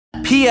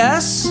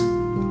P.S.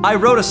 I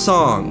wrote a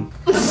song.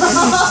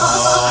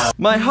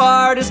 My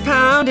heart is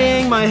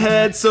pounding, my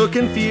head so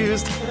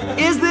confused.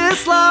 Is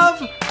this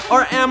love,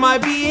 or am I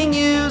being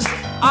used?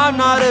 I'm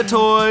not a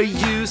toy,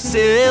 you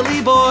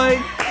silly boy.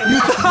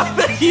 You thought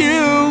that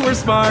you were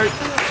smart.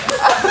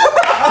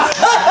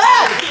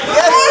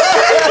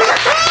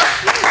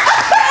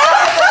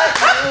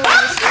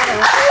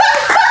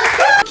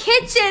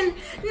 Kitchen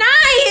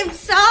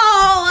knives!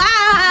 Oh,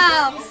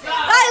 wow!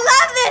 I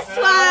love this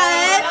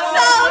one! It's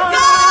so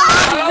good!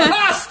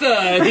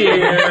 Pasta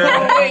here!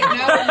 Wait,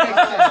 now that makes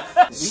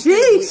sense.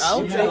 Sheesh!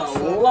 I'll take a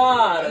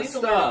lot of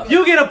stuff.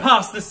 You get a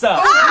pasta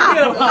sauce. You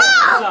get a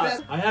pasta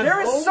sauce.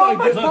 There is so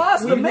much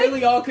pasta. We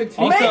really all could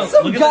take Make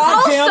some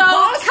goddamn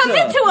pasta.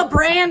 Commit to a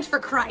brand for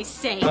Christ's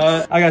sake.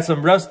 I got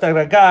some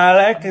roasted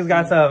garlic. It's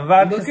got some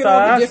vodka Look sauce. at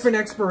all the different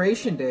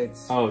expiration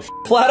dates. Oh,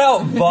 Flat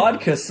out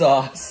vodka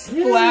sauce.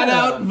 Flat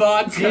out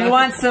vodka. Do you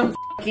want some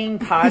fucking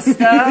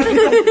pasta?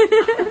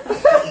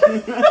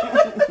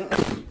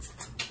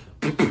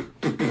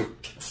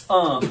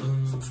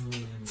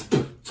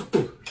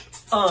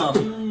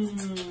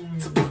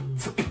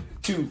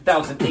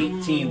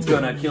 2018's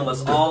gonna kill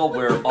us all.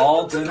 We're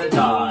all gonna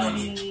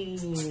die.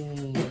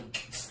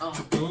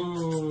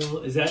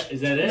 Is that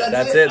it?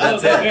 That's it,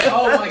 that's it.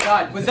 Oh my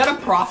god, was that a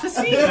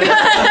prophecy?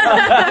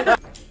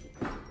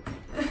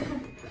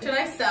 Should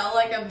I sell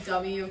like a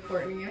dummy of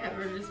Courtney and have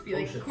her just be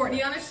like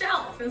Courtney on a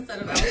shelf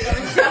instead of Ellie on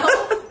a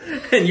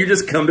shelf? And you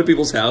just come to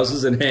people's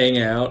houses and hang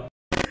out.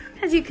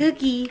 How's your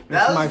cookie?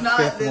 That's my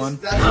fifth one.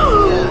 That's,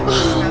 yeah,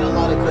 he's had a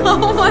lot of cookies.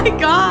 Oh my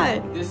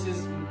god. This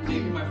is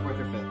maybe my fourth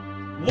or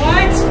fifth.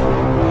 What?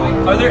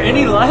 Are there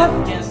any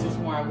left? Yes, there's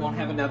more. I won't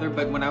have another,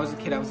 but when I was a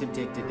kid, I was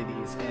addicted to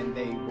these, and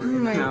they were Oh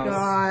in my the house.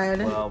 god.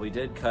 Well, we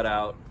did cut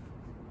out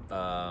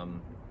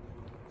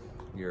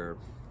your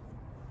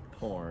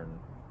porn.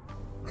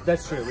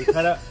 That's true.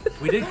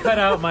 We did cut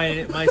out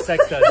my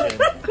sex dungeon.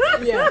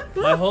 Yeah.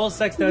 My whole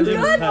sex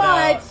dungeon was Good cut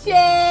out. one,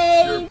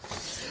 Shane.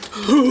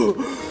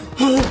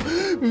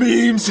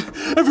 Memes!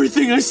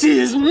 Everything I see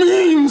is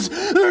memes!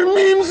 There are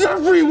memes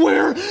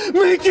everywhere!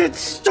 Make it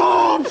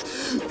stop!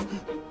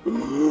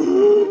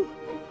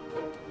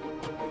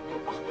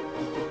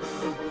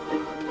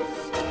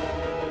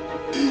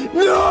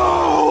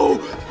 No!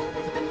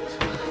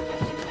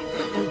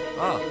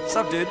 Oh, what's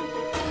up, dude?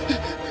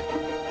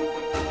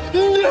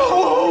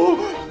 No!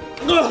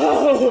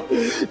 Oh,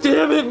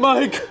 damn it,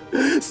 Mike!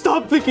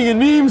 Stop thinking in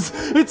memes!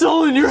 It's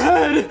all in your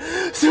head!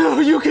 So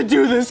you can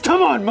do this!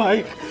 Come on,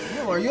 Mike!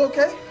 Yo, are you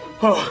okay?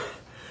 Oh,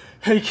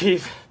 hey,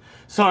 Keith.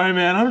 Sorry,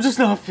 man. I'm just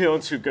not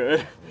feeling too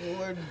good.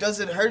 Or does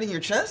it hurt in your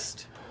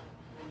chest?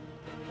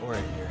 Or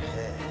in your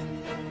head?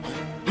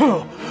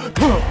 No!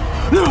 No!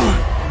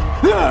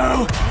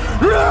 No!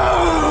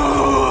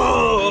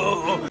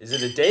 Is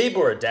it a dabe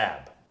or a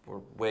dab?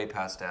 We're way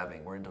past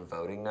dabbing. We're into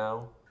voting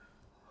now.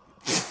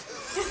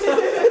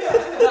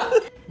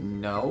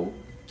 No.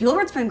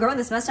 Gilbert's been growing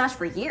this mustache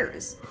for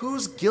years.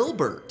 Who's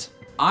Gilbert?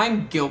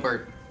 I'm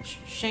Gilbert.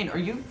 Shane, are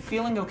you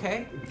feeling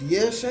okay?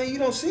 Yeah, Shane, you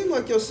don't seem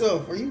like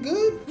yourself. Are you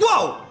good?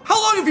 Whoa!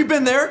 How long have you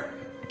been there?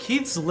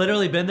 Keith's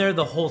literally been there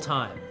the whole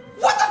time.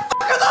 What the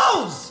fuck are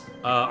those?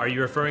 Are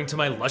you referring to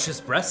my luscious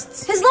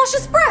breasts? His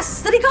luscious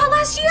breasts that he got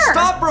last year.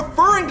 Stop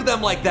referring to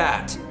them like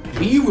that!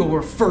 We will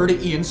refer to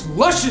Ian's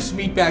luscious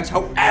meatbags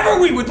however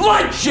we would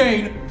like,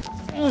 Shane!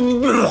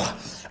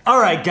 All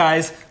right,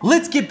 guys,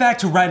 let's get back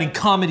to writing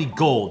comedy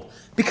gold,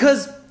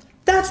 because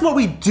that's what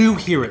we do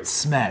here at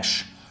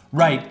Smash.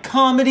 Write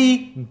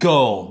comedy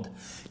gold.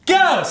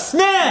 Go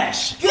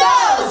Smash!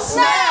 Go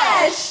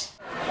Smash!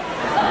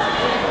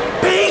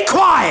 Be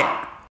quiet!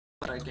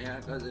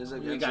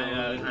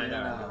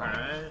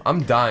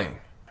 I'm dying.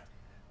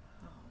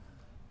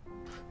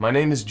 My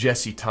name is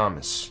Jesse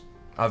Thomas.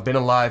 I've been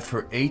alive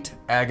for 8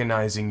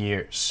 agonizing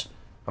years.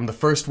 I'm the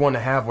first one to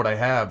have what I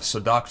have, so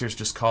doctors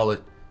just call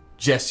it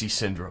Jesse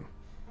syndrome.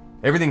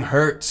 Everything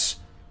hurts.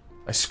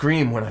 I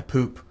scream when I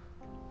poop.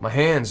 My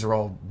hands are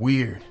all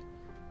weird.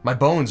 My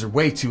bones are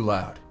way too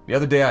loud. The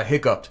other day I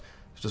hiccuped.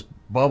 It's just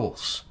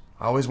bubbles.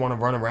 I always want to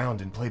run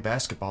around and play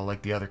basketball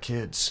like the other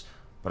kids.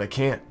 But I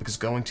can't because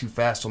going too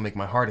fast will make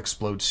my heart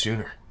explode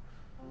sooner.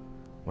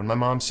 When my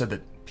mom said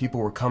that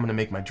people were coming to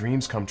make my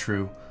dreams come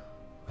true,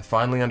 I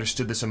finally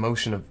understood this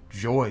emotion of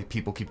joy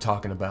people keep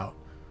talking about.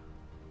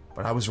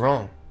 But I was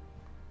wrong.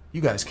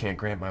 You guys can't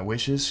grant my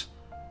wishes.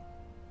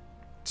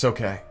 It's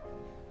okay.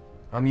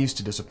 I'm used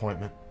to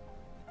disappointment.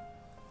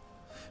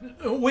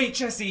 Wait,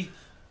 Jesse.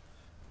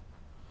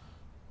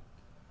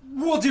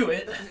 We'll do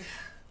it. There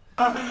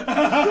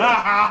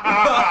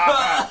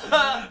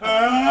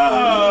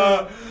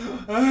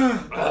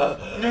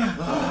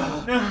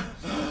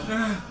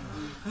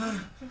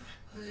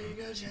you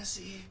go,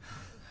 Jesse.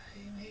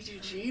 You made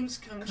your dreams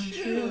come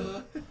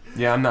true.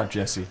 Yeah, I'm not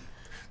Jesse.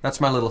 That's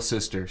my little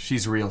sister.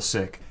 She's real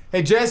sick.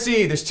 Hey,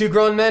 Jesse, there's 2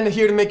 grown men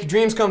here to make your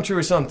dreams come true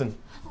or something.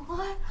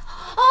 What?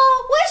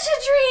 Oh, wish a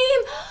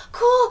dream!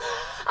 Cool.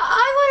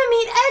 I want to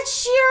meet Ed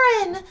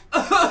Sheeran.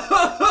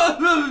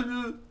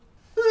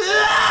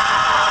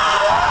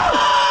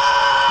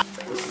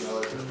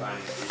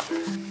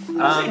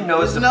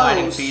 Noah's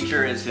defining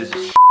feature is his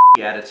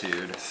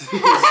attitude.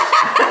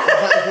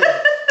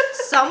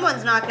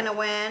 Someone's not gonna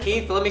win.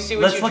 Keith, let me see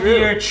what Let's you look drew. at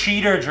your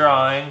cheater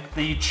drawing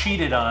that you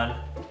cheated on.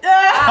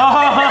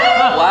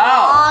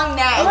 Wow. Long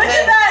neck. Okay. Look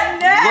at that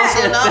neck.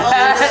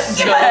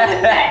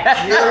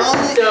 You're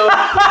only so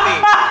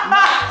funny.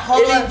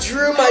 Hold And on. he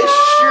drew my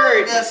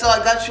shirt. Yeah, so I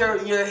got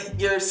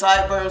your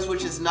sideburns,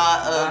 which is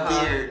not a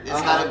beard.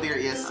 It's not a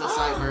beard. Yes, still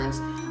sideburns.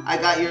 I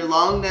got your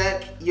long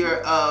neck,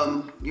 your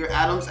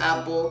Adam's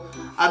apple.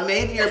 I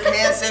made your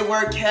pants. They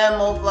were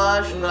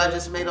camouflage, but I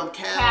just made them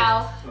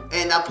cow.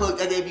 And I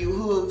gave you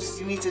hooves.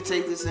 You need to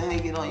take this and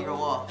hang it on your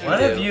wall. What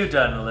have you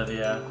done,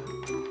 Olivia?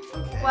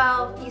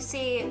 Well, you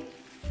see,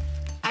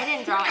 I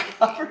didn't draw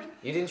anything.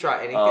 You didn't draw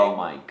anything? Oh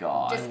my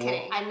god. Just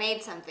kidding. I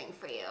made something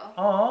for you.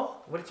 Oh.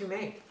 What did you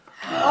make?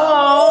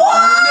 Oh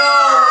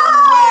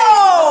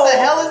no! What the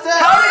hell is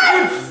that? How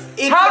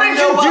did you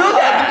do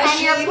that?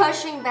 And you're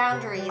pushing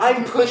boundaries.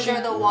 I'm because pushing-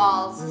 These are the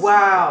walls.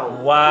 Wow.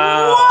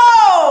 Wow.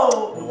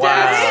 Whoa!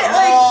 That's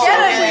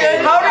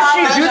How did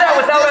she do that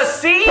without us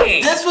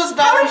seeing? This was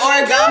not an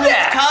origami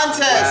that?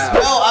 contest.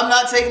 Wow. No, I'm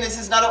not taking this.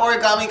 It's not an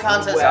origami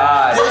contest.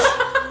 God.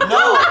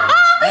 No.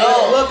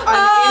 Look,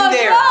 I'm in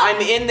there. I'm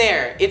in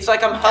there. It's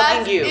like I'm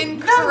hugging you.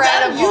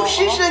 Incredible.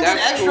 She shouldn't get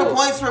That's extra cool.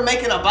 points for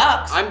making a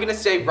box. I'm gonna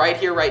say right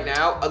here, right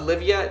now,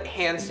 Olivia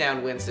hands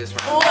down wins this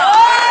round. I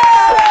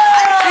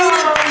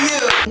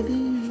cheated for you.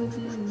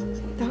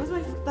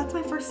 That's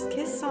my first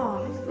kiss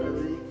song.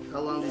 Really? How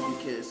long did you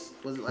kiss?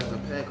 Was it like a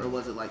peck or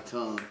was it like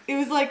tongue? It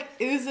was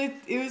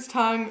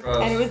tongue,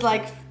 and it was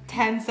like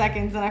 10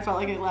 seconds, and I felt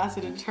like it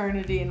lasted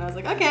eternity, and I was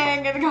like, okay,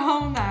 I'm gonna go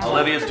home now.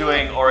 Olivia's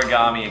doing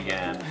origami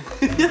again.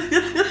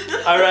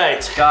 All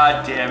right.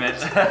 God damn it.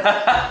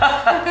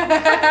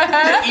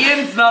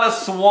 Ian's not a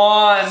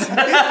swan.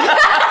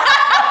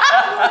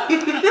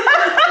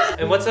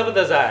 And what's up with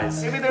those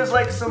eyes? Maybe there's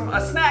like a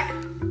snack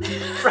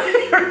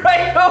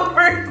right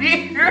over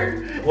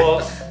here.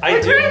 Well, I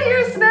do. Right here,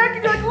 a snack,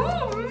 and you're like,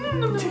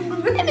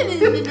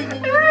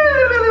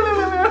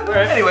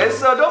 Anyway,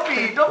 so don't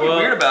be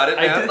weird about it,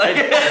 man.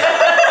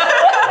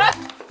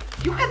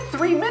 You had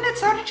 3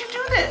 minutes. How did you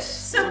do this?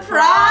 Surprise!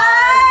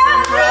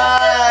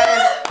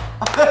 Surprise!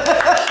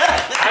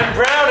 I'm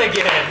brown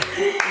again.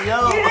 Yo,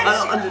 I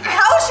don't understand.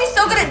 How is she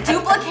so good at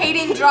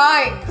duplicating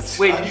drawings?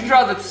 Wait, did you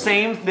draw the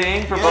same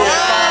thing for both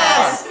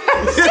Yes!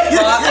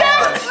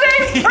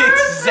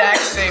 Exact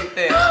same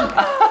thing.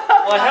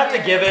 Well, I have to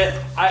give it.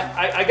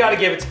 I gotta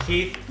give it to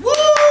Keith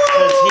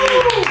because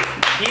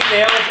he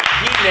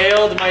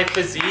nailed my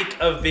physique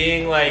of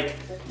being like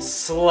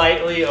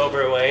slightly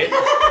overweight.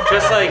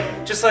 just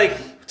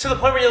like to the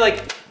point where you're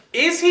like,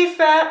 is he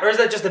fat or is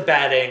that just a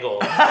bad angle?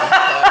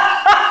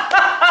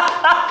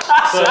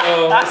 So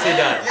nicely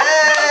done.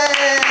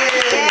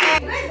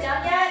 You guys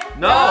done yet?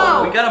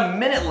 No, we got a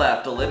minute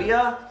left,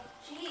 Olivia.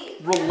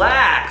 Jeez.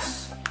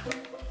 Relax.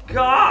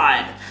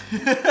 God.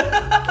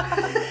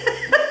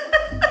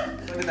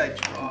 What did I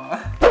draw?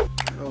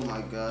 Oh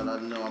my god, I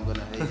know I'm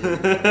gonna hate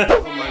it.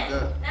 Oh my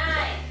god.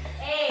 9,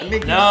 8, I'm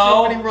making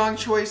No. so many wrong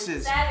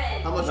choices.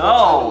 7, How much No. more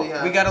time do we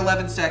have? We got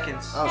 11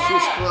 seconds. Oh, she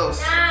was close.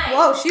 9.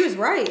 Whoa, she was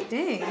right.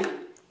 Dang.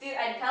 Dude,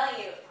 I'm telling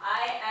you,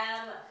 I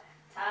am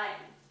time.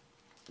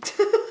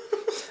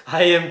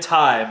 I am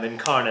time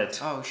incarnate.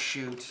 Oh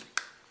shoot.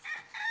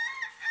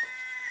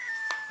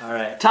 All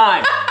right.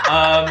 Time.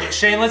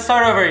 Shane, let's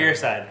start over at your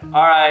side.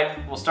 All right,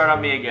 we'll start on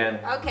me again.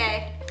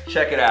 Okay.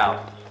 Check it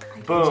out.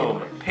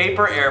 Boom.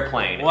 Paper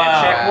airplane. Wow.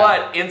 And check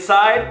what?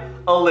 Inside?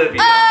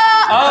 Olivia.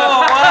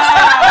 Oh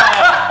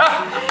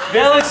wow!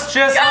 That looks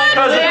just like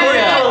Because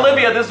according to Olivia.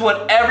 Olivia, this is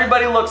what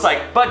everybody looks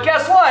like. But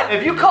guess what?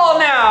 If you call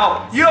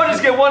now, you don't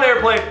just get one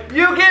airplane,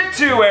 you get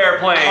 2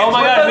 airplanes. Oh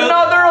my with God,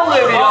 another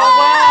Olivia. Oh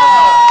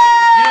wow!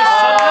 You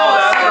know,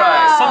 that's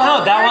right.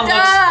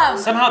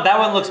 Somehow that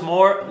one looks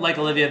more like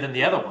Olivia than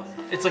the other one.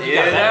 It's like You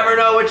never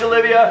know which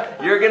Olivia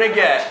you're gonna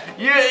get.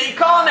 You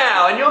call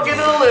now and you'll get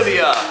an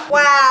Olivia.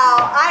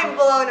 Wow, I'm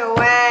blown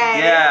away.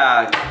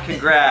 Yeah,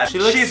 congrats.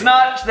 She's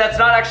not, that's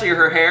not actually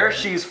her hair,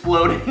 she's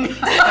floating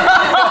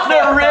on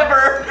a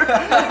river.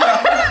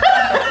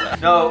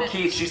 No,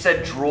 Keith, she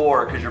said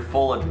drawer because you're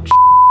full of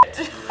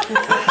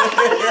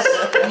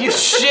You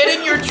shit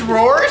in your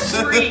drawer?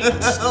 Sweet.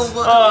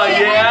 Oh,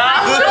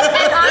 yeah?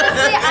 And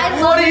honestly, I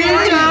love What are you doing?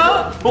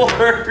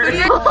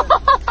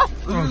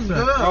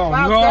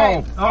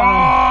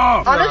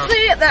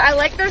 Honestly, I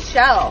like their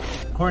shell.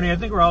 Courtney, I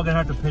think we're all gonna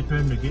have to pitch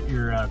in to get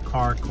your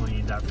car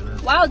cleaned after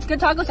this. Wow, it's good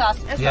taco sauce.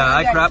 Yeah,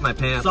 I crap my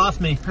pants. Sauce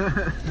me.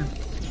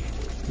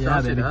 Yeah,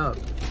 Sauce it baby. up.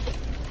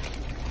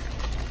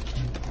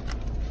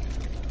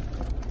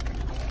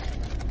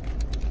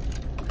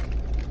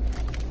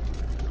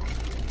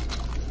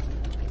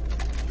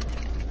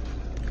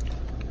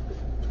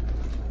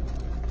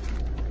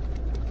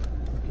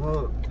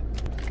 Whoa.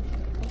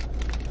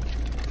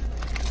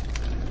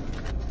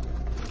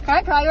 Can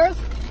I try yours?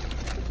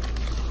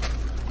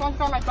 Don't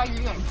try my fried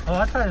chicken. Oh,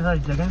 I tried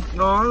fried chicken.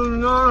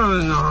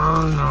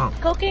 No.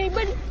 Cookie,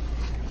 buddy.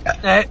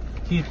 Hey,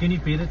 Keith, can you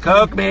feed it?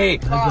 Cook me.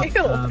 Can I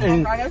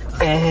try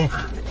this?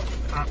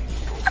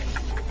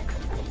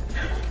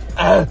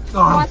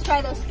 Let's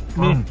try this.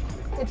 Me.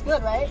 It's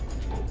good, right?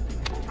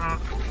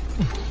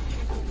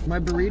 My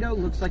burrito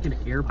looks like an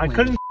airplane. I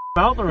couldn't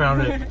mouth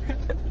around it.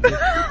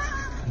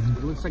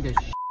 It looks like a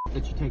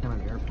that you take on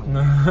an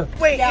airplane.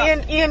 Wait,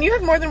 Ian, you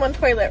have more than one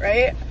toilet,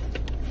 right?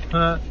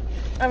 I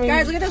mean,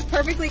 guys, look at this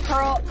perfectly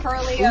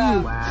curly.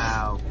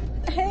 Wow.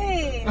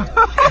 Hey.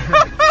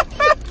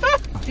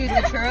 Dude,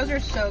 the churros are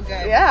so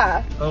good.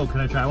 Yeah. Oh,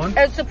 can I try one?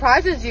 It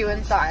surprises you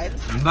inside.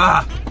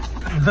 Ah.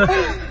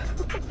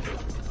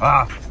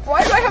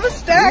 Why do I have a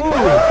stack?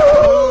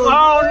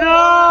 Oh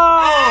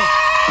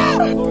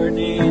no!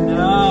 Courtney,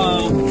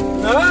 no.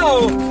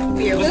 No!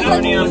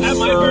 Courtney, I'm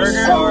so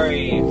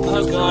sorry.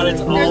 Oh god,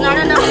 it's all There's not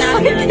enough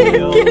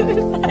napkins.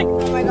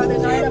 Oh my god,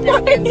 there's not enough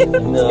napkins.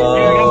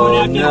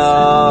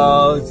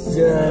 No,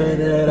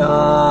 turn it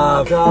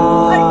off.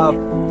 Stop.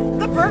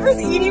 The burger's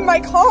eating my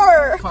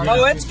car.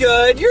 Oh, it's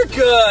good. You're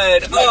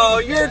good. Oh,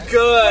 you're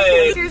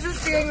good. Here's a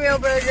steering wheel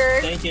burger.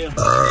 Thank you.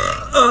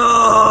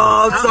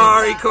 Oh,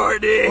 sorry,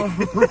 Courtney.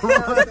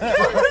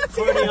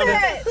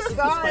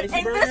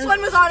 And this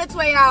one was on its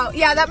way out.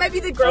 Yeah, that might be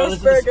the gross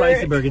burger.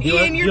 Spicy burger. Do you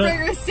Ian, your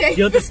burger is safe.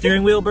 Do you want the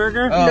steering wheel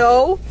burger?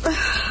 No.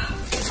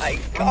 My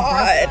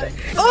God.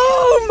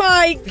 Oh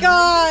my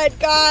God,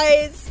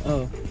 guys.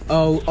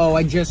 Oh,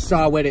 I just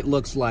saw what it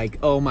looks like.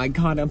 Oh my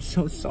god, I'm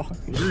so sorry.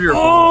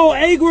 Oh,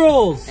 egg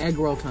rolls! Egg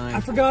roll time.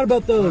 I forgot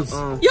about those. Yo,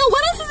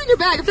 what else is in your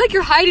bag? I feel like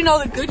you're hiding all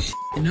the good shit.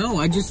 No,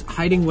 I'm just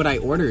hiding what I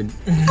ordered.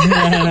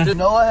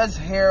 Noah has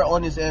hair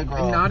on his egg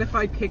roll. And not if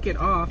I pick it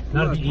off.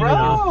 Not Look, if you eat it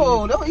off.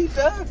 Bro, don't eat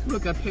that.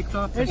 Look, I picked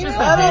off. It's just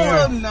That a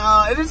hair. is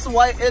no, it is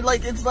white.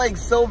 It's like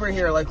silver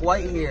hair, like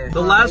white hair. The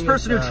last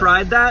person who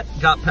tried that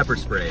got pepper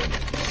sprayed.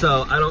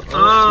 So I don't.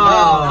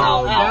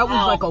 Oh, that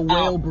was like a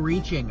whale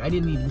breaching. I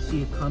didn't even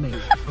see it coming.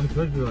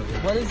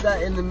 What is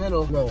that in the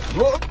middle?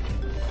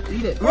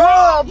 Eat it. Bro.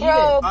 I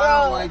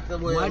don't like the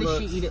way Why it did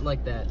looks. she eat it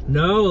like that?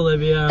 No,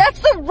 Olivia. That's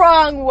the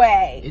wrong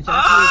way. It's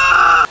actually.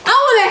 I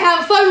want to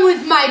have fun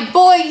with my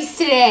boys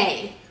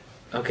today.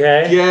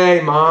 Okay.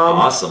 Yay, Mom.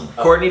 Awesome.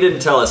 Courtney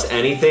didn't tell us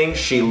anything.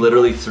 She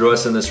literally threw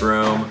us in this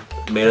room,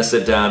 made us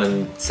sit down,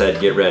 and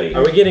said, "Get ready."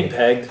 Are we getting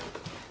pegged?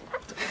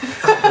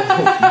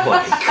 Oh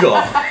my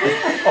god.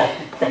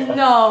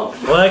 No.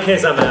 Well, in that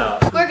case, I'm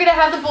out. We're gonna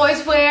have the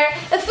boys wear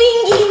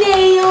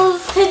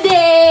fingernails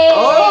today.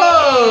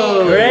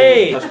 Oh!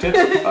 Great.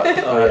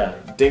 Oh yeah.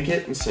 Dink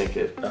it and sink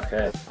it.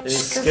 Okay.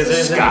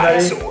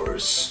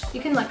 Skysaurs.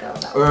 You can let go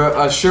of that. Or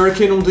a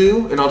shuriken will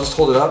do, and I'll just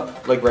hold it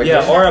up like right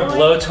Yeah, here. or a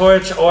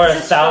blowtorch, or a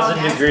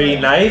 1,000-degree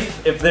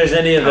knife. If there's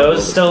any of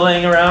those still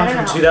laying around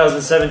from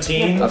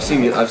 2017. I've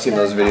seen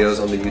those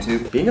videos on the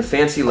YouTube. Being a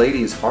fancy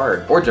lady is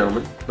hard, or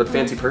gentleman, but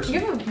fancy person.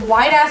 You have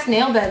wide ass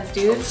nail beds,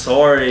 dude.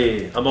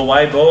 Sorry, I'm a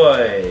white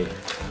boy.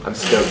 I'm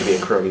stoked to be a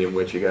chromium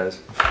witch, you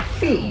guys.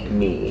 Feed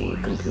me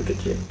computer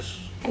chips.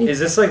 Is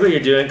this like what you're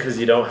doing because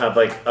you don't have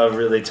like a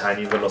really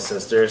tiny little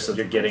sister, so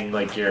you're getting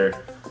like you're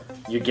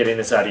getting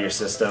this out of your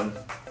system?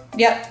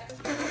 Yep.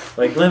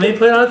 Like, let me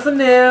put on some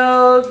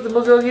nails, then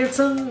we'll go get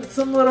some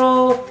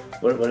little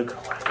what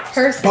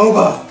Purse.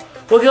 Boba.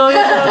 We'll go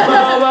get some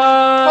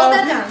boba. Hold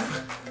that down.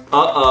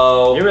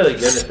 Uh-oh. You're really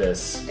good at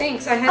this.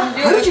 Thanks. I had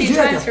to do it a few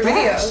times for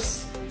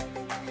videos.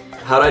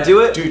 How'd I do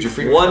it? Dude, you're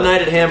freaking One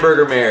night at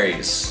Hamburger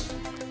Mary's.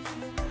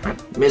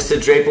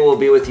 Mr. Draper will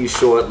be with you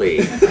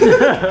shortly.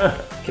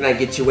 Can I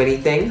get you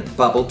anything?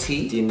 Bubble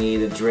tea? Do you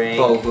need a drink?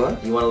 Boba?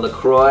 You want a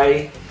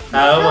LaCroix?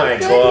 Oh my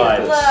good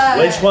god. it looks.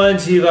 Which one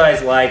do you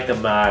guys like the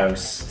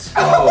most?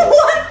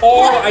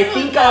 Oh, I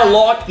think I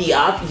like the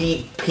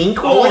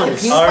pink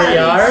ones. RER?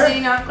 So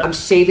you know- I'm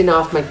shaving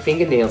off my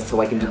fingernails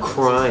so I can do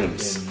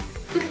crimes.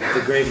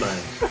 The great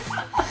mind.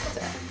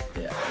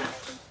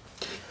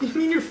 You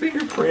mean your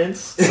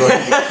fingerprints?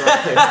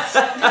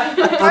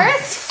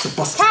 First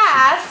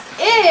task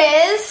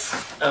is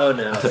Oh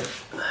no.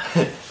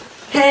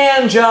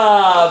 Hand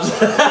jobs!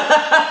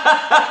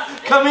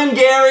 Come in,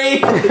 Gary!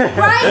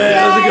 write Hey,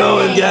 how's it your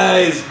going, name.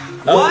 guys?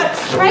 What?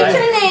 Write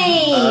your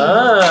name.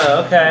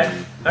 Oh, okay.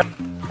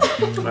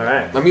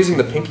 Alright. I'm using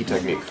the pinky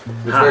technique.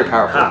 It's very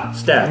powerful. Ha,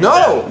 stab.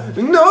 No!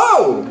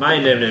 No! My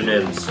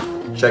nims.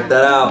 Check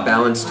that out.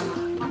 Balanced.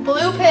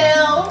 Blue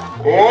pill.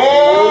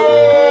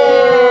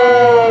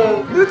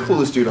 You're the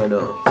coolest dude I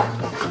know.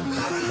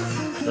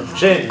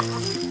 Shane.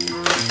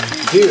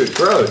 Dude,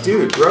 bro.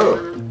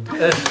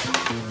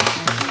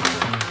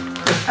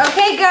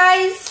 Okay,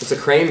 guys. It's a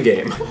crane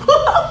game.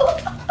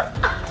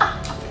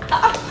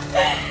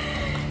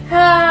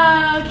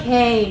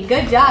 Okay,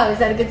 good job. Is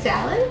that a good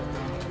salad?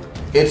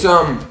 It's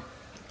got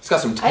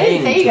some tang I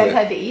didn't say you to guys it.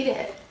 had to eat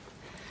it.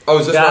 Oh,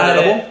 is this Got not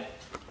it. edible?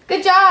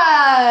 Good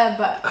job.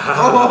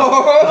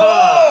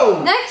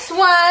 Oh! Next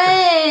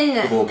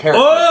one. Cool carrot.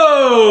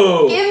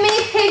 Oh! Give me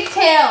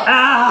pigtail.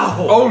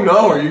 Ow! Oh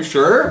no, are you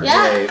sure?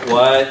 Yeah. Wait,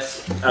 what?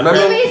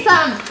 Give me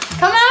some.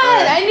 Come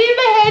on. I need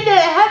my head to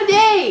have a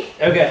date.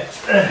 Okay.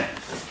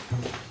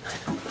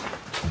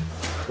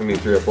 We need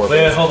 3 or 4 Wait,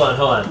 things. hold on.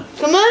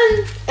 Come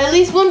on. At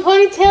least one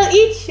ponytail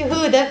each.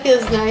 Ooh, that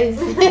feels nice.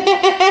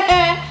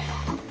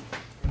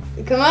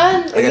 Come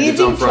on. Are you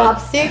using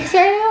chopsticks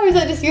right now, or is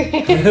that just your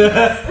hand?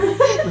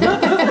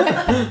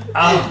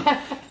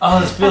 Oh,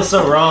 this feels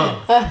so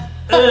wrong.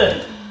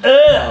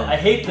 I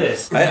hate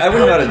this. I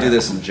wouldn't know how to do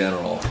this in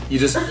general. You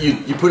just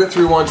you put it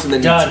through once and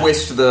then you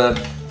twist the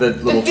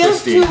little It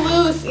feels twisty. too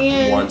loose,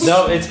 Ian. Once.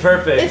 No, it's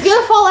perfect. It's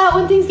gonna fall out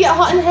when things get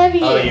hot and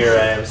heavy. Oh, you're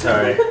right. I'm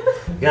sorry.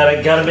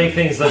 Gotta make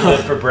things look good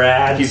for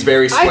Brad. He's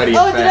very sweaty. Did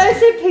I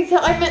say pigtail?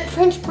 I meant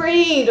French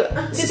braid.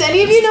 Does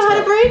any of you know how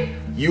to braid?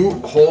 You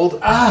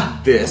hold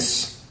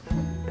this,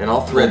 and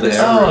I'll thread this.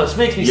 Oh, this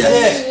makes me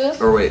sick.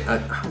 Or wait.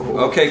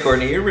 Okay,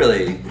 Courtney, you're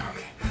really.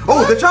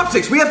 Oh, the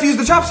chopsticks! We have to use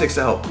the chopsticks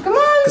to help. Come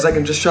on. Because I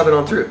can just shove it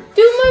on through.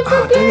 Do my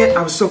freaking. Dang it!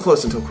 I was so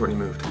close until Courtney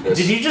moved. Did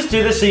you just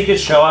do this so you could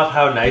show off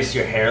how nice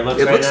your hair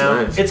looks It right looks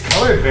now? nice. It's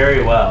colored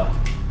very well.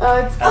 Oh,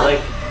 it's. I like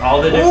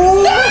all the different.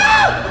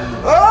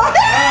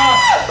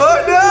 Oh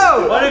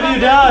no! What have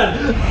you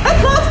done?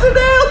 I lost it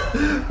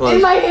now.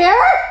 In my hair?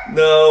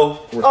 No.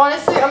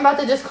 Honestly, I'm about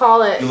to just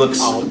call it. You look.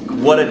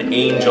 What an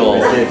angel.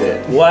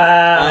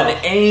 Wow. An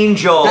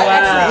angel.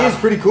 That actually is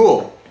pretty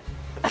cool.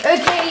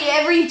 Okay,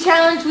 every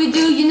challenge we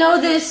do, you know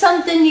there's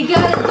something you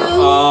gotta do.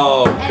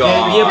 Oh, God. Give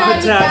me a You gotta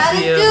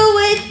potassium. do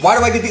it. Why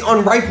do I get the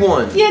unripe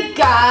one? You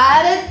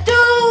gotta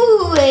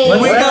do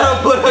it. We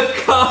gotta put a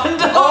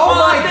condom Oh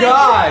my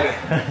god!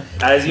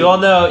 As you all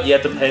know, you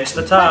have to pinch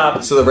the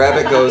top. So the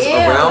rabbit goes Ew.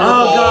 around the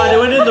Oh hole, God, it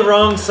went in the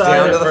wrong side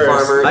down at to the first.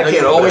 farmer. I and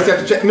can't you always open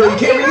have to check. No, you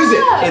can't reuse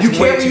it. It's You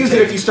can't way too reuse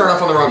it if you start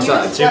off on the wrong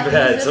side. Too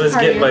bad. So it's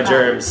getting my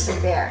germs.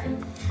 There.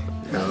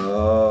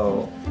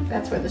 Oh.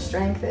 That's where the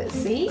strength is.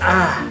 See?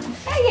 Ah.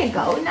 There you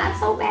go. Not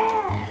so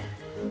bad.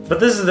 But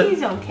this is the.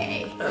 He's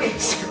okay. No!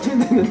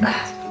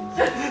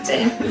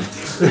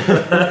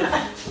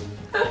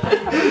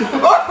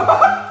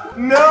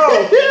 No,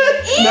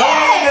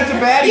 that's a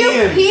bad You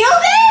Ian.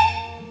 peeled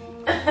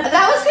it?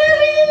 That was gonna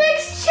be the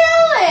next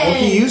challenge. Well,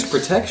 he used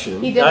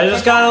protection. I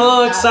just got a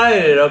little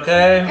excited,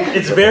 okay?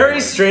 It's very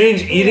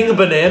strange eating a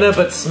banana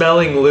but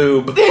smelling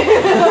lube.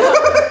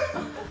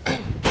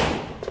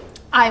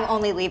 I'm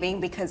only leaving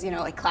because, you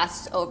know, like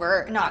class is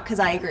over, not because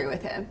I agree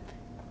with him.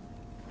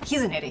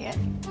 He's an idiot.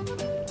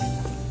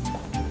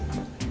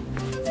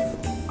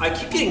 I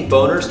keep getting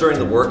boners during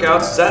the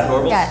workouts. Is that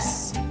normal?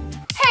 Yes.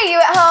 Hey, you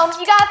at home,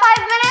 you got 5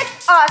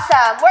 minutes?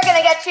 Awesome. We're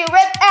gonna get you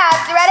ripped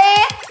abs. You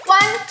ready? 1,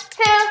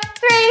 2,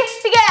 3,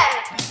 begin.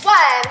 1,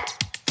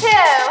 2,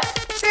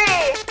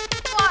 3,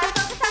 4.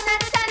 Focus on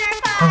that center.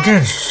 5. I'm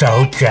getting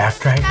so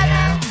jacked right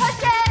now.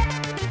 Push it.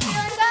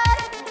 Feeling good?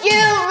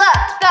 You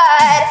look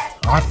good.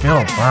 I feel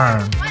a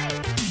burn.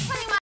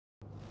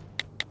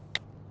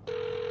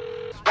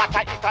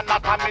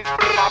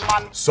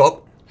 20.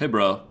 Sup? Hey,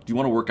 bro. Do you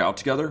want to work out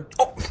together?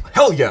 Oh,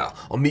 hell yeah!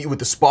 I'll meet you at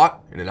the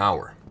spot in an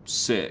hour.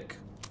 Sick.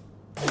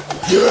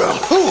 Okay, now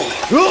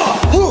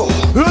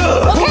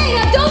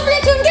don't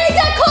forget to engage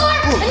that core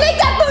and make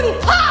that booty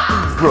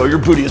pop! Bro, your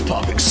booty is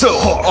popping so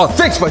hard. Oh,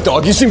 thanks, my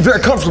dog. You seem very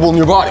comfortable in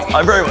your body.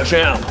 I very much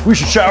am. We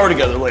should shower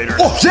together later.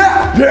 Oh,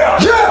 yeah! Yeah!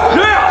 Yeah!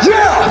 Yeah!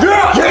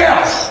 Yeah!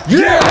 Yeah!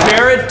 Yeah!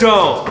 Jared,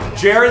 don't.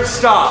 Jared,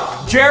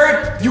 stop.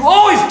 Jared, you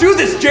always do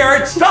this,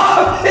 Jared.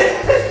 Stop.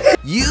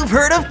 You've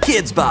heard of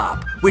Kids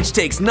Bop, which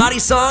takes naughty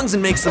songs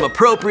and makes them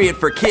appropriate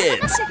for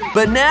kids.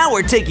 But now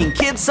we're taking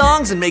kids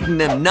songs and making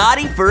them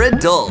naughty for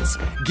adults.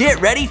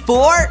 Get ready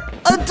for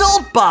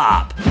Adult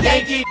Bop.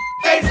 Yankee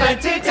face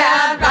went to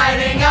town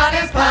riding on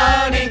his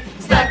pony.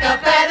 Stuck a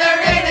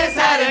feather in his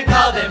hat and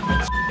called him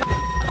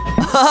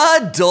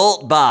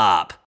Adult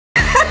Bop.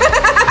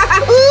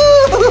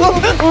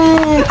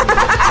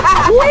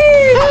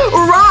 Whee!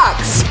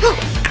 Rocks!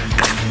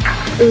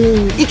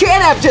 You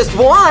can't have just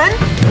one.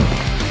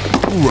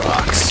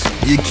 Rocks.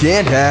 You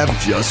can't have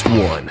just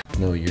one.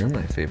 No, you're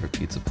my favorite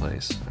pizza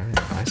place. All right,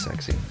 bye,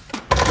 sexy.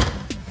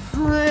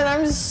 God,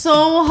 I'm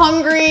so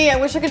hungry. I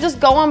wish I could just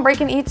go on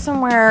break and eat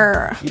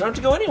somewhere. You don't have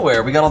to go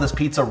anywhere. We got all this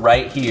pizza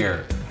right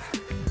here.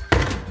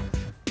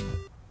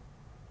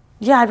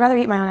 Yeah, I'd rather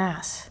eat my own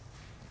ass.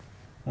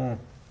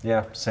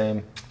 Yeah,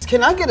 same.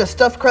 Can I get a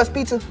stuffed crust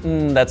pizza?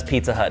 That's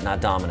Pizza Hut, not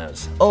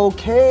Domino's.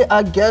 Okay,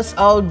 I guess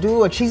I'll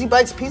do a Cheesy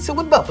Bites pizza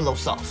with buffalo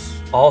sauce.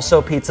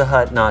 Also Pizza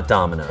Hut, not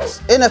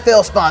Domino's.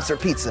 NFL sponsor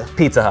pizza.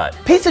 Pizza Hut.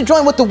 Pizza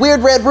joint with the weird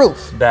red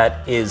roof.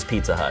 That is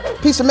Pizza Hut.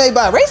 Pizza made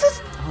by a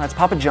racist? Oh, that's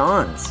Papa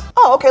John's.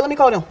 Oh, okay, let me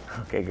call them.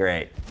 Okay,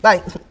 great.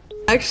 Bye.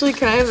 Actually,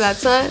 can I have that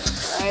set?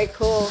 All right,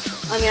 cool.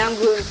 I mean, I'm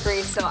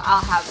gluten-free, so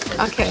I'll have it.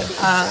 Okay.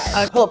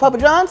 Hello, Papa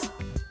John's?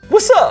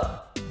 What's up?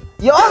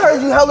 Yo, I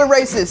heard you hella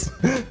racist.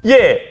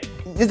 Yeah.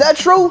 Is that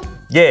true?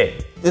 Yeah.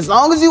 As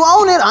long as you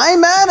own it, I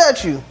ain't mad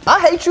at you. I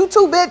hate you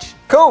too, bitch.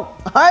 Cool. All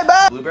right,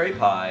 bye. Blueberry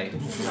pie.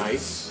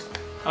 Nice.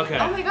 Okay.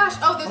 Oh my gosh.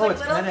 Oh, there's like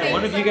little things.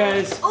 One of you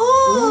guys.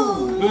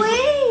 Oh,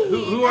 wait.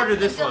 Who ordered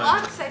this one?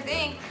 Deluxe, I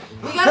think.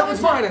 We got That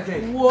was mine, I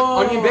think. Whoa.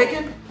 Onion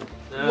bacon?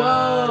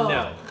 Whoa.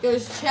 No.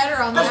 There's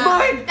cheddar on That's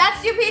that. mine.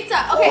 That's your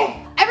pizza.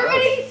 Okay,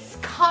 everybody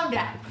calm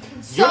down.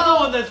 So, You're the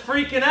one that's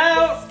freaking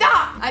out.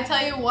 stop. I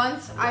tell you,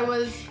 once I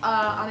was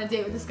on a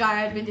date with this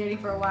guy I'd been dating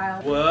for a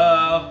while.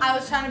 Whoa. I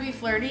was trying to be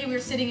flirty. We were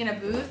sitting in a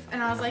booth,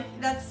 and I was like,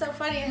 "That's so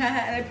funny," and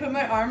I put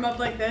my arm up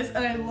like this,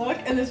 and I look,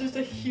 and there's just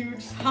a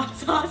huge hot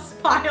sauce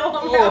pile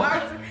on my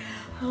arm.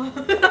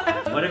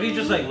 What if you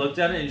just like looked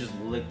at it and just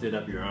licked it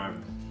up your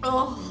arm?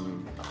 Oh.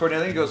 Courtney, I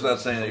think it goes without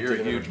saying that you're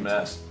a huge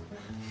mess.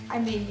 I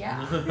mean,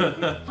 yeah.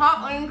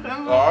 Hot wings.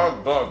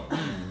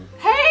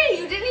 Hey,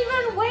 you didn't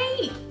even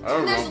wait.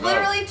 There's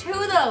literally 2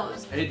 of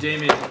those. Hey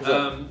Damien,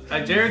 I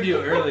dared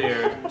you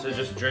earlier to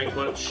just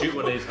shoot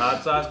one of these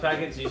hot sauce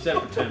packets. You said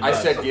for $10. I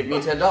said give me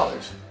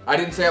 $10. I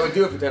didn't say I would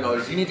do it for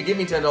 $10. You need to give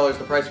me $10.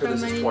 The price for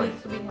this is $20.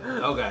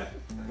 Okay.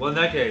 Well, in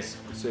that case,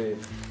 let's see.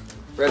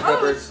 Red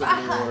peppers.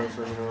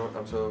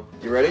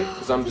 You ready?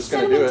 Because I'm just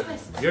gonna do it.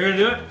 You're gonna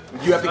do it?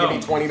 You have to give me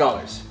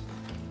 $20.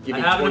 Give I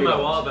me have it in my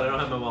 $20. wallet, but I don't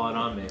have my wallet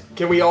on me.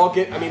 Can we all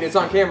get? I mean, it's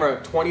on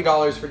camera.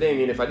 $20 for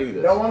Damien if I do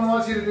this. No one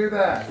wants you to do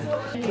that.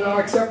 No,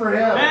 except for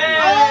him.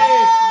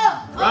 Hey!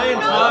 Ryan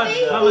Todd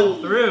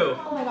coming through.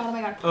 Oh my god, oh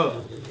my god.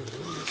 Oh.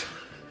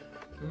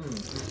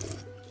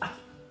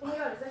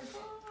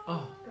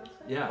 Oh,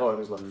 Yeah. Oh,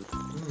 there's left.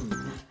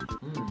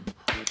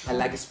 I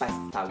like a spicy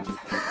salad.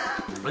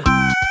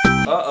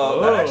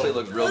 Uh-oh, that actually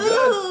looks real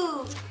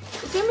good.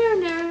 Is there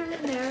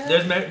marinara?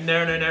 There's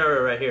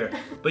marinara right here,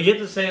 but you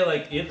have to say it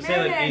like East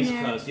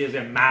Coast. You have to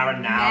say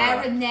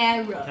marinara.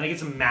 Marinara. Can I get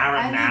some I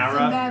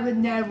marinara? need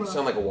some marinara. You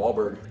sound like a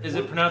Wahlberg. Is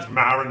it pronounced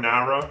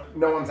marinara?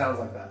 No one sounds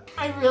like that.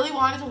 I really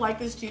wanted to like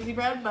this cheesy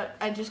bread, but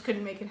I just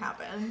couldn't make it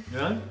happen.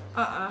 Really?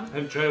 Have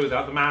you tried it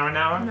without the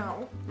marinara?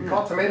 No. We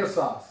call it tomato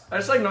sauce. I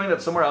just like knowing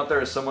that somewhere out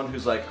there is someone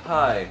who's like,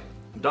 hi,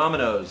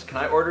 Domino's, can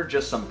I order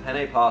just some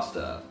penne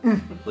pasta,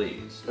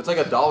 please? It's like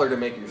 $1 to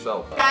make it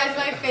yourself. Guys,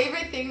 my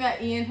favorite thing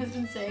that Ian has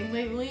been saying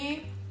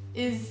lately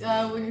is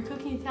when you're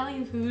cooking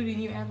Italian food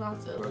and you add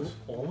lots of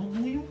olive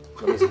oil.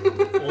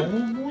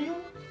 Olive oil?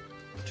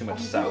 Too much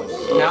sauce.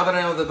 Now that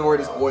I know that the word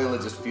is oil,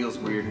 it just feels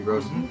weird and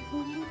gross.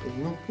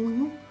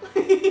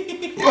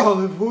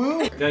 Olive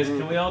oil. Guys,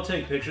 can we all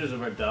take pictures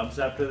of our dubs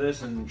after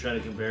this and try to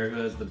compare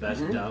who has the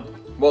best dub?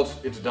 Well,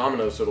 it's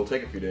Domino's, so it'll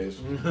take a few days.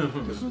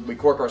 'Cause we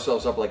cork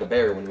ourselves up like a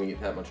bear when we eat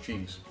that much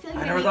cheese.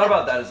 I never thought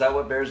about that. Is that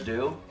what bears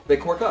do? They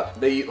cork up.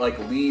 They eat like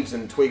leaves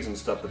and twigs and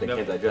stuff that they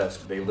can't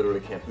digest. They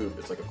literally can't poop.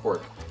 It's like a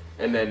cork.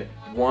 And then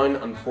one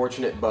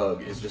unfortunate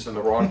bug is just in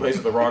the wrong place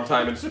at the wrong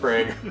time in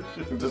spring.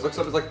 It just looks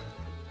up, it's like,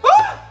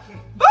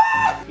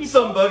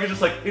 some bug is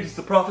just like, it is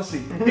the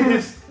prophecy. It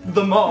is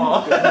the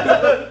maw. what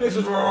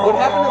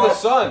happened to the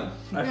sun?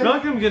 I feel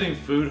like I'm getting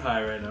food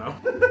high right now.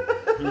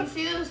 You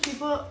see those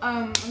people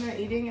when they're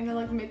eating and they're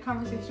like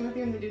mid-conversation with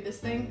you and they do this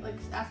thing, like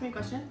ask me a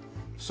question?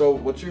 So,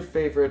 what's your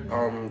favorite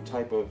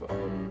type of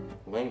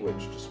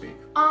language to speak?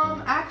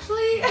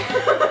 Actually...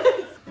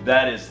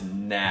 That is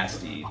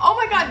nasty. Oh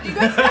my god, do you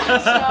guys see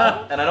that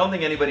show? And I don't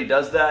think anybody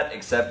does that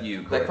except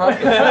you, Corey.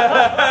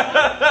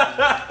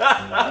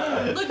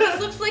 Look, this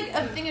looks like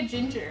a thing of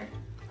ginger.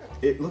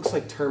 It looks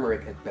like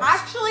turmeric at best.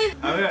 Actually...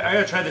 I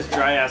gotta try this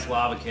dry ass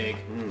lava cake.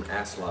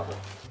 Ass lava.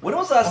 When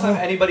was the last time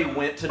anybody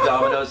went to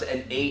Domino's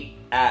and ate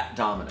at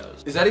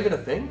Domino's? Is that even a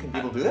thing? Can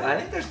people do that?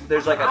 I think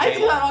there's like a I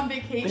table. do that on I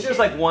vacation. think there's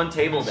like one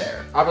table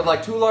there. I would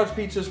like 2 large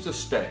pizzas to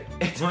stay.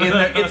 It's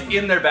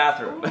in their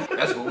bathroom.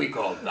 That's what we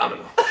call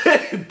Domino.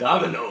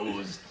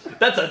 Domino's.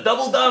 That's a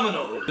double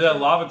domino. That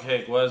lava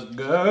cake was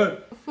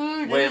good.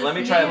 Wait, let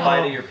me try a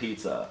bite of your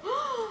pizza.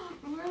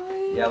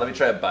 Really? Yeah, let me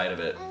try a bite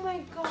of it. Oh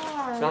my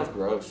god. Sounds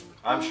gross.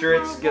 I'm sure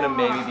it's gonna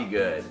maybe be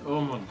good.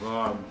 Oh my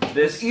god.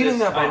 This Eating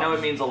that I box. know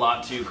it means a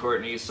lot to you,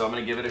 Courtney, so I'm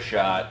gonna give it a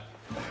shot.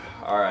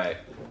 All right.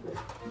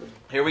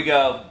 Here we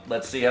go.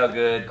 Let's see how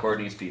good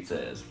Courtney's pizza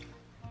is.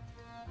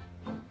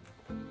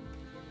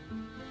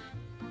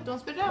 Don't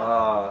spit it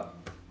out.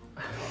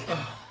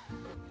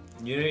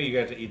 You know you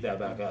got to eat that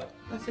back up.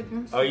 That's a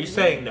gross. Are you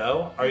saying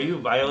no? Are you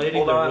violating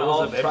Hold the on,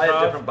 rules I'll of try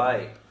improv? a different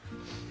bite.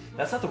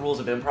 That's not the rules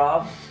of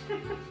improv.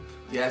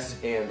 Yes,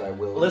 and I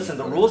will. Listen,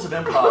 the rules of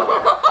improv.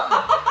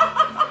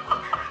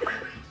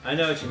 I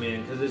know what you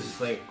mean, because it's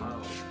just like,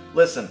 oh.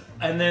 Listen.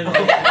 And then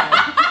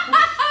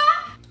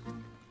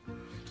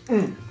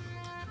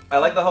I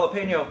like the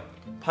jalapeno.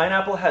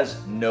 Pineapple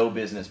has no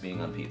business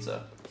being on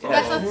pizza. It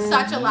That's has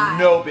such a lie.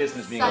 no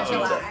business being Such on a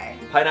pizza. lie.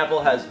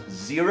 Pineapple has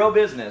zero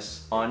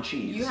business on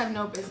cheese. You have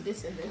no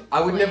business in this.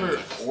 I would never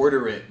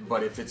order it,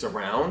 but if it's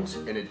around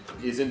and it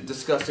isn't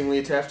disgustingly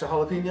attached to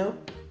jalapeno,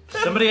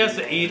 somebody has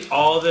to eat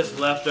all this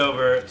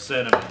leftover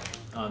cinnamon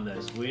on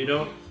this.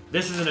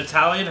 This is an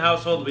Italian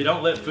household. We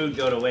don't let food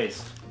go to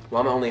waste.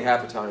 well, I'm only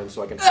half Italian,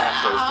 so I can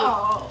half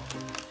Oh.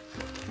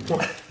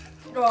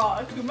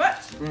 Oh, too much.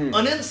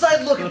 An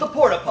inside look at the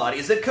porta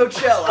potties at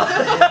Coachella.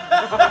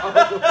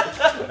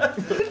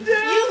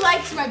 You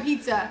liked my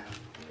pizza.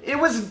 It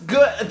was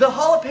good. The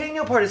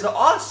jalapeno part is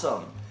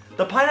awesome.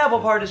 The pineapple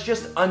part is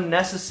just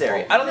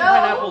unnecessary. I don't think No.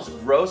 pineapple's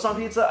gross on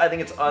pizza. I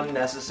think it's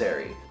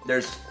unnecessary.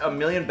 There's a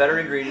million better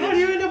ingredients. How do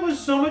you end up with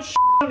so much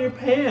on your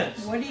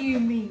pants? What do you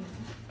mean?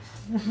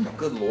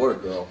 Good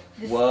lord, girl.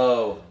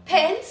 Whoa.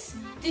 Pants?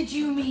 Did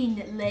you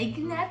mean leg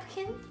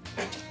napkin?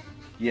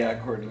 Yeah,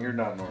 Courtney, you're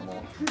not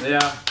normal.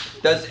 Yeah.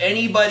 Does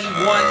anybody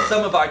want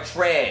some of our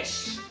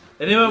trash?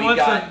 Anyone want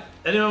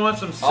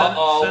some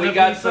we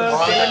got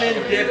some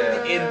cinnamon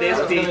dip in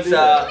this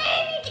pizza.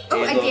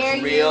 Oh, I dare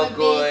you, real bitch.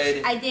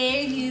 good. I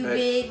dare you,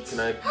 bitch. Can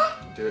I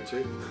do it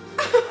too?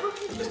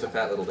 I'm just a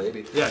fat little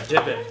baby. Yeah,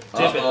 dip it.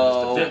 Dip it. Just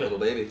a fat little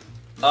baby.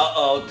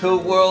 Uh-oh, two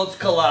worlds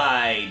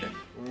collide.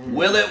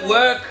 Will it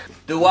work?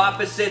 Do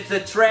opposites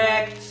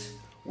attract?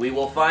 We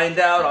will find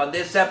out on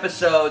this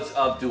episode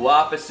of Do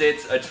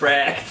Opposites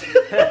Attract.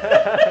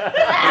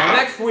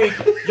 Next week,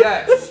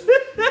 yes.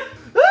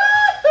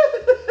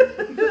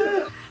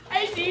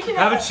 I need to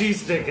Have a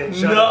cheese stick and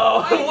shut No,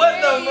 up.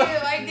 what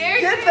the I dare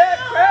you. Get that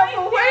crap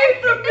away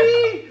from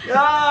me! I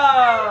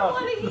Ah.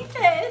 want to eat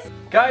this.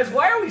 Guys,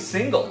 why are we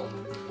single?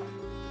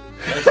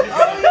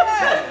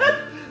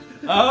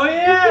 Oh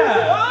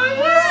yeah!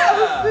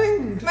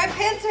 My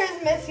pants are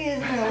as messy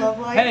as my love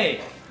life.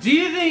 Hey, do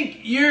you think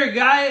you're a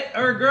guy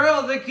or a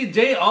girl that could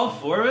date all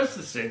four of us at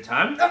the same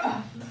time?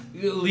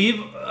 You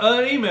leave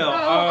an email.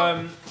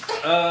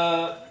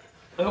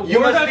 You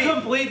We're must a be-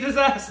 complete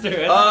disaster.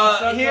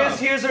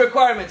 Here's the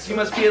requirements. You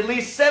must be at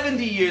least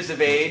 70 years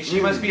of age.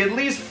 You must be at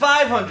least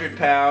 500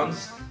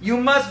 pounds. You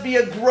must be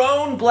a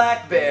grown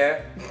black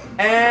bear.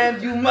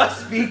 And you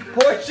must speak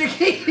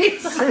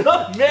Portuguese,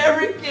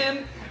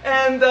 American,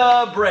 and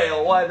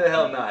Braille. Why the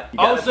hell not?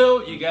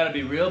 Also, you gotta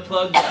be real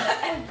plugged up.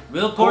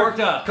 Real corked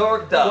up.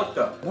 Corked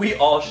up. We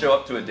all show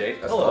up to a date.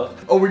 Hello.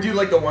 Oh, we do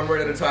like the one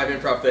word at a time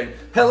improv thing.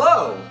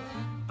 Hello.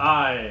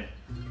 I.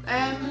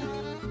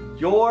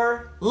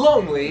 You're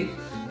lonely.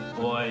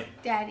 Boy.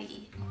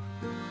 Daddy.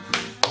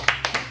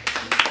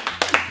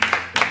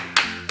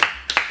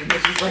 And then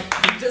she's like,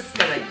 I'm just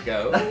gonna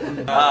go.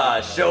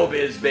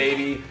 Showbiz,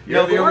 baby.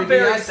 You're the we're only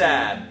very BI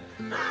sad.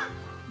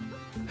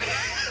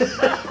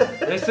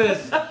 This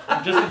is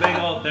just a big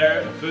old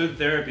food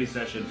therapy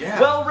session. Yeah.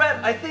 Well,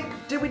 Rhett, I think,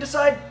 did we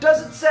decide,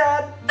 does it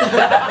sad?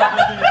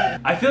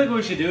 I feel like what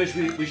we should do is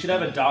we should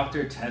have a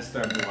doctor test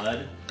our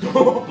blood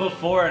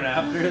before and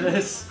after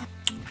this.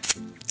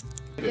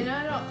 You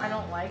know, I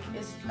don't like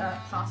is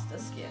pasta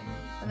skin,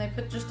 and they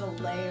put just a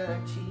layer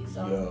of cheese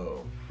on.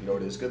 No. You know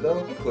what is good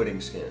though?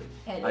 Pudding skin.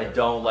 I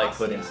don't like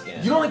pudding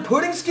skin. You don't like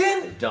pudding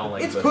skin? Don't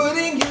like It's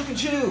pudding. pudding you can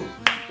chew.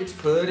 It's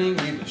pudding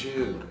you can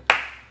chew.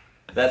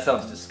 That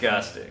sounds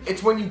disgusting.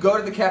 It's when you go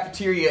to the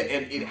cafeteria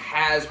and it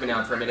has been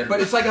out for a minute,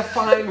 but it's like a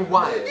fine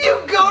wine.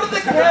 You go to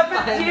the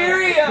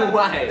cafeteria!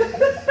 Wine.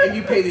 And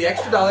you pay the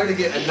extra $1 to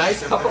get a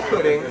nice cup of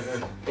pudding.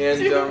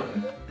 And,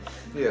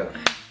 yeah.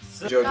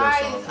 JoJo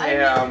Guys, song. I need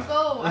to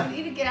go. I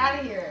need to get out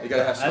of here. You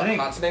gotta have some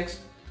hot snakes?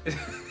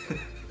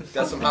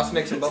 Got some hot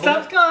snakes and bubble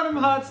Stop calling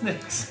them hot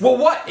snakes. Well,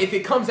 what? If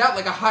it comes out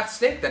like a hot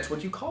snake, that's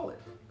what you call it.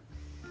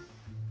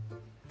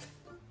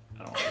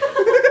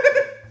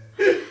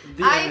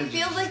 I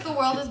feel like the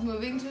world is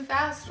moving too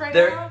fast right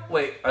now.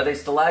 Wait, are they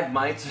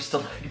stalagmites or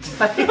stalactites?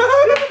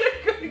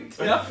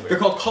 They're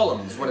called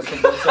columns when it's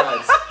from both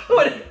sides.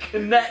 When it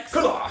connects.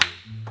 Ew.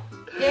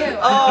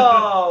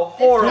 Oh,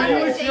 horrible. Do you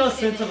always feel a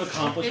sense of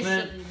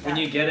accomplishment when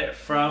you get it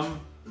from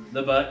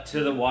the butt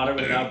to the water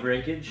without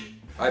breakage?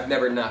 I've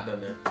never not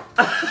done that.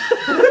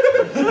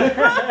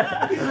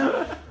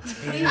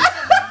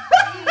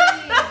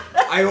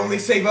 I only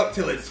save up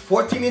till it's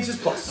 14 inches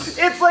plus.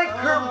 It's like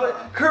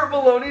Kurt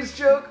Maloney's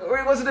joke, or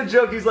it wasn't a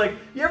joke. He's like,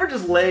 you ever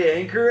just lay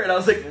anchor? And I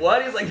was like,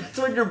 what? He's like, that's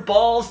when your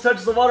balls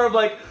touch the water. I'm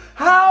like,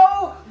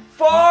 how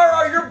far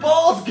are your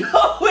balls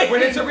going?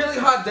 When it's a really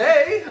hot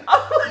day.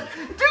 I'm like,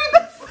 dude,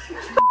 that's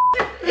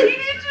like 8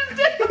 inches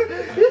down.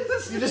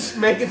 You're just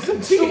making some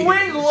tea.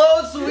 Swing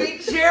low,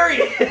 sweet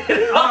cherry.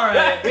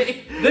 Alright,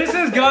 this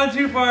has gone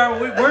too far.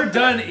 We're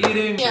done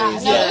eating. Yeah, no,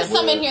 there's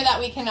some in here that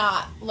we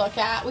cannot look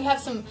at. We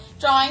have some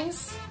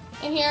drawings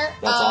in here.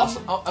 That's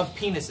awesome. Of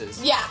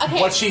penises. Yeah,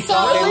 okay. What she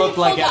thought they looked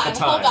like at the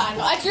time. Hold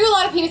on. I drew a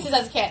lot of penises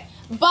as a kid.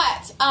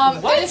 But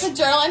there's a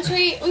journal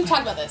entry. We've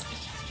talked about this.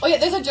 Oh yeah,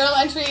 there's a journal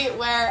entry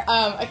where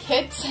a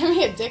kid sent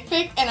me a dick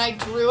pic and I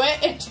drew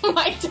it into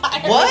my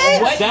diary.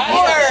 What? That's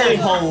actually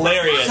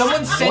hilarious.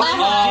 Someone sent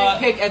you a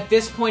dick pic at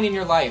this point in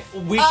your life.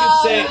 We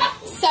should say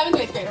 7th,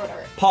 8th grade or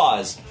whatever.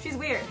 pause. She's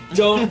weird.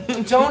 Don't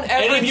ever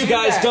Any of you do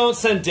guys that. don't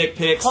send dick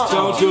pics. Don't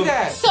Don't do do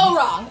that. So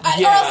wrong. Or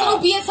Yeah. else it'll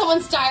be in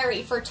someone's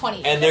diary for 20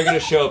 years. And they're gonna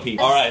show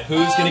people. All right,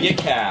 who's gonna get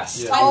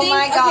cast? Oh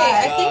my god. Okay,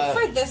 I think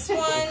for this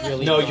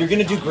one. No, you're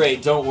gonna do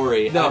great. Don't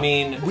worry. No, I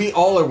mean, we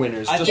all are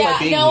winners just yeah, by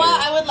being Noah, here.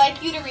 I would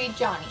like you to read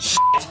Johnny.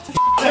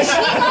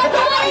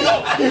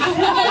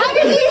 How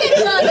did you get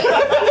Johnny?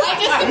 I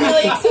just am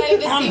really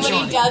excited to see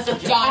what he does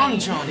with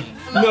Johnny.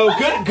 no,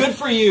 good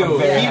for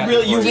you.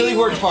 You really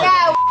worked hard.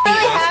 Yeah, we're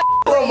really happy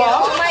for you.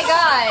 Oh my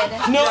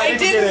god. No, I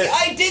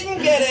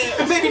didn't get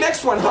it. Maybe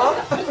next one, huh?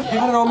 I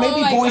don't know, maybe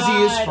Oh my Boise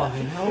God. is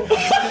fine.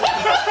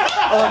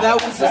 Oh, that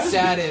was the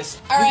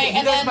saddest. All right, you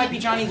and guys then- might be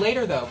Johnny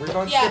later, though. We're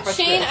going Yeah, step by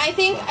Shane, step. I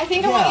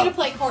think I want you to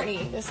play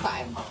Courtney this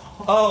time.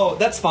 Oh,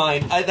 that's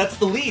fine. That's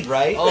the lead,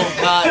 right? Oh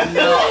god,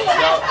 no.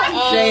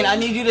 Shane, I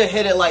need you to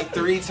hit it like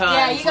 3 times.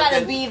 Yeah, you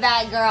gotta be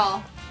that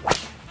girl.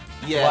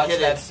 Yeah, Watch hit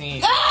that it.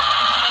 scene.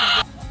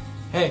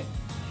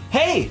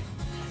 Hey,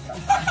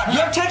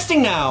 you're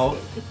texting now.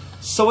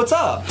 So what's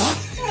up?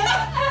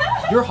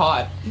 You're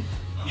hot.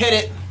 Hit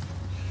it.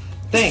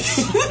 Thanks.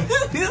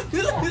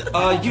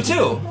 You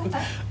too.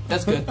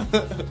 That's good.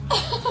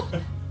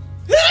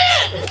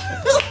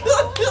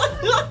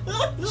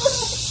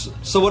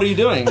 So what are you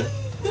doing?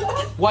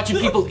 Watching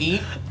people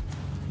eat.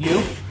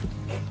 You?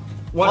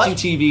 Watching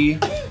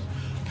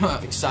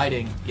TV.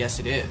 Exciting. Yes,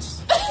 it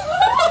is.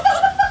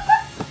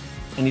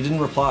 And he didn't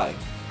reply.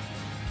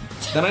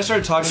 Then I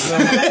started talking to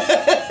him.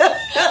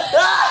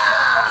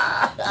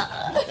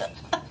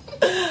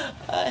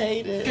 I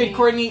hate it. Okay,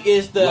 Courtney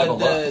is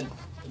the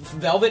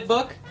Velvet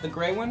book, the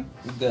gray one.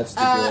 That's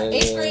the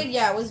 8th grade,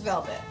 yeah, it was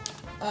Velvet.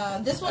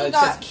 This one It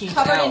got says keep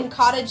covered out. in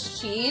cottage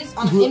cheese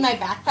in my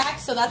backpack,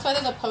 so that's why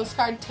there's a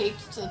postcard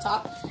taped to the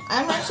top.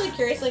 I'm actually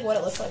curious, like, what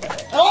it looks like.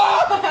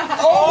 Oh my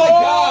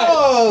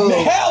god!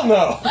 Hell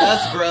no!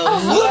 That's gross.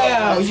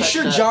 Wow, you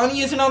sure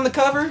Johnny isn't on the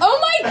cover? Oh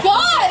my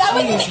god! I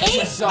was in 8th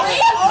grade!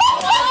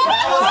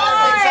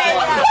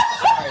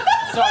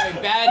 Sorry,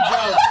 bad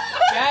joke.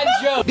 Bad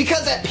joke.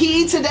 Because at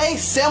PE today,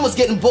 Sam was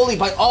getting bullied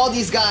by all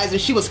these guys and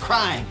she was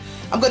crying.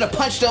 I'm gonna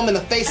punch them in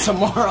the face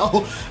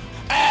tomorrow.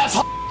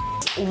 Asshole!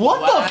 What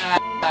the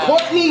f?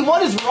 Courtney,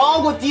 what is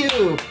wrong with you?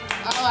 Oh,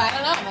 I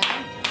don't know,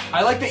 man.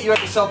 I like that you had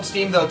the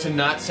self-esteem though to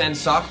not send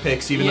sock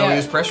pics even though he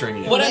was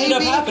pressuring you. What ended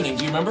up happening?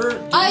 Do you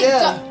remember?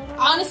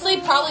 Honestly,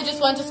 probably just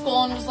went to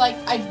school and was like,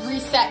 I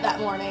reset that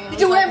morning.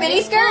 Did you wear a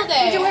miniskirt?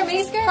 Did you wear a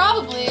miniskirt?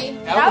 Probably.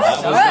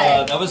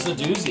 That was the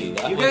doozy.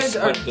 That You was guys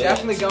are quite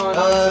definitely big. going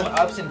on some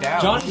ups and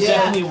downs. Johnny's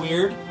definitely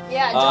weird.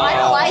 Yeah, I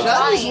don't like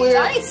Johnny's Johnny. weird.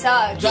 Johnny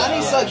sucks.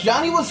 Johnny sucks.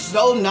 Johnny was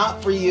so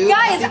not for you.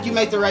 Guys, I think you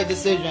made the right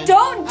decision.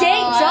 Don't date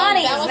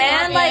Johnny, that was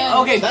man. not Like,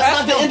 good. Okay, That's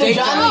not the end of date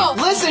Johnny.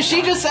 Johnny. Listen,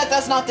 she just said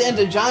that's not the end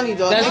of Johnny,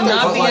 though. That's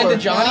not the end of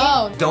Johnny?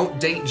 No. Don't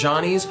date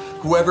Johnnies.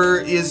 Whoever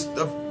is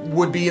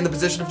would be in the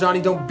position of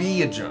Johnny, don't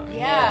be a Johnny.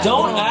 yeah.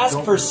 Don't ask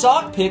for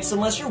sock pics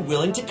unless you're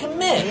willing to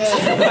commit.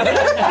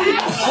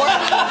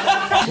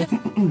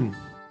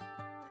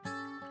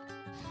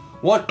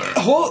 One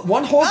whole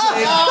day.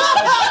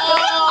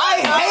 I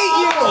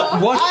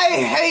hate you. I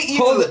hate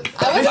you.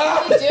 I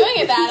wasn't really doing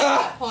it that at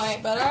that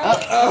point, but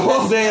alright. A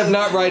whole day of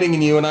not writing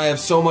in you, and I have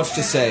so much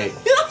to say.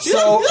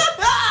 So,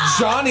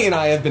 Johnny and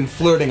I have been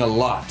flirting a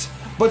lot.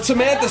 But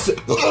Samantha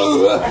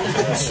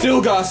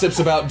still gossips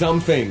about dumb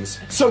things.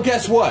 So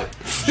guess what?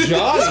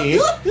 Johnny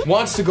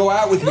wants to go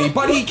out with me,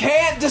 but he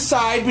can't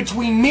decide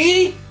between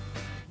me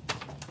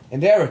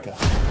and Erica.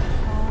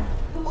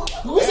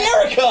 Who's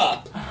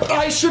Erica?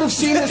 I should have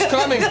seen this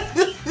coming.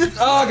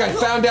 Ugh, I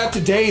found out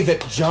today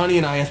that Johnny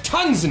and I have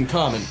tons in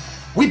common.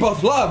 We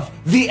both love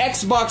the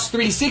Xbox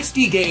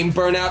 360 game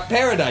Burnout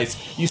Paradise.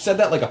 You said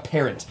that like a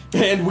parent.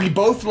 And we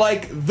both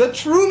like The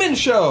Truman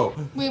Show.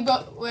 Wait.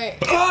 Ugh,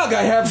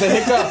 I have the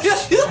hiccups.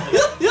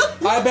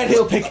 I bet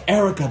he'll pick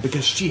Erica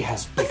because she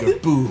has bigger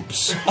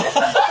boobs.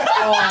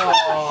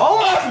 Oh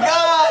my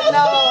god, no.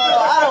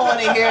 I don't want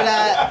to hear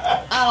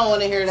that. I don't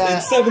want to hear In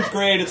that. 7th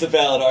grade, it's a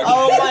valid argument.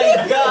 Oh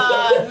my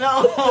god,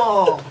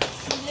 no.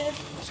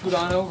 Scoot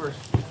on over.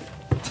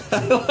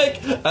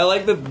 I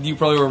like that you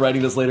probably were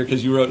writing this later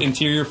because you wrote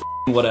interior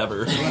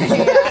whatever.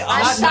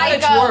 I'm psycho,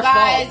 it's your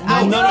guys. fault.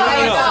 I'm No.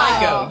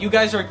 Psycho. You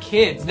guys are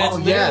kids. That's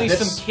literally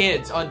that's- some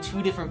kids on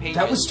 2 different pages.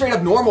 That was straight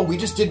up normal. We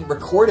just didn't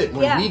record it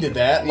when we did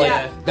that. Like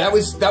Yeah. that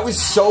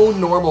was so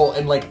normal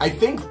and like I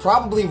think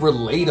probably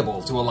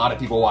relatable to a lot of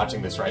people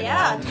watching this right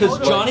now. Because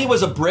Johnny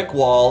was a brick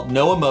wall,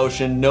 no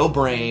emotion, no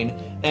brain,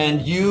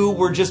 and you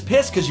were just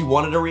pissed because you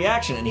wanted a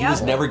reaction, and he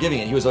was never giving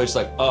it. He was always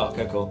like, "Oh,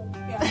 okay, cool."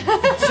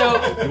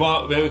 So You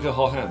want? Maybe we could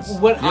hold hands.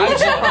 what I'm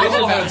surprised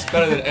Hold about hands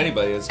better than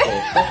anybody. It's cool.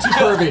 That's too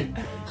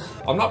pervy.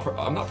 I'm not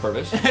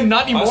pervish.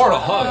 Not I just anymore. want a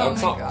hug. Oh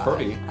It's my not God.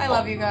 pervy. I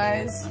love you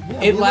guys.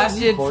 It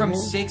lasted from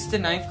 6th to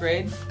 9th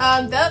grade.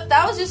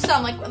 That was just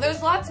some. Like,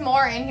 there's lots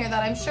more in here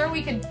that I'm sure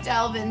we could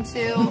delve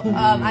into.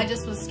 I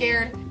just was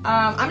scared.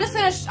 I'm just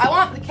gonna. I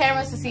want the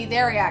cameras to see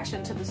their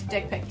reaction to this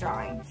dick pic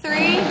drawing. 3,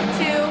 2,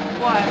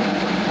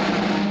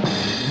 1.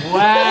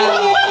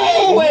 Wow.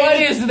 What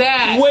is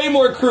that? Way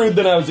more crude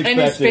than I was And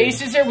expecting. his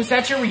face is there. Was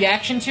that your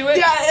reaction to it?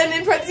 Yeah, and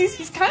in parentheses,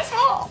 he's kind of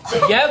small.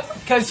 Yep,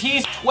 because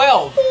he's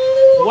 12.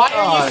 Why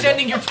are you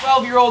sending your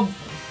 12-year-old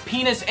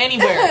penis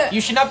anywhere?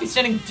 You should not be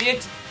sending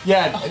dicks.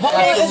 Yeah. Is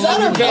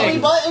that a belly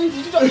button?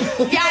 Did you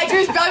Yeah, I drew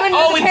his belly button.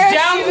 Oh, with a it's pair of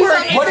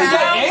downward. shoes on What it. is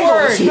that angle?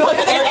 Downward. Is he like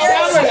It's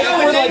downward.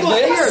 downward like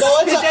this? So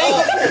it's His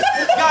angle.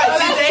 Guys,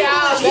 his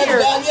angle is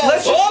here.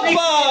 Let's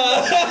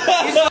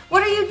just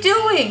What are you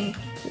doing?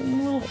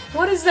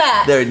 What is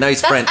that? Very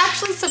nice That's French.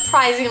 actually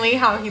surprisingly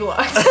how he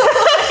looks.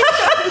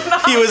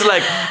 He was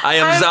like, I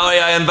am sorry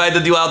I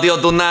invited you out here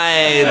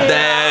tonight.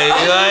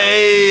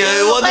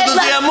 I wanted to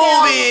see a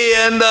movie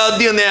and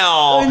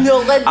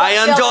I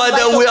enjoyed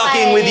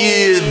working with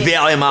you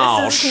very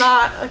much. This is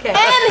not okay.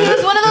 And he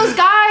was one of those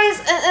guys,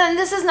 and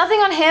this is nothing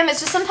on him, it's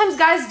just sometimes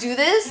guys do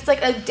this. It's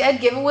like a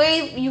dead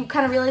giveaway. You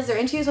kind of realize they're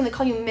into you when they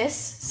call you Miss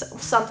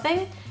something.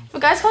 If a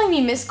guy's calling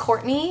me Miss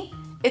Courtney,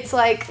 it's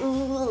like,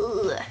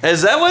 ugh.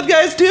 Is that what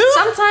guys do?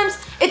 Sometimes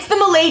it's the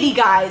Milady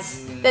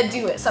guys. that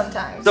do it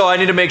sometimes. So I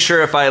need to make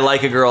sure if I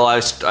like a girl, I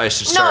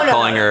should start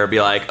calling her,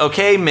 be like,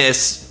 okay,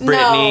 Miss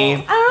Brittany.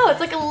 No, I don't know. It's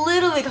like a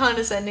little bit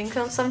condescending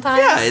sometimes.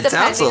 Yeah, it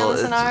sounds depending on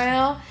the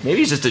scenario. Maybe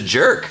he's just a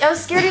jerk. I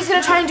was scared he was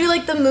gonna try and do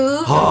like the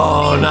move.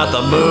 Oh, not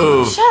the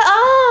move. Shut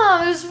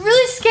up! It was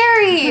really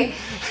scary.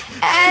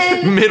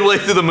 And midway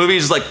through the movie,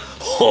 he's just like,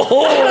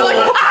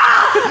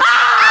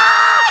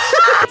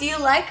 do you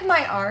like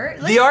my art?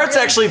 The art's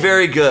actually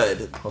very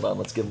good. Hold on,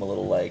 let's give him a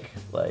little like.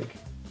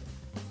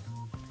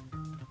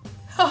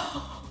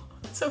 Oh,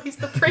 so he's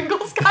the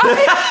Pringles guy. He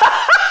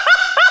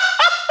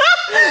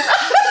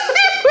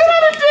went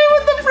on a date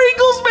with the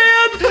Pringles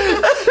man.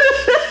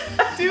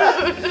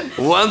 Dude.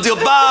 Once you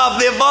pop,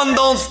 the fun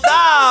don't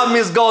stop,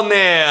 Miss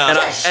Gonner.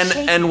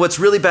 And what's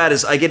really bad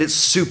is I get it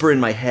super in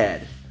my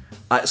head.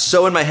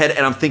 So in my head,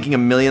 and I'm thinking a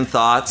million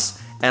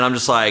thoughts, and I'm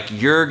just like,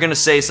 you're gonna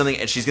say something,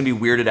 and she's gonna be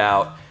weirded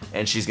out,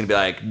 and she's gonna be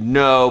like,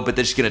 no, but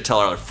then she's gonna tell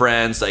all her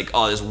friends, like,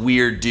 oh, this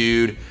weird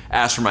dude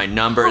asked for my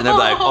number, and they'll be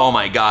like, oh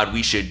my God,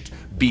 we should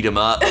beat him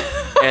up.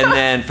 And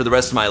then for the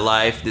rest of my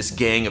life, this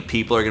gang of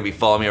people are gonna be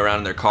following me around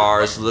in their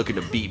cars, looking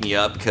to beat me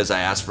up because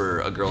I asked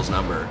for a girl's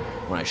number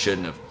when I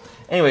shouldn't have.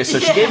 Anyway, so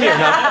she gave me your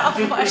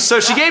number.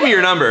 So she gave me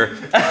your number,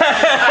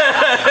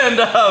 and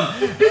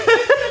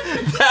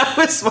that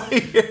was my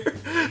hair.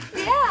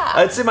 Yeah.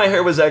 I'd say my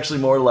hair was actually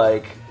more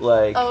like.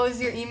 Oh, is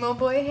your emo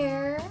boy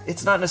hair?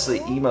 It's not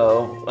necessarily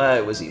emo.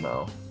 It was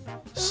emo.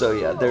 So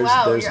yeah, there's.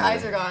 Wow, there's your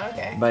eyes are gone.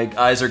 Okay. My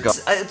eyes are gone.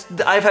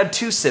 I've had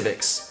 2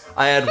 Civics.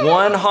 I had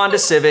one Honda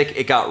Civic.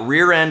 It got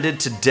rear-ended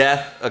to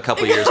death a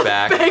couple years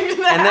back, and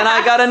then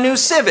I got a new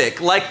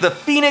Civic, like the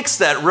phoenix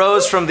that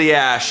rose from the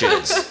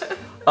ashes.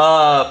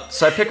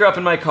 So I pick her up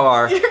in my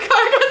car. Your car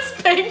got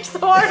spanked so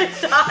hard it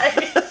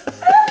died.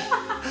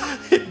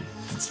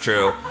 It's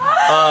true.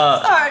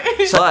 Sorry.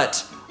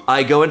 But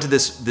I go into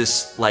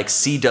this like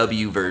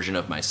CW version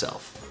of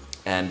myself,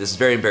 and this is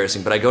very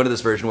embarrassing. But I go into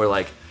this version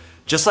where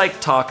just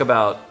talk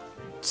about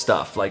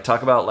stuff,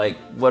 talk about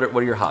what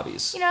are your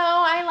hobbies? You know,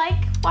 I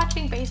like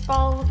watching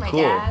baseball with my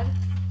Cool. dad.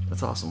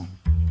 That's awesome.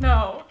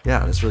 No.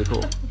 Yeah, that's really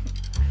cool.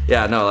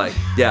 Yeah, no,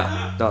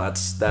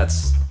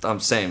 that's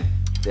same.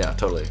 Yeah,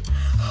 totally.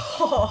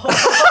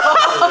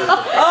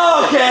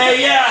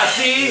 Okay, yeah,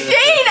 see?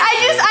 Shane,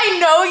 I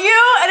know you,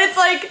 and it's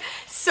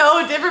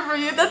so different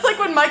from you. That's like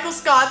when Michael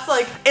Scott's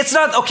It's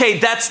not, okay,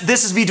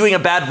 this is me doing a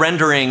bad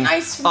rendering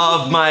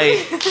of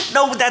my,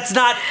 no, that's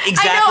not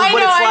exactly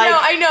what it's like.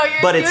 I know,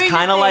 but it's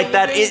kind of like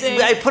that.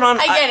 I put on,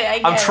 I get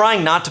it. I'm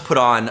trying not to put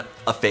on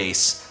a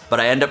face, but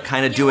I end up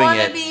kind of doing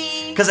it.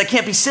 Because I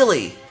can't be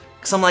silly.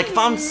 Because I'm like, if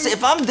I'm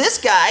this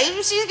guy,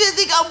 she's gonna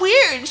think I'm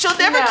weird. She'll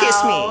never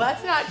kiss me. No,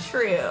 that's not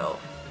true.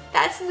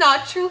 That's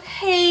not true.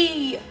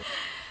 Hey.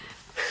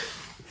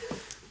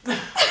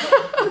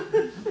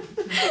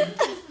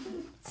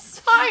 It's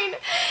fine.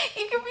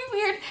 You can be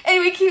weird.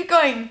 Anyway, keep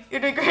going. You're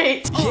doing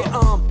great.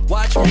 Yeah,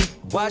 watch me,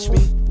 watch me,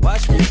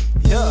 watch me,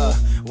 yeah.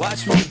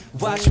 Watch me,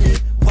 watch me,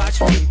 watch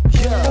me,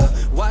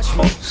 yeah. Watch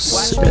me,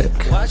 watch me,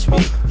 watch me,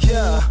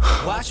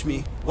 yeah. Watch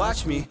me,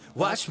 watch me,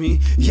 watch me,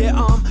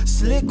 yeah.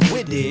 Slick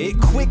with it,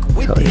 quick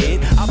with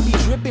it. I'll be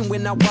dripping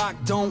when I walk,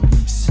 don't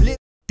slip.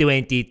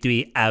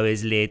 23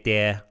 hours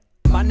later.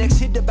 My next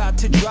hit about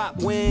to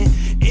drop when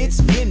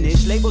it's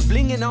finished. Labels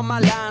blinging on my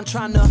line,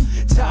 trying to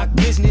talk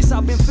business.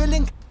 I've been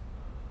feeling.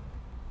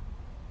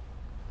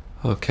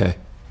 Okay.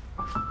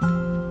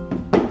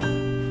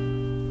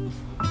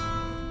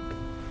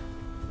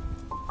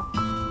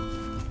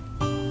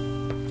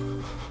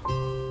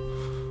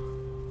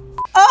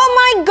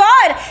 Oh my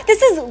God!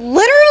 This is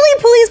literally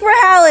police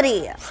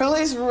brutality.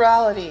 Police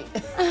brutality.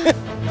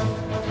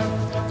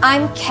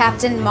 I'm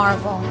Captain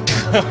Marvel.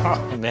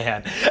 Oh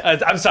man,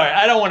 I'm sorry,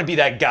 I don't want to be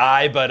that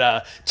guy,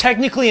 but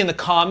technically in the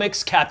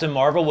comics, Captain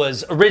Marvel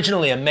was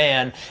originally a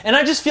man, and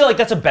I just feel like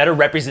that's a better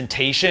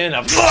representation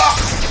of—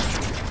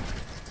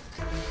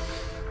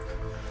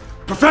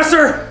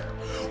 Professor,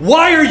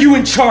 why are you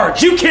in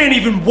charge? You can't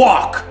even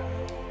walk!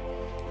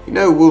 You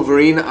know,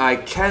 Wolverine, I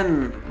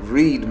can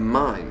read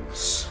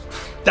minds.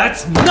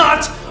 That's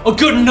not a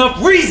good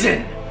enough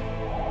reason!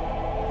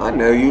 I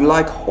know you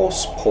like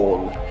horse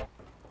porn.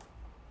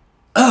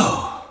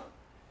 Oh.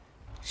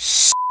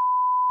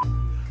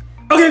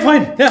 Okay,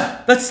 fine.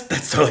 Yeah, that's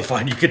totally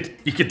fine. You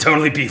could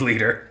totally be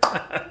leader.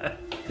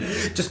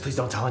 Just please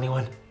don't tell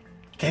anyone.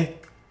 Okay?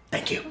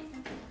 Thank you.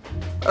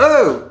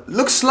 Oh,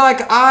 looks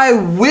like I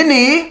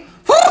Winnie.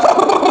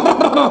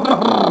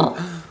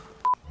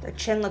 Your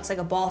chin looks like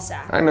a ball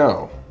sack. I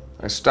know.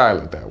 I style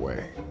it that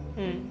way.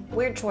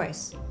 Weird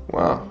choice.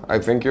 Well, I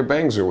think your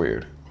bangs are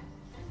weird.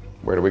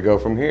 Where do we go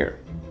from here?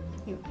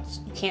 You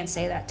can't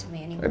say that to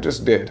me anymore. I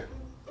just did.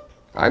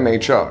 I'm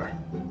HR.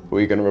 Who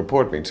are you gonna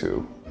report me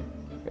to?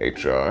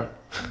 HR.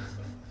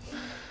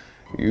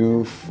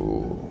 You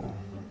fool.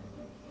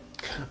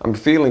 I'm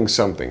feeling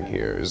something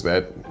here. Is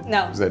that?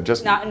 No. Is that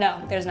just?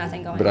 No, there's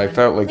nothing going on. But I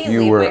felt like Please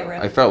you leave were. my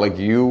room. I felt like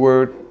you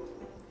were.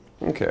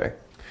 Okay.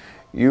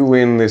 You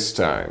win this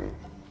time,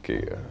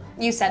 Kia.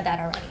 You said that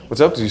already.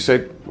 What's up? Did you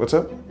say what's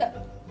up?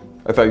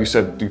 I thought you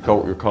said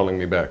you're calling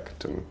me back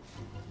to.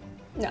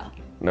 No.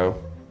 No.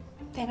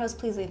 Thanos,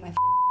 please leave my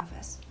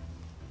office.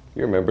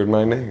 You remembered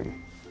my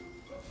name.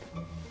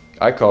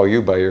 I call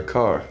you by your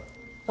car.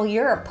 Well,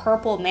 you're a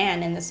purple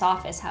man in this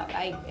office.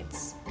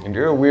 It's... And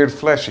you're a weird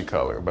fleshy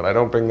color, but I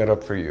don't bring that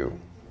up for you.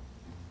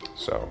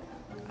 So,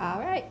 All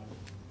right.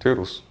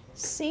 toodles.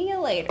 See you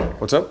later.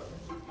 What's up?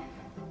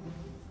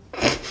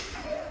 Hey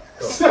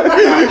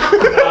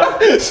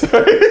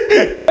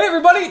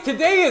everybody,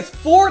 today is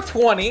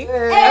 420.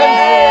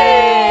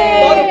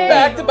 Hey! Fun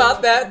fact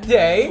about that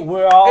day.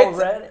 We're all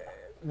ready.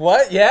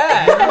 What?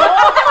 Yeah.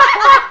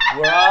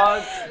 We're all.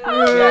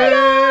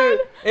 Yeah.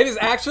 It is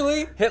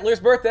actually Hitler's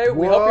birthday.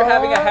 We hope you're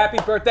having a happy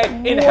birthday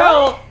in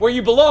hell where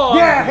you belong.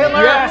 Yeah,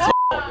 Hitler. Yes.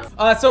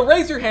 So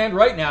raise your hand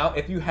right now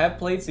if you have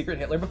played Secret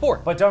Hitler before.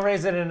 But don't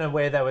raise it in a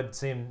way that would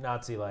seem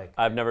Nazi-like.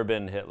 I've never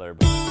been Hitler.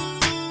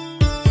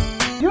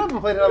 You haven't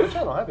played it on the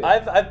channel, have you?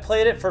 I've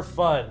played it for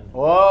fun.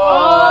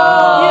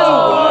 Whoa! You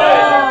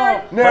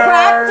would.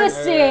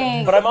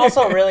 Practicing. But I'm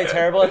also really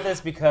terrible at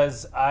this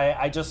because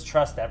I just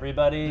trust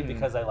everybody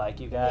because I like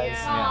you guys.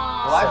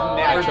 Well, I've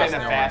never been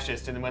a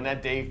fascist, and when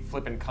that day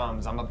flipping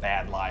comes, I'm a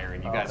bad liar,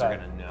 and you guys are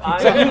gonna know.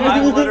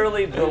 I'm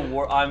literally the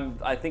worst.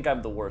 I think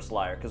I'm the worst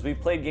liar because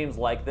we've played games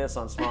like this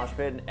on Smosh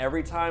Pit, and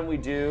every time we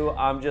do,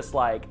 I'm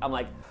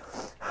like.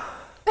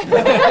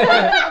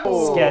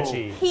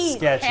 Sketchy. He's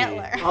Sketchy.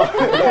 Hitler.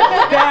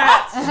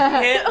 That's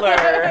Hitler.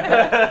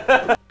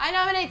 I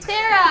nominate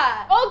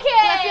Sarah. Okay.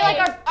 I feel like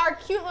our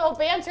cute little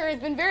banter has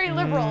been very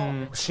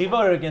liberal. She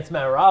voted against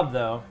Matt Rob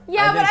though.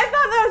 Yeah, but I thought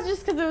that was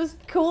just because it was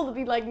cool to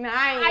be like 9.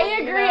 I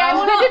agree. I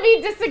wanted to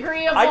be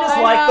disagreeable. I just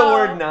like the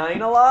word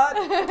 9 a lot.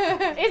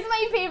 It's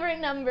my favorite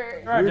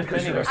number. You're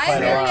defending her I quite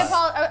a really lot.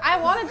 apologize. I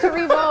wanted to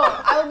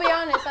revote. I will be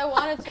honest. I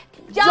wanted to.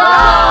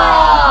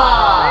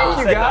 Thank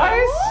you,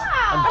 guys.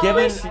 I'm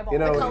giving. You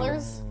know, the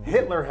colors.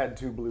 Hitler had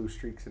 2 blue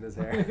streaks in his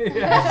hair.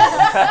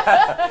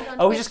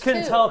 Oh, we just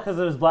couldn't tell because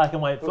it was black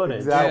and white footage.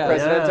 Exactly.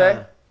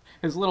 Presidente?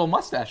 His little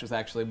mustache was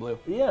actually blue.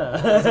 Yeah.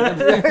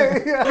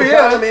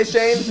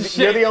 Shane,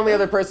 you're the only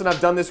other person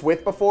I've done this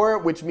with before,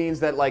 which means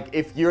that like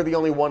if you're the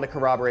only one to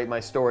corroborate my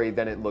story,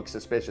 then it looks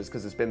suspicious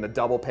because it's been the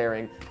double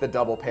pairing.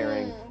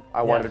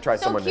 I wanted to try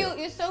So someone cute.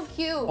 new. You're so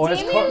cute. Or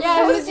it's Damien's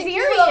Yeah, so who's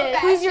serious.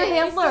 Who's your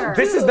Hitler?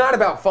 This is not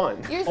about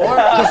fun. You're so Or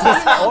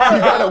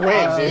you gotta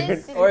win,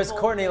 dude. Or as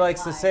Courtney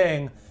likes to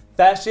sing,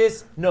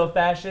 fascist, no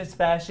fascist,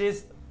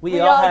 fascist.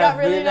 We all have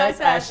really nice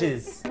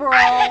ashes. Bro.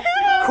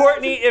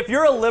 Courtney, if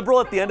you're a liberal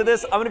at the end of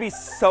this, I'm gonna be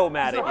so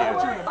mad at you.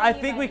 I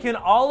think we can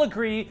all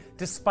agree,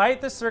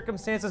 despite the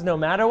circumstances, no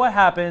matter what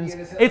happens,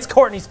 it's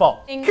Courtney's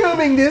fault.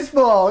 Coming this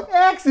fall,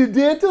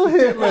 accidental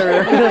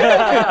Hitler.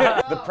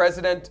 The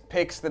president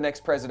picks the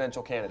next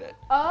presidential candidate.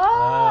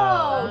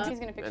 Oh. He's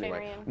gonna pick Shane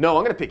or Ian. No,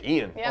 I'm gonna pick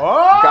Ian. Yep.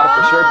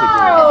 Gotta for sure pick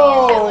Ian.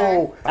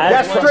 Oh,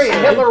 that's straight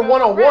Hitler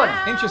 101.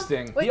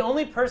 Interesting. The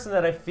only person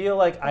that I feel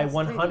like I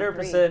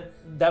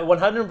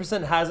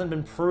 100% hasn't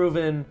been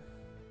proven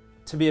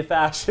to be a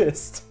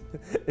fascist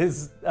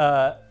is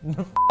fuck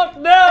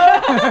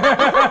no.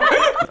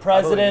 The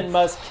president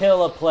must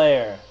kill a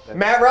player.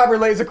 Matt Robert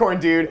Lasercorn,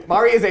 dude.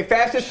 Mari is a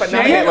fascist, but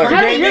not Hitler.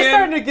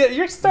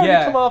 You're starting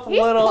to come off a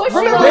little.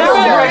 Remember the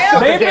rest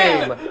of the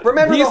game.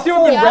 Remember the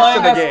whole rest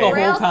of the game. The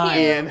whole time.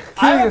 Ian,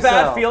 I have a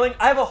bad feeling.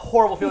 I have a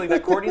horrible feeling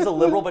that Courtney's a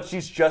liberal, but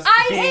she's just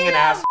being an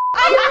ass.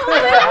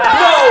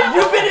 No,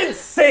 you've been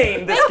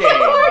insane this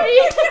game.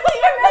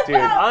 Dude,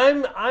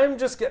 I'm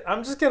just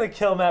gonna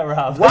kill Matt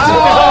Rob. Wow.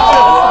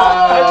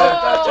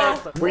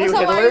 Were you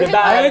Hitler?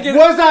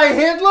 Was I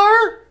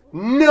Hitler?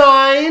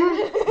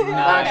 9.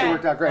 Actually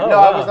worked out great. Oh, no,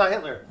 wow. I was not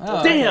Hitler.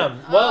 Oh. Damn.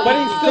 Well, but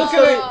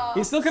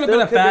he still could have been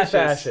a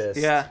fascist.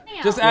 Yeah.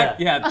 Just act.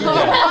 Yeah.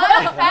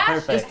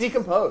 Perfect. Just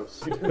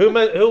decompose. Who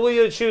will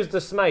you choose to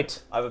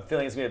smite? I have a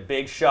feeling it's gonna be a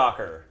big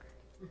shocker.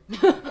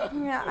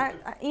 Yeah,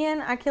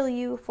 Ian, I kill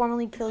you,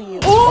 formally kill you.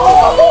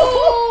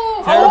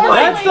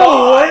 That's the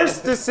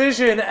worst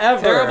decision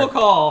ever. Terrible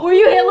call. Were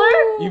you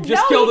Hitler? You've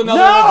just killed another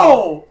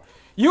liberal.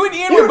 You and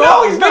Ian were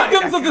both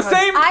victims of the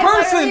same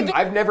person.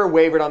 I've never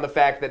wavered on the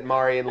fact that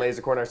Mari and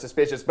Lasercorn are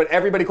suspicious, but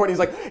everybody Courtney's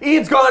like,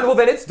 Ian's gone, well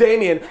then it's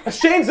Damien.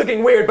 Shane's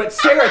looking weird, but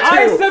Sarah too.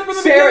 I said from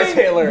the Sarah's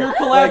beginning, Hitler. your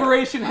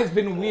collaboration has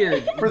been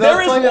weird.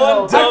 There is one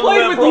I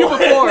played with you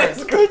before.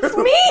 It's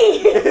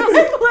me! I'm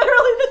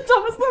literally the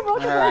dumbest liberal.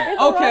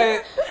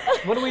 Okay,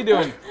 what are we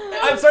doing?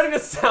 I'm starting to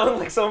sound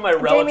like some of my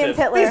relatives. Damien's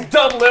Hitler. These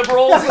dumb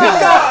liberals.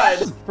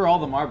 God. For all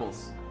the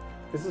marbles.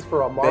 This is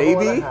for a marble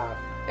and a half.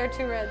 There are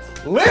 2 reds.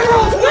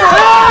 Liberals!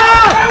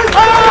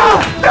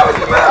 That was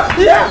the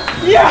move!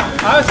 Yeah!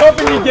 I was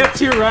hoping you'd get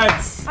 2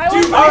 reds.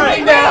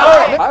 Alright,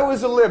 now. I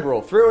was a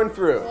liberal through and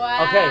through.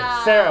 Wow. Okay,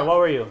 Sarah, what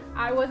were you?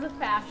 I was a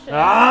fascist.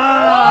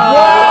 I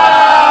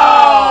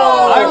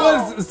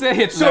was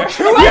Hitler.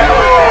 So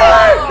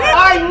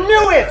I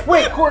knew it!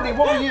 Wait, Courtney,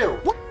 what were you?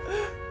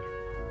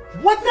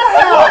 What the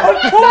hell?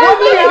 What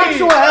the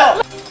actual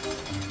hell?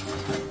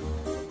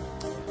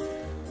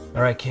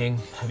 All right, King.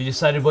 Have you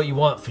decided what you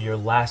want for your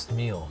last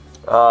meal?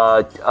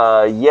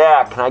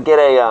 Yeah. Can I get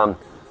a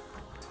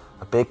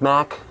Big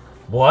Mac?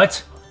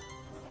 What?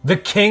 The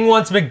King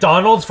wants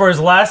McDonald's for his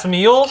last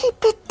meal?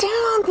 Keep it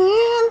down,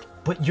 man.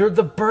 But you're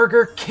the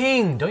Burger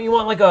King. Don't you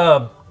want like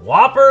a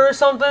Whopper or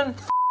something?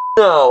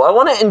 No, I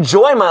want to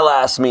enjoy my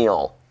last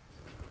meal.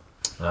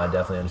 I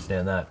definitely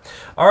understand that.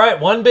 All right,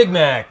 1 Big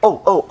Mac.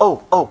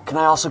 Oh, can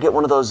I also get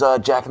one of those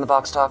Jack in the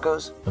Box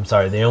tacos? I'm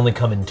sorry, they only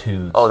come in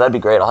 2s. Oh, that'd be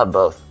great. I'll have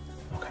both.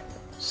 Okay.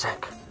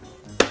 Sick.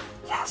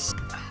 Yes.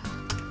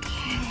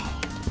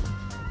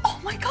 Oh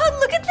my god,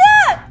 look at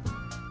that!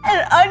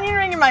 An onion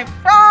ring in my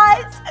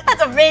fries.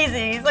 That's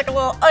amazing. He's like a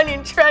little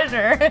onion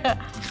treasure.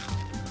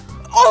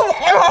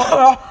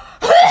 Oh,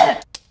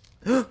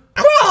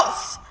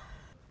 gross!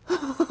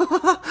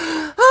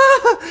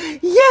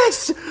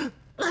 Yes!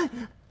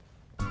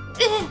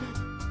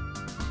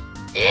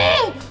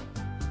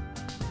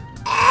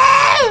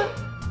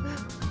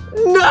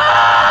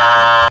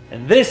 No!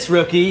 And this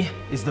rookie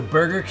is the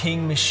Burger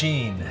King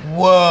machine.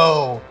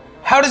 Whoa.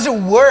 How does it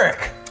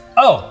work?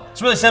 Oh,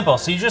 it's really simple.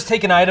 So you just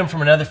take an item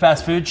from another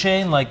fast food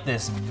chain, like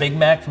this Big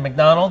Mac from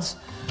McDonald's,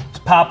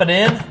 just pop it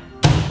in,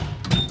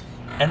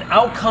 and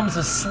out comes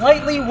a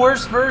slightly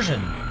worse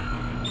version.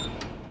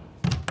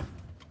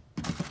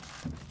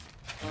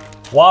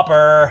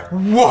 Whopper.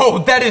 Whoa,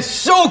 that is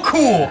so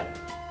cool!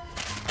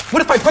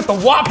 What if I put the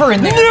Whopper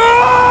in there? No!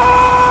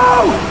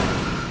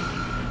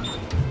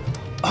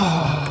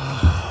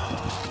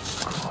 Oh,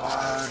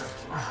 God.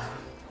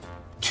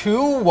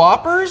 2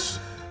 Whoppers?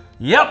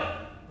 Yep.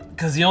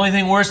 Because the only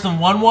thing worse than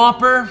 1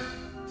 Whopper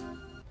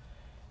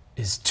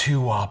is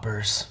 2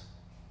 Whoppers.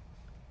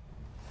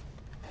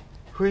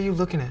 Who are you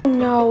looking at?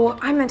 No,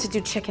 I meant to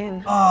do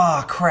chicken.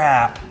 Oh,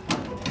 crap.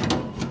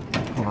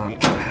 Hold on.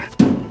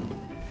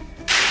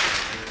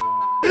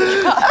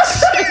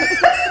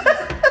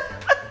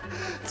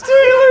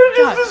 Taylor,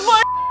 this is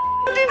my.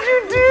 What did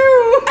you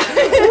do?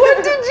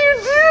 What did you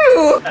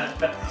do?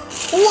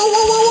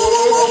 Whoa.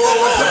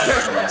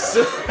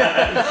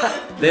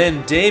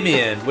 Then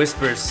Damien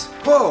whispers,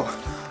 Whoa,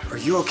 are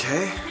you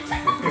okay?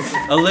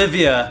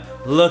 Olivia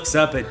looks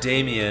up at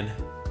Damien.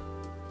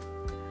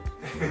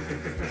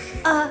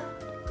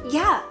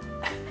 Yeah.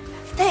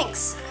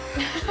 Thanks.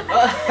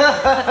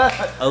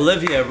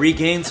 Olivia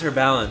regains her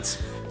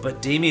balance,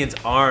 but Damien's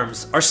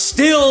arms are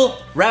still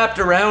wrapped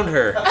around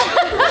her.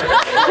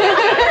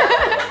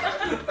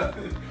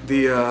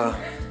 The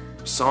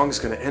song's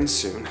gonna end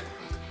soon.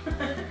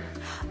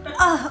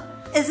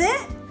 Is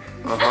it?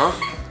 Uh-huh.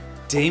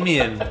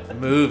 Damien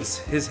moves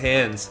his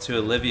hands to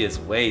Olivia's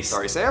waist.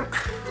 Sorry, Sam.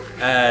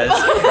 As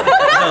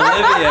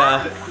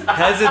Olivia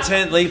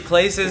hesitantly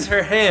places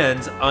her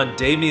hands on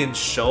Damien's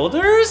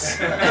shoulders.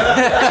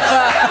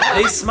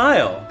 They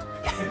smile.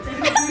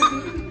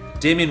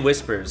 Damien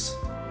whispers,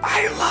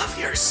 I love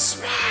your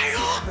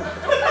smile.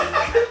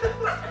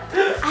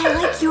 I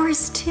like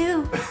yours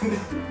too.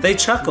 They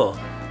chuckle.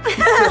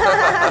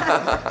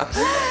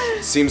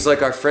 Seems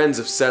like our friends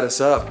have set us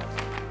up.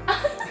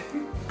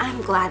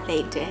 I'm glad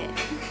they did.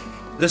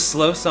 The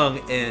slow song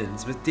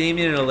ends with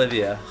Damien and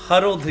Olivia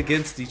huddled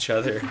against each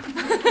other.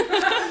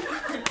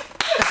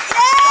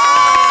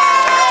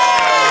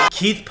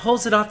 Keith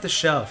pulls it off the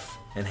shelf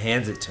and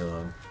hands it to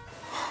him.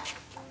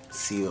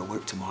 See you at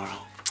work tomorrow.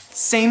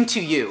 Same to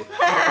you.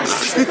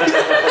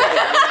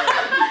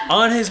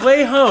 On his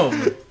way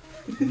home,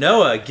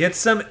 Noah gets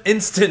some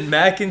instant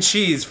mac and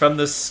cheese from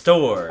the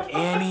store.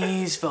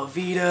 Annie's,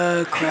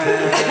 Velveeta,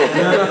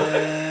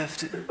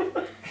 Kraft.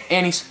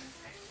 Annie's.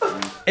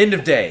 End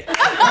of day.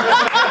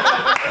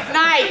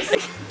 Nice.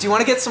 Do you want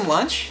to get some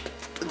lunch?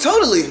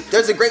 Totally.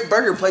 There's a great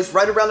burger place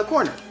right around the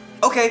corner.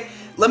 Okay,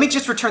 let me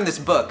just return this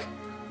book.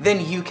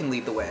 Then you can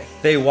lead the way.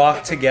 They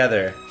walk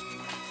together.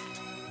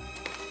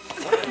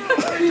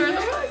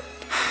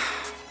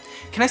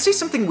 Can I say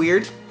something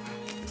weird?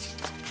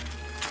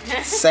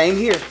 Same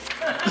here. Wait,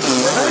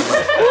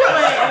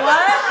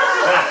 what?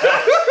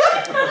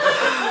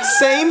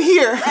 Same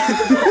here.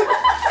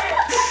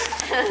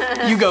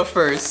 You go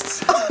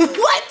first.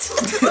 What?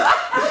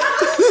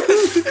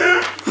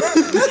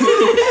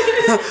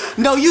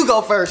 No, you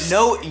go first.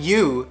 No,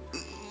 you.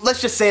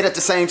 Let's just say it at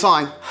the same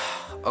time.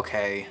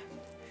 Okay.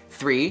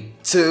 3,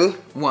 2,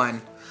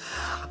 1.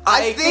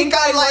 I think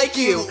I like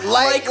you.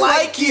 Like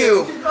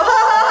you.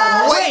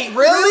 Wait,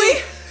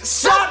 really?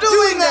 Stop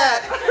doing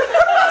that!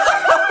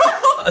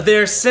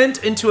 They're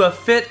sent into a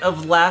fit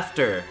of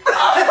laughter.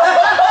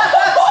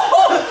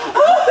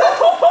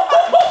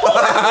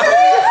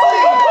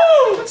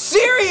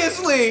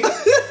 Seriously!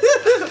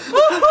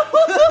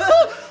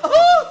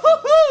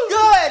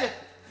 Good!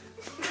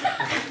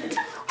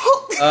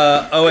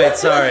 Oh wait,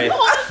 sorry.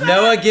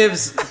 Noah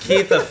gives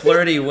Keith a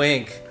flirty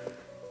wink.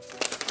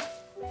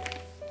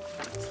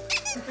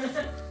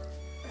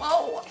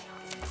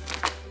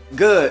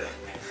 Good.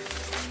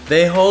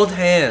 They hold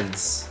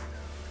hands.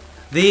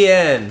 The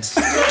end.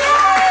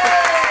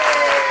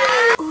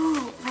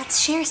 Ooh, let's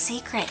share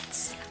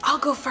secrets. I'll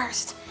go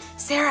first.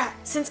 Sarah,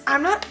 since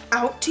I'm not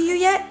out to you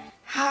yet,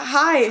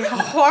 hi,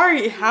 how are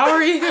you?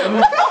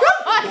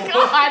 Oh my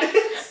god.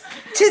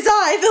 Tis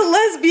I, the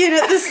lesbian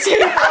at this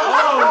table.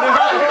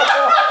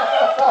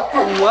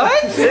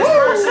 What? This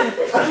person?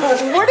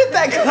 Where did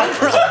that come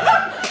from?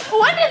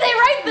 When did they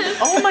write this?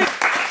 Oh my.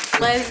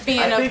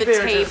 lesbian of the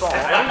table.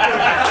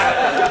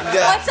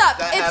 What's up?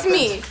 It's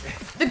me,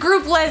 the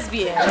group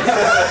lesbian. No.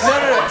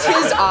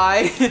 Tis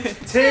I.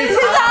 Tis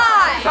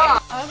I.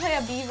 I'll play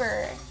a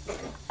beaver.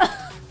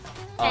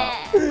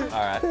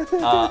 Alright.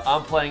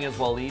 I'm playing as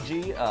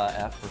Waluigi,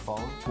 F for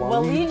fallen.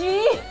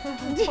 Waluigi?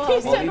 You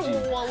said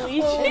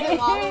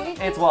Waluigi.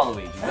 It's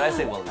Waluigi. Did I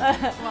say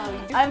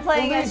Waluigi? I'm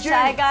playing as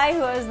Shy Guy, who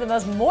has the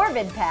most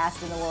morbid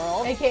past in the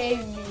world. AKA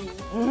me.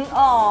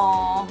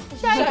 Aww.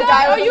 Shy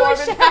Guy, are you a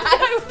Shy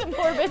Guy with the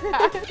morbid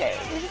past? Okay,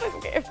 we should play some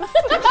games.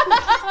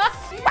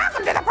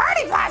 Welcome to the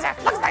party plaza.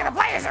 Looks like the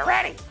players are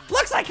ready.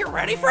 Looks like you're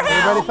ready for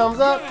hell. Everybody thumbs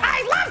up?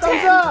 I loved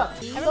Thumbs him. up!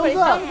 Everybody,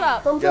 thumbs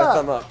up. Thumbs Got a up!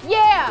 thumb up.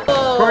 Yeah.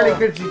 Courtney,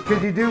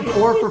 could you do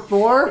 4 for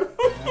 4?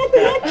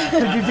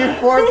 Could you do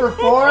 4 for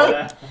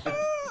 4?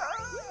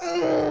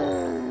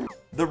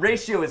 The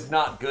ratio is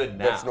not good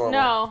now. That's normal.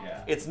 No.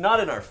 It's not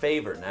in our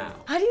favor now.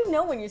 How do you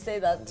know when you say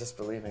that? I'm just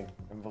believing.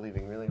 I'm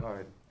believing really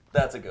hard.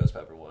 That's a Ghost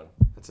Pepper one.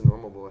 That's a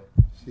normal boy.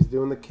 She's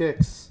doing the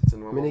kicks. It's a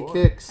normal Mini boy.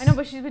 kicks. I know,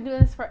 but she's been doing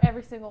this for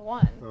every single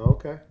one. Oh,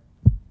 okay.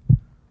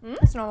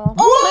 It's normal.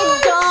 Oh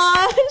my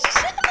gosh!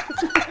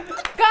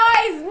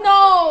 Guys,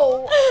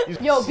 no!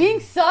 Yo, being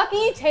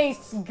sucky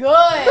tastes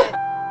good.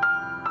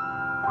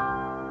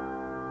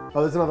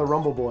 Oh, there's another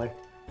Rumble Boy.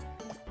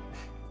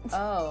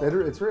 Oh.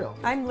 It's real.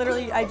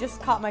 I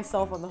just caught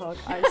myself on the hook.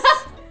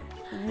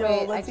 Yo,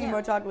 Wait, let's I emo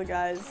can't. chocolate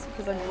guys,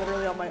 because I'm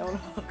literally on my own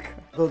hook.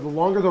 The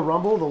longer the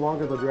Rumble, the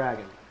longer the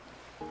dragon.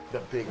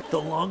 The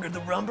longer the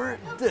rumber,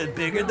 the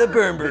bigger the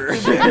burger.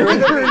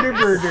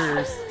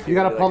 You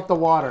gotta pump the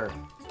water.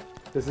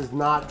 This is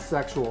not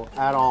sexual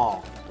at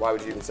all. Why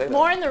would you even say that?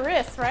 More in the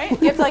wrist, right?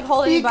 You have to like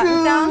hold any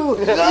buttons down.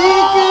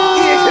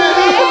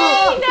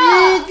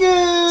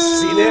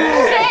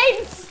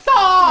 Shane,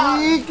 stop!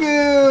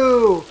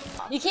 Iku!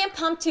 You can't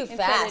pump too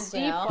fast,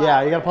 you know?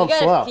 Yeah, you gotta pump you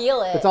gotta slow.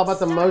 feel it. It's all about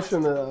the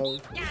motion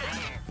of...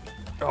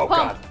 Oh,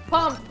 Pump,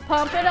 God.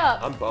 pump it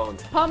up. I'm boned.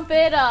 Pump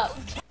it up.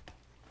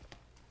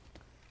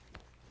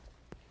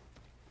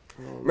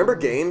 Remember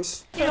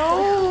games?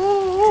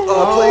 No.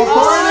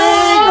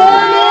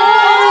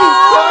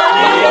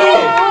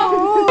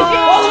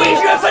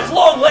 Waluigi, you have such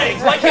long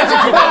legs. Why can't you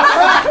do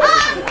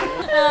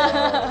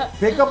that?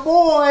 Pick a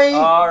boy!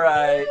 All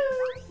right.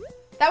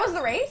 That was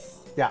the race?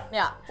 Yeah.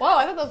 Yeah. Whoa,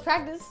 I thought that was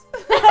practice.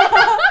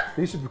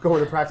 You should go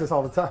into practice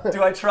all the time.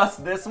 Do I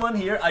trust this one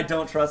here? I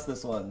don't trust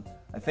this one.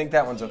 I think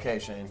that one's okay,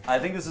 Shane. I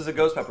think this is a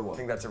Ghost Pepper one. I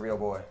think that's a real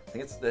boy. I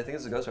think it's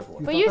a Ghost Pepper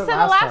one. But you said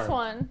the last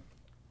one.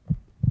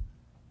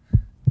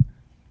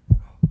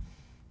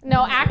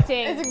 No,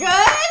 acting. Is it good?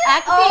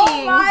 Acting.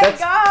 Oh my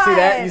god. See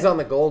that? He's on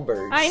the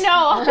Goldbergs. I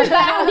know. Is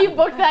that how you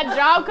booked that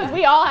job? Because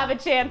we all have a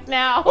chance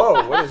now.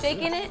 Oh, what is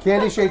shaking it?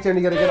 Candy shake turn,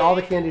 you gotta get all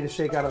the candy to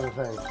shake out of the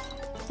thing.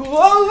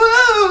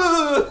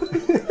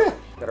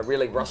 Gotta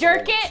really rustle.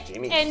 Jerk it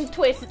Jamie. and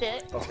twist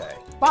it. Okay.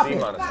 Pop it.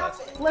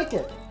 Demonetized. Lick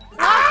it.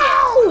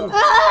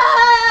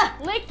 Ah!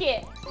 Lick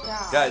it.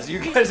 Guys, you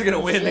guys are gonna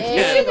win You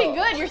again. should be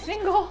good. You're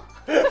single.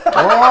 Oh!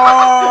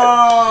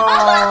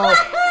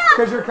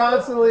 Because you're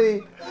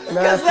constantly masturbating.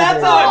 Because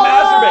that's how I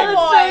masturbate.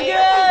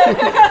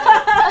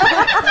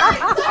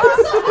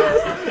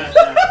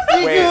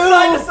 Wait,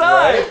 Side to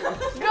side.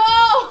 Go!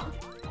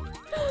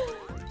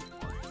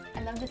 I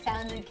love the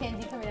sound of the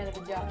candy coming out of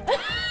the jar.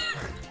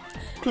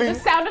 The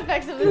sound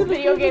effects of this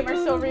video game are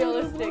so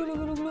realistic.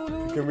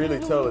 You can really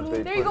tell that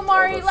they. There you put go,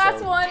 Mari. all those Last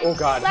sounds- one. Oh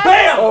God. Last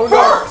Bam! Oh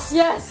no. First!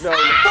 Yes. No.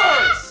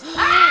 First!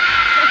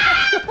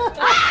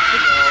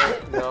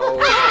 No.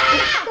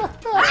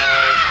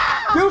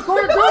 Do it,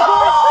 Courtney! Do it,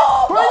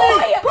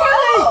 Courtney!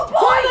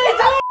 Courtney!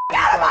 Get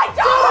out of my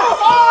door!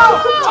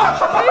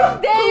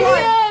 It's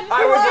Damien! I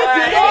was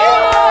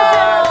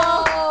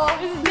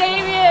It's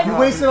Damien! You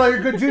wasted all your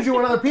good juju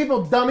on other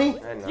people, dummy!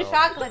 I know.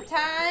 Chocolate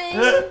time!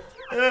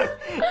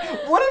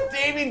 What if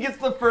Damien gets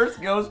the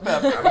first Ghost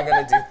Pepper? I'm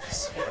gonna do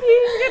this. He's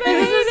gonna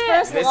eat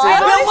it! This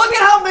Well, look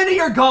at how many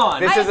are gone.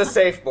 This is a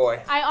safe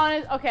boy.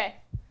 Okay.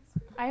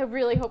 I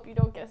really hope you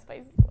don't get a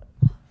spicy one.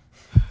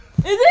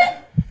 Is it?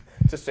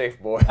 It's a safe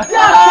boy.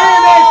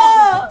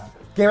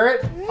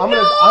 Garrett, I'm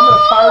gonna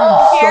fire you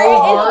so Garrett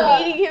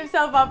hard. is eating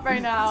himself up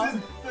right now. This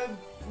is the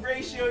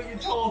ratio you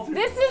told me.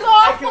 This is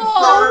awful!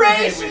 The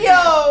ratio!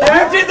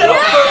 You did that on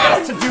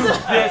purpose to do this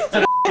to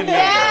the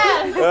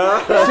Yeah!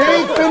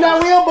 Shane, spin that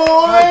wheel,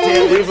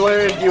 Damn, boy! we've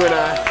learned, you and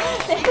I.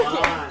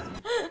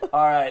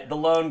 All right, the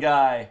lone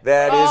guy.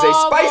 That is a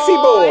spicy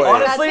boy.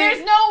 Honestly,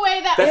 there's no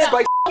way that That's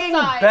was spicy.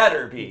 outside.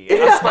 better be. It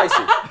is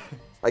spicy.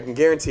 I can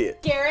guarantee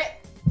it. Garrett,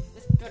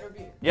 this better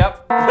be.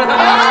 Yep.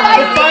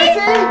 Spicy? Spicy?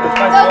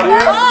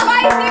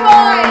 Spicy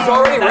boy! He's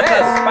already That's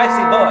red. a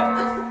spicy boy.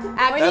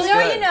 When you know,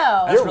 you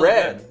know. That's You're really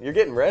red. good. You're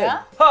getting red.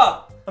 Yeah?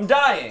 Huh, I'm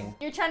dying.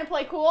 You're trying to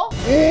play cool?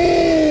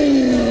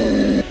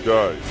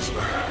 Guys,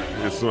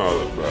 it's not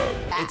that bad.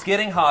 It's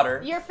getting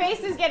hotter. Your face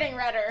is getting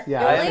redder.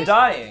 Yeah. I am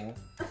dying.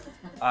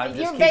 I'm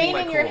just Your keeping vein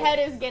my in your cool. head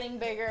is getting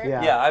bigger.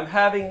 Yeah. Yeah, I'm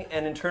having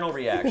an internal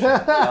reaction.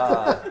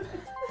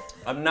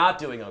 I'm not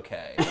doing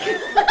okay.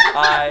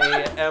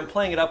 I am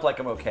playing it up like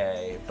I'm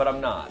okay, but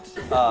I'm not.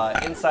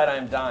 Inside, I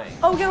am dying.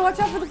 Oh, we gotta watch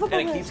out for the football.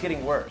 And it keeps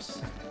getting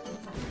worse.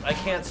 I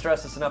can't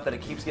stress this enough that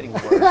it keeps getting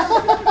worse.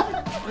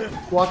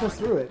 Walk us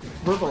through it.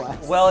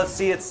 Verbalize. Well, it's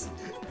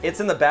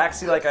in the back.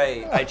 See, like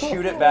I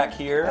chewed it back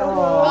here.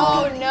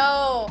 Oh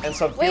no. And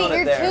so I'm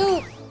feeling it there.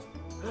 Your tooth.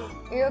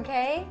 You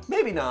okay?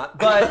 Maybe not,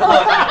 but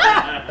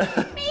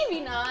look.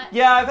 Maybe not.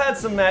 Yeah, I've had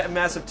some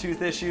massive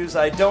tooth issues.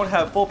 I don't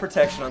have full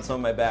protection on some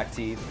of my back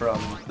teeth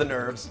from the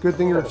nerves. Good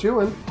thing you're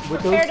chewing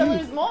with those Prepare to teeth.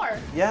 lose more.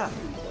 Yeah,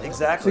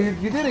 exactly. So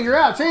you did it. You're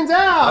out. Chain's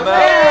out. I'm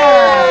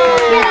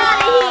out. Get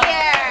out of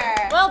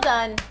here. Well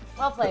done.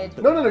 Well played.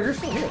 No, you're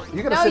still here.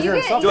 You gotta No, sit you here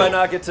and get- suffer. Do I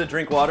not get to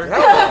drink water? Is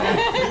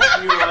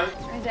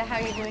that how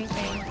you're doing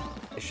things?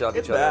 Shove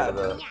It's each other bad.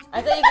 into the...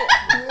 I thought you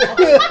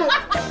could.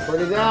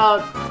 Courtney's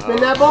out. Spin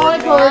that boy,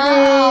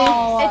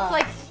 Courtney. It's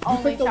like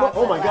only chocolate.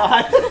 Oh my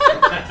god.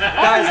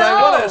 Guys,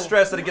 I want to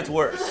stress that it gets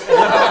worse.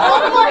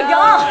 Oh my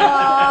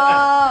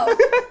god!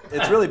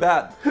 It's really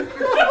bad.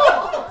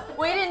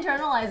 Way to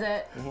internalize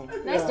it.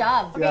 Nice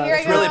job. Yeah, here I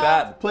It's really go.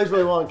 bad. Plays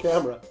really well on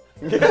camera.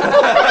 You're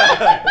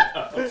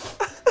How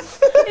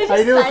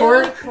you doing, silently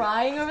Court?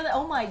 crying over there.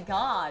 Oh my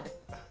god.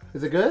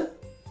 Is it good?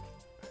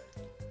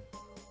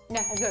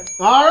 Yeah, it's good.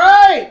 All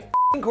right.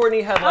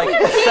 Courtney had like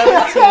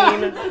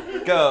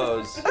 17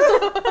 goes.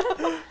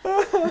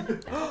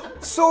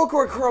 Soul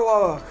Core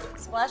Curlock.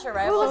 Splash your Ooh,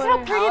 rifle. look how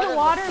pretty the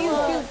water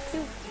looks.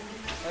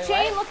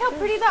 Shane, look how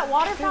pretty that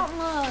water fountain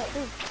looks.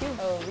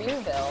 Oh,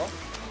 refill.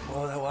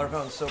 Oh, that water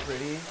fountain's so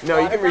pretty. No,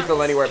 you can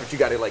refill anywhere, but you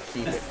gotta like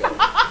keep it filled.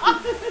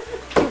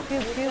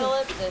 Refill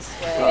it this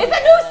way. It's a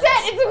new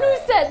set. It's a new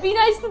set. Be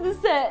nice to the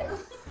set.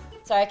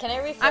 Sorry, can I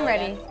refill? I'm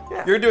ready.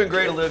 again? You're doing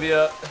great,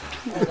 Olivia.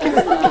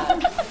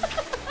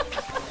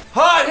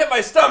 Ha! It hit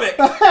my stomach.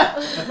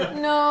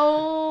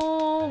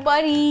 No,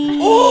 buddy.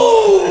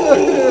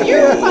 Ooh!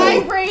 You're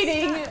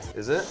vibrating.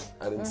 Is it?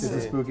 I didn't see. Is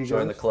it spooky?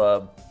 Join the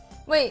club.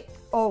 Wait.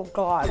 Oh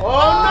god. Oh Oh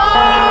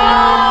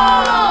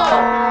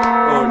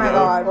my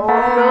god. no! Oh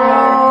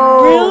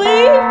no!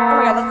 Really? Oh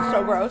my god, that's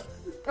so gross.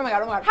 Oh my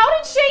god, oh my god. How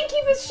did Shane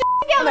keep his shit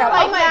together Oh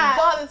like my that?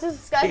 God, that's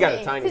disgusting. He got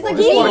a tiny He's one.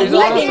 like, he's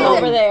Looking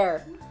over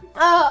there.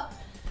 Oh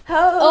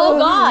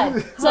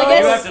god. So I You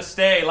have guess to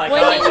stay like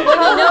when I you did.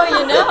 know,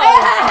 you know.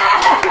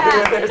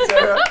 There,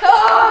 Sarah.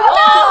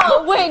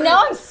 Oh, wait,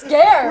 now I'm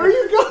scared. Where are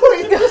you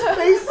going? Just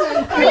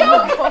facing.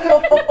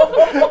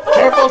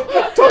 Careful!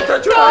 Don't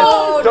touch your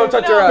eyes! Don't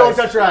touch your eyes! Don't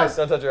touch your eyes.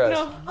 Don't touch your eyes.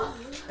 No.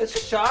 It's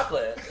just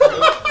chocolate.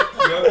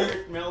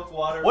 Yogurt, milk,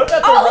 water. What if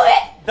that's Oh,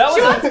 that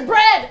she was wants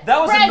bread. that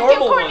was bread. a normal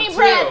Give Courtney one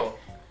bread. too.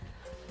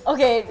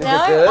 Okay,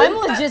 now good? I'm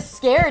legit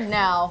scared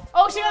now.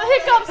 Oh, she got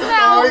hiccups Oh,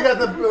 now. you got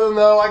the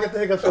no. I get the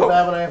hiccups so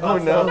bad when I have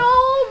hot no. sauce.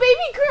 No,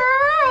 baby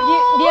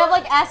girl. Do you have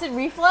like acid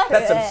reflux?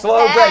 That's some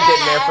slow bread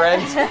getting there,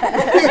 friend.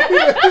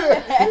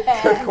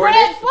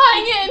 Bread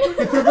flying in.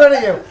 It's the bread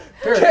of you.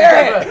 Here, get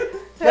that bread.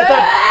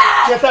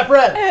 Get that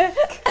bread.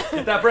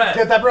 Get that bread.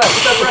 Get that bread. I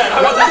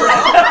want that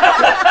bread.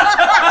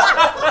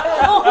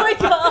 Oh my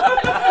god.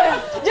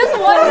 Just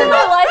once in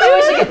my life I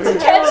wish I could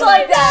catch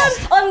like that.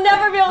 I'll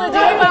never be able to do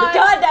it, but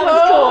god, that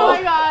was cool. Oh my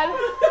god.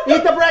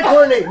 Eat the bread,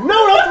 Courtney. No,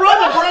 don't throw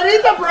the bread.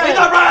 Eat the bread.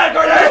 Eat the bread,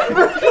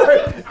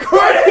 Courtney.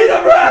 Courtney, eat the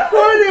bread.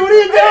 Courtney, what are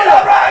you doing? Eat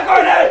the bread,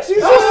 Courtney.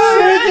 She's just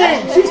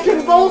shaking. She's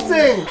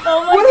convulsing.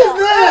 Oh my What is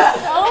this?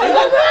 Oh my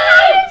god.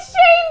 Why did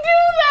Shane do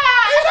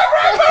that?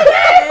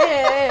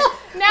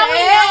 Now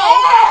we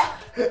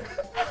know.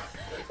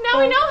 Now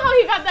we know how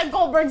he got that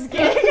Goldberg's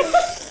gig.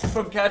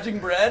 From catching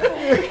bread.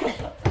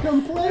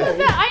 Come play.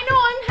 I know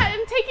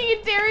I'm taking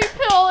a dairy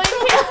pill in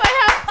case I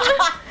have to.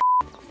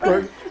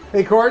 Court.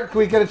 Hey, Court, can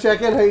we get a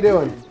check-in? How you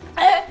doing?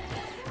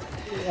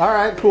 All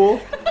right, cool.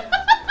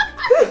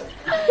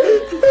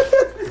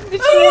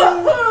 Did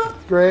you?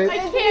 Great. I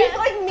can't.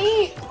 Like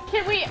meat.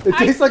 Can we? It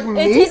tastes like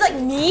meat? It tastes like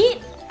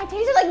meat? I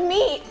tasted like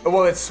meat.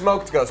 Well, it's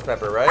smoked ghost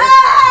pepper, right?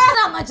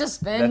 Not much a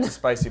spin. That's a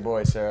spicy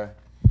boy, Sarah.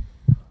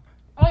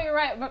 Oh, you're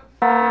right. But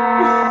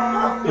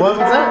What's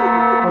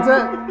that? What's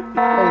that?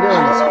 How you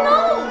doing? No!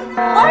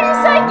 Why are you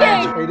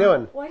shaking? How you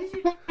doing? why did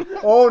you?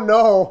 Oh,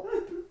 no.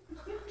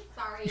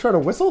 Sorry. You trying to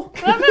whistle?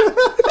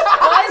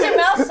 Why is your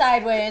mouth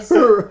sideways?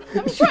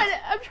 I'm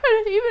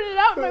trying to even it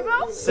out in my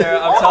mouth. Sarah,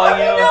 I'm telling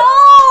you.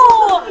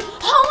 No!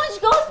 How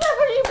much ghost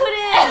pepper did you put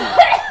in?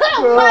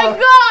 Oh my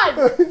god!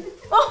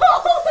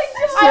 Oh my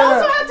god! I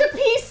also have to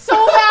pee so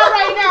bad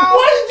right now.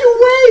 Why did you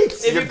wait?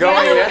 If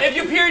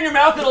you pee in your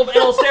mouth, it'll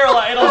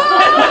sterilize. It'll. The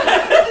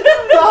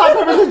hot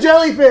pepper's a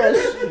jellyfish.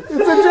 It's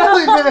a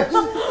jellyfish.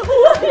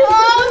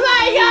 Oh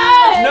my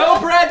god! No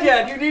bread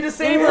yet. You need to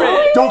savor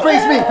it. Don't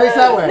face me. Face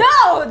that way.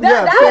 No!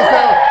 Yeah, face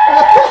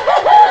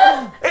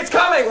that It's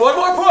coming! One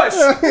more push!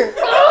 way.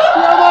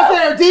 You're almost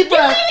there. Deep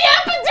breath. Give me the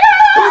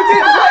epidural! We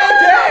did play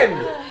again!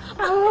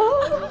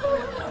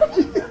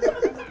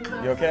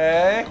 You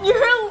okay?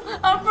 Your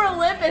upper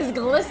lip is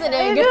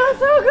glistening. It feels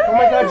so good. Oh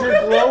my god,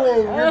 you're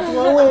glowing. You're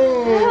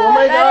glowing. Oh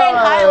my That ain't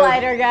god.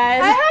 highlighter,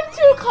 guys. I have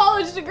 2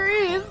 college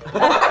degrees.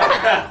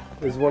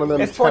 Is one of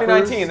them It's peppers?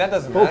 2019, that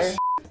doesn't Oh, matter.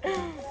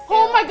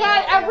 Oh my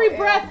god, every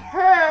breath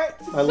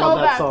hurts. I love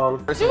that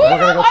song. Do we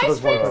have ice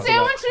cream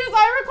sandwiches?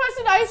 I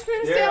requested ice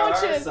cream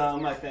sandwiches. There are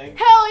some, I think.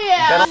 Hell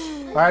yeah.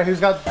 All right,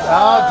 who's got?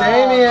 Oh,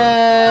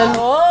 Damien.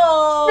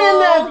 Spin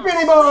that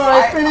spinny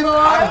boy, spinny boy.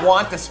 I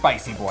want the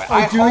spicy boy.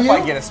 I hope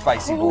I get a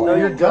spicy boy. No,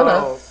 you're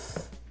gonna.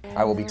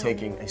 I will be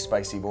taking a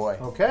spicy boy.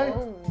 Okay.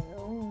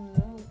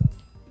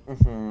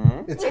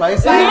 It's spicy.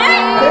 It's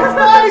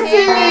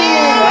spicy.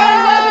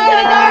 Welcome to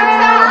the dark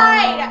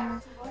side.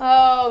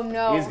 Oh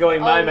no. He's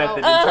going my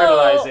method,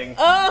 internalizing.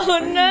 Oh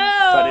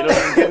no. But it'll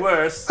even get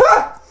worse.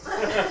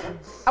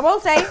 I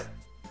won't say,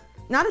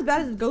 not as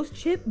bad as Ghost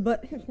Chip,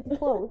 but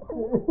close.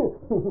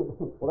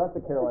 Well, that's the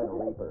Carolina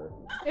Reaper.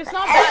 It's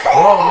not bad.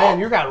 Oh man,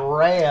 you got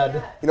red.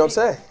 You know what I'm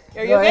saying?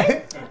 Are you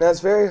okay? That's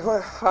very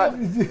hot.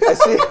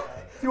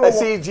 I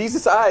see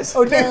Jesus' eyes.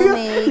 Oh, kill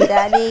me,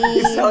 Daddy.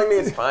 He's telling me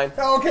it's fine.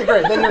 Oh, okay,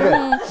 great. Then you're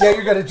good. Yeah,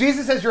 you're good. If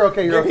Jesus says you're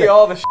okay, you're Give okay. me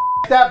all the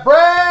that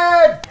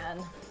bread.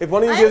 If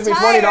one of you gives me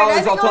 $20,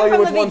 I'll tell you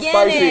which one's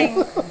spicy.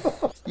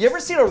 You ever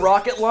seen a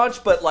rocket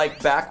launch, but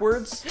like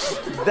backwards?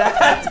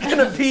 That's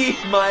gonna be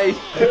my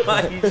shit.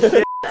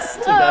 The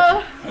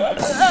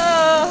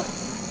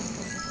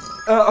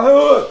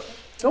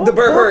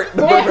burr hurt.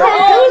 The burr hurt.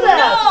 Oh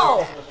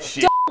no!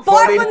 Shit. Don't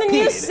bark Farted when the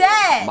news peed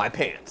said. my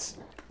pants.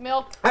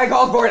 Milk. I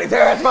called for it.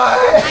 There, it's mine.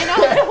 I know,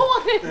 I don't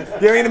want it.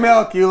 Give me the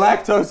milk. You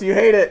lactose. You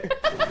hate it.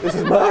 This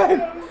is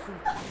mine.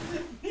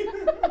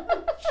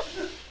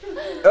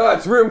 Oh,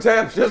 it's room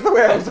temp, just the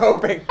way I was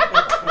hoping.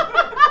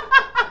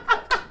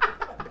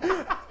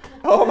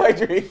 Oh, my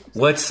dreams.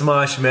 What's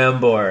Smosh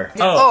member?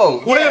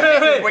 Oh,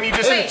 wait. When you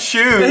just Wait.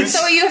 choose.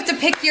 So you have to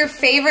pick your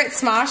favorite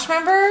Smosh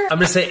member? I'm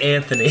gonna say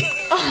Anthony.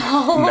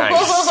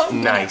 Oh.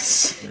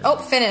 Nice. Oh,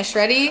 finish.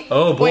 Ready?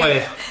 Oh boy.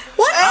 Wait.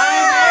 What?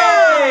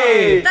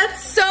 Hey!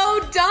 That's so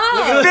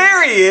dumb.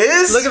 There he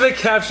is. Look at the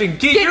caption.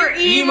 Get your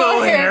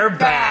emo hair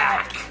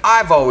back.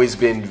 I've always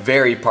been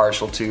very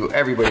partial to,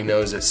 everybody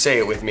knows it, say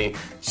it with me,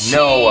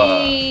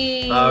 Noah.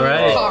 All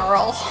right.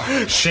 Carl.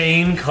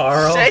 Shane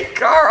Carl. Shane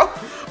Carl.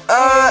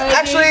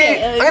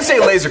 Actually, I'm gonna say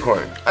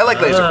Lasercorn. I like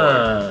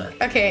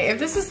Lasercorn. Okay, if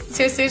this is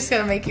seriously just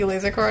gonna make you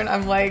Lasercorn,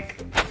 I'm like...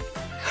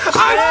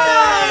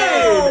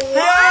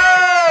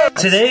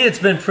 Today it's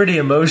been pretty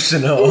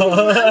emotional.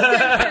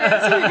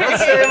 I'd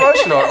say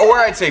emotional, or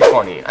I'd say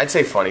funny. I'd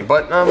say funny,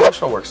 but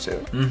emotional works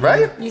too,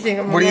 right? You think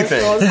I'm What do you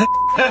think?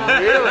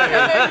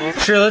 Really?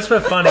 Sure, let's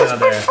put funny on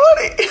there.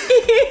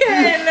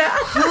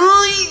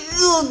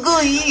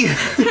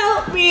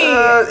 Help me.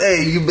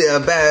 Hey, you be a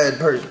bad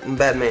person,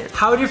 bad man.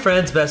 How would your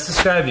friends best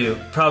describe you?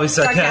 Probably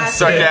sarcastic.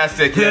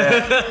 Sarcastic,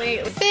 yeah.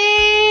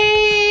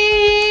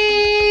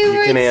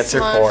 You can answer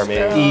for me.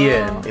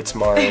 Ian. It's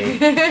Mari.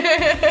 Do you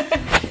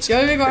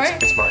want to be Mari?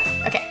 It's Mari.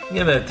 Okay.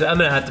 Yeah, I'm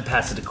gonna have to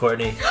pass it to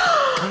Courtney.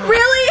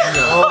 Really?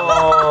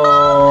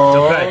 Oh.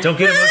 Don't cry. Don't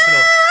get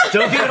emotional.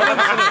 Don't get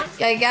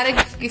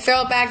emotional. You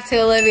throw it back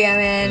to Olivia,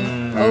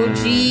 man. OG,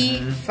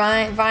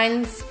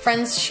 Vine's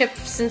friendship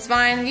since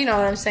Vine. You know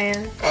what I'm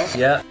saying?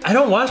 Yeah, I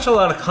don't watch a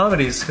lot of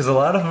comedies because a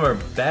lot of them are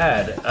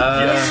bad.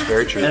 Yes,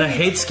 very true. And I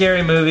hate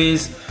scary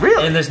movies.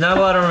 Really? And there's not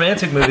a lot of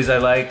romantic movies I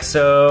like,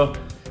 so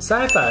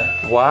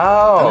sci-fi.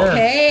 Wow.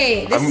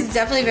 Okay, this is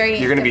definitely very.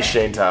 You're gonna be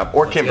Shane Top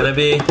or Kimber. Gonna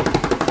be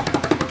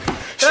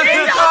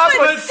Shane Top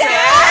with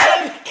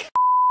sad.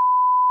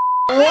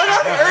 What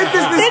on earth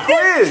is this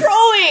quiz?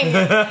 Trolling.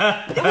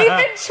 We've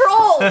been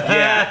trolled.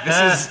 Yeah,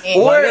 this is.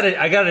 Well,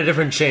 I got a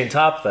different Shane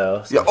Top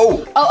though. Yeah,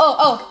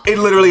 oh. It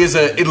literally is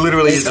a. It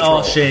literally is a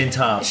all troll. Shane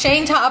Top.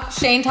 Shane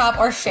Top,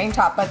 or Shane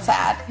Top, but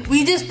sad.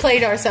 We just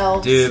played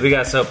ourselves. Dude, we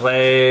got so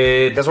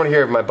played. You guys want to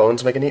hear my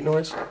bones make a neat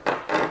noise?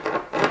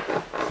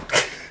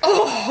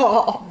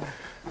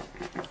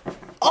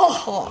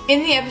 Oh.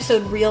 In the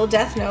episode Real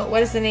Death Note,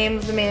 what is the name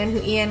of the man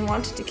who Ian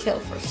wanted to kill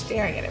for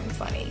staring at him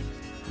funny?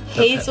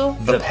 Hazel?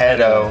 The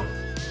pedo.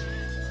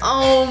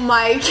 Oh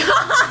my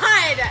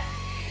god!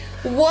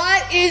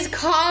 What is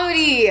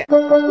comedy?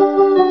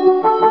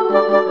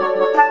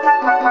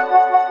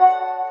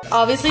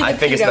 Obviously, I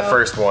think it's the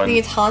first one. I think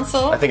it's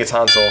Hansel. I think it's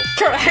Hansel.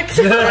 Correct.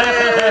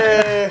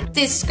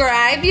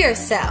 Describe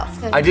yourself.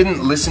 I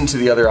didn't listen to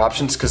the other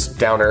options because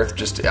Down Earth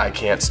I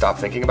can't stop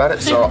thinking about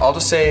it. So I'll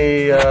just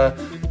say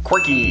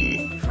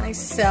quirky.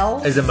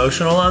 Myself. Is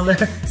emotional on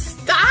there?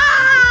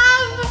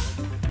 Stop!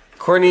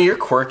 Courtney, you're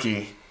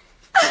quirky.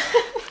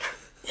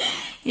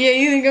 Yeah,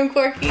 you think I'm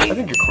quirky? I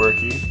think you're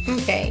quirky.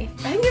 Okay.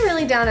 I think you're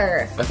really down to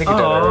earth. I think you're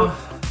down to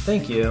earth.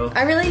 Thank you.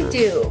 I really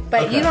do,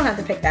 but Okay. you don't have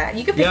to pick that.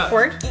 You can pick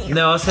quirky.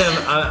 No, I'll say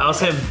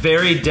I'm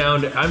very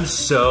down to. I'm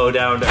so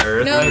down to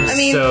earth. No, I'm I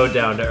mean- so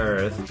down to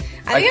earth.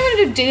 I think I'm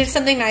gonna do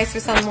something nice for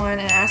someone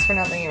and ask for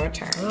nothing in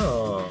return.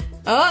 Oh.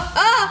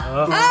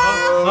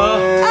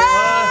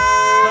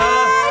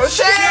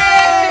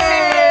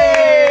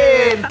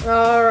 Shane!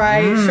 All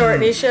right,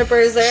 shorty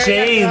shippers, there you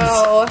Shane's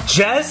go.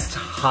 just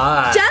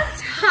hot.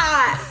 Just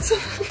hot.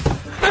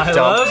 I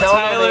love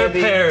Tyler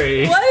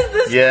Perry. What is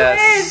this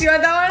quiz? You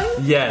want that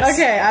one? Yes.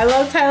 Okay, I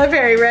love Tyler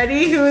Perry.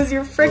 Ready? Who is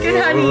your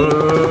freaking honey?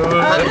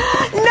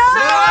 No!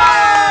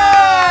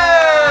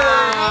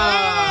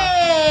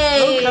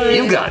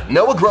 You got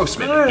Noah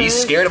Grossman. He's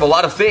scared of a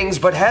lot of things,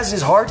 but has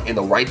his heart in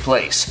the right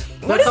place.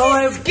 What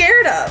is he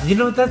scared of? You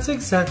know, that's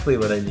exactly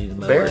what I need in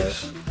my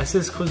Bears. life. I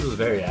said this quiz was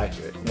very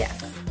accurate.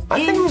 Yes.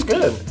 I think it was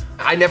good.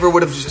 I never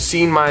would have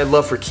seen my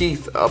love for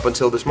Keith up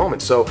until this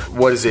moment. So,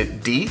 what is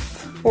it, Deeth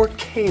or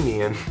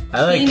Camian?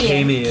 I like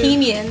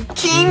Camian.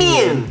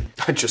 Camian.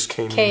 I just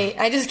came in.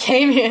 I just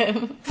came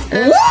in. Woo!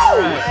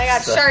 I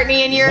got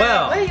Shartney and you're.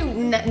 Well. What are you,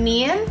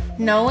 Nean?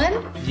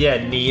 Noan? Yeah,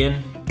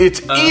 Nean.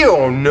 It's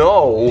ew,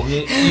 no.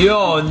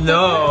 Yo,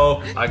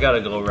 no. I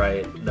gotta go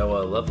right.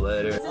 Noah, love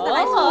letter. Oh,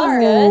 that's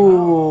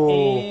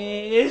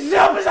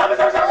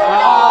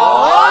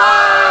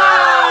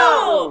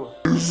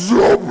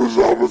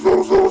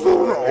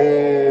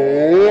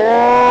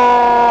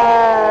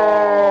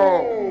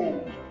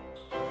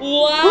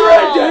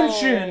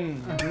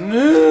Redemption.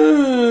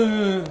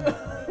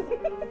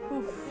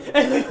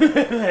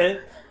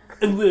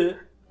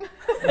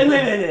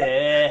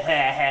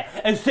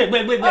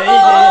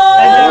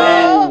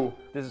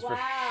 This is for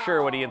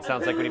sure what Ian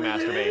sounds like when he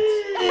masturbates.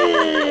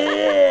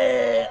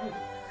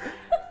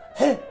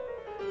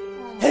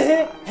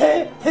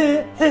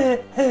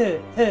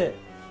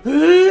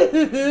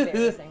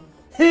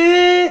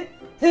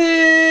 Are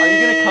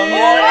you gonna come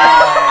yet?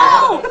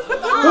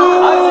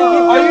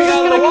 Are you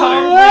just gonna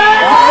come?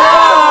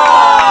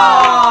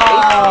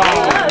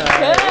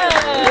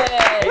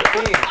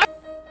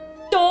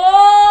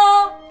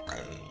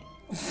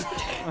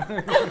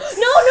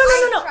 No.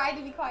 Try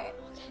to be quiet.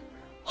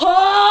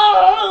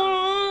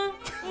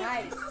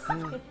 Nice.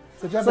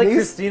 It's like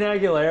Christina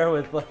Aguilera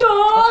with like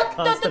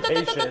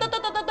constipation.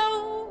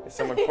 Is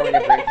someone pouring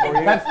a drink for you?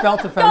 That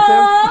felt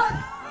offensive.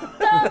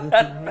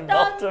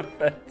 Felt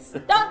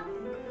offensive.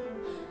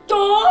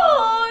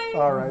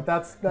 All right,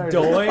 that's now you're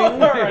Doing?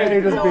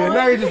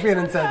 now you're just being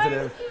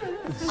insensitive.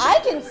 I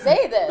can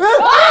say this.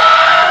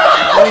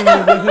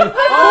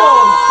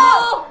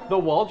 The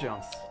wall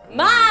jumps.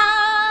 Ma.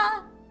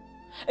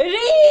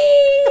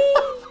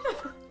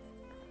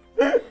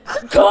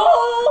 Go.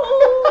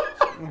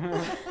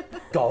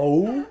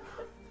 Go?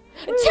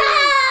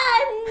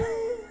 Chan.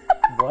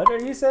 What are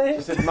you saying?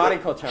 She said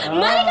Mariko-chan.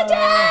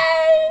 Mariko-chan.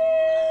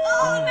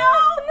 Oh no.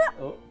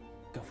 Oh,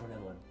 go for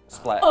another one.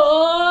 Splat.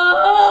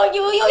 Oh,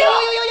 yo.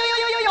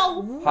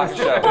 Hot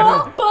show.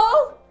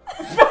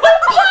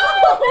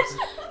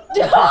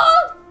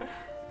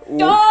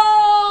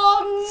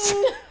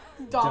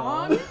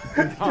 Dong.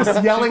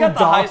 Just yelling She's got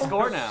the high dong.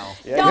 score now.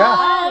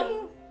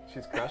 Dong.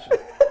 She's crushing.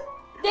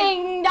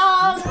 Ding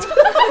dong.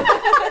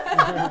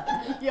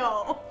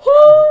 Yo.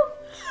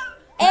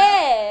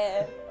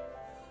 Eh.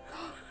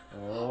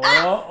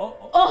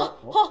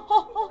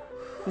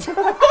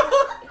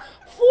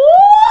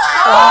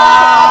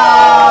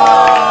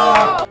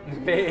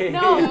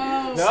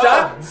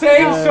 Stop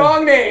saying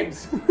song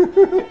names.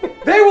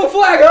 They will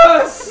flag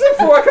us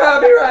for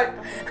copyright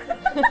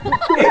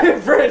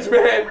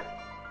infringement.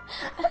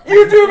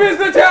 YouTube is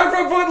the town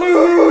from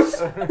Footloose.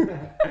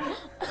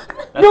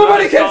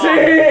 Nobody can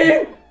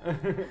sing.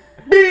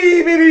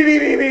 Beep, beep, beep,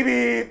 beep, beep, beep,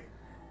 beep.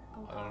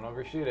 I don't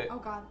overshoot it. Oh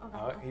god.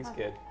 Oh, he's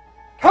good.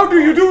 How do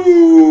you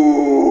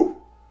do?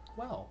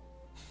 Well.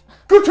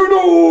 Good to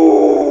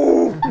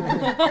know.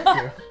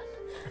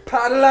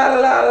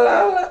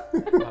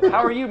 Pa-la-la-la-la.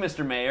 How are you,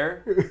 Mr.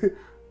 Mayor?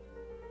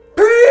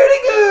 Pretty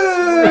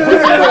good.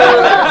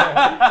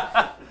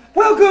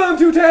 Welcome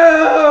to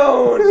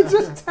town. It's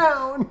just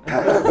town.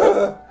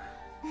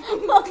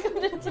 Welcome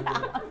to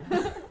town.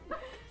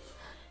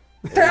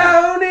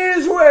 Town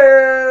is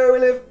where we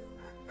live.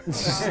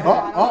 Miss Mayor,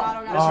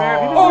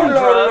 have you been Oh, doing no,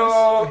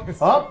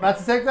 drugs? no. Oh, that's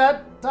to take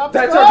that top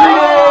That's score.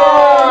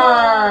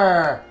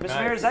 our greeting. Miss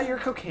Mayor, is that your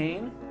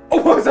cocaine?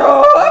 Oh, what's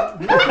up?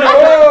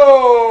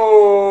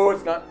 No,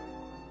 it's not.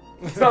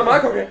 It's not my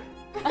cocaine.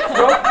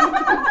 No.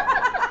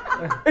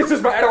 It's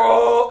just my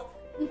Adderall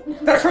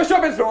that I crushed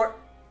up and snort.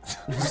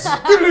 Is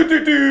that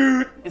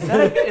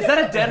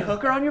a dead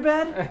hooker on your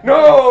bed?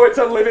 No, it's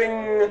a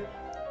living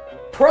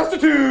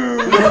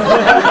prostitute.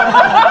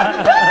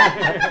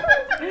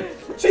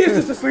 She is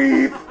just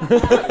asleep.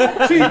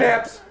 She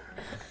naps.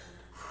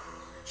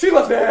 She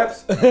loves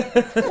naps.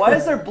 Why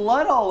is there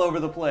blood all over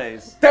the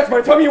place? That's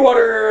my tummy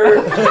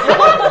water.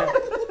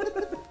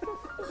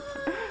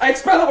 I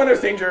expel it when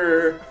there's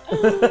danger.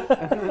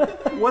 To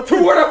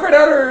ward off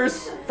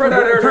predators.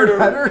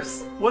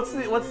 Predators. What's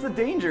the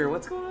danger?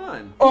 What's going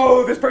on?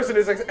 Oh, this person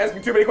is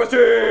asking too many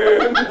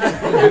questions.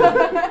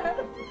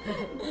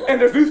 And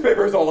there's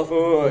newspapers all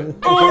afoot.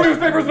 Oh,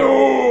 newspapers,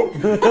 no!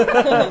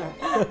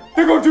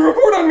 They're going to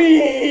report on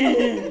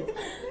me!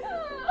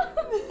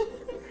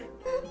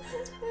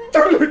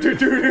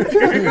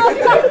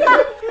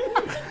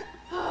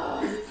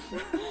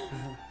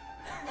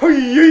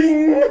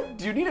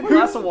 Do you need a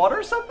glass of water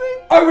or something?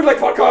 I would like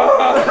vodka!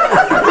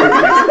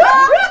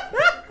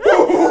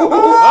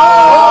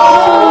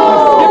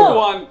 Skip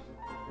one.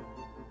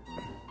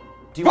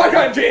 Vodka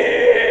and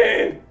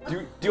gin!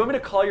 Do you want me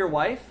to call your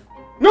wife?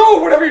 No,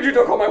 whatever you do,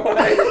 don't call my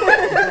wife.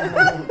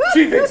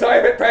 She thinks I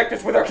am at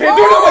practice with our kids. Oh,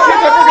 no, my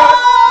kids, I forgot!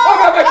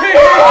 About my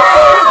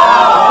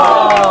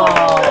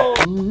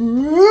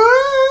kids!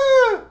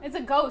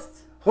 ghost.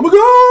 I'm a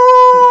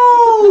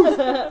ghost!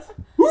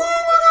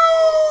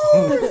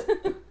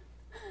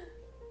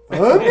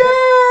 I'm dead!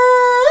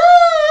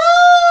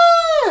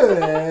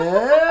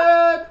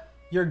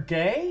 You're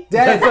gay?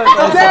 Dead!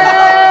 I'm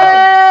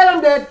dead!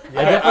 I'm dead!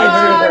 I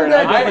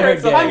definitely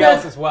heard something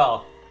else as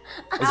well.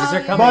 Is this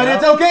her coming But out?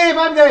 it's okay if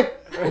I'm gay!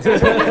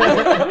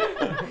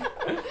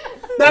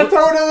 That's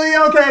totally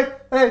okay!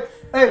 Hey,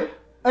 hey,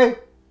 hey!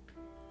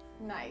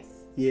 Nice.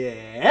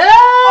 Yeah!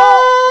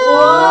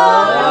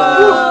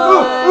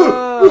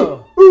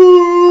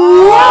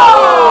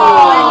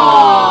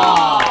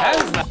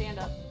 Stand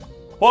up.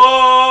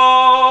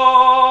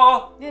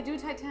 Whoa! Yeah, do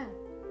tight 10.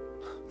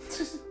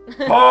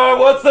 Boy,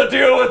 what's the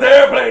deal with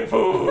airplane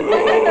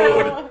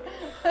food?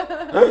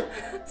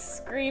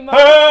 Scream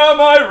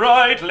Am I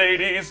right,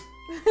 ladies?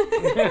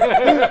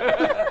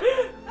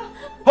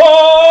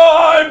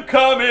 I'm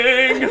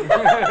coming!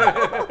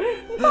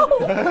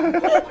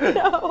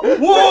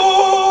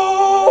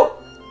 Whoa!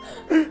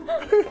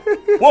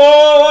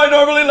 Whoa, I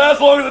normally last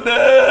longer than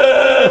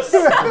this!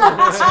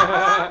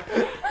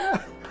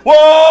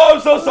 Whoa,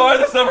 I'm so sorry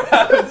this never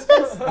happens!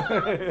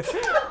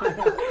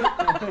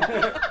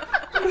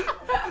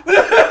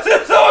 This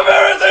is so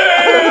embarrassing!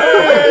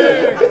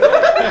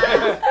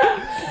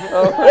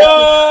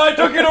 Whoa, I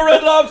took you to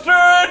Red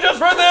Lobster just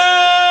for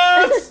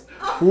this!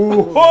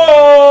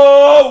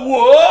 Whoa!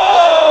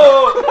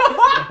 Whoa!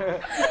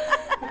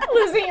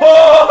 Losing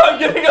Oh, I'm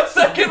getting a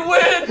second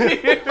win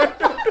here!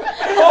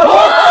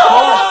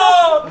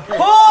 Oh!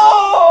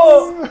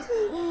 Oh!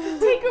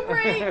 Take a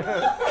break.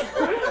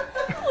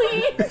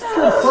 Please.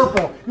 You're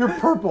purple. You're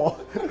purple.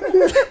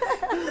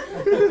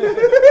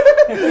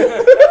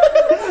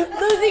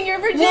 Losing your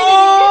virginity.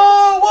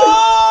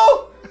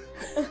 Whoa!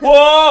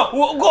 Whoa! Whoa!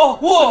 Whoa!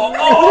 Whoa! Whoa!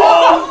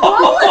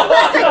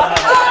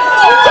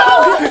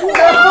 I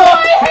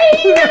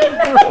hate you.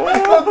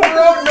 The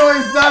throat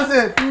noise does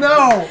it.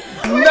 No.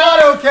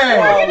 Not okay.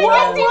 We're gonna get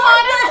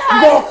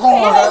demonetized.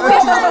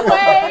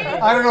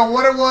 I don't know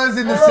what it was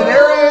in the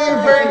scenario you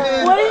burned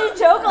in. What did you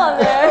choke on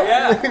there?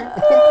 Yeah.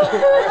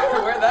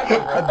 Where'd that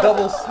come from? A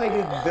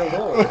double-sided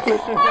dildo.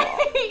 I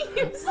hate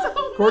you so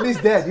much. Courtney's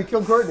dead. You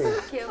killed Courtney.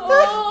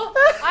 Oh,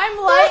 I'm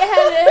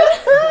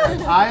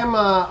lightheaded.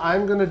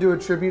 I'm gonna do a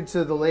tribute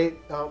to the late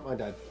my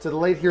dad. To the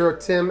late hero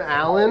Tim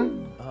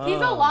Allen.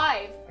 He's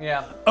alive.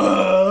 Yeah.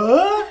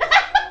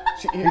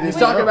 He's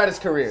talking about his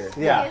career.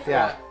 Yeah,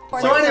 yeah.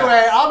 So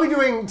anyway, I'll be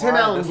doing Tim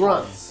Allen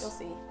grunts. You'll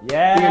see.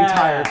 Yeah. The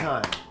entire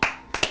time.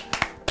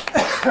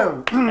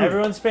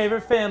 Everyone's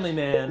favorite family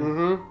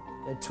man.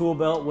 A tool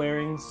belt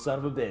wearing son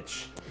of a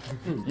bitch.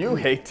 You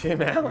hate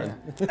Tim Allen.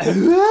 That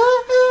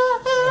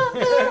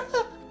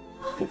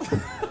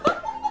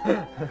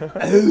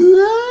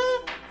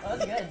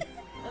was good.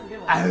 That was a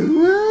good one.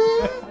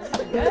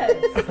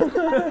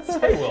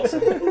 Hey,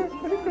 Wilson.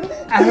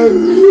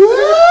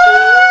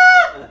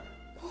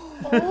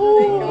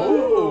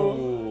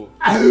 Oh.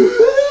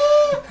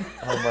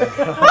 Oh my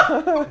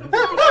god.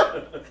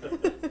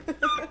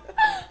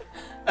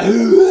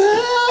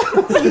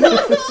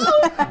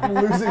 I'm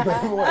losing my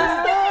voice.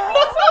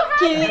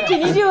 Can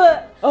you do a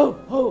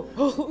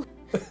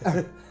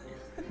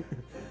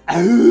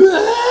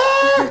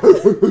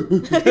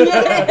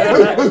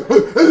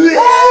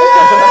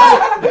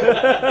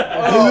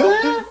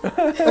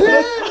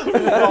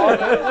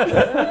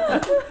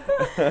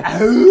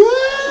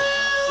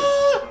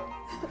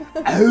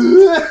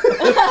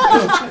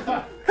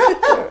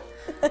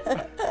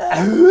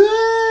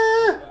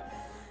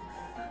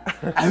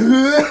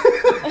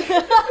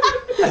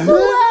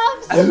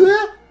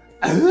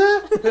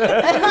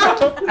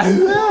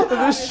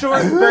The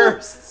short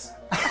bursts.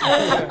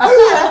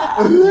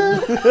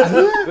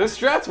 This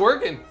strat's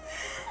working.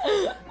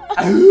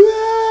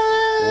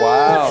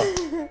 Wow.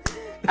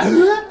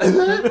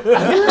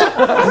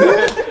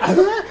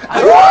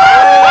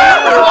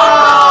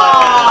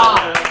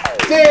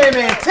 Damn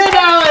it, Tim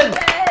Allen!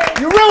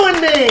 You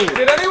ruined me!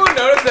 Did anyone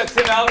notice that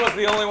Tim Allen was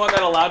the only one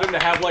that allowed him to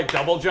have like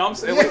double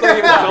jumps? It looked like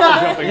he was double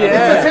jumping.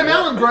 Yeah. It's a Tim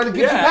Allen grunt that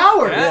gives you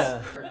powers.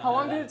 Yeah. How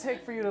long did it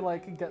take for you to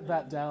like get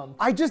that down?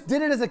 I just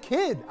did it as a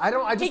kid. I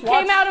just He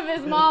watched. came out of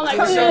his mom like.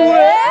 It's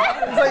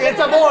like, it's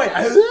a boy.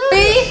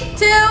 3,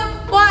 2,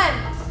 1.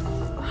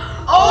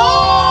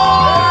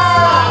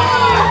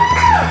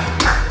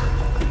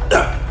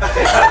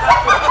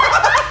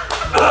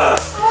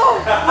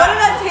 What did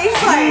that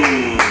taste like?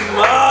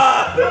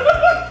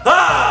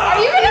 Are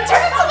you gonna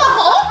turn into the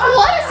Hulk?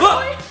 What is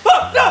going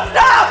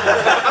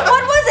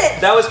What was it?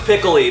 That was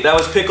pickly. That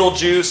was pickle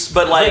juice,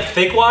 but like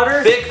thick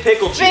water? Thick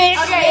pickle juice.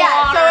 Okay,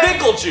 yeah. So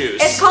Pickle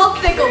juice. It's called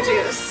pickle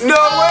juice. No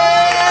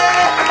way!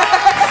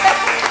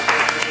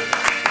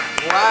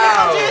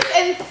 pickle juice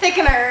and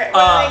thickener.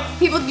 Like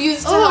people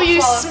use to help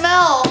you swallow.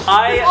 smell.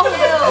 Hey,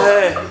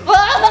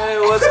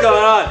 what's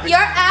going on? You're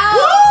out.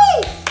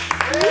 Woo!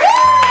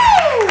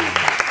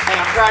 Hey,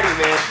 I'm proud of you,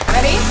 man.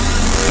 Ready?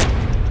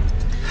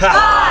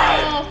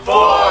 5,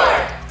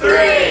 4,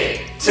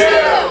 3, 2,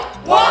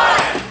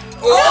 1.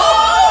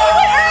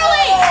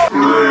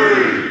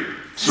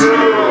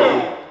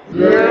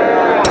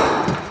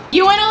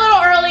 You went a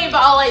little early,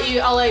 but I'll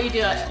way you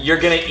do it. You're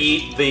gonna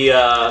eat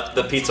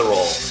the pizza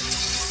roll.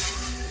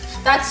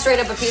 That's straight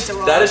up a pizza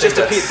roll. That is just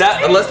a pizza.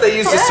 Unless they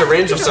use a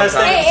syringe of some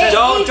kind.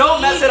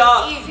 Don't mess it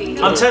up.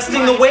 I'm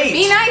testing the weight.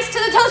 Be nice to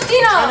the Trying to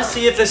Tostino.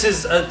 see if this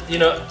is you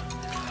know.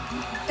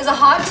 Is it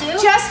hot too?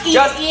 Just eat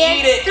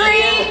it. 3,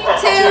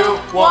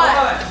 2,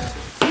 1.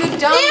 You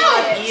don't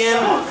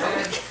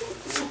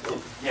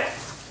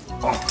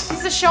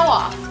He's a show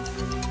off.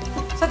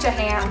 Such a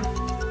ham.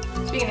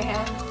 Speaking of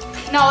ham.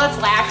 No, that's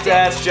lactic.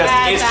 It's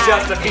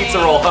just a pizza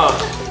roll, huh?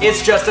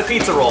 It's just a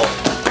pizza roll.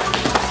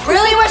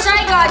 Really wish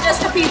I got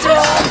just a pizza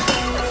roll.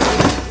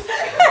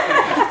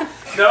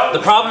 No.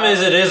 The problem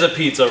is it is a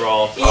pizza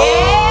roll. Yeah!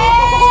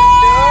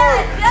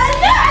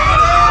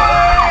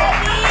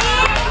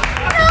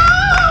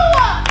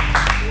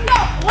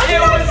 What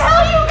did I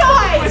tell you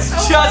guys?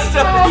 It's just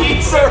a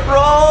pizza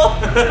roll.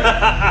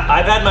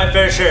 I've had my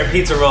fair share of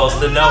pizza rolls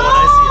to know when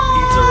I see a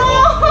pizza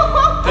roll.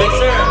 Hey,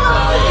 sir.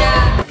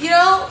 You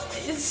know,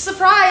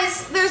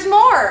 surprise, there's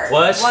more.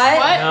 What?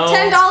 No.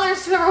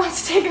 $10 to whoever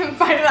wants to take a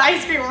bite of the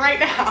ice cream right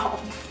now.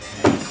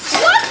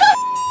 What the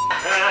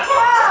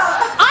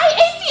I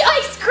ate the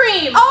ice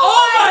cream! Oh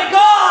my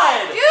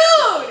God!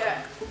 Dude!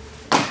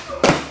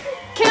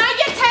 Can I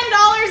get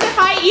 $10 if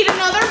I eat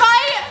another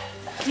bite?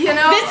 You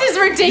know? This is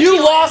ridiculous.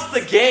 You lost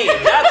the game.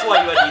 That's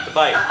why you had to eat the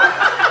bite.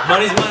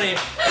 Money's money.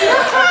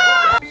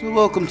 So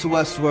welcome to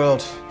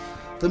Westworld,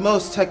 the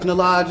most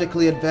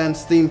technologically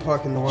advanced theme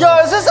park in the world. Yo,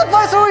 is this a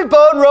place where we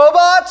bone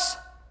robots?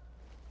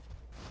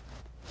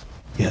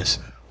 Yes.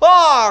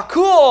 Ah,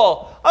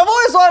 cool. I've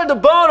always wanted to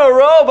bone a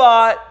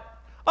robot.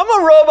 I'm a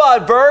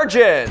robot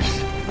virgin.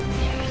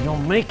 You're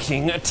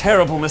making a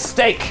terrible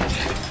mistake.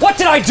 What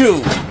did I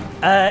do?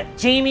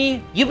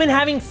 Jamie, you've been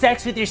having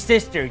sex with your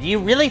sister. Do you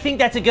really think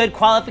that's a good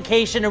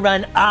qualification to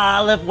run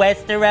all of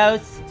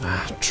Westeros?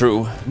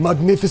 True.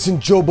 Magnificent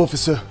job,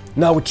 officer.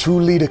 Now a true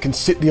leader can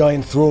sit the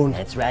Iron Throne.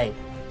 That's right.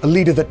 A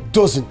leader that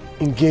doesn't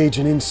engage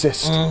in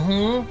incest.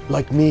 Mm-hmm.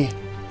 Like me,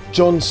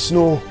 Jon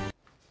Snow.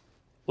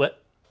 What?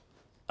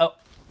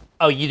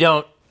 Oh, you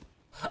don't.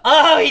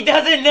 Oh, he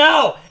doesn't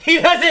know. He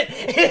doesn't.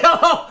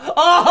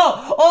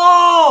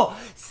 Oh,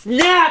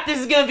 snap. This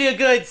is going to be a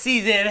good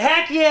season.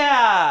 Heck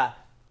yeah.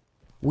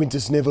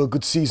 Winter's never a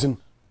good season.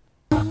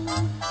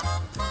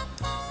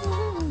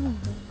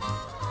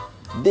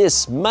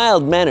 This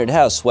mild-mannered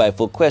housewife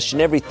will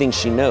question everything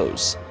she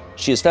knows.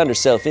 She has found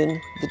herself in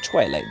the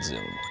Twilight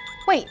Zone.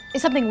 Wait,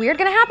 is something weird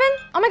gonna happen?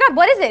 Oh my god,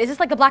 what is it? Is this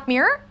like the Black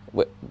Mirror?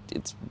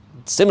 It's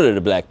similar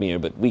to Black Mirror,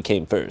 but we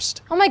came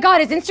first. Oh my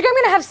god, is Instagram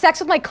gonna have sex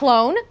with my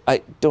clone?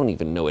 I don't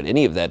even know what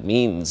any of that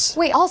means.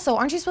 Wait, also,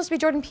 aren't you supposed to be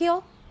Jordan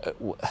Peele?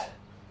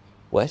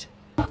 What?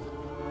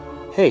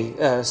 Hey,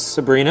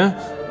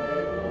 Sabrina.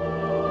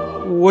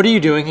 What are you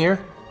doing here?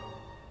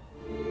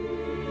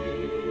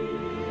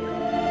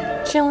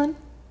 Chillin'.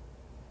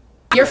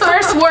 Your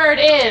first word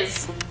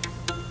is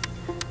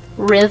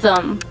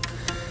rhythm.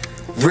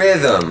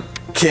 Rhythm.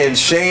 Can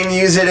Shane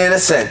use it in a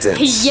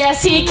sentence?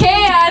 Yes, he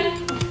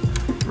can.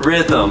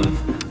 Rhythm.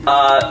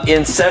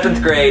 In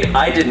 7th grade,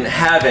 I didn't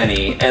have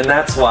any, and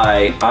that's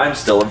why I'm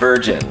still a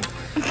virgin.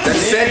 The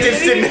sentence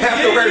didn't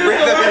have the word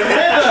rhythm in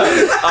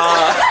it.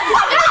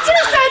 That's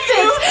your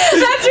sentence.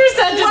 That's your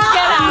sentence. Wow.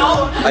 Get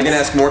out. I can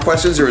ask more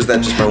questions, or is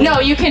that just my one? No,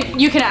 you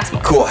can ask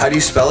more. Cool. How do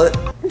you spell it?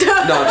 No,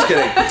 I'm just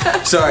kidding.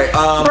 Sorry.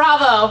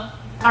 Bravo.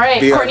 All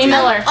right, Courtney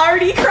Miller.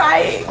 Already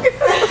crying.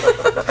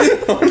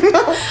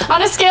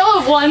 On a scale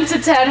of 1 to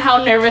 10, how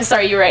nervous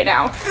are you right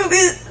now?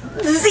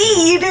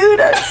 Z,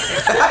 dude.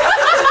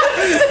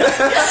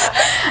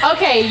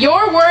 Okay,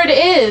 your word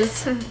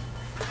is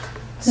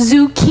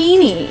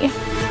zucchini.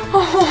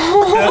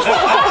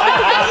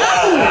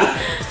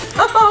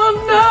 Oh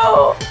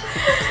no.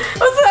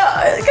 What's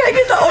that? Can I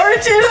get the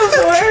origin of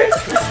the word?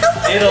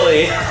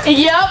 Italy.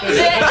 Yep,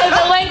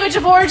 the language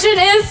of origin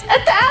is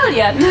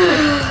Italian.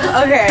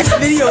 Okay, the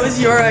video is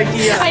your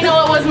idea. I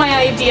know it was my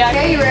idea.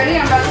 Okay, you ready?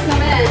 I'm about to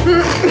come in.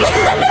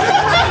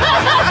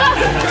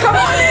 Come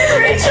on in,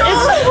 Rachel.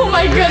 Oh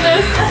my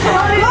goodness.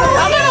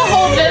 I'm gonna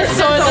hold this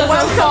so it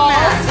doesn't fall.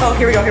 Oh,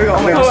 here we go, here we go.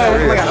 Oh my gosh, oh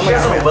my god, oh my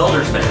god. She has a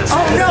welder's mask.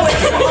 Oh no,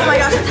 oh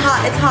my gosh, it's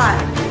hot, it's hot.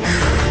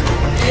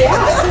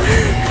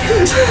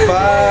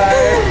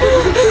 Bye.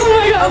 Oh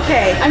my god.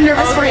 Okay. I'm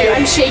nervous for you.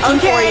 I'm shaking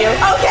for you.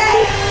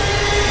 Okay.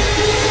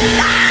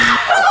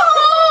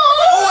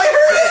 Oh, I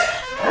heard it.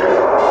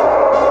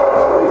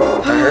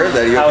 I heard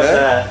that. You How was okay?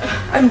 that?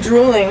 I'm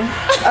drooling.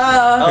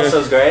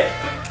 Elsa's great.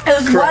 It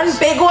was one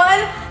big one,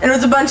 and it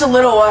was a bunch of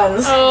little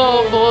ones.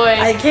 Oh boy.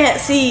 I can't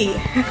see.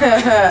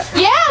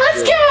 Yeah,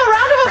 let's give a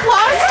round of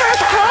applause for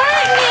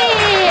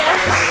Courtney.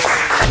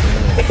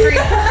 3,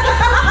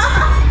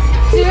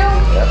 2,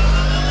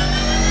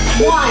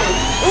 1.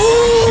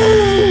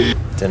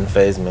 Didn't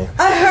faze me.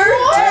 I heard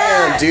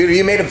Damn, dude, are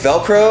you made of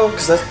Velcro?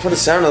 Because that's what it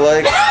sounded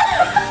like.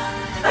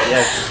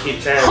 Yeah, just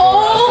keep tearing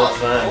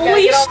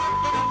Holy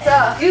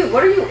Dude,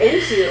 what are you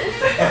into?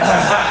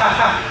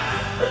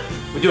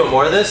 We doing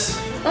more of this?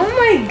 Oh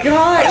my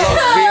god. I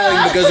lost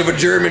feeling because of a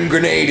German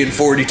grenade in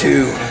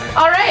 42.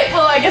 All right,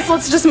 well, I guess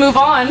let's just move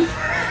on.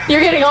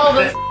 You're getting all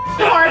the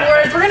hard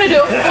words. We're gonna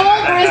do a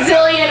full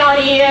Brazilian on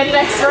Ian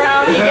next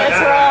round. He gets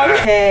wrong.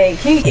 Hey,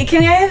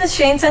 can I have a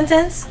Shane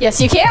sentence? Yes,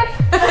 you can.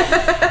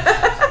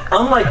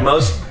 Unlike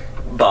most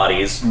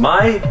bodies,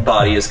 my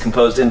body is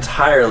composed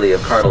entirely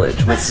of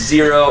cartilage with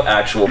 0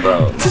 actual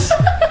bones.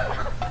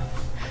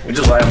 Which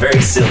is why I'm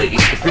very silly.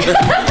 God,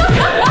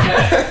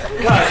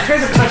 you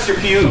guys have touched your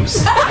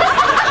pubes.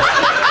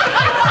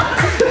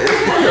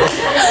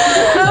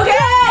 Okay.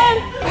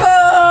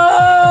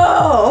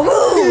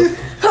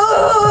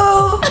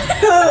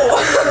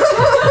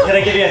 Can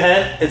I give you a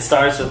hint? It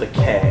starts with a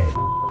K.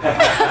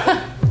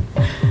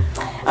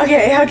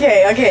 Okay.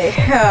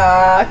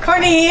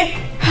 Courtney.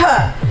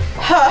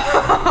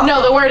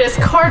 No, the word is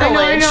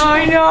cartilage.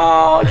 I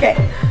know. Okay.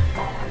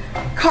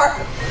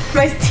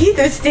 My teeth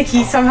are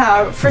sticky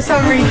somehow, for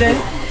some reason.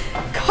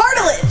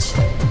 Cartilage.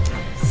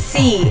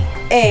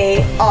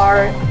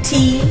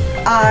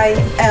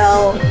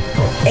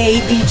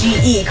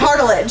 C-A-R-T-I-L-A-D-G-E.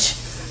 Cartilage.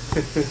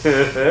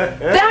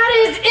 That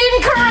is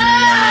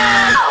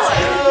incorrect!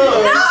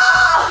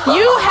 No!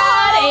 You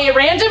had a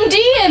random D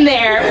in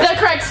there. The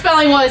correct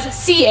spelling was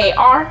C-A-R-T-I-L-A-G-E.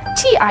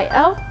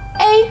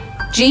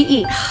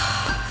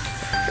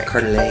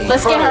 Cartilage.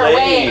 Let's get her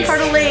way.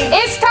 Cartilage.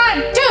 It's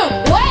time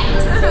to wax.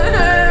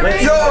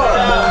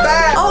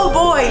 Oh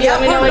boy.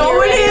 Yep, we're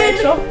going in.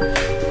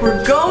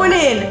 We're going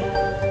in.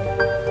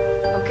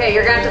 Okay,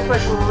 you're gonna have to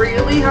push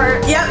really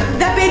hard. Yep,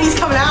 that baby's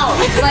coming out.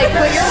 Like,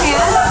 put your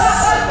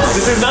hands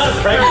This is not a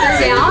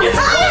pregnancy. down.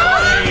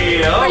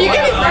 Are you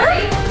getting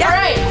hurt? All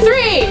right,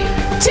 3,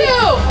 2,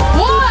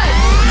 1.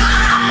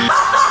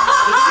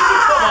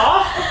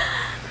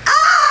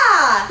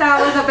 That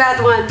was a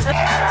bad one.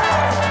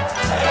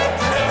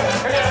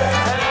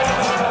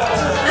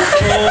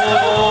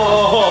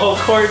 Oh,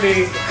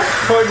 Courtney.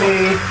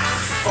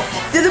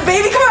 Did the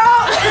baby come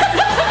out?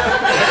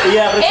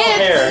 Yeah, but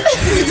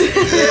it's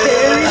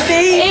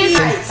Baby.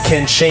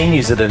 Can Shane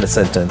use it in a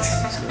sentence?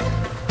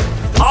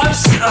 God,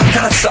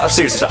 stop.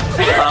 Seriously, stop.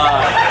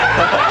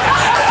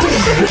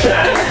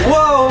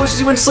 Whoa,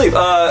 she went to sleep.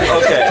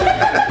 Okay.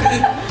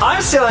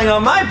 I'm sailing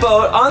on my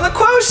boat on the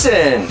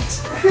Quotient.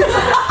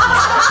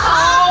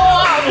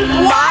 Oh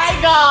my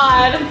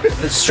God.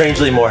 It's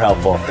strangely more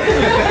helpful. All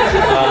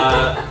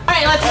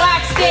right, let's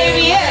wax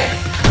Davey in.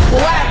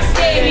 Wax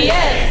Davey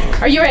in.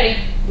 Are you ready?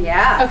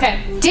 Yeah.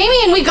 Okay.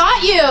 Damien, we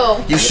got you.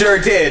 You sure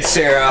did,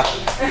 Sarah.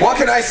 What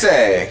can I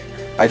say?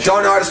 I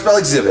don't know how to spell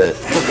exhibit.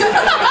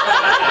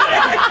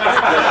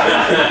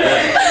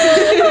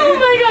 Oh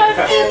my God.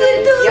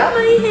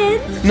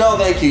 No,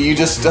 thank you. You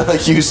just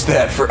used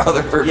that for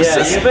other purposes.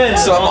 Yeah, you've been.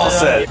 So I'm all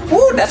set.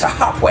 Ooh, that's a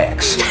hot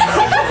wax.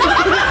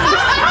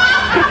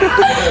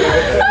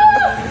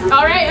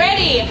 All right,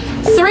 ready?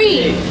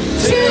 3,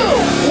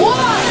 2,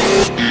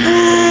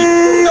 1.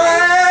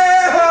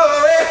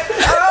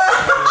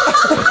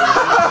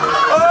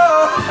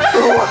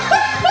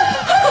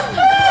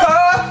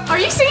 Are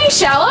you singing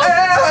Shallow?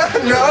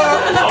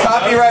 No,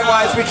 copyright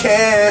wise, we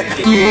can't.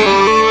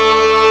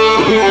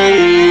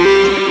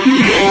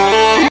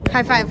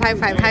 High five, high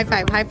five, high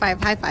five, high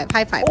five, high five,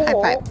 high five, high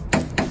five.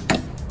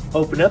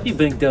 Open up, you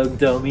big dog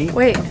dummy.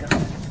 Wait.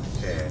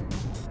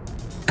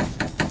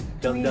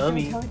 Dumb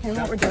dummy. Tell him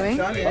what we're doing.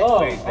 Oh,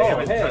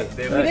 hey.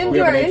 We didn't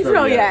do our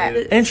intro yet.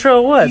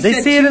 Intro what? He They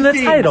said see it in the 2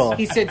 things. title.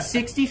 He said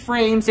 60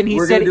 frames and he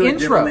We're said gonna do it intro.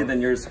 differently than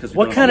yours because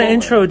What kind of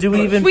intro do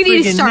we even We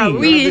need to friggin' start. need?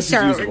 We need to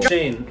start.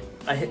 Shane,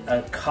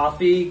 a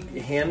coffee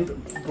hand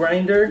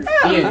grinder?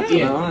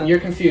 Ian, you're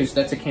confused.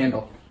 That's a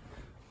candle.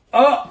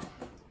 Oh!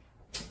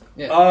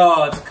 Yeah.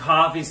 Oh, it's a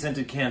coffee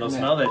scented candle.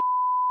 Smell that.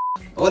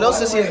 What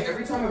else is here?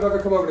 Every time I've ever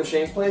come over to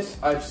Shane's place,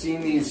 I've seen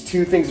these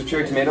 2 things of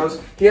cherry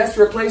tomatoes. He has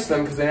to replace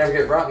them because they never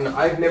get rotten.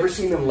 I've never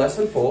seen them less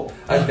than full.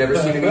 I've never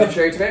seen him eat a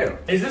cherry tomato.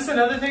 Is this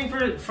another thing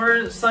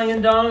for Sung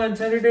and Dong on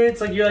tender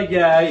dates? Like, you're like,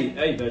 yeah, I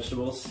eat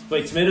vegetables.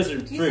 Wait, tomatoes are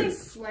fruit.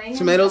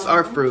 Tomatoes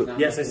are fruit.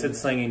 Yes, I said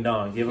Sung and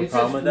Dong. Do you have a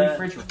problem with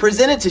that?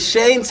 Presented to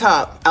Shane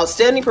Top.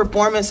 Outstanding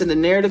performance in the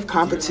narrative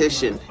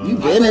competition. You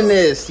been in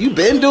this. You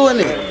been doing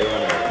it.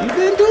 You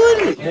been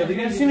doing it. Have you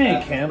guys seen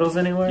any candles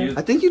anywhere?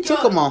 I think you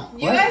took them all.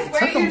 You guys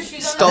wear your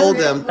shoes on Stole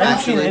them. I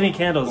haven't seen Actually. any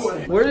candles.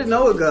 Where did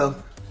Noah go?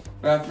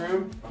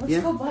 Bathroom? Yeah.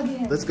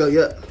 Let's go.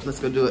 Yep. Let's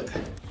go do it.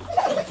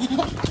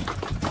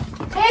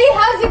 Hey,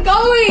 how's it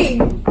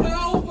going?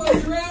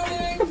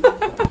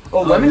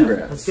 Oh,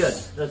 lemongrass. That's good.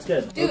 That's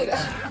good. Dude.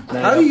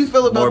 How do you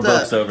feel about More that?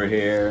 books over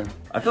here.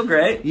 I feel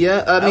great.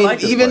 Yeah, I mean, like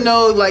this even place.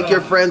 though like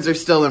your friends are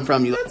stealing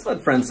from you. That's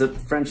what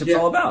friendship's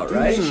all about,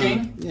 right?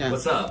 Shane, Yeah.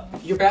 What's up?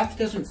 your bath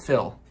doesn't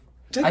fill.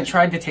 I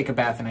tried to take a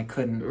bath and I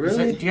couldn't.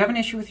 Really? Do you have an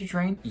issue with your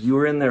drain? You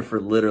were in there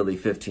for literally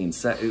 15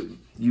 seconds.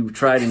 You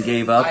tried and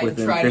gave up I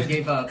within tried and 15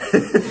 gave up.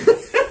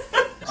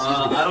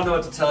 I don't know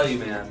what to tell you,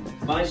 man.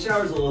 My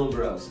shower's a little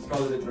gross. It's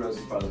probably the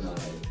grossest part of my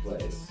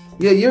place.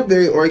 Yeah, you're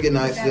very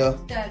organized, yo.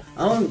 I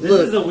don't This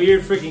is a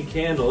weird freaking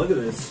candle. Look at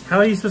this. How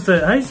are you supposed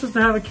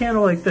to have a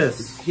candle like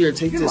this? Here,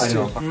 take this too.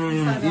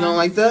 You don't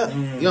like that?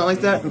 You don't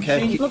like that?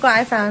 Okay. Look what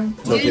I found.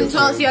 You Okay, didn't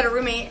tell sorry. us you had a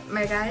roommate,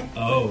 my guy.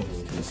 Oh.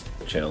 Just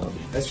chill.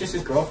 That's just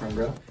his girlfriend,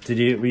 bro. Were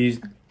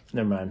you,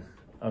 never mind.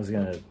 I was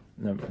gonna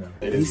No.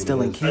 He's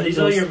stealing Are these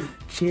all your...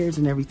 chairs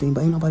and everything,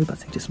 but ain't nobody about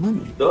to take this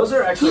money. Those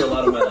are actually a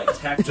lot of my like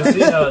tax. Just so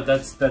you know,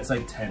 that's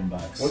like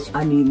 $10.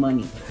 I need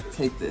money.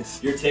 Take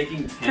this. You're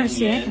taking 10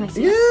 yen?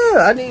 Yeah,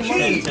 I need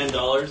money.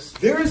 $10.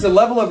 There is a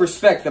level of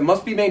respect that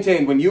must be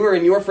maintained when you are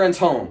in your friend's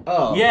home.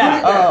 Oh.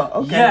 Yeah.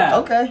 Oh, okay. Yeah.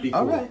 Okay.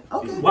 All right.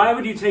 Okay. Why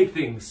would you take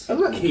things?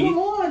 Come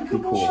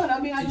on. I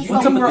mean, I just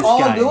What's thought up we with were this all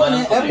guy? doing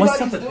it.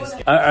 What's Everybody's up with doing this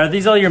it. guy? Are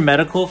these all your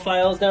medical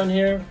files down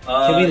here?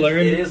 Can we learn?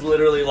 It is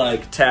literally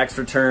like tax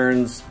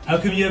returns. How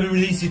come you haven't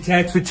released your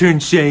tax return,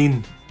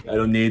 Shane? I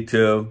don't need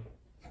to.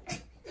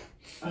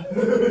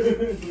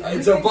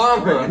 It's a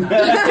bomb run.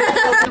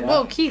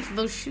 Whoa, Keith,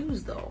 those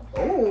shoes though.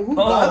 Oh,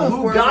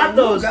 who got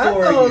those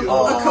for you?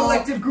 Oh. A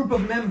collective group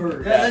of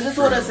members. Yeah, I just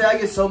want to say I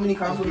get so many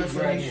compliments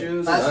for these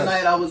shoes. Last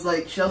night I was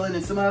like chilling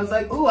and somebody was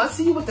like, "Ooh, I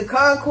see you with the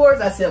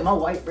Concords." I said, "My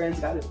white friends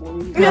got it for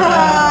me."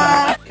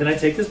 Can I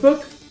take this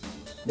book?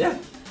 Yeah.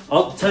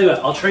 I'll tell you what,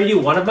 I'll trade you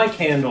one of my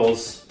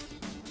candles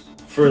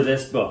for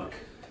this book.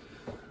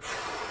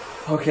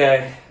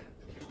 Okay.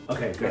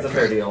 Okay, good. That's a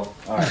fair deal.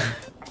 Alright.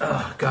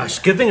 Oh gosh,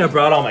 good thing I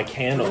brought all my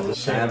candles.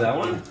 Should I have that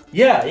one?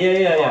 Yeah.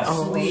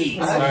 Oh, sweet.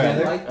 All I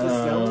right. like the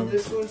smell of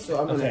this one, so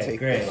I'm gonna take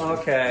great. it.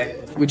 Okay.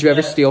 Would you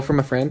ever steal from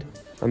a friend?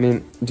 I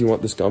mean, do you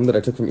want this gum that I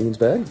took from Ian's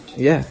bag?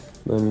 Yeah.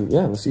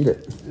 Yeah, let's eat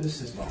it.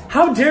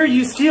 How dare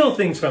you steal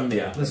things from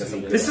me?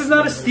 This is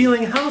not a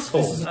stealing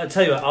household. I'll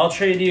tell you what, I'll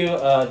trade you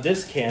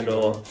this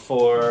candle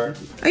for...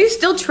 Are you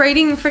still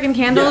trading freaking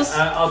candles?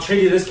 Yeah, I'll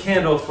trade you this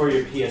candle for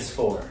your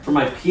PS4. For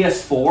my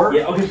PS4?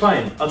 Yeah, okay,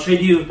 fine. I'll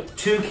trade you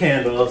 2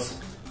 candles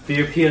for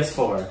your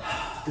PS4.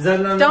 Is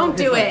that not Don't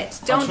okay, do fine.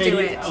 it. Don't do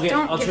it. Okay,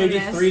 Don't I'll give trade him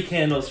you this. 3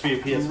 candles for your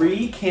PS4.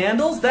 3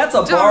 candles? That's a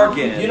Don't.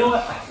 bargain. You know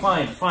what?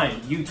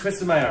 Fine. You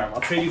twisted my arm.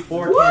 I'll trade you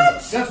 4 What?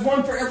 candles. That's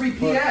one for every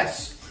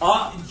PS.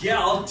 Yeah,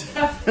 I'll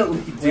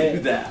definitely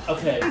do that.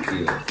 Okay.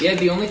 Yeah,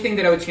 the only thing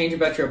that I would change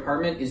about your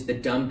apartment is the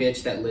dumb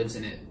bitch that lives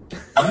in it.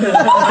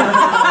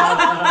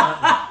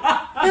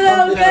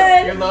 Hello,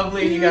 good. You're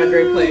lovely and you got a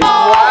great place.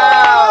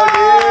 Wow,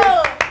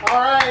 dude. All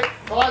right,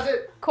 pause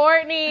it.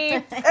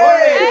 Courtney.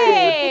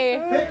 Hey.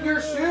 Pick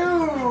your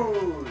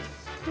shoes.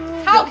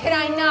 How can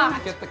I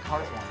not? Get the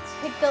cars ones.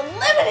 Pick the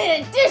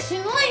limited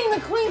edition Lightning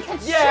McQueen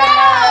Ka-chow!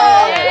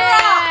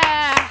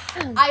 Yeah.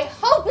 I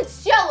hope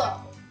it's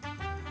Jello.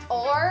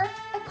 Or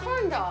a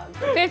corn dog.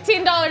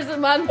 $15 a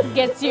month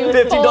gets you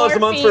 $15 a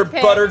month for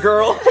Butter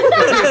Girl.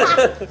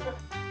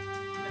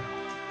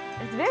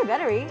 It's very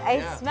buttery.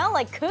 I smell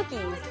like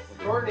cookies.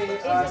 Courtney,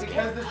 because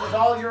this was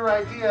all your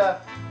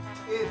idea,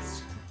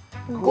 it's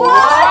Oh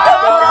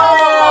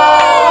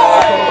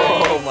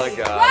my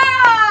god.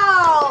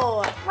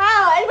 Wow!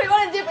 Wow, anybody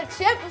want to dip a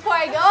chip before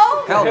I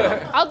go? Hell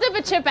no. I'll dip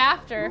a chip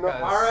after. All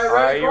right,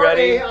 Are you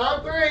Courtney, ready?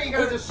 on 3, you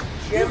gotta just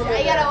jam them I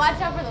in gotta there.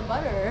 watch out for the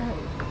butter.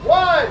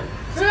 1,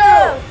 2,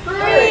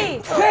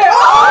 3.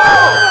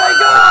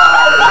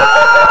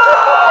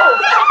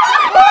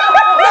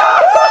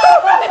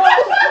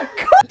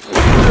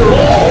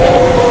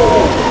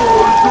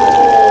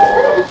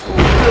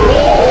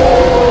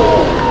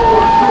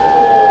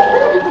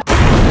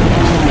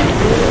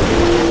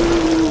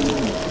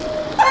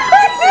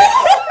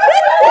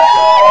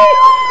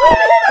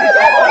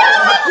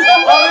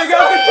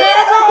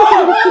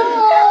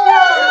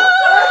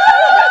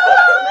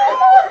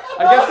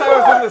 I guess I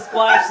was in the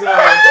splash zone.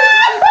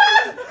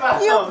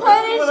 You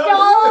punished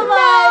all of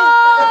us.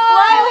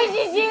 Why would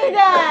you do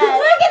that?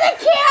 Look at the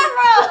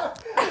camera!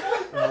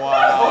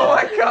 Wow. Oh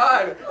my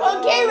god.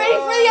 Okay, ready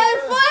for the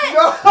other foot?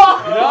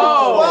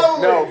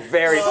 No,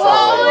 very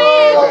Slowly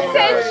and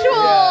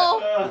sensual.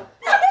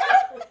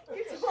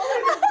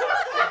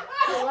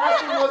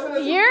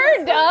 You're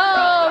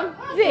dumb.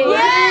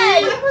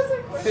 Yes!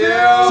 2,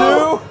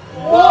 1!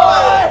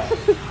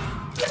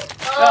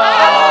 Oh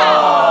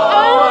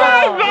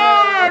my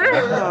god!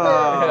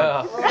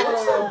 I'm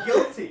so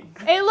guilty.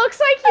 It looks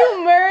like you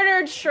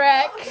murdered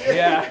Shrek.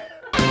 Yeah.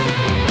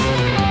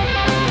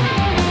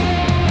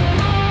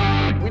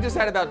 We just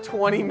had about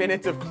 20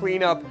 minutes of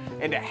cleanup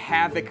and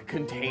havoc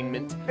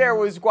containment. There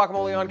was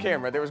guacamole on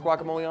camera, there was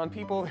guacamole on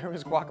people, there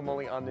was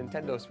guacamole on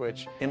Nintendo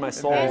Switch. In my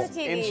soul.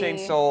 In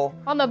Shane's soul.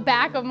 On the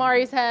back of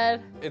Mari's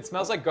head. It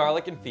smells like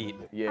garlic and feet.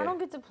 Yeah. I don't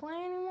get to play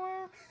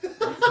anymore.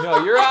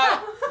 No, you're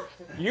out.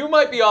 You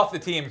might be off the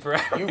team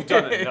forever. You've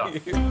done enough.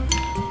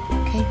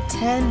 Okay,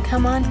 10.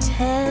 Come on,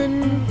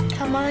 10.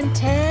 Come on,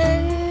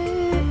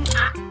 10.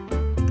 Ah.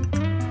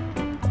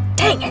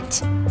 Dang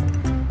it.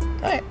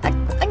 All right, I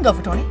can go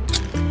for 20.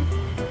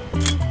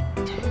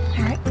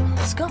 All right,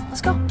 let's go.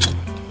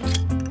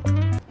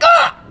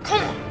 Ah,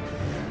 come on.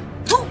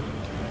 Ooh.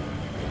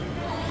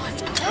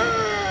 Let's go.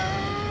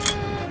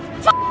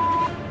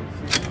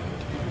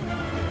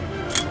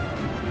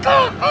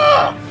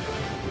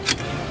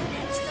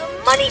 It's the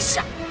money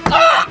shot.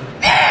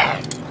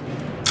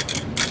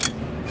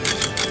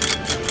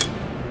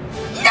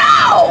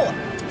 No!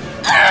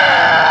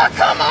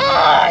 Come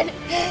on!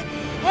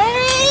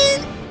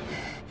 And...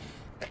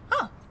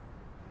 Oh,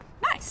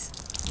 nice.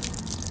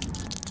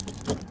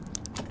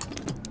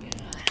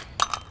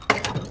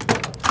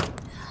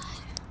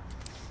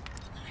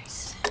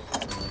 Nice.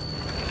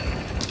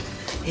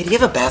 you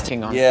have a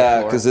bathing on?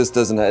 Yeah, because this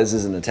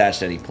isn't attached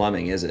to any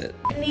plumbing, is it?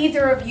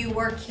 Neither of you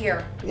work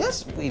here.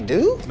 Yes, we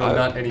do. No,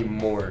 not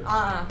anymore.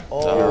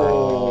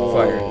 Oh.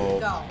 Fired.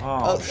 Go.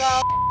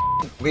 Oh,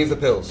 Leave the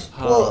pills.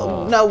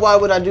 Well, now why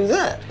would I do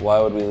that? Why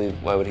would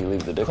he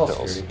leave the dick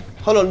pills?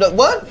 Hold on, no,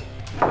 what?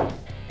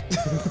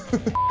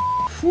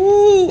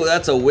 Whew,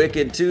 that's a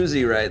wicked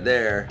toozy right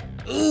there.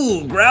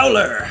 Ooh,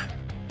 growler.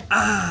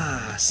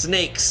 Ah,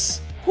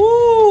 snakes.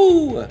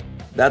 Whoo!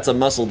 That's a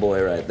muscle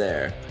boy right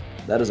there.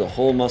 That is a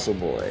whole muscle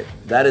boy.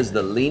 That is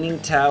the Leaning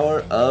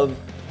Tower of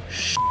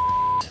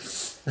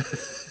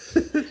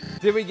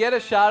Did we get a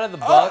shot of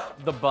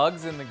the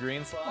bugs in the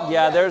green slime?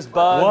 Yeah, there's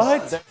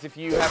bugs. What? If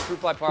you have fruit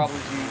fly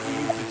problems, you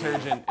use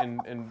detergent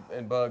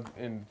and bug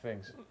and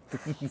things.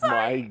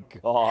 My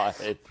God.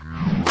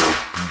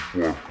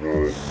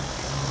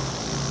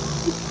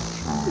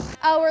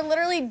 We're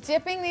literally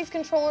dipping these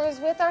controllers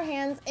with our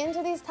hands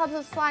into these tubs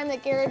of slime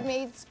that Garrett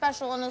made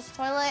special in his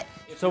toilet.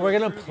 So we're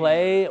gonna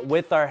play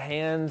with our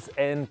hands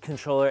and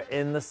controller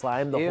in the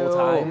slime the whole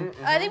time?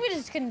 I think we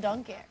just can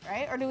dunk it,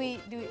 right? Or do we?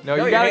 No,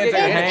 you gotta get your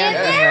hands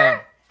in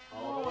there.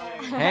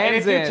 And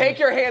if you take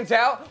your hands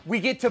out, we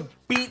get to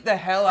beat the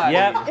hell out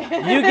of you.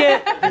 You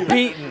get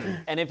beaten.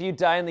 And if you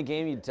die in the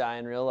game, you die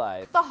in real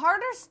life. The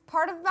hardest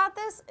part about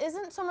this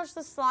isn't so much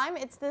the slime,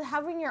 it's the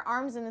having your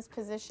arms in this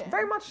position.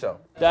 Very much so.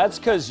 That's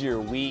because you're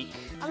weak.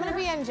 I'm gonna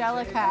be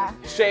Angelica.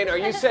 Shane, are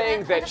you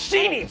saying that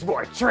she needs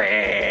more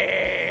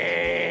training?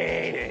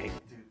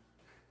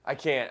 I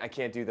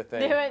can't do the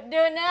thing. Do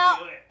it now.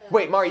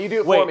 Wait, Mari, you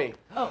do it for me.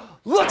 Oh.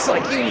 Looks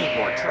like you need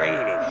more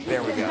training.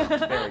 There we go.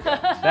 There we go.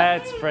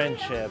 That's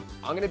friendship.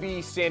 I'm gonna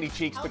be Sandy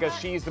Cheeks because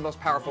she's the most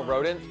powerful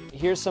rodent.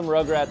 Here's some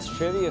Rugrats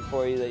trivia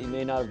for you that you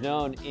may not have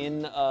known.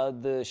 In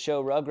the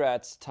show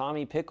Rugrats,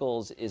 Tommy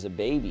Pickles is a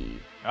baby.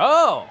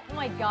 Oh! Oh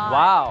my God.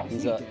 Wow.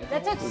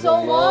 That took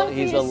so long for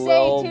you He's to a say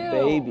little too.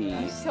 baby.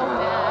 I'm so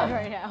mad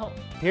right now.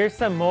 Here's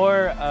some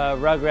more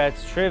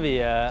Rugrats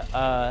trivia.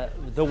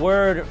 The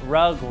word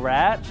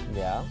rugrat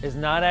is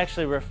not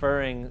actually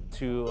referring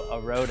to a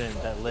rodent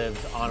that lives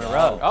on a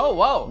road. Oh,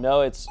 whoa.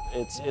 No, it's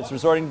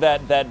resorting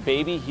that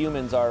baby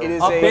humans are It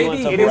is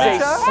equivalent a of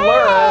rats.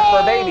 slur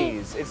for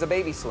babies. It's a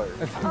baby slur.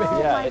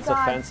 Yeah, it's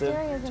offensive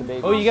to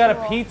babies. Oh, you got a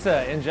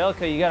pizza.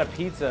 Angelica, you got a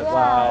pizza.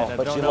 Wow, I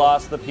but don't you know.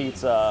 lost the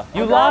pizza.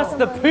 You lost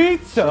the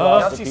pizza?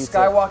 Now she's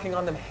skywalking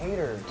on them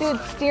haters. Dude,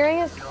 steering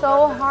is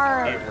so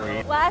hard.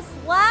 Last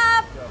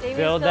lap. Davey's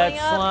Build that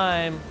filling up.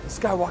 slime.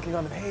 Skywalking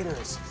on them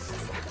haters.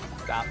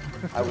 Stop.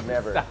 I would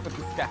never. Stop with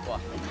the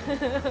skywalk.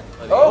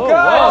 Oh,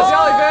 God!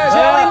 Jellyfish!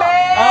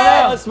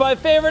 Jellyman! Oh, it's my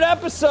favorite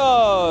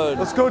episode.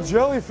 Let's go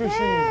jellyfishing.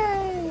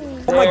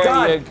 Oh There my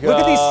God! you Look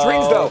at these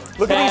strings, go. though.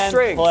 Look at these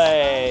strings.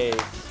 Play.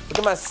 Look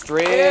at my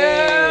strings.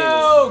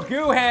 Ew,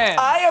 goo hands.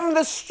 I am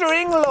the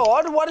string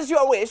lord. What is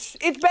your wish?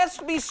 It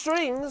best be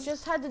strings.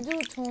 Just had to do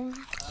it to him.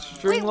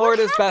 String lord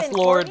is best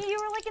lord. Courtney? You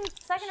were like in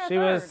second or She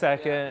third. was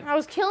second. I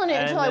was killing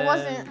it until I And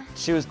wasn't.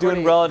 She was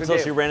doing well until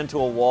she ran into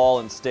a wall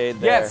and stayed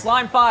there. Yeah,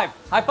 slime 5.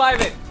 High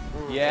five it.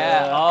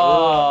 Yeah.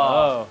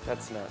 Oh.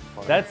 That's not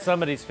fun. That's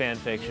somebody's fan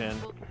fiction.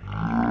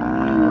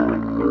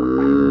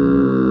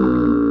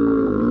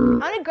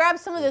 I'm gonna grab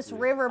some of this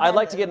river. I'd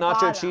like to get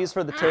nacho cheese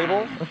for the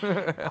table.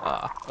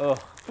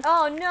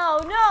 Oh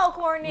no,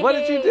 Courtney. What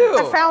did you do?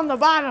 I found the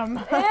bottom.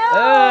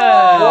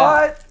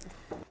 What?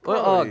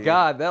 Oh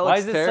God, that Why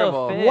looks is it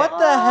terrible. so thin? What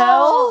the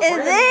hell?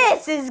 And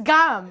this is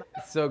gum.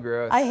 It's so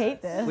gross. I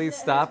hate this. Please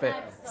stop it.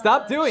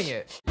 Stop doing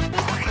it.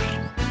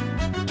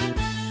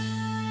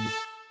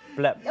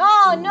 Blep.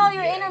 Oh no,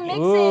 you're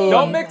intermixing. Ooh.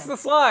 Don't mix the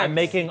slime. I'm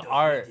making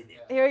art.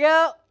 Here we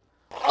go.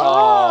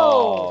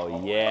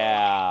 Oh,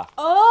 yeah.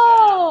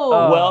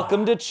 Oh.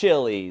 Welcome to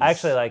Chili's. I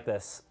actually like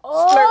this.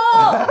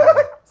 Oh.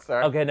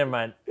 Sorry. Okay, never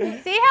mind.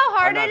 See how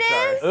hard it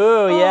is?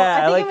 Ooh, yeah.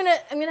 I I think like,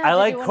 I'm gonna have I to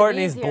like do one of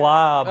Courtney's these here.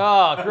 blob.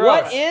 Oh, gross.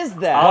 What is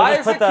that? Why just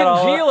is put it that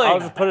congealing? I'll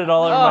just put it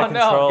all over Oh, my no,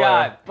 controller.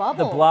 God.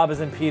 Bubble. The blob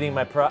is impeding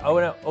my Oh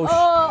no. Oh,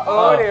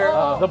 Oh dear.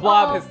 The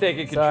blob has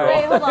taken control.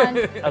 Wait, hold on.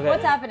 Okay.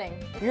 What's happening?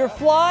 You're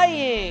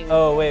flying.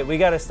 Oh wait, we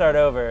gotta start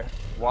over.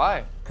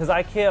 Why? Cause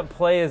I can't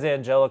play as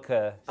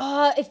Angelica.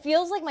 It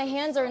feels like my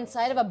hands are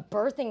inside of a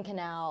birthing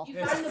canal.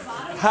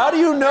 How do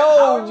you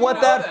know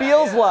what that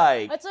feels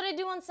like? That's what I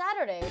do on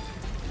Saturday.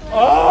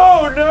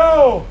 Oh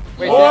no!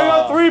 Wait, I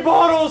got 3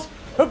 bottles!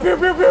 Pew pew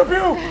pew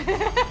pew!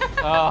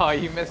 Oh,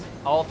 you missed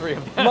all 3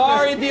 of them.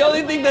 Mari, the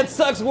only thing that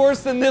sucks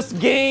worse than this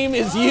game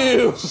is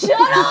you. Shut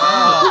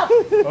up!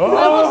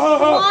 I will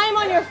slime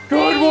on your face.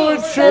 Good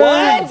one, Shane.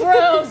 That's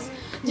gross.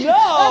 No!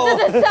 That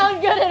doesn't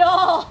sound good at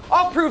all.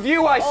 I'll prove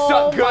you I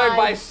suck good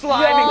by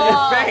sliming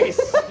your face.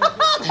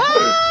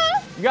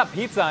 You got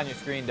pizza on your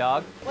screen,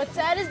 dog. What's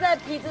sad is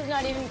that pizza's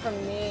not even from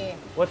me.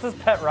 What's this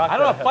pet rock? I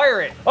don't know, fire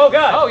it. Oh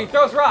god! Oh, he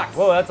throws rocks.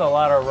 Whoa, that's a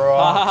lot of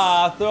rocks.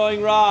 Ah,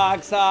 throwing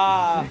rocks,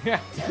 ah.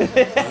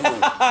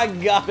 I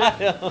got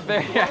him.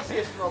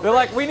 They're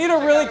like, we need a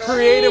really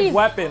creative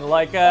weapon,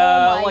 like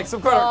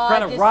some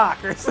kind of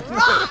rock or something.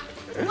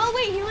 Well,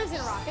 wait, he lives in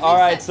a rock. All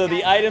right, so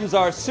the items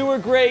are sewer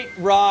grate,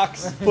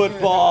 rocks,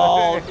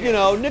 football, you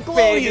know, Nickelodeon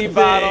Baby things.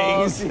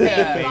 bottles.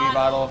 Yeah, baby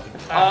bottle.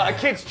 A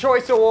Kid's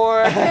Choice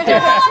Award.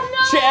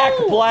 Jack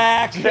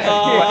Black.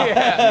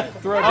 Oh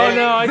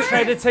no, I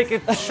tried to take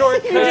a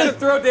shortcut. You just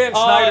throw Dan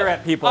Schneider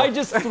at people. I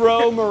just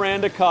throw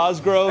Miranda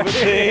Cosgrove at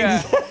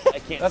things. I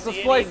can't That's a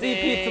see spicy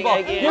anything.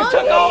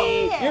 pizza ball.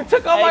 You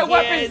took all my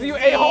weapons, you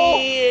a-hole.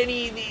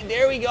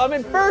 There we go. I'm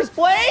in first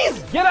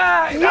place. Get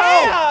out!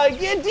 Yeah,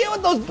 get deal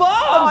with those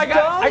bombs. Oh, I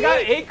got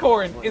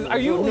Acorn. Are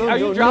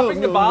you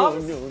dropping the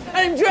bombs?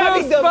 I'm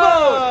dropping the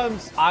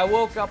bombs. I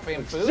woke up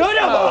in food. Son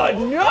of a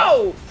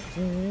no!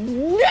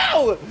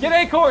 No! Get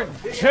Acorn.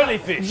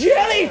 Jellyfish.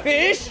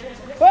 Jellyfish?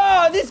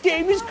 Oh, this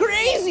game is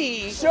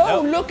crazy.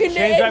 So looking to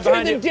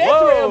enter the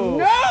death realm.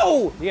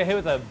 No! You got hit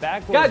with a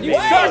backwards. God,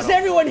 why is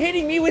everyone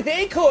hitting me with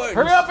acorns?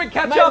 Hurry up and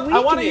catch My up. I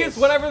want to weakness.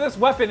 use whatever this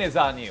weapon is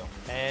on you.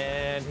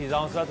 And he's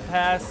almost about to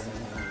pass.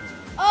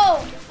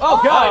 Oh. Oh,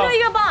 God. No,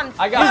 you got bombed.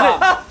 I got it.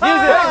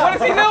 Use it. Hey, what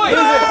is he doing?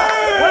 Use it.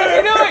 What is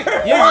he doing?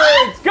 Use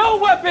it. Go,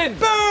 weapon.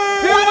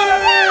 Do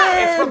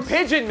whatever. It's from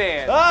Pigeon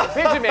Man.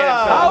 Pigeon Man.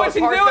 How is he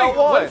doing?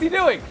 What is he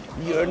doing?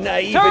 Your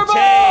naivete.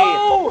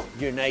 Turbo!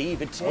 Your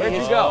naivete. Where'd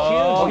you is go?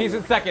 huge. Oh, he's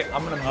in second.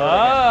 I'm gonna murder him.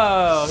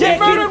 Oh, He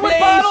murdered with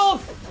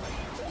bottles.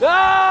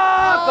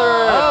 Ah,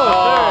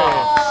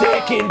 third.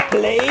 Second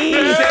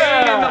place.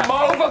 And the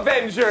Mauve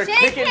Avenger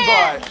kicking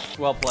butt.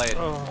 Well played.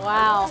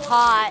 Wow,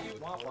 hot.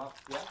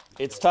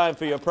 It's time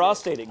for your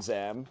prostate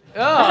exam.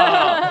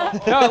 Oh.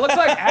 No, it looks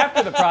like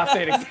after the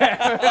prostate exam.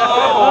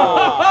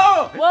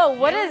 Whoa,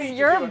 what does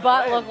your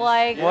butt look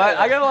like? What?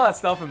 I got a lot of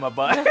stuff in my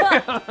butt.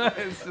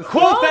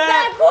 Quote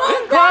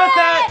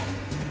that!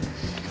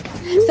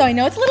 So I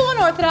know it's a little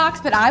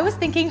unorthodox, but I was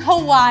thinking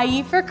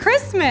Hawaii for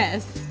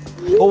Christmas.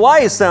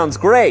 Hawaii sounds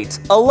great.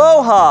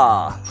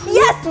 Aloha.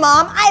 Yes,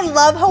 Mom, I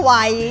love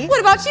Hawaii. What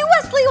about you,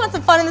 Wesley? You want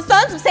some fun in the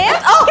sun, some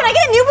sand? Oh, can I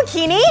get a new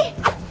bikini?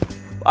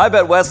 I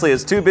bet Wesley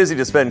is too busy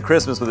to spend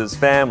Christmas with his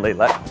family.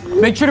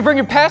 Make sure to bring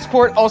your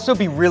passport. Also,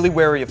 be really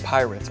wary of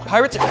pirates.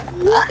 Pirates are...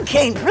 I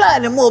can't fly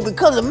anymore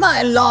because of my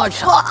enlarged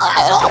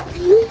heart.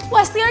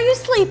 Wesley, are you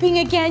sleeping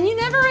again? You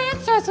never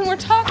answer us when we're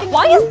talking.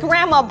 Why is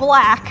Grandma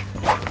black?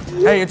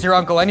 Hey, it's your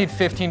uncle. I need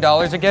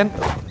 $15 again.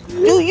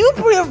 Do you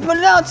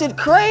pronounce it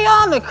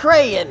crayon or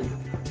crayon?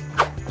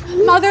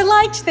 Mother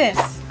liked this.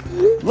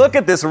 Look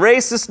at this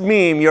racist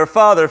meme your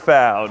father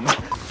found.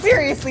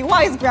 Seriously,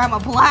 why is Grandma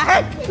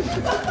black?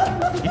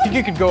 You think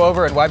you could go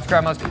over and wipe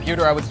Grandma's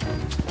computer? I was...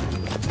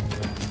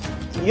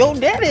 Your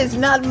daddy is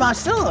not my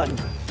son.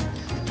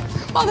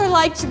 Mother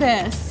liked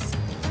this.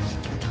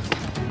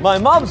 My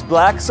mom's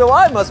black, so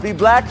I must be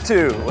black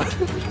too.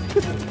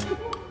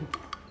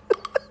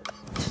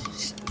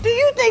 Do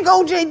you think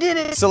OJ did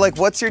it? So, like,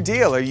 what's your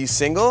deal? Are you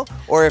single?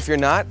 Or if you're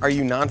not, are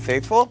you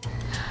non-faithful?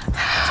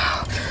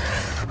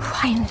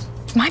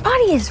 My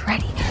body is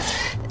ready.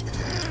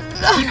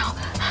 Oh, no.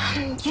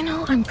 You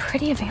know, I'm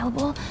pretty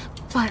available,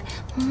 but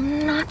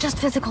not just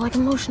physical, like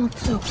emotional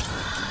too.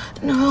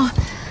 No.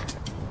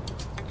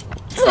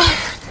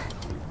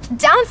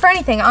 Down for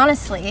anything,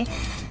 honestly.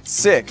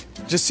 Sick.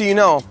 Just so you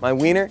know, my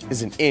wiener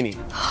is an innie.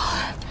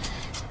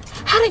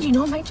 How did you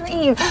know my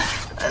dream?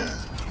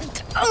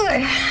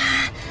 I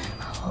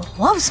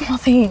love small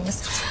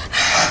things.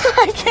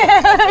 I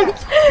can't.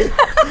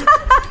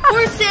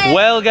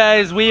 Well,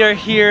 guys, we are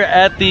here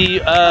at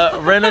the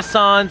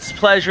Renaissance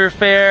Pleasure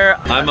Fair.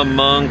 I'm a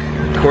monk,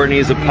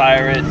 Courtney's a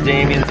pirate,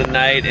 Damien's a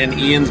knight, and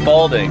Ian's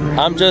balding.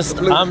 I'm just,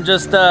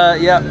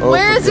 yeah.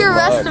 Where is your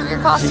rest of your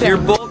costume? Your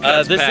bowl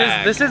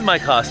this is my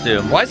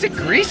costume. Why is it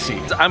greasy?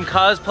 I'm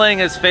cosplaying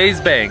as FaZe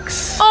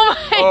Banks. Oh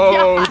my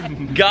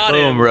god. Got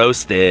him. Boom,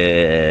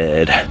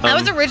 roasted. I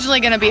was originally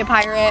gonna be a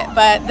pirate,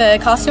 but the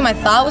costume I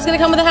thought was gonna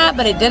come with a hat,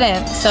 but it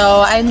didn't.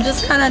 So I'm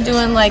just kind of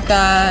doing like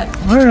a...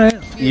 All right.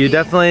 You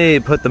definitely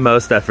put the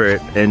most effort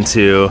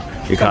into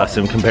your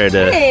costume compared to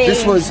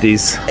This was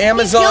these.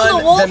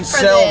 Amazon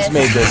themselves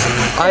made this.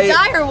 I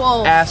dire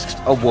wolf. asked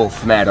a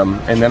wolf, madam,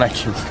 and then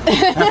after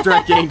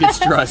I gained its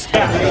trust.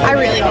 I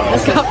really hate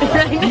this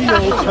copyright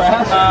now.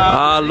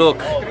 Ah, look.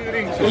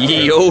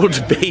 Ye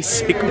old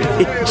basic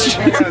bitch.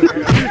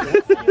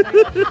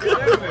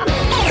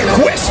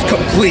 Quest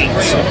complete.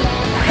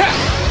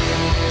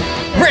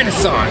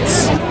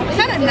 Renaissance. What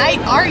kind of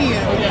knight are you?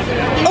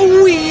 A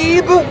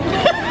weeb.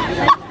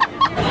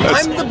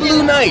 I'm the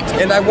Blue Knight,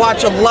 and I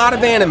watch a lot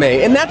of anime,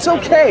 and that's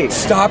okay.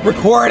 Stop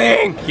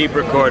recording. Keep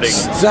recording.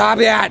 Stop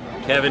it.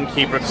 Kevin,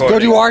 keep Let's recording. go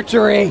do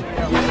archery.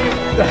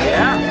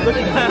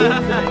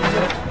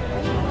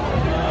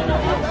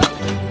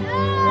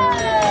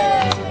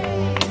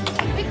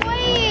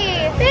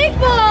 Big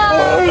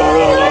ball!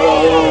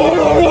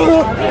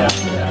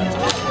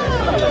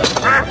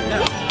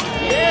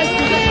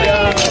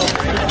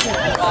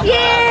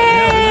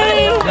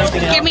 Yay!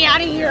 Get me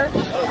out of here.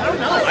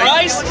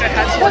 Christ!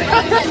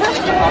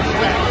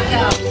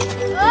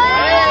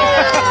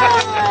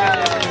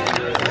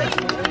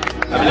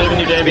 I believe in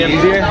you, Damien.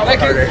 Easier?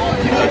 Thank you. Harder.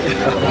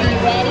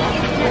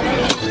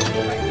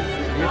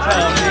 You're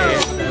telling me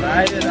that I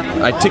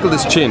I tickled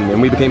his chin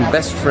and we became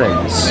best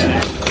friends.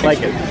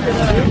 Like it.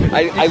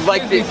 I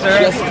liked it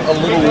just a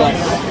little less.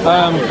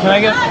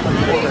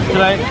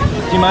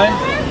 Do you mind?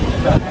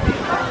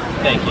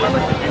 Thank you.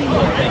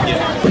 Thank you.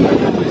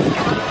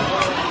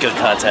 Good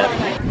content.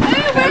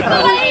 Where's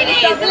the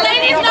ladies? The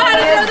ladies know how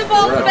to throw the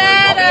balls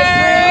better.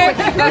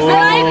 I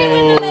like it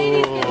when the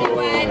ladies get it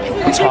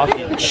wet.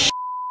 Talking shit.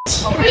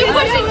 You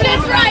push it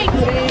just right.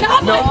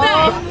 Not like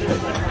that.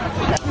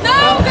 No,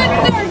 good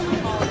sir.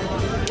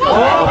 All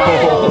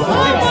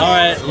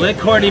right, let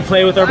Courtney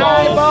play with our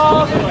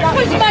balls.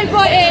 Push my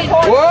button.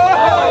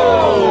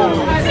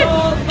 Whoa!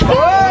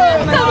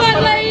 Come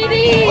on,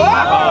 ladies.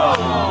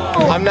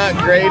 I'm not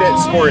great at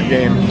sport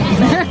games.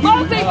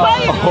 Oh, they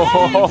play it.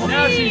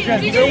 Now she's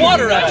just doing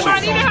water action.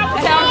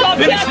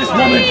 Finish this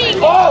woman.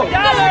 Oh!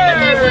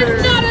 That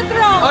was not a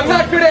throw. I'm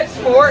not good at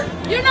sport.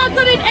 You're not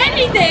good at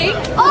anything.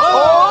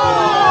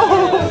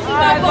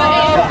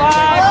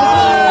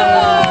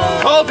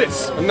 Call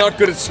this. I'm not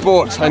good at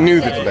sports. I knew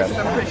that better.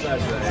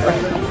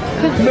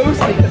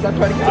 Mostly because I'm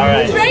trying to get All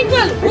right.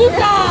 Tranquil.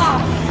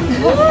 Woosah.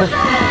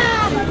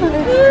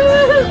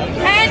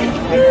 And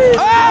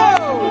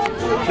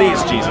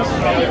Please, Jesus.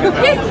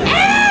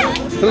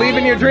 Believe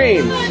in your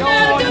dreams.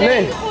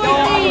 Man,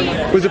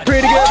 was it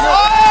pretty good?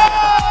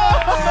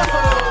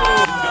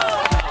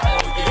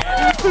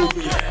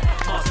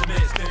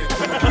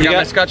 You got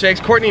my Scotch eggs.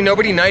 Courtney,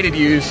 nobody knighted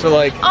you, so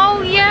like.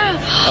 oh yeah.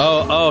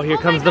 Oh, here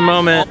comes the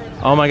moment.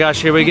 Oh my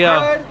gosh, here we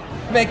go.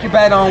 Make your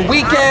bed on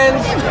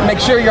weekends, make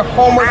sure your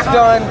homework's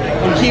done,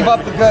 and keep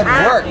up the good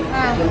work.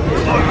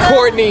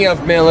 Courtney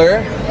of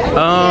Miller.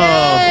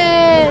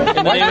 Oh. In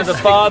the name of the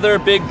Father,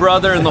 Big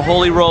Brother, and the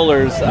Holy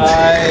Rollers,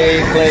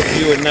 I pledge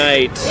you a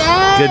night.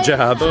 Good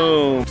job.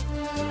 Boom.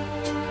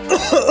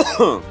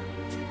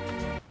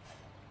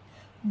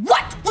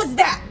 What was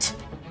that?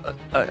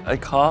 I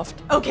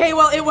coughed. Okay,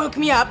 well, it woke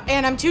me up,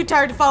 and I'm too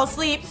tired to fall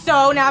asleep,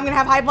 so now I'm gonna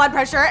have high blood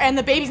pressure, and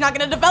the baby's not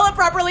gonna develop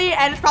properly,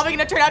 and it's probably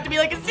gonna turn out to be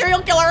like a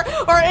serial killer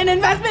or an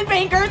investment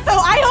banker, so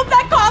I hope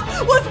that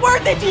cough was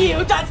worth it to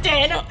you,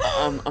 Dustin!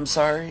 I'm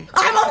sorry.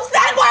 I'm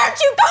upset! Why aren't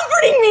you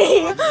comforting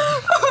me?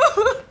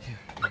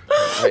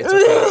 It's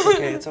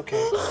okay, it's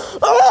okay.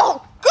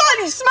 Oh, God,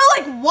 you smell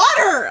like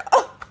water!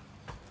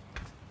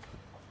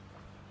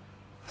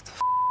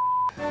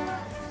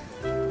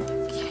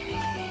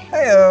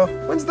 Heyo,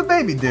 when's the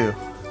baby due?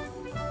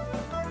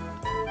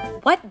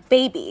 What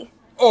baby?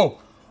 Oh,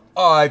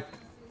 I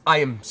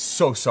am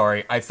so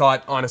sorry. I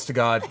thought, honest to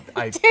God, Dude,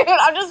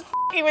 I'm just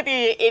f***ing with you,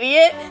 you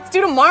idiot. It's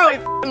due tomorrow, you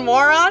f***ing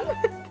moron.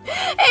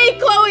 Hey,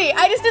 Chloe,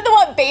 I just did the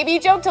what baby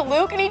joke to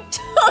Luke, and he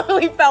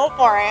totally fell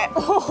for it.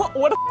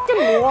 What a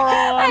f***ing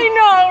moron. I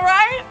know,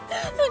 right?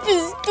 Such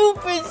a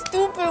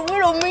stupid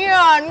little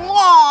man.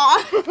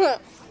 Mwah.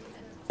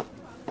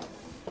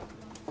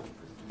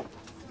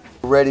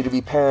 Ready to be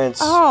parents.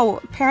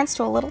 Oh, parents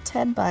to a little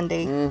Ted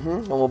Bundy. Mm-hmm.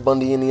 A little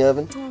Bundy in the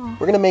oven. Oh.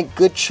 We're gonna make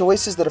good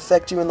choices that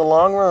affect you in the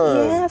long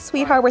run. Yeah,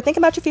 sweetheart, we're thinking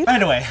about your future.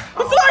 Anyway.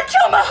 Before I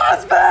kill my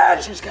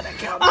husband! She's gonna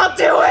kill me. I'll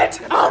do it!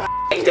 I'll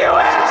f***ing do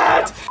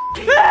it!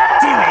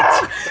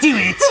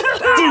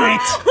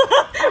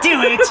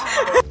 Do it!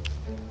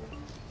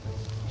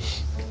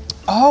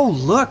 Oh,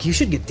 look, you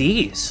should get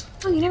these.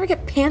 Oh, you never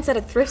get pants at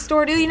a thrift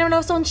store, dude. You never know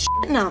if someone's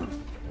shitting them.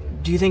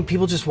 Do you think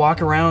people just walk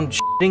around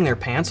shitting their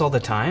pants all the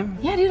time?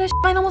 Yeah, dude, I shit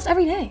mine almost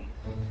every day.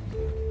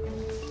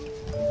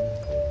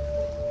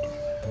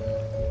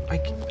 You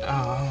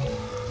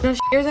don't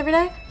shit yours every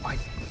day?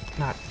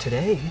 Not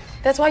today.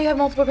 That's why you have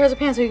multiple pairs of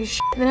pants, so you can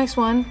shit the next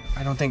one.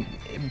 I don't think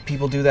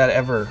people do that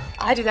ever.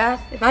 I do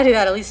that. If I do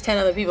that, at least 10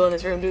 other people in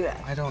this room do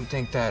that. I don't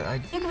think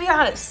that. You can be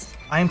honest.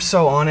 I'm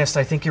so honest,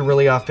 I think you're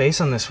really off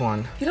base on this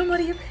one. You don't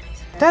muddy your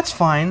panties. That's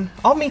fine.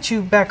 I'll meet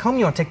you back home.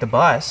 You want to take the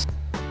bus?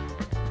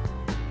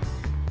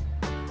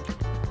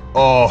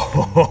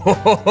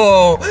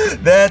 Oh,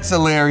 that's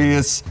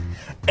hilarious.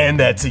 And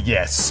that's a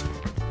yes.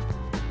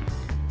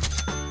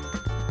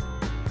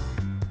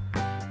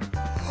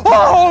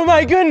 Oh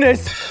my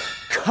goodness!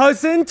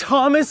 Cousin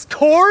Thomas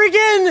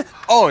Corrigan?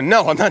 Oh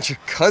no, I'm not your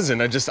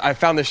cousin. I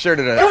found this shirt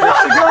at a...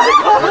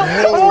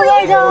 Oh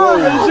my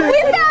gosh!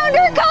 We found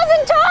her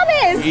cousin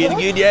Thomas! It's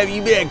good to have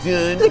you back,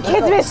 son. The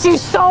kids missed you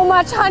so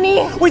much,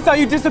 honey. We thought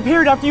you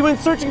disappeared after you went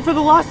searching for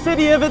the lost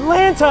city of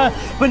Atlanta.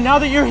 But now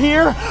that you're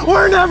here,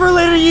 we're never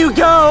letting you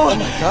go. Oh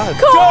my God.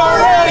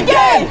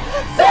 Corrigan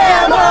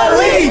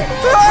family!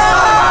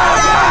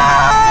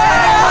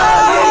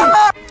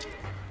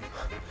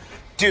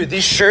 Dude,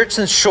 these shirts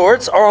and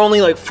shorts are only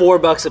like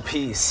 $4 a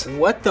piece.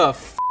 What the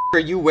f are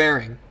you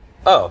wearing?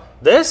 Oh,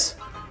 this?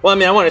 Well, I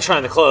mean, I want to try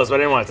on the clothes, but I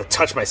didn't want it to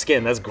touch my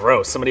skin. That's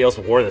gross. Somebody else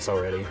wore this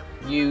already.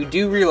 You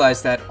do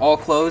realize that all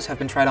clothes have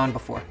been tried on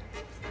before.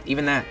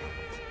 Even that.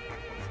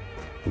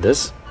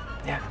 This?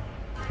 Yeah.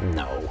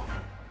 No.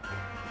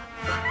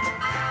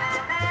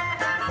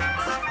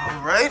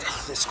 All right.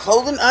 This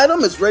clothing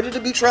item is ready to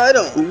be tried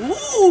on.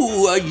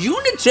 Ooh, a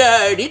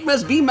unitard. It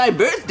must be my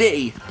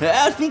birthday.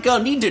 I think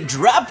I'll need to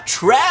drop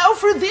trow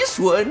for this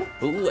one.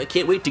 Ooh, I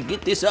can't wait to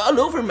get this all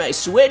over my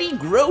sweaty,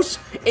 gross,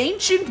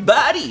 ancient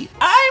body.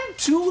 I'm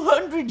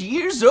 200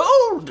 years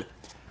old.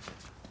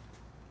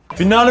 If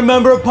you're not a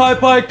member of Pi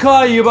Pi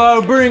Kai, you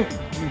bada bring.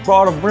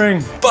 Bada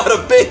bing,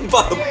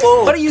 bada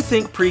boom. What do you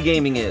think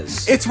pre-gaming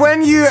is? It's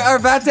when you are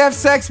about to have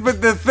sex, but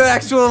the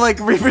actual like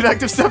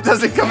reproductive stuff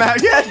doesn't come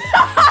out yet.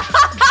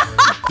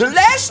 The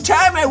last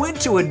time I went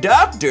to a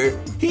doctor,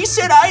 he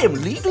said I am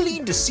legally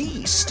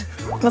deceased.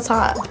 That's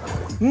hot.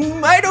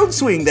 I don't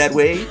swing that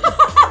way.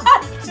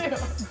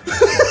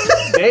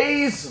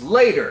 Days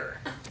later.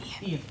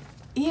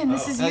 Ian,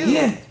 this is you.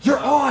 Ian, you're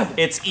on.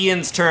 It's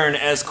Ian's turn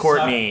as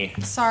Courtney.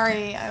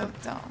 Sorry, I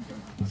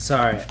don't.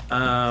 Sorry.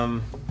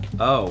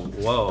 Oh,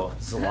 whoa.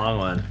 This is a long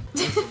one.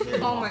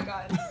 Oh my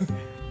god.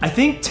 I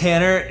think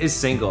Tanner is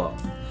single,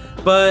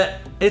 but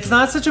it's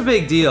not such a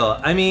big deal.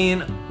 I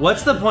mean,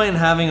 what's the point in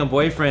having a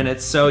boyfriend at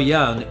so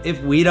young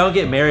if we don't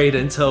get married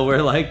until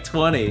we're like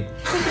 20?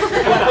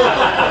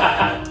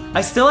 I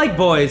still like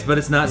boys, but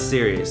it's not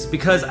serious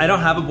because I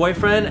don't have a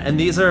boyfriend and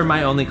these are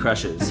my only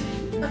crushes.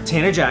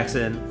 Tanner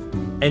Jackson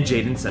and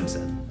Jaden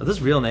Simpson. Are those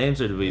real names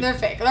or do we? They're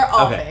fake. They're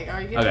all Okay. fake.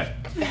 Are you Okay.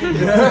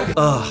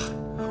 Ugh.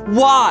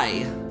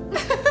 Why?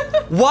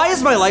 Why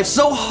is my life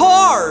so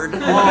hard?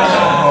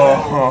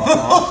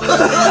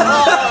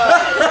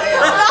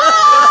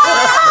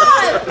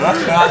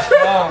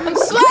 I'm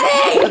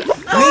sweating!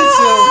 Me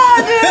too.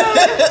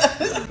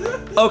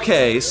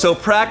 Okay, so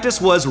practice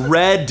was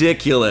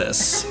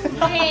ridiculous.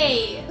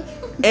 Hey.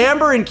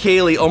 Amber and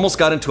Kaylee almost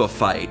got into a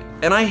fight,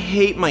 and I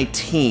hate my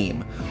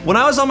team. When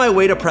I was on my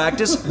way to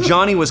practice,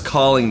 Johnny was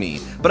calling me,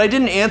 but I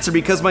didn't answer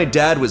because my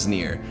dad was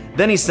near.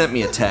 Then he sent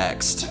me a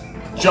text.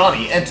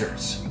 Johnny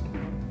enters.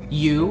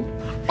 You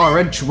are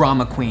a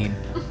drama queen,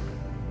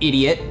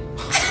 idiot.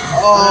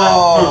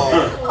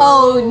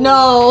 Oh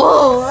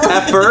no.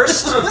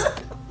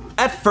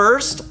 At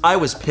first, I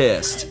was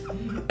pissed.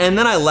 And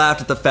then I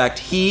laughed at the fact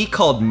he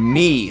called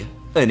me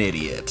an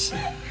idiot.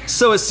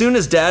 So as soon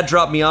as Dad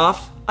dropped me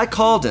off, I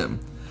called him.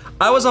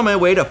 I was on my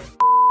way to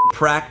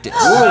practice.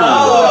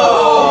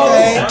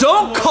 Okay.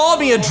 Don't call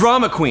me a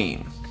drama queen.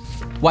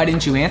 Why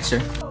didn't you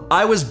answer?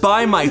 I was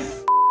by my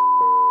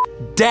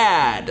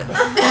dad.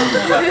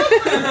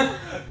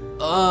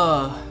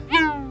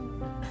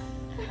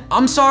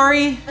 I'm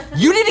sorry.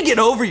 You need to get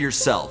over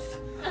yourself.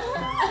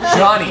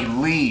 Johnny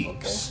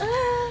leaves.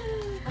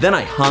 Then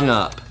I hung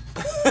up.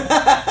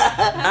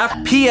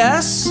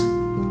 P.S.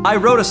 I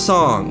wrote a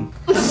song.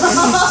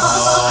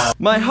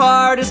 My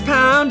heart is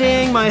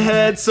pounding, my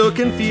head so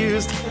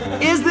confused.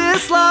 Is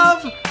this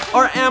love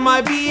or am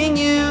I being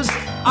used?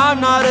 I'm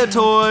not a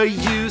toy,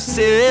 you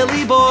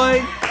silly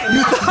boy.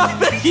 You thought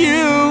that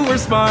you were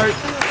smart.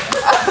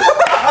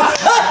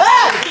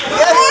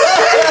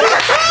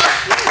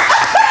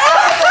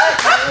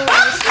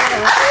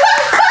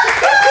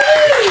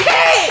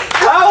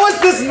 How was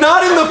this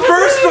not in the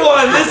first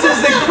one? This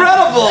is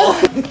incredible.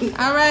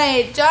 All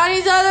right,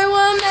 Johnny's other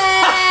woman.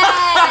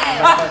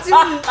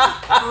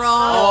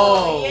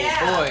 Oh,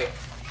 yeah. boy.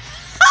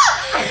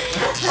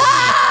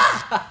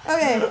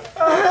 Okay.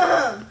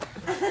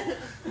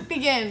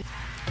 Begin.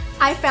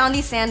 I found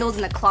these sandals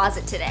in the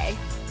closet today.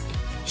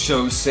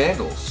 Shows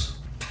sandals.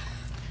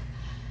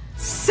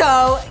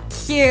 So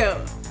cute.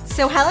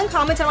 So Helen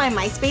commented on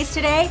my MySpace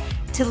today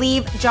to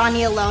leave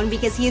Johnny alone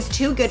because he is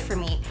too good for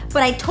me,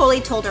 but I totally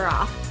told her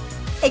off.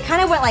 It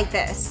kind of went like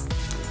this.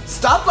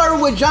 Stop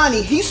flirting with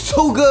Johnny. He's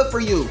too good for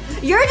you.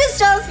 You're just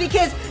jealous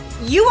because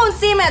you won't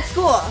see him at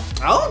school.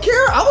 I don't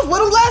care. I was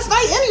with him last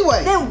night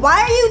anyway. Then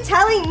why are you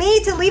telling me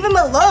to leave him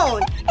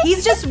alone?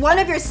 He's just one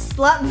of your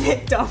slut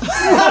victims.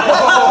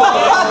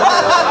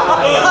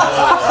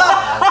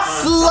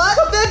 Slut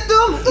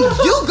victim?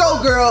 You go,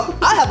 girl.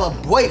 I have a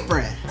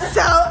boyfriend.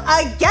 So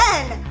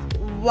again,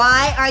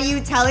 why are you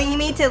telling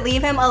me to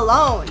leave him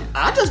alone?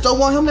 I just don't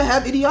want him to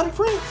have idiotic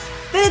friends.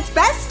 Then it's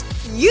best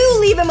you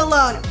leave him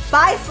alone.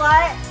 Bye,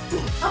 slut.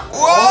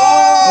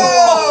 Whoa!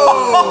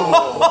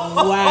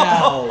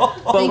 Wow.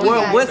 Thank you,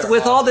 But guys.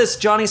 with all this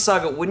Johnny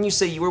saga, wouldn't you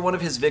say you were one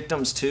of his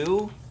victims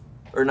too,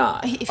 or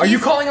not? Are you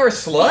calling her a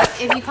slut?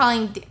 If you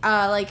calling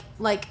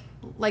like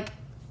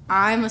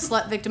I'm a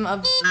slut victim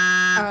of. So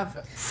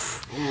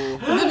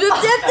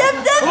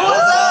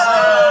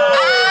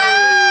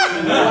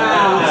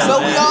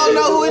we all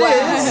know who it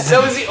is.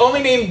 That was the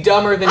only name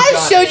dumber than Johnny. I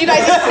showed you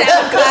guys a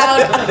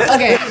SoundCloud.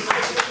 Okay.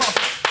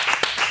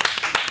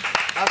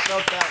 I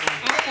felt that one.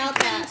 I felt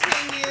that.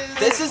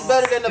 This is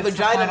better than the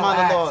vagina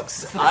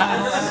monologues.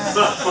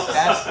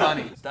 That's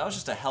funny. That was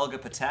just a Helga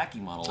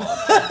Pataki monologue.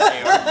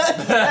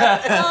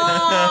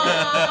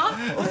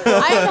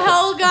 I'm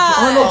Helga.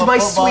 Arnold, my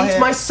football sweet, head.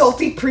 my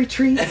salty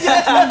pre-treat.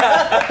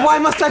 Why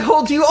must I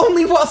hold you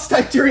only whilst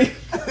I dream?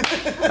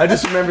 I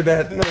just remembered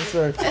that. No,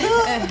 sorry.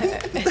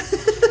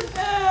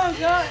 Oh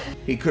God.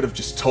 He could have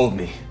just told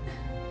me.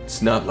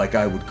 It's not like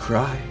I would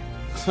cry.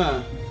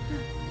 Huh.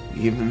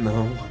 Even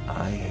though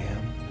I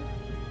am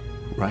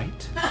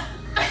right.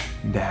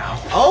 now.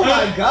 Oh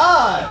my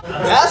God,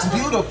 that's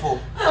beautiful.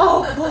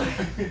 Oh boy.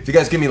 If you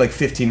guys give me like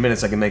 15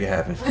 minutes, I can make it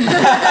happen.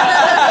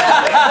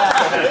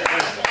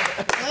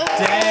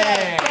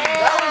 Dang.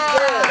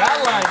 That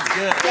line's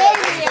good.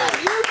 Damien,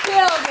 you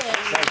killed it.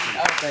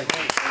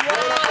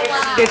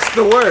 It's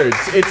the words.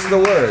 It's the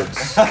words.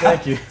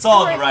 Thank you. It's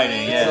all in the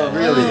writing, yeah. It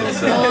really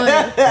is.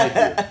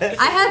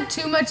 I had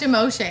too much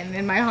emotion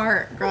in my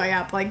heart growing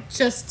up, like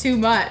just too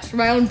much for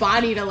my own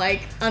body to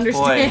like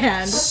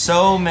understand. Boy,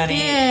 so many,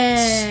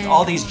 Dang.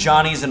 all these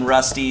Johnnies and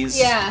Rusties.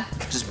 Yeah.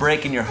 Just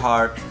breaking your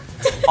heart.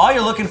 All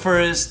you're looking for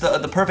is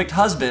the perfect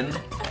husband.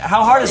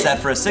 How hard is that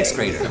for a 6th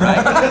grader,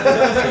 right?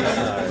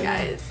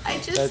 Guys, I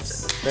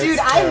just... Dude,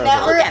 I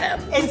never,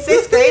 in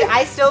 6th grade,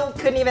 I still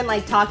couldn't even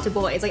like talk to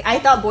boys. Like I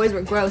thought boys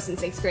were gross in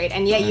 6th grade,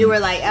 and yet you were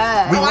like,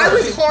 I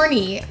was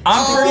horny.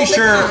 I'm pretty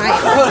sure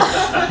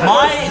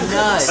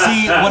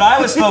see, what I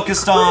was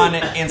focused on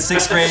in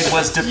 6th grade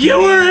was defeating...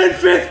 You were in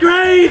 5th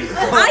grade!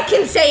 I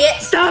can say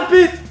it. Stop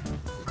it!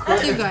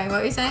 Keep going, what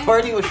were you saying?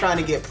 Courtney was trying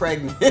to get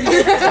pregnant.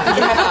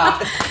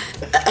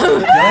 The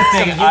only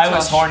thing I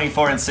was horny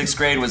for in 6th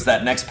grade was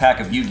that next pack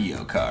of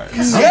Yu-Gi-Oh cards.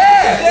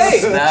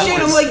 Yes! That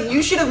Shit, was- I'm like,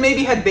 you should have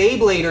maybe had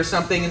Beyblade or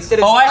something instead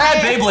of. Oh, I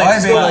had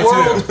Beyblades too.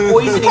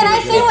 Can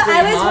I say what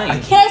I was?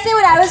 Can I say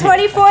what I was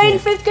horny for in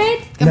 5th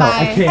grade?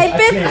 Goodbye. In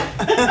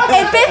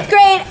 5th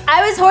grade,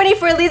 I was horny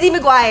for Lizzie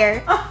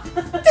McGuire.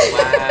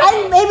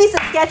 And maybe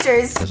some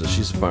Skechers. So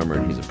she's a farmer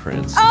and he's a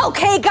prince.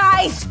 Okay,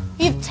 guys,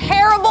 we have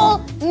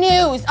terrible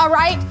news, all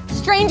right?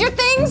 Stranger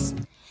Things,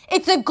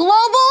 it's a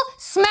global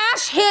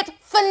smash hit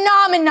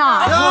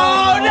phenomenon.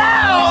 Oh, no!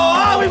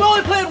 Oh, we've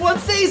only played one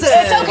season.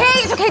 It's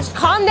okay, just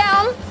calm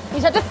down. You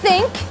just have to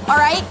think, all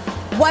right?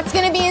 What's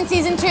gonna be in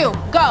season 2?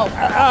 Go.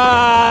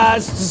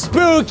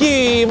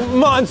 Spooky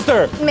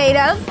monster. Made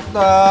of?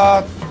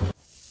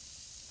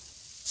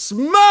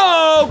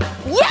 Smoke!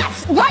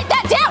 Yes! Write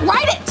that down,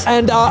 write it!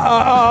 And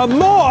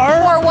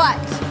more. Or what?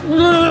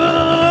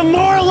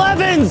 More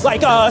 11s!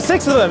 Like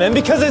 6 of them, and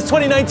because it's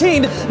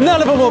 2019,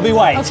 none of them will be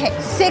white. Okay,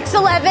 6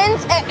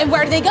 11s, and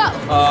where do they go?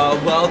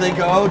 Well, they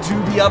go to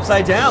the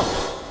Upside Down.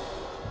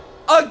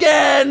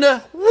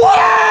 Again!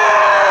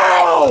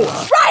 Whoa!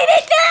 Write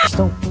it down! I just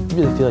don't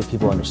really feel like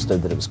people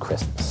understood that it was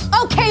Christmas.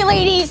 Okay,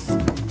 ladies.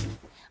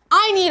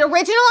 I need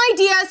original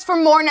ideas for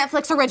more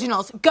Netflix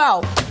originals.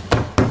 Go.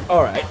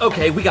 All right,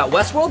 okay, we got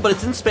Westworld, but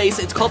it's in space.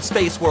 It's called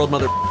Space World,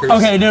 motherfuckers.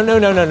 Okay, no.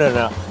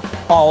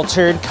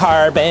 Altered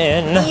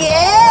carbon.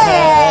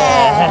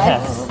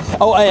 Yes!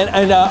 Oh,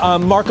 and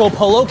Marco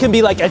Polo can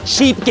be like a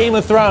cheap Game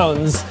of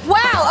Thrones.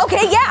 Wow,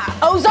 okay, yeah.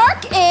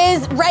 Ozark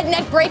is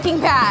Redneck Breaking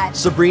Bad.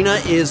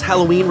 Sabrina is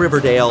Halloween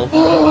Riverdale.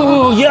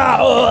 Ooh, yeah,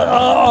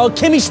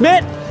 Kimmy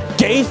Schmidt,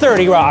 Gay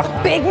 30 Rock.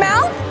 Big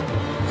Mouth,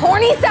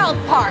 Horny South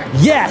Park.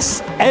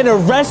 Yes, and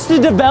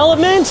Arrested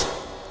Development.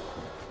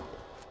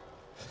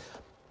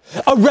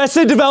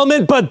 Arrested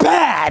Development, but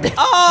bad.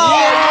 Oh!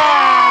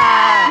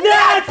 Yeah!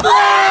 Netflix!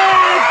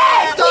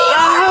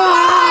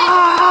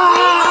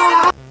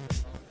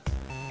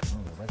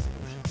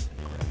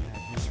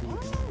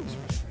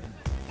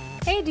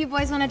 Hey, do you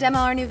boys want to demo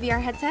our new VR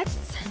headsets?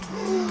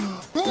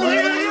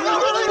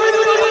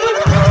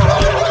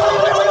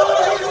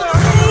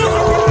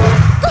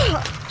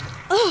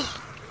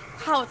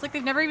 Wow, it's like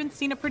they've never even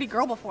seen a pretty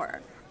girl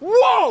before.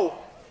 Whoa!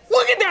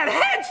 Look at that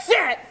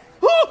headset!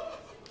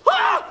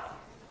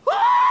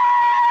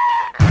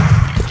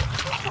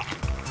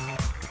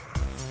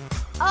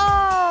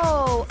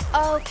 Oh,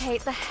 okay,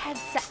 the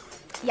headset.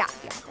 Yeah,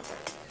 that's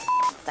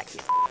sexy.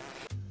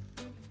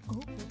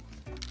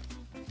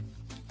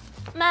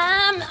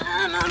 Mom,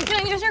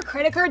 can I use your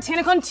credit card?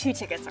 TanaCon 2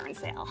 tickets are on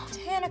sale.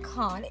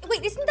 TanaCon?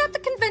 Wait, isn't that the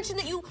convention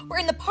that you were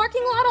in the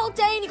parking lot all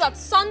day and you got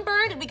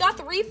sunburned and we got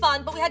the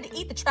refund, but we had to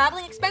eat the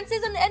traveling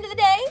expenses at the end of the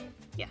day?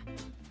 Yeah.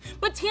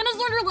 But Tana's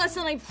learned her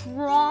lesson, I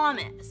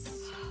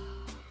promise.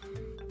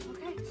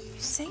 Okay, you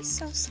say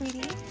so,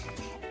 sweetie.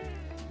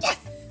 Yes!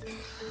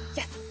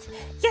 Yes!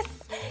 Yes!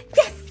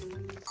 Yes!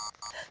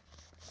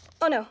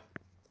 Oh no,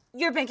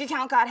 your bank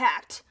account got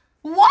hacked.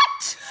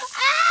 What?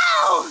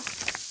 Ow!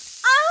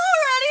 I'm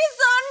already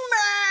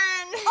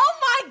sunburned! Oh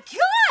my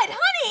god,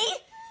 honey!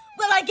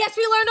 Well, I guess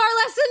we learned our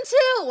lesson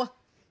too.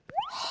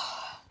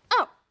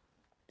 Oh,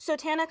 so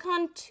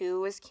TanaCon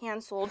 2 is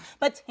canceled,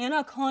 but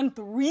TanaCon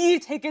 3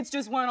 tickets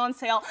just went on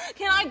sale.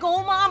 Can I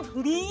go, Mom,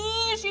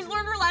 please? She's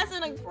learned her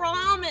lesson, I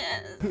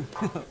promise.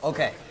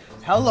 Okay,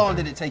 how long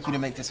did it take you to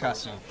make this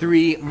costume?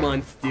 3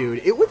 months, dude.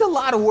 It was a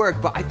lot of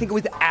work, but I think it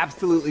was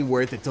absolutely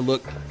worth it to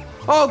look.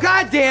 Oh,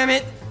 god damn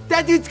it!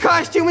 That dude's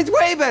costume is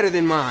way better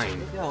than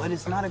mine. Yo, and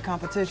it's not a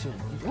competition.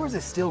 Yours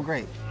is still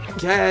great.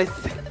 Yes.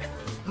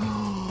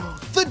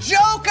 The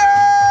Joker!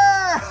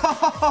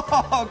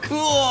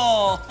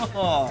 Cool!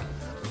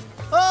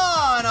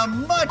 Oh, and a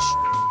much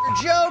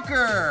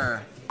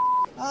Joker!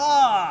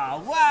 Ah,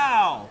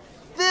 wow!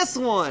 This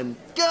one,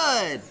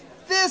 good!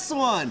 This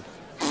one!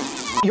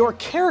 Your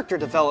character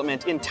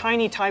development in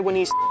tiny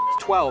Taiwanese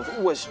 12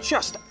 was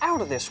just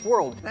out of this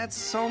world. That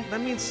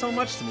means so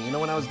much to me. You know,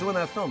 when I was doing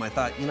that film, I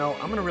thought, you know,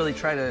 I'm gonna really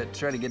try to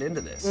get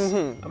into this.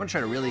 I'm gonna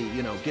try to really,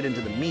 you know, get into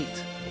the meat.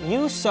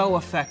 You so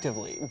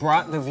effectively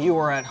brought the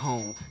viewer at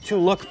home to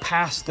look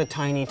past the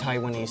tiny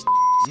Taiwanese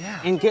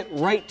and get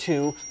right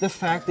to the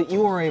fact that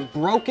you are a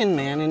broken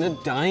man in a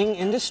dying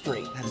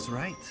industry. That is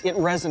right. It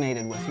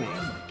resonated with me.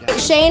 Oh my God.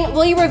 Shane,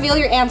 will you reveal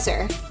your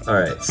answer? All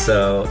right,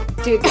 so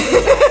Dude.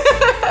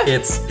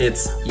 it's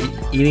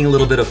eating a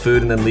little bit of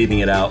food and then leaving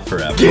it out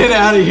forever. Get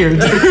out of here,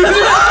 dude.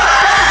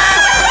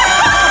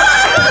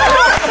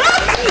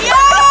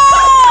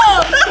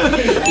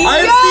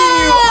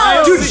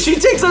 Dude, she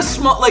takes a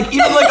small, like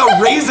even like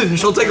a raisin.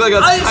 She'll take like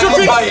a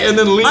tiny bite and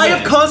then leave I it.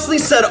 have constantly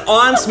said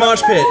on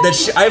Smosh Pit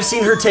that I've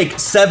seen her take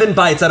 7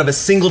 bites out of a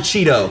single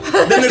Cheeto.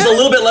 Then there's a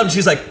little bit left and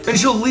she's like, and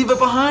she'll leave it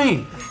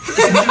behind.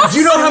 Do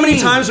you know how many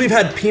times we've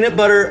had peanut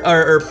butter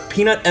or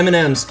peanut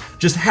M&Ms,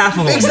 just half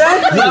of them,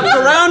 exactly, left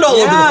around all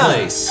over the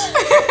place?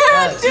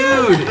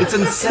 Dude, it's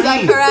insane. Is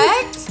that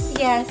correct?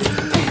 Yes.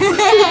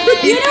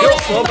 You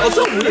know,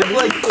 also weird,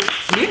 like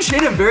me and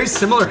Shane have very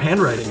similar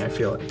handwriting, I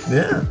feel like.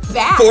 Yeah.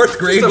 That. 4th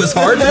grade was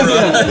hard for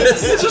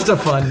us. It's just a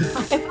fun.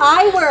 If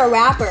I were a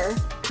rapper,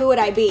 who would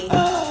I be?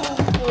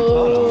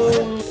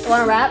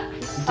 Want to rap?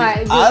 All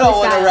right, I don't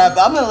want to rap.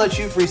 I'm gonna let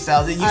you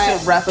freestyle. You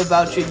should rap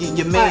about your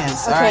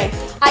mans. All right.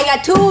 I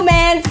got 2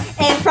 mans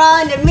in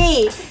front of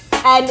me,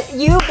 and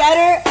you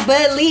better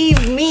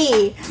believe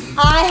me.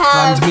 I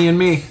have. Rhymes me and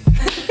me.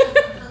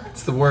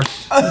 It's the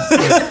worst.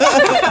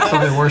 It's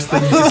probably the worst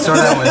thing you can start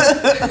out with.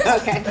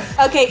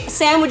 Okay,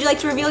 Sam, would you like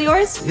to reveal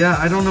yours? Yeah,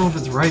 I don't know if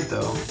it's right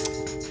though.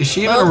 Is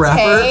she even a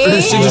rapper? Or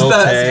is she just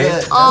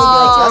that?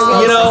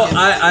 You know,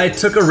 I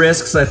took a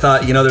risk because I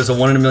thought, you know, there's a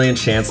 1 in a million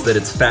chance that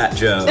it's Fat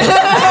Joe.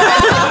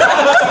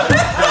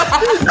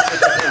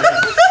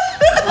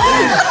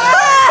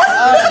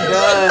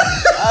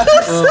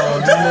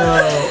 Oh no.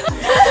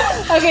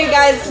 Okay,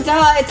 guys,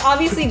 duh, it's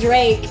obviously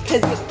Drake,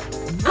 because.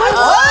 That's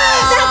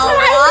what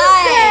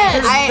I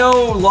said. There's no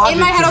logic In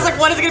my head, to I was like,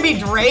 what is it gonna be,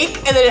 Drake?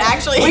 And then it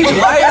actually. Wait,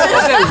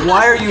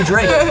 why are you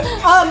Drake?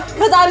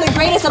 Because I'm the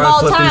greatest of I'm all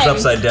gonna flip time. these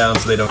upside down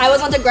so they don't. I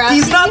was on the ground.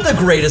 He's not the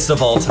greatest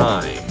of all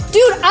time.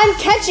 Dude, I'm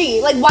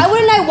catchy. Like, why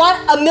wouldn't I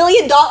want $1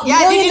 million? Yeah,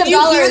 millions did you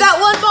of dollars? hear that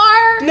one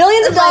bar?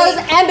 Millions of dollars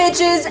and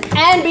bitches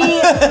and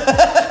be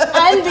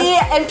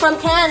and from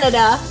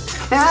Canada.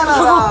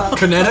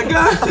 Connecticut?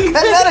 All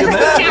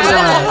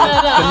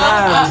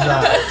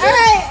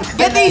right,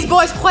 get these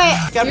boys quick.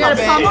 You gotta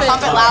pump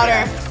it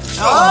louder.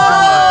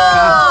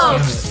 Oh!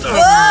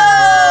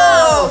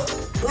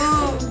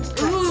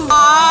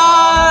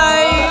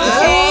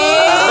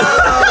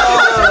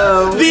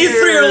 These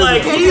 3 are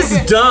like, he's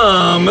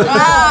dumb.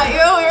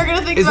 You're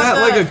gonna think Is about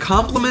that like a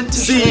compliment to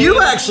See, Shane?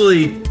 you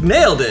actually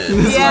nailed it.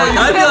 Yeah.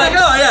 I'd be like,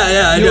 oh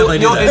yeah, I definitely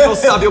do that. You'll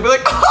stop. You'll be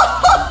like,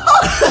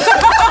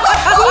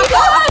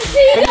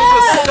 and you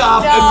just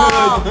stop,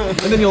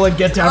 and then you'll like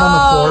get down on the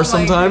floor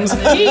sometimes.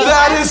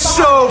 That is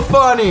so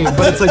funny,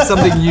 but it's like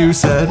something you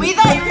said. We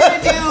thought you were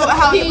gonna do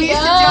how we used to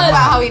joke about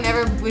how we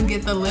never would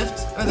get the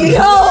lift or the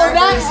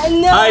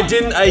No. I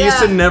didn't. I used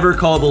to never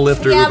call the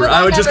Lyft or Yeah, Uber. but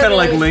I would that just never kind of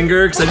like really-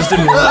 linger because I just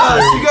didn't want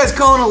to. You guys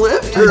calling a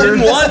lift? I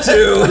didn't want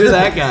to. You're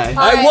that guy.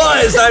 I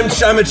was.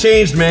 I'm a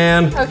changed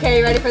man. Okay,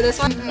 you ready for this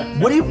one?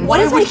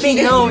 Why would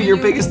he know your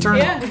biggest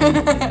turn?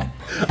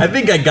 I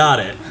think I got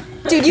it.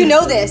 Dude, you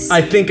know this.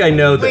 I think I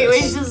know this.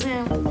 Wait, just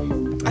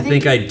him. I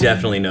think I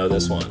definitely know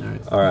this one.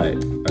 All right.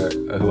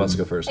 Who wants to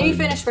go first? You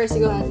finish first,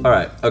 you go ahead. All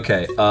right.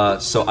 Okay.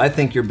 So I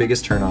think your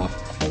biggest turnoff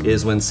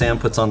is when Sam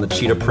puts on the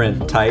cheetah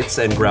print tights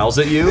and growls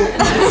at you.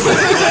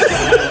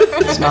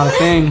 It's not a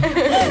thing.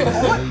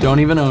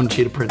 Don't even own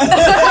cheetah print. So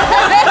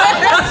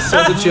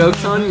the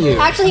joke's on you.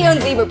 Actually, he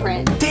owns zebra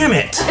print. Damn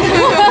it.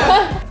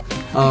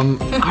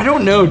 I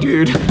don't know,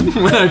 dude.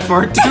 When I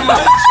fart too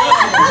much.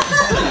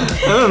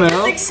 I don't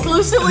know.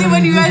 Exclusively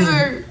when you guys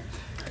are.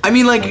 I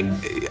mean, like,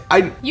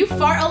 You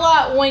fart a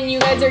lot when you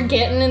guys are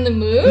getting in the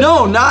mood?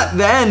 No, not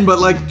then, but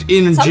like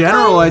in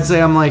general, I'd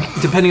say I'm like,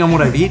 depending on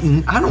what I've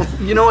eaten. I don't,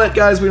 you know what,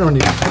 guys, we don't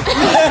need it.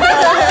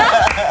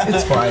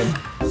 It's fine.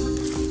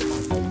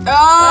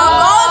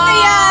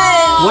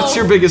 Oh, What's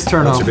your biggest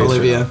turnoff,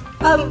 Olivia?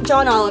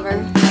 John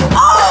Oliver.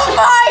 Oh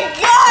my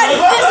god!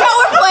 Is this how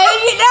we're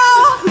playing it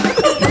now?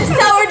 Is this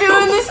how we're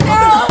doing this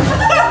now?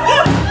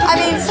 I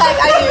mean, psych,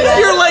 I knew that.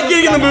 You're like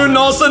getting in the mood, and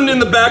all of a sudden in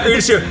the background you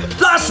just hear,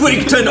 last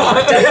week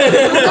tonight.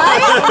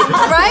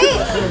 Right?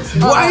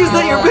 Why is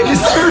that your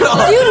biggest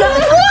turnoff? Do you know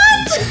what?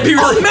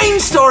 Our main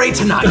story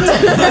tonight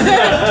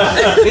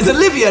is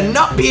Olivia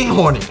not being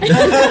horny.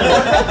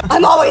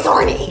 I'm always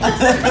horny.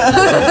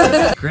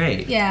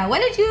 Great. Yeah, when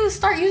did you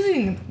start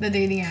using the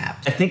dating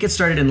app? I think it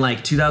started in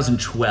like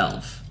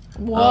 2012.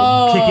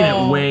 Whoa. Kicking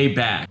it way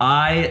back.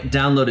 I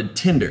downloaded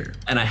Tinder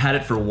and I had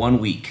it for 1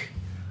 week.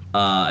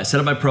 I set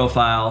up my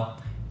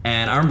profile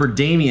and I remember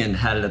Damien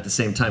had it at the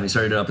same time. He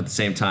started it up at the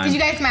same time. Did you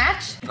guys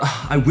match?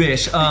 I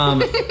wish.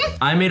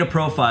 I made a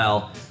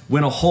profile,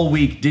 went a whole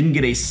week, didn't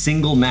get a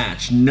single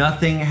match.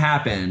 Nothing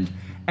happened.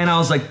 And I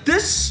was like,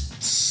 this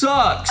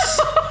sucks.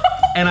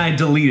 And I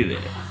deleted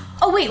it.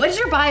 Oh wait, what did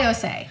your bio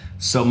say?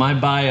 So my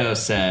bio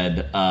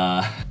said,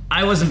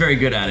 I wasn't very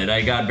good at it.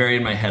 I got very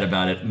in my head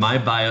about it. My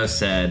bio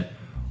said,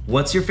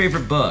 what's your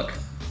favorite book?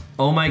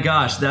 Oh my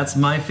gosh, that's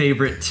my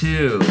favorite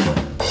too.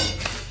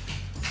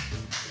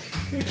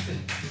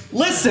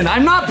 Listen,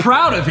 I'm not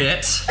proud of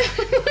it.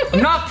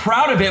 I'm not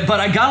proud of it, but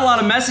I got a lot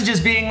of messages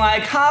being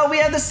like, "Ha, we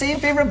have the same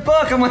favorite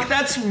book." I'm like,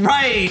 that's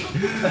right.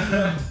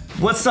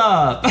 What's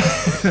up?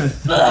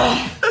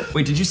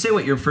 Wait, did you say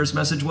what your first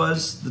message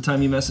was the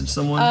time you messaged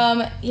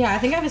someone? Yeah, I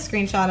think I have a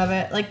screenshot of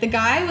it. Like the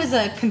guy was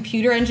a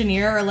computer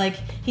engineer, or like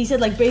he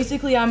said like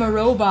basically I'm a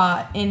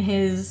robot in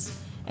his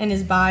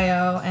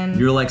bio, and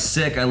You're like,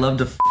 sick, I love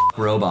to f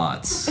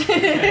robots.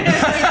 Okay.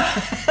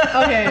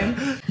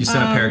 You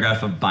sent a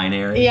paragraph of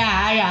binary?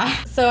 Yeah.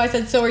 So I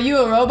said, so are you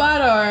a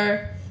robot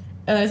or?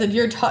 And I said,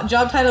 your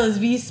job title is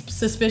V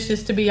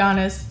suspicious, to be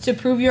honest. To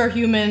prove you're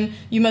human,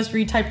 you must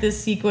retype this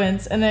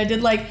sequence. And then I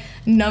did like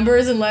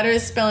numbers and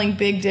letters spelling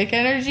big dick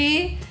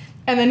energy.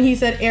 And then he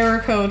said error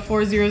code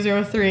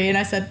 4003. And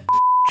I said,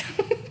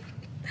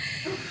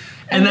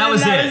 and that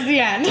was it. That was the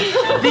end.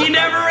 He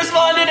never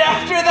responded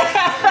after that.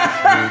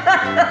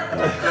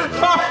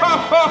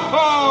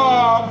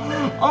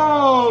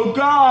 Oh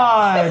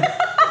God.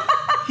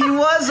 He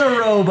was a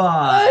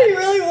robot. Oh, he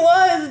really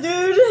was,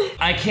 dude.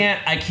 I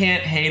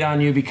can't hate on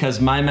you because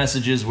my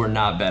messages were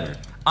not better.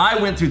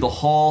 I went through the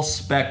whole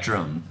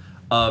spectrum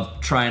of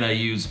trying to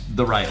use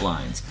the right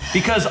lines.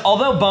 Because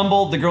although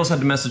Bumble, the girls had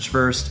to message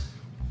first,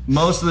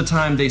 most of the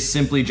time they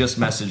simply just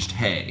messaged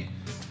hey.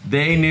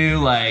 They knew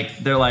like,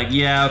 they're like,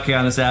 yeah, okay,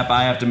 on this app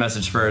I have to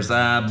message first.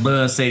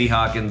 Sadie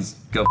Hawkins,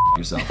 go f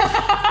yourself.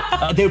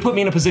 They would put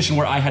me in a position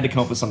where I had to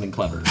come up with something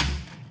clever.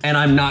 And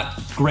I'm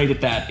not great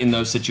at that in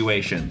those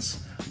situations.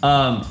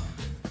 The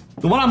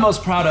one I'm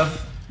most proud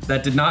of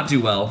that did not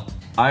do well,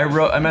 I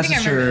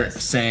messaged her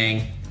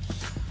saying,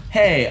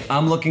 hey,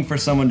 I'm looking for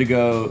someone to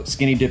go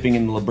skinny dipping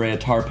in the La Brea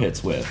tar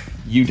pits with.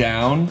 You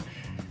down?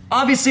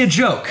 Obviously a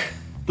joke.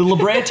 The La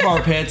Brea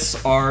tar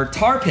pits are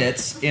tar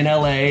pits in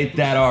LA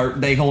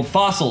they hold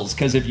fossils,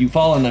 because if you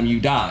fall in them, you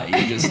die.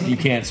 You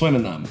can't swim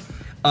in them.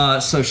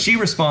 So she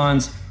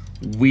responds,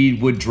 we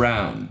would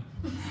drown.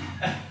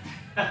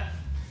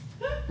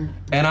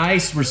 And I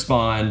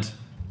respond,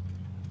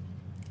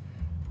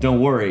 don't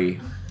worry,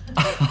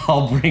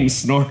 I'll bring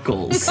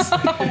snorkels.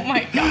 Oh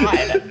my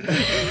God.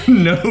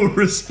 No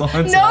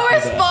response. No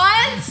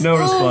response? No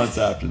response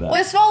after that.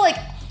 Well, it felt like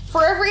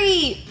for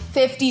every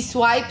 50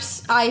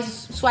 swipes, I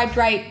swiped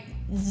right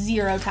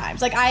 0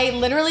 times. Like I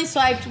literally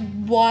swiped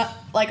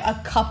like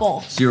a couple.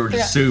 So you were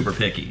just super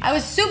picky. I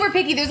was super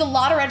picky. There's a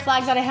lot of red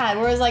flags that I had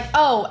where it was like,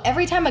 oh,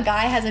 every time a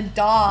guy has a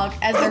dog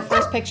as their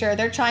first picture,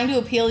 they're trying to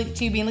appeal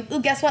to you being like, ooh,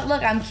 guess what?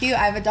 Look, I'm cute.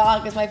 I have a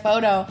dog as my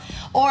photo.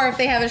 Or if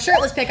they have a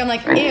shirtless pic, I'm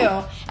like,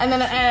 ew. And then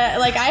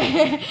like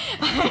I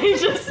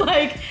just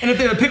like. And if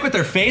they have a pic with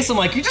their face, I'm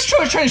like, you're just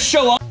trying to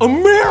show off.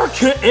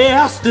 America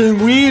asked and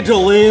we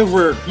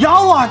delivered.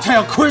 Y'all liked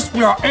how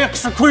crispy our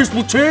extra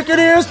crispy chicken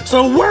is,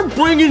 so we're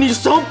bringing you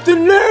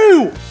something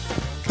new.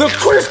 The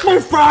crispy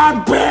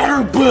fried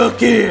batter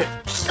bucket.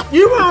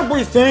 You might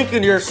be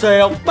thinking to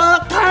yourself,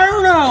 but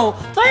Colonel,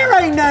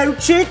 there ain't no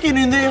chicken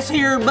in this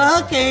here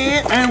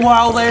bucket. And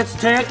while that's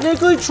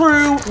technically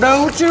true,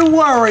 don't you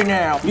worry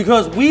now,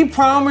 because we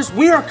promise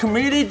we are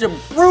committed to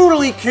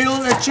brutally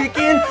killing a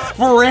chicken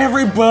for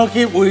every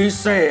bucket we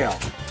sell.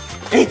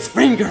 It's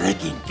finger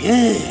licking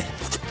good.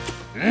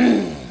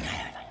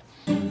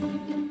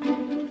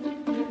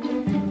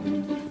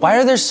 Why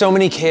are there so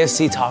many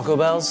KFC Taco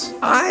Bells?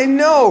 I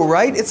know,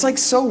 right? It's like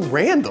so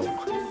random.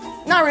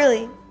 Not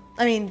really.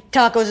 I mean,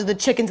 tacos are the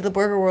chickens of the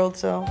burger world,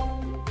 so.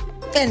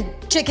 And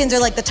chickens are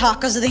like the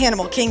tacos of the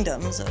animal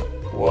kingdom, so.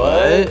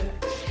 What?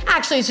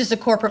 Actually, it's just a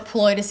corporate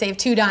ploy to save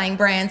 2 dying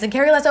brands and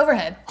carry less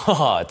overhead.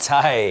 Oh,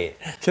 tight.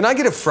 Can I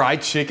get a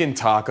fried chicken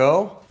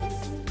taco?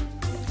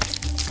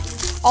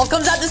 All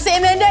comes out the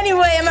same end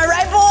anyway, am I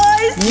right,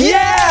 boys?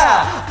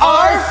 Yeah!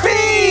 Our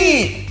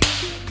feet!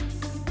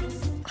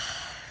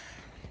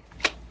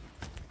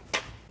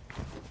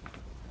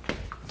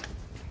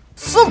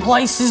 Some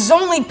places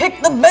only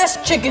pick the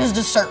best chickens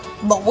to serve,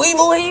 but we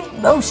believe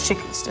those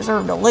chickens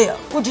deserve to live,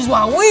 which is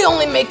why we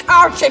only make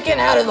our chicken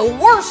out of the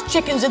worst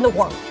chickens in the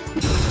world.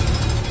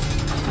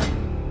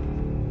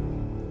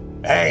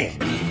 Hey,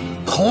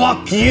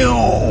 cluck you!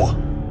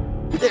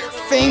 They're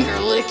finger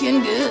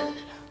licking good.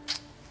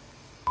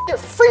 They're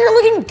finger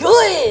licking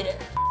good.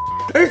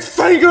 It's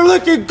finger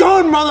licking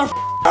good,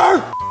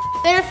 motherfucker!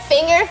 They're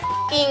finger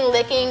f***ing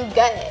licking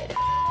good.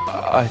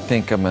 I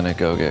think I'm gonna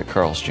go get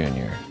Carl's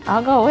Jr.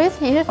 I'll go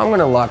with you. I'm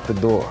gonna lock the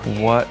door.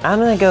 What? I'm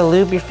gonna go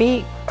lube your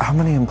feet. How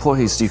many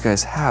employees do you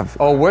guys have?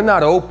 Oh, we're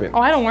not open.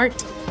 Oh, I don't work.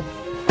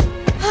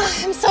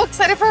 I'm so so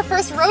excited for our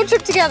first road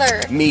trip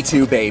together. Me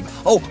too, babe.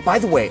 Oh, by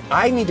the way,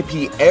 I need to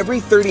pee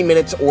every 30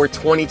 minutes or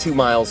 22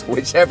 miles,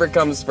 whichever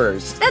comes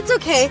first. That's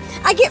okay.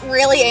 I get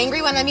really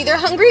angry when I'm either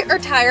hungry or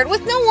tired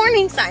with no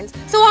warning signs,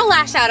 so I'll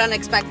lash out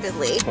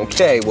unexpectedly.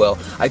 Okay, well,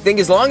 I think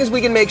as long as we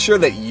can make sure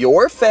that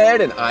you're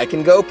fed and I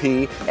can go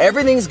pee,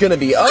 everything's gonna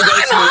be okay. I'm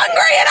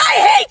hungry and I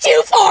hate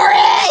you for it!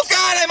 Oh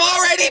God, I'm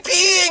already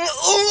peeing!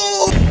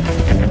 Ooh!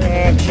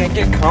 I can't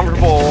get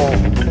comfortable.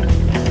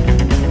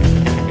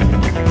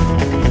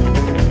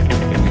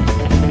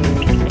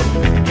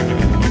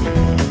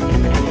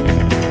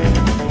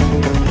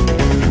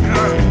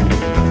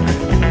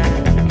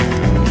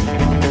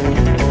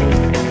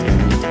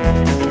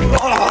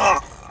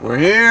 We're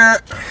here.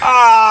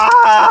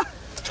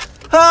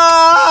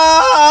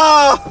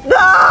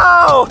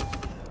 No!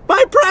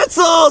 My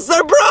pretzels!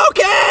 They're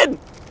broken!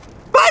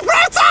 My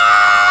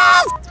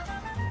pretzels!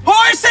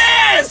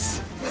 Horses!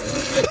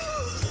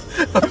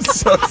 I'm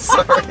so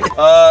sorry.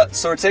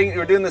 So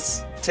we're doing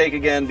this take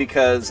again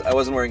because I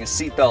wasn't wearing a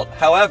seatbelt.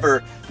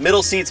 However,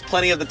 middle seats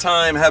plenty of the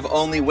time have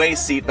only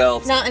waist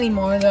seatbelts. Not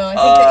anymore though. I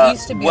think that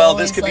used to be. Well,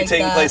 this could be like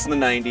taking that. place in the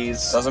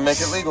 90s. Doesn't make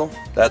it legal.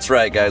 That's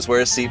right, guys. Wear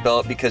a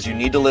seatbelt because you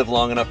need to live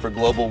long enough for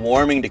global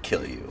warming to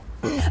kill you.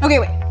 Okay,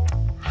 wait.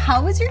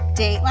 How was your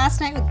date last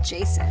night with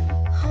Jason?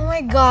 Oh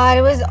my god,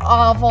 it was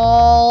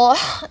awful.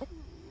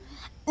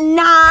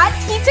 Not.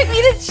 He took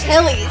me to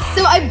Chili's,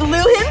 so I blew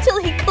him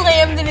till he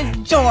clammed in his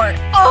jort.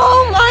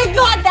 Oh my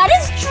god, that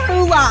is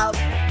true love.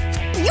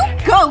 You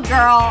go,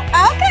 girl.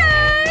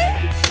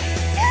 Okay.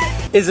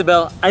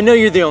 Isabel, I know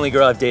you're the only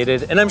girl I've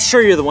dated, and I'm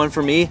sure you're the one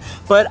for me,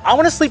 but I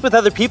want to sleep with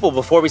other people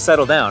before we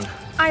settle down.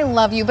 I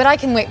love you, but I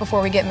can wait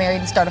before we get married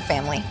and start a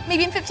family.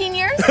 Maybe in 15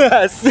 years?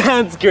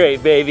 Sounds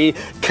great, baby,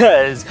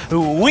 cause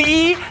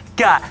we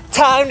got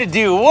time to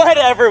do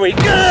whatever we...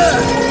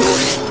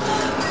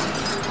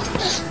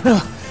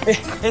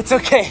 It's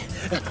okay.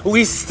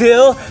 We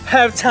still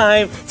have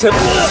time to...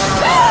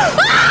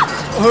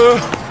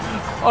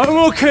 I'm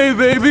okay,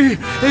 baby.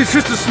 It's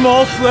just a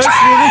small flesh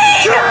wound.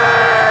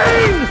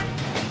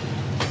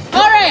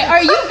 All right,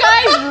 are you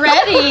guys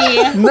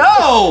ready?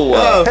 No!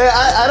 Hey,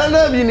 I don't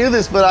know if you knew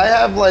this, but I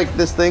have like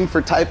this thing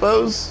for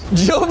typos.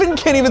 Joven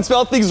can't even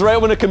spell things right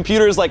when a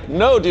computer is like,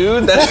 no,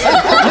 dude. That's...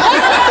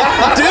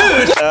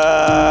 dude!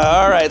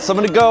 All right, so I'm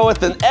gonna go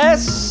with an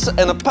S,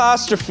 an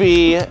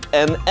apostrophe,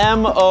 an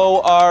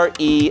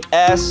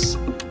M-O-R-E-S.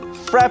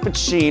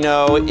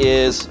 Frappuccino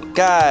is,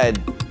 God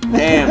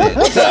damn it.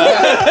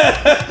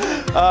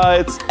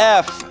 It's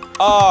F-R-A-P...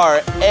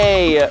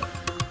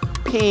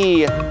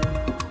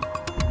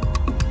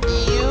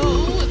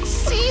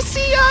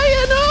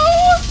 U-C-C-I-N-O?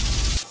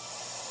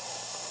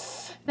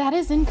 That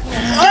is incorrect. Is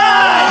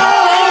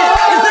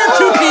there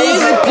two P's?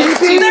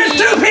 There's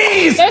two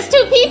P's! There's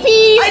two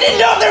P-P's! I didn't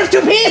know if there was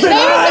two P's or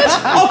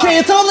not! Okay,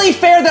 it's only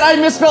fair that I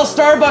misspell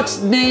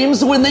Starbucks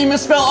names when they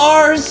misspell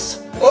ours.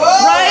 Whoa.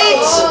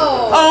 Right?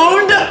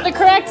 Owned? The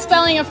correct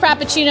spelling of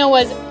Frappuccino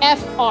was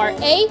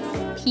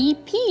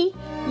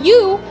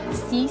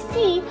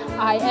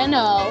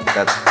F-R-A-P-P-U-C-C-I-N-O.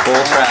 That's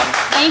bull crap.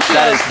 Thank you.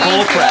 That is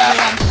bull crap.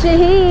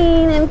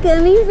 Shaheen, I'm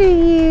coming for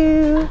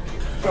you.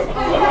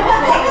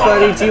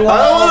 Buddy, do you want?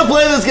 I don't want to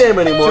play this game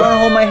anymore. Do you want to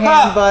hold my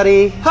hand,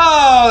 buddy?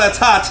 Oh, that's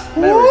hot.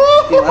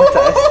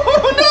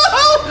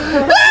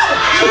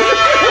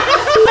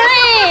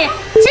 Three,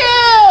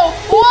 two,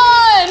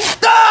 one.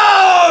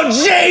 Oh,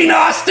 Jane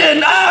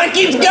Austen! Oh, it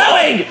keeps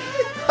going!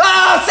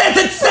 Oh, sense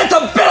and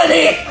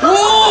sensibility!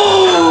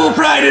 Ooh,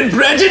 Pride and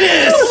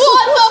Prejudice!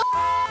 What the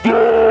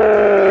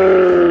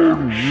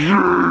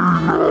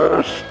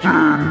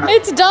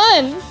It's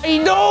done. I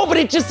know, but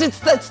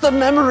that's the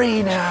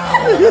memory now.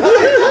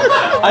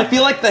 I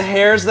feel like the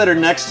hairs that are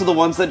next to the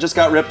ones that just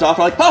got ripped off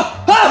are like,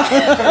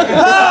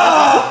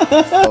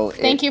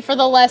 Thank you for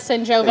the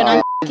lesson, Joven.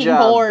 I'm f***ing job.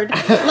 bored.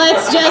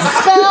 Let's just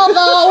spell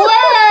the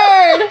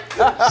word.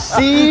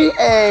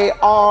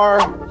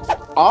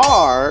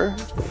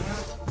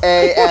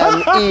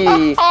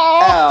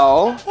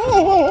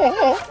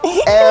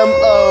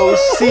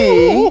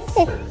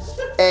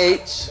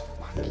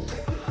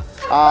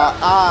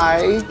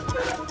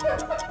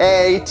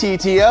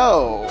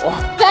 CARLAMELIATTO.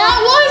 That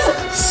was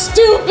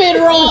stupid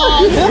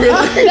wrong.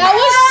 That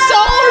was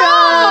so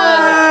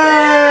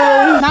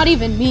wrong. Not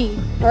even me.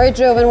 All right,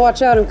 Joven,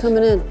 watch out. I'm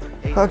coming in.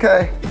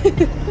 Okay.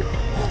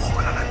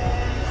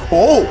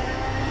 Oh.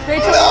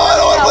 Rachel, No, I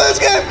don't want to play this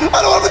game. I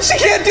don't want to. She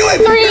can't do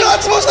it. Three, You're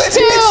not supposed to. two,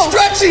 It's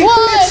stretchy. one.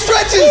 It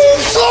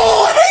stretches.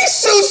 Oh,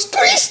 Jesus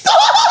Christ.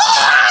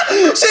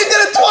 She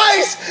did it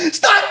twice.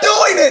 Stop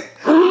doing it.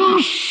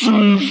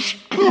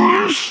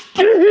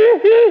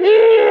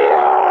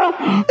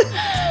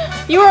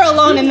 You were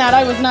alone in that.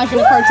 I was not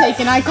going to partake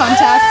in eye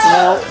contact.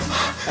 No,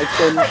 I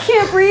couldn't. I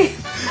can't breathe.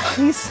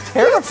 He's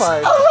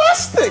terrified.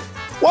 Elastic.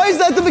 Why is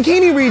that the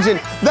bikini region?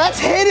 That's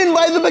hidden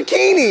by the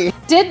bikini.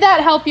 Did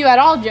that help you at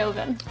all,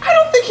 Joven? I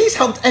don't think he's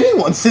helped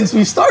anyone since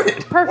we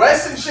started. Perfect.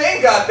 Wes and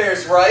Shane got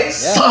theirs right.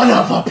 Son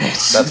of a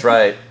bitch. That's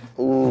right.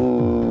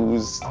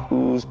 Ooze.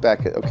 who's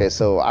back? Okay,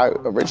 so I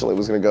originally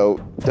was gonna go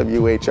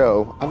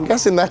WHO. I'm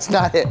guessing that's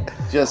not it.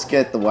 Just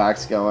get the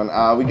wax going.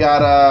 We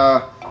got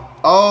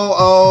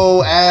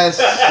OOS.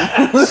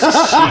 Is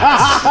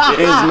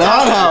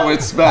not how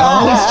it's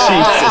spelled. Jesus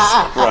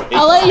Christ.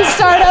 I'll let you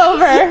start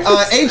over.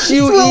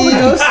 HUE.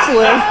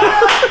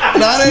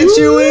 Not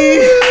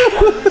HUE.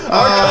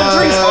 Our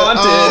country's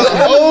haunted.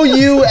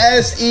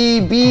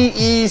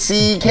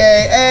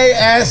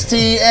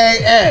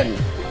 OUSEBECKASTAN.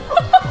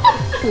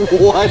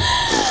 What?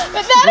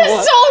 That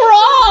is so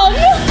wrong.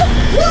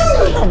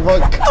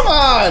 But come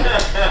on.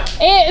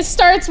 It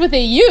starts with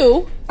a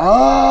U.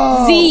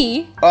 Oh.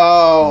 Z.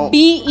 Oh.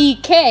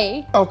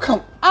 BEK. Oh,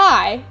 come.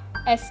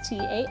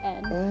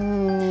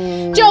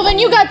 ISTAN. Joven,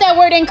 you got that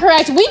word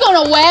incorrect. We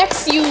gonna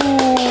wax you.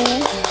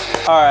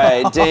 All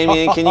right,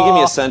 Damien, can you give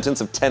me a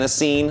sentence of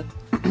Tennessee?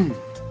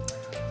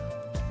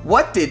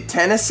 What did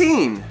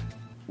Tennessee?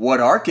 What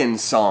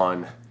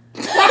Arkansas?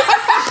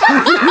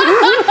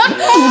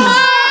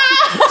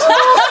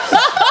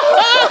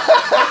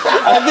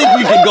 I think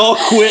we could go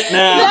quit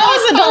now. That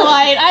was a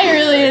delight. I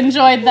really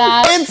enjoyed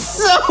that. It's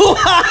so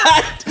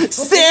hot!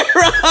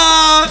 Sarah!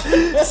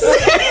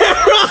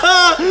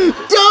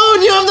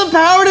 Don't you have the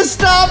power to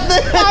stop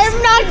this?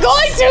 I'm not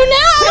going to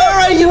now!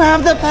 Sarah, you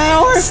have the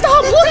power!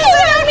 Stop looking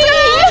at me!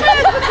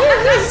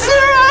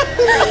 Sarah!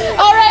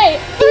 All right,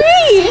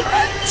 3, 2, 1.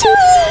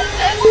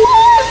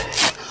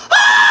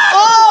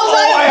 Oh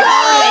my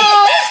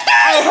God!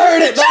 I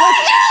heard it!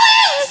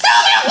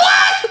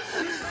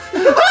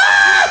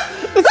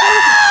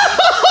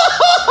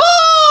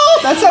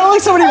 That sounded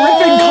like somebody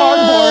ripping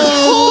cardboard.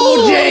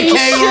 Oh, J.K.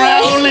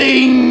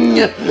 Rowling!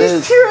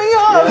 He's tearing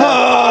up.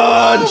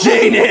 Oh,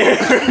 Jane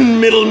Eyre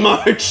in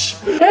Middlemarch.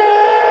 The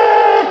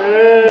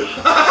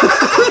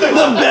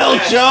bell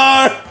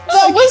jar.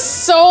 That was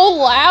so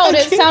loud.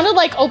 It sounded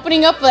like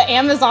opening up the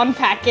Amazon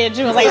package.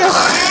 It was like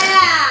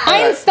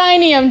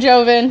Einsteinium,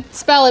 Joven.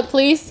 Spell it,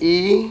 please.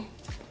 EA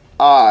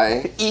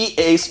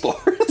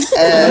Sports.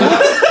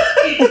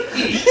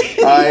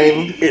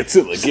 It's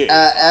in the game.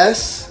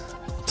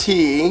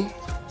 STIENIUM.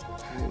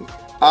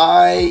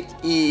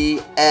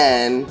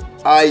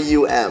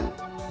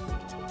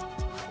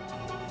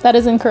 That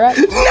is incorrect.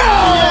 No!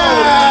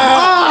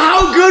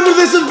 How good would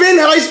this have been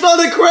had I spelled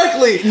it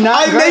correctly?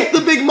 I make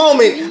the big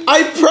moment.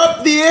 I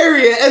prep the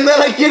area and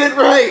then I get it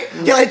right.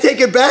 Can I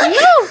take it back?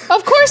 No,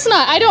 of course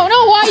not. I don't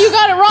know why you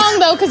got it wrong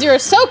though, because you were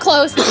so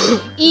close.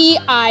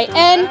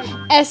 EINSTEINIUM.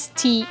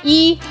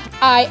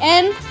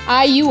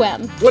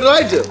 What did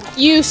I do?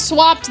 You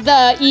swapped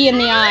the E and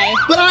the I.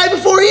 But I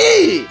before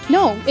E!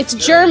 No, it's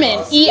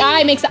German.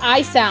 EI makes the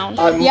I sound.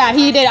 Yeah,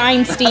 he did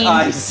Einstein.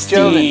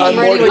 Einstein. I'm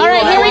ready. All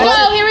right, here we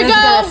go, here we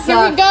go,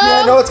 here we go.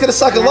 Yeah, no, it's gonna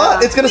suck a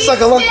lot. It's gonna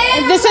suck a lot.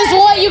 This is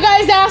what you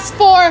guys asked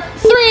for.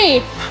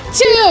 3,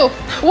 2,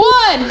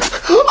 1.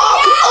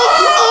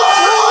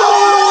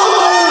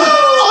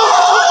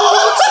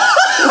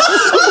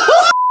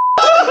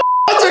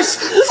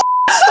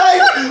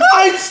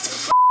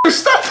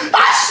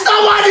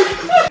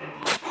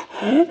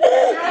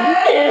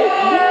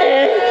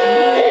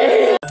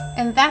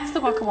 And that's the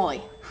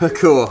guacamole.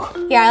 Cool.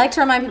 Yeah, I like to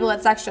remind people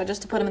it's extra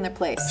just to put them in their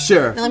place.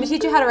 Sure. Now let me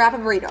teach you how to wrap a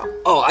burrito.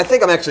 Oh, I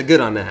think I'm actually good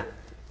on that.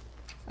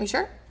 Are you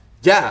sure?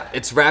 Yeah,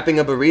 it's wrapping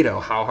a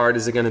burrito. How hard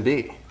is it gonna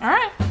be? All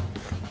right.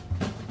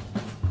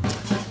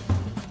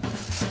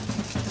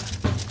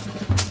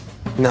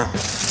 No,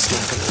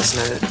 it's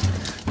not it.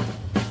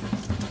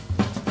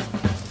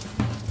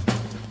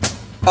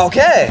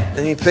 Okay,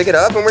 then you pick it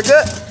up and we're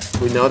good.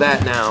 We know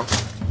that now.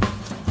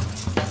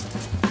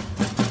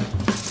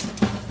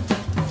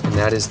 And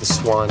that is the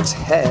swan's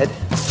head.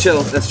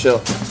 Chill, let's chill.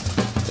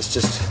 Let's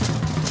just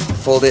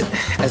fold it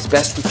as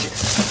best we can.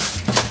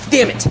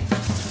 Damn it!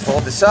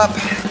 Fold this up,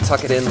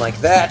 tuck it in like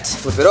that,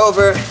 flip it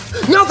over.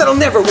 No, that'll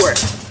never work!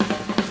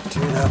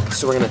 Turn it up,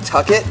 so we're gonna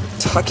tuck it,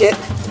 tuck it,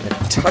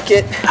 tuck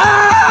it.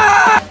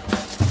 Ah!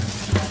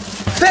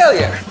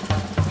 Failure!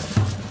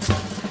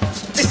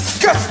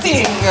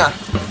 Disgusting!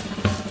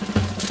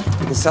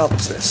 We can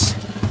salvage this.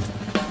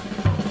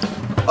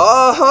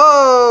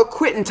 Oh-ho!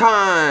 Quitting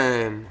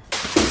time!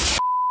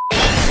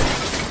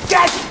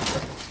 Yes!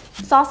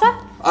 Salsa?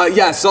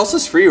 Yeah,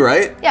 salsa's free,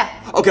 right? Yeah.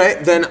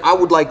 Okay, then I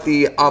would like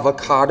the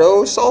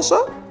avocado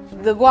salsa.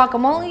 The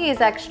guacamole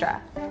is extra.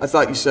 I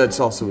thought you said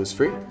salsa was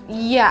free.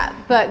 Yeah,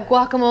 but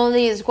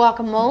guacamole is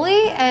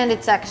guacamole and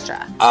it's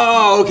extra.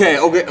 Oh, okay.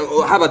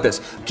 How about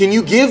this? Can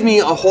you give me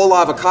a whole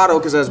avocado,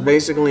 because that's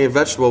basically a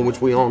vegetable,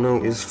 which we all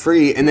know is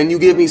free, and then you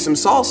give me some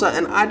salsa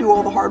and I do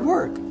all the hard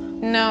work?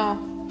 No.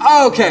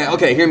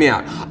 Okay, hear me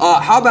out.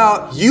 How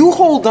about you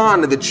hold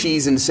on to the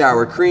cheese and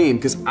sour cream,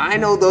 because I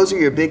know those are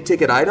your big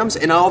ticket items,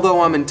 and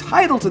although I'm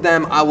entitled to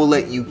them, I will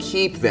let you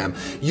keep them.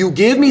 You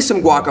give me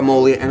some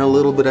guacamole and a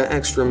little bit of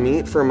extra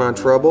meat for my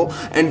trouble,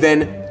 and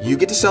then you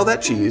get to sell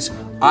that cheese,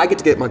 I get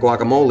to get my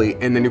guacamole,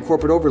 and then your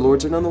corporate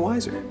overlords are none the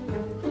wiser.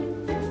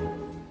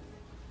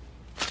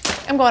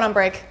 I'm going on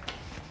break.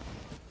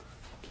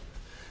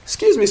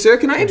 Excuse me, sir,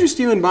 can I interest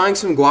you in buying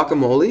some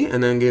guacamole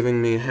and then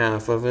giving me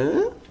half of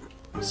it?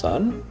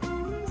 Son?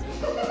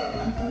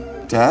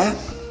 Dad?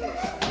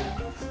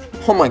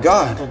 Oh my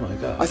god. Oh my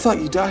god. I thought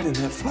you died in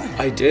that fire.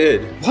 I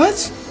did.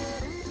 What?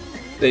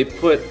 They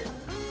put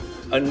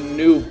a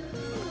new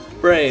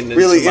brain into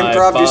Really my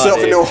improv body. yourself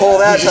into a hole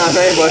that time,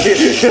 eh, buddy?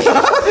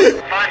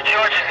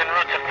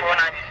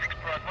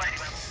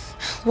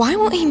 Why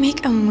won't he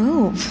make a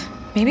move?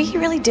 Maybe he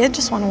really did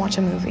just want to watch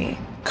a movie.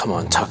 Come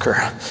on,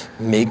 Tucker.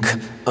 Make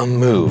a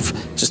move.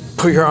 Just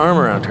put your arm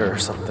around her or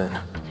something.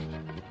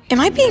 Am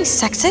I being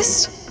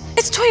sexist?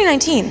 It's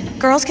 2019.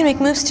 Girls can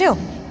make moves too.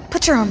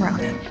 Put your arm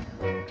around him.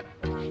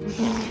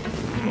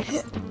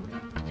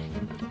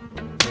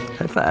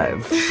 High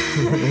five.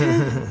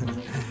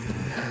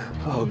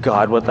 Oh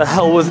God, what the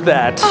hell was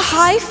that? A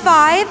high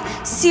five?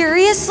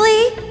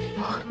 Seriously?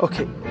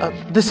 Okay,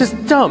 this is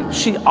dumb.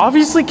 She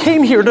obviously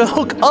came here to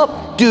hook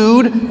up,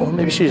 dude. Or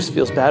maybe she just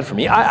feels bad for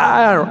me.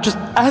 I don't know. Just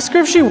ask her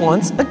if she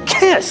wants a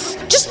kiss.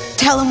 Just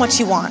tell him what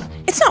you want.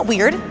 It's not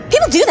weird.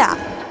 People do that.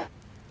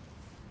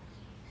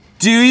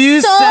 Do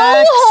you so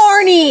sex?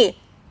 horny.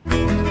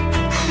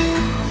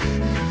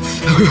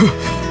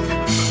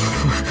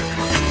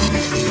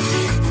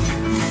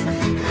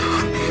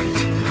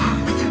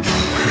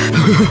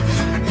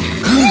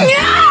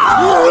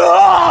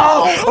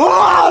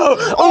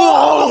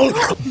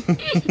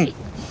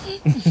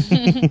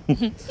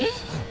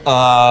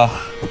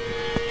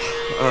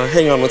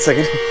 Hang on 1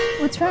 second.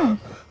 What's wrong?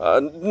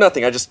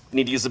 Nothing. I just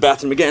need to use the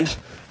bathroom again.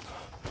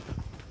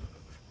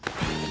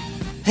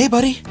 Hey,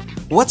 buddy.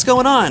 What's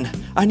going on?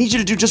 I need you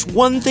to do just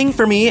one thing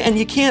for me, and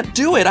you can't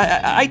do it.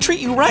 I treat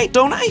you right,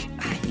 don't I?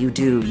 You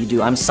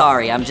do. I'm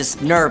sorry. I'm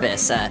just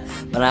nervous,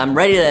 but I'm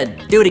ready to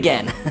do it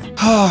again.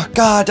 Oh,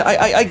 God.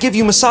 I give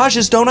you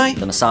massages, don't I?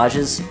 The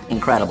massages?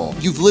 Incredible.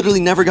 You've literally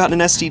never gotten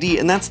an STD,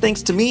 and that's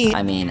thanks to me.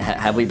 I mean,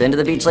 have we been to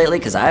the beach lately?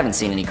 Because I haven't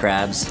seen any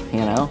crabs,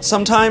 you know?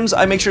 Sometimes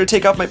I make sure to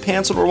take off my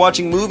pants when we're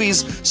watching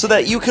movies so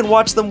that you can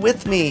watch them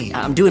with me.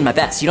 I'm doing my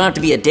best. You don't have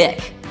to be a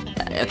dick.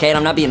 Okay? And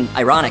I'm not being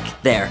ironic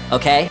there,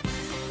 okay?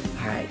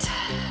 Alright.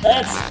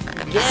 Let's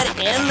get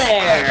in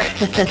there.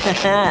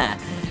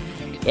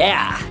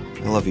 Yeah.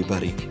 I love you,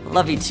 buddy.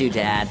 Love you too,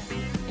 Dad.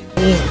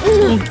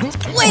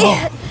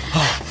 Wait!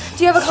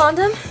 Do you have a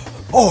condom?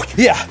 Oh,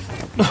 yeah.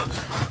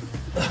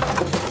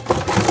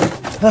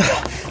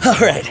 All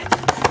right.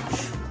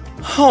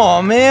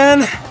 Oh,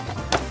 man.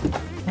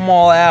 I'm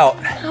all out.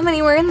 How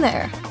many were in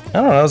there? I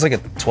don't know, it was like a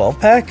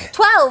 12-pack?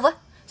 12?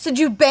 So did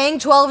you bang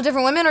 12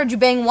 different women, or did you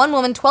bang one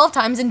woman 12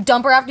 times and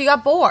dump her after you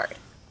got bored?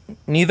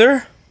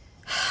 Neither?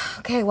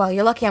 Okay, well,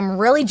 you're lucky I'm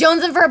really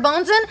jonesing for a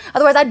bonesin,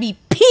 otherwise I'd be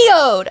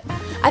PO'd.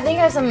 I think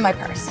I have some in my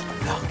purse.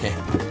 Okay.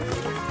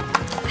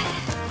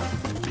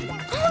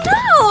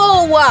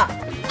 Oh no!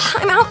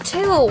 I'm out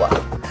too.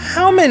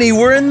 How many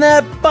were in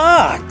that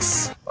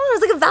box? Well, it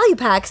was like a value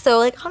pack, so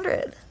like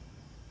 100.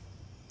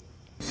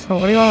 So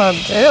what do you want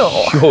to do?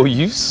 Oh,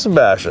 you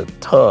smash a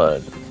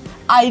ton.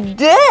 I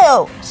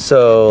do!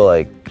 So,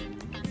 like,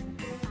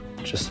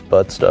 just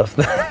butt stuff.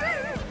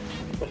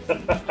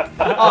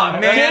 Oh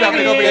man,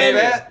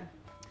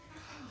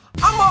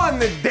 I'm on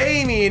the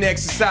Damien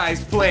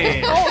exercise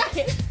plan.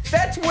 Okay.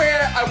 That's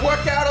where I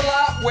work out a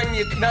lot when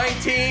you're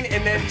 19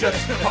 and then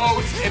just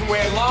post and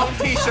wear long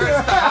t-shirts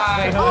to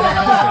hide.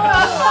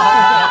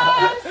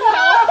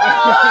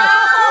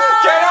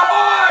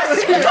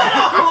 Get a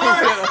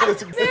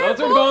horse! Those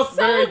are both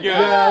very good.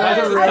 Yeah,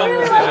 that's a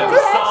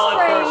solid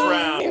first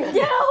round.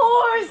 Get a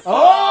horse! Oh!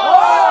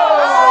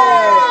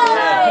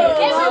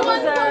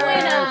 Everyone's the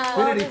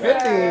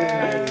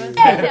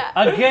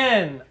winner.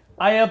 Again,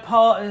 I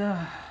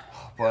apologize.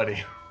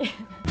 Buddy.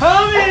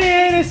 How many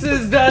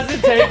anuses does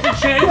it take to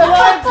change a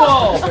light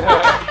bulb?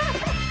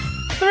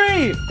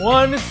 3,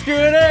 1 to screw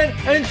it in,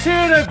 and 2,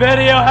 the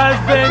video has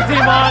been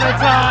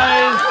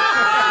demonetized.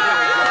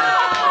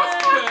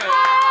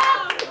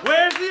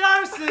 Where's the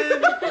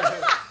arson?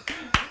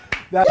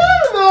 You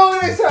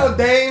notice how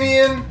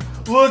Damien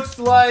looks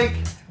like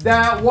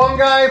that one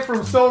guy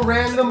from So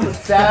Random with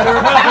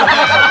Saturn?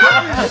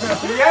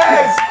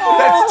 Yes,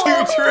 that's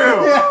too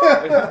true.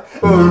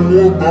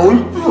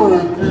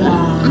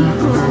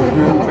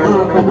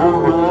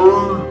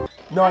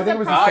 No, I think it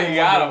was the same. You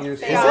got him.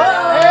 Is it?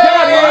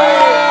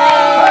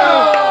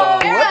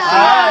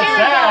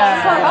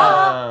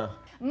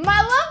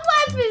 My love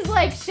life is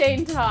like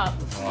Shane Top.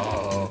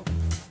 Oh.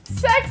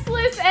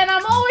 Sexless, and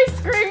I'm always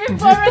screaming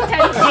for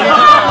attention.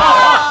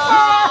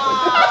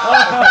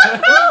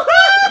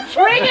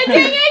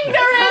 Ring-a-ding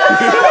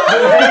ignorance!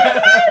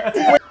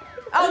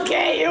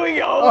 Okay, here we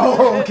go.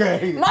 Oh,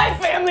 okay. My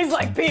family's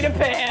like Peter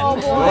Pan. Oh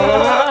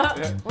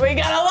boy. We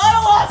got a lot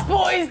of lost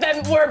boys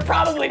that were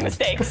probably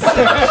mistakes. And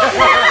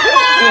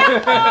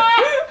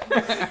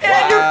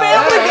your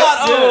family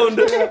got owned.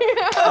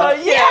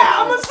 Yeah,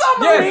 I'm a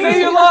submarine. Yeah, say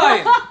your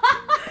line.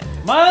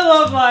 My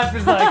love life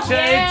is like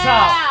Shane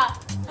Top.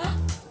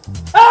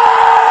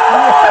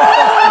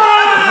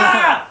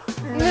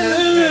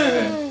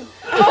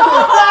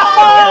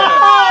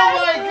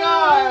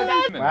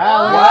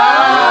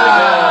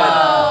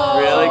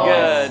 Really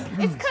good.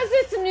 It's because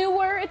it's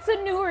newer. It's a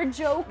newer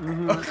joke.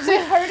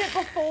 We've heard it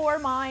before,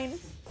 mine.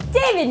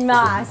 David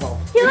Moss.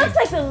 He looks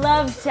like the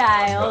love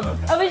child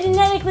of a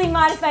genetically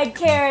modified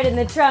carrot in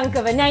the trunk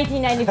of a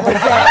 1994 Jetta.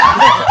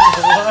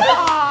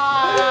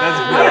 That's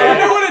I don't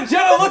know what a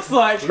Jetta looks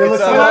like.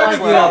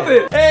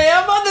 Hey,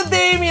 I'm on the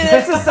Damien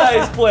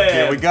exercise plan.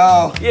 Here we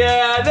go.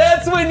 Yeah,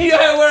 that's when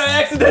where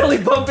I accidentally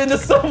bump into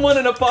someone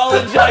and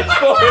apologize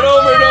for it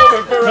over and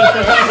over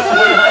forever.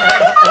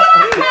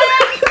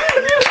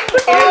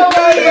 Oh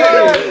my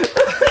God.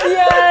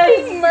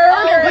 Yes.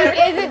 Murder.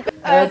 Is it?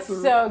 That's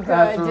so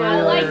good, dude.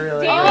 I like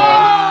really Damien.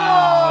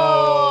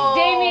 Oh.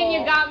 Damien,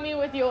 you got me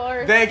with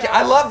yours. Thank you.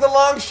 I love the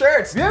long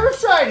shirts. You ever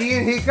tried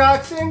Ian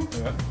Hecoxing?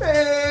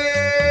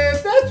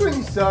 That's when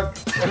you suck.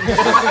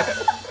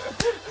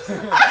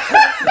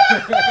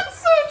 That's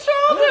so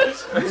childish.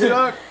 You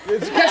suck.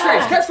 It's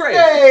catchphrase.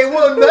 Hey,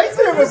 one nice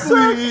ever,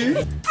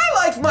 please.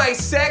 I like my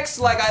sex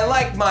like I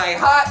like my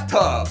hot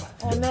tub.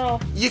 Oh no.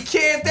 You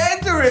can't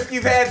enter if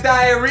you've had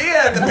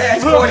diarrhea in the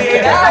past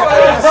 48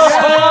 hours.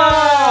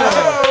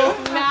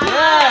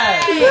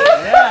 Yes.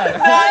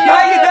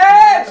 Now you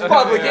dance,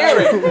 public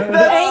hearing.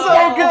 That's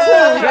so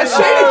good. That's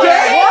Shady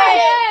King.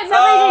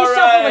 Somebody can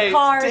shuffle the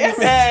cards.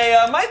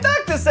 Hey, my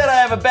doctor said I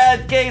have a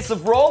bad case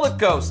of roller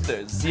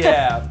coasters.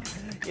 Yeah.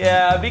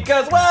 Yeah,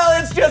 because, well,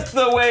 it's just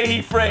the way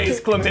he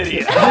phrased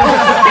chlamydia.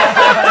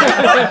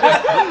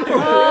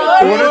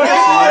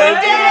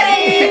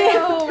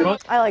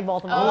 I like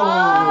Baltimore.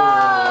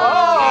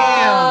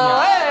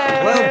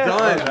 Well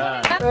done.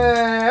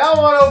 Hey, I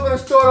want to open a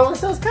store that only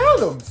sells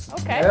condoms.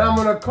 Okay. And I'm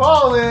going to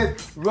call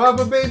it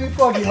Rubber Baby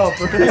Fuggy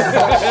Humper.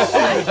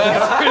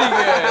 That's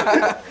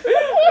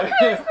pretty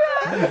good.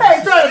 Hey,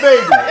 try the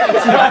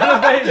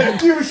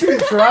baby. You should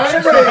try the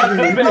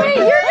baby. Hey,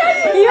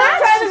 you guys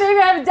trying to baby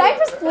have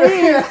diapers,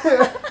 please.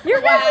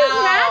 Your guys'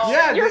 match.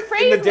 Yeah, your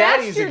phrase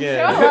matched your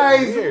joke.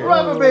 Guys,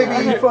 Rubber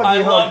Baby Fuggy I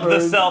love the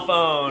Humpers. cell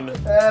phone.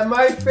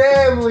 My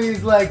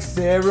family's like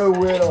Sarah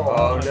Whittle.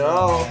 Oh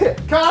no.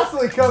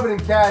 Constantly covered in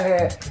cat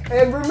hair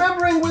and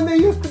remembering when they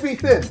used to be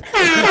thin.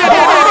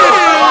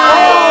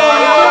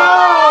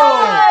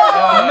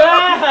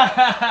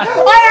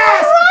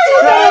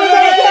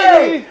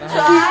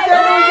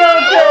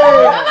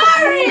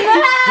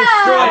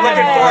 I'm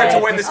looking forward to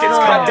when this gets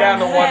cut down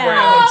to 1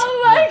 round.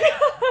 Oh my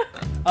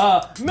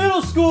god.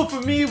 Middle school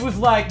for me was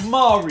like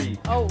Maury.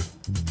 Oh.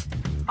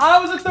 I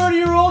was a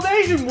 30-year-old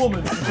Asian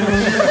woman.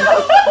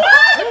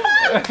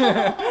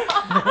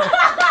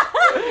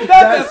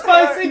 That's a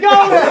spicy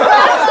ghost.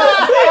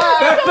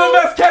 That's the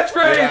best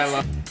catchphrase.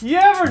 Yeah, you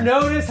ever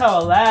notice how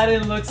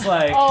Aladdin looks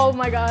like? Oh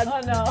my god.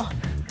 Oh no.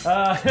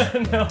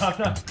 No,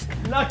 I'm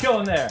not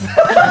going there.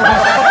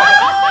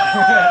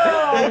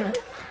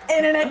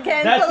 Internet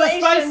cancellation. That's a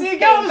spicy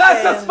ghost.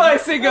 That's a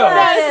spicy ghost.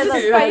 That is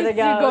a spicy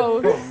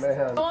ghost. Oh,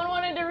 man. Someone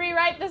wanted to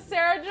rewrite the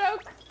Sarah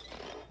joke?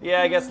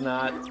 Yeah, I guess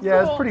not.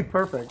 Yeah, it's pretty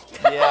perfect.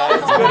 Yeah,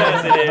 it's good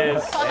as it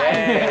is.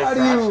 Hey, How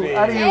do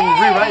you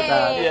rewrite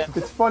that? Yeah.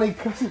 It's funny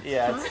because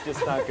Yeah, it's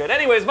just not good.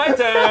 Anyways, my turn.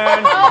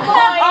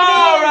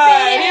 All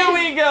right, here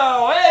we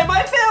go. Hey,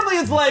 my family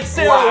is like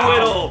Sarah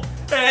Whittle.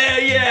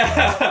 Hey,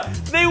 yeah.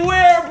 They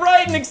wear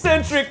bright and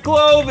eccentric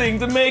clothing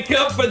to make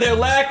up for their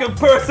lack of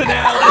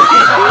personality.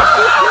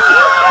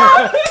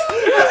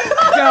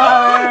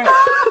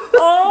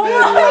 Oh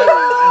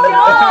my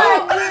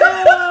god,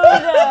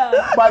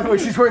 dude! By the way,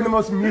 she's wearing the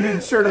most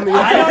muted shirt on the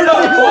I don't know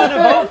which one to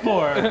vote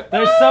for.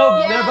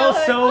 They're both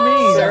so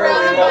mean.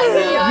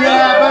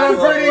 Yeah, but I'm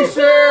pretty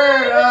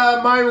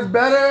sure mine was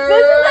better.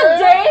 This is the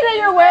day that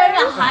you're wearing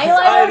a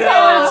highlighter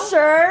colored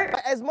shirt.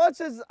 As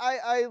much as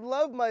I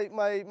love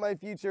my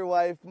future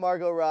wife,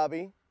 Margot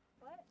Robbie.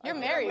 You're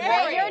married. You're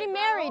already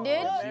married,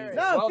 dude.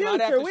 No, Well, not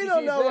future. after We she don't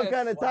sees know what this.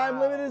 kind of time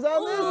limit is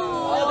on this.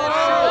 Oh,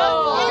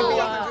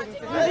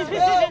 Let's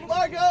go,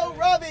 Margot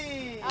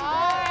Robbie.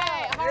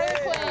 Alright,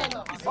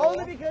 Harlequin.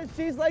 Only because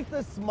she's like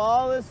the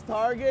smallest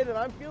target, and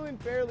I'm feeling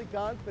fairly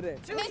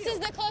confident. This is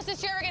the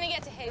closest you're ever gonna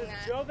get to hitting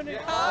that.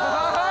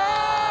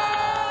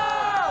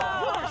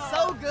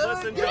 So good.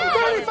 Listen,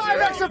 35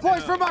 extra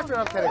points for Martin.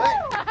 I'm kidding.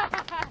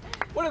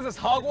 What is this,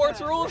 Hogwarts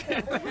rules?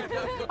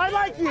 I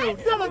like you.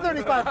 Another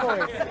 35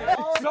 points.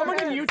 Someone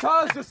in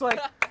Utah is just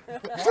like.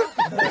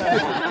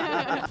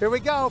 Here we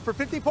go for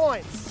 50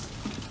 points.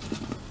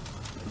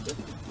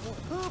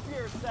 Poop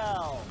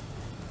yourself.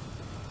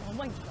 Oh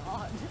my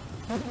god.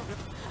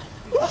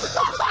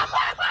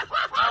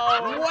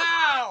 Oh,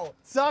 wow!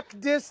 Suck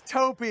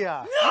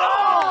dystopia.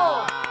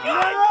 No!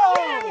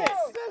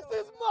 This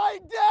is my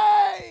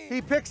day.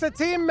 He picks a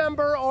team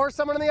member or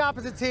someone on the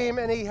opposite team,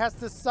 and he has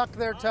to suck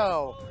their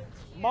toe.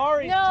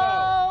 Mari's toe.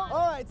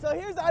 All right, so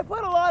I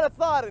put a lot of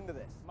thought into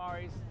this.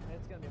 Mari's.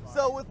 It's gonna be Mari.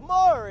 So with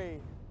Mari,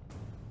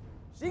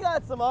 she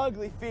got some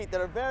ugly feet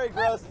that are very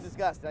gross and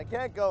disgusting. I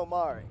can't go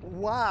Mari.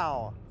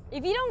 Wow.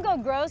 If you don't go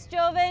gross,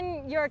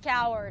 Joven, you're a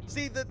coward.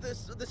 See, the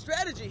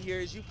strategy here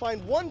is you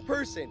find one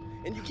person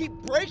and you keep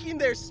breaking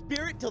their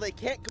spirit till they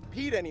can't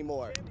compete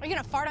anymore. Are you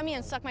gonna fart on me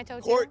and suck my toe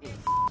too? Courtney.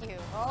 You.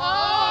 So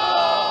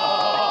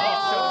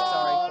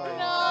sorry,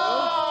 Courtney.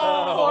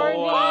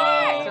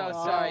 Courtney. So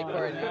sorry,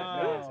 Courtney.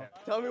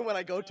 Tell me when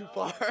I go too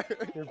far.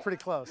 You're pretty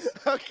close.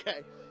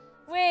 Okay.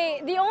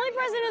 Wait, the only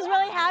person who's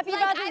really happy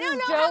about this is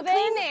Joven?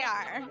 Clean they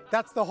are.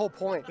 That's the whole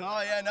point.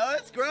 Oh yeah, no,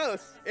 it's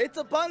gross. It's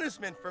a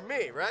punishment for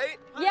me, right?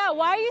 Yeah,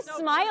 why are you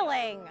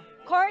smiling?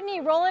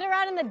 Courtney, roll it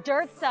around in the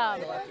dirt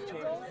some.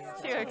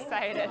 Too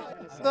excited.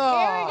 Here we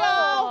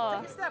go.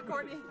 Take a step,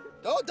 Courtney.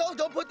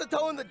 Don't put the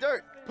toe in the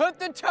dirt. Put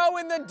the toe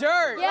in the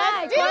dirt.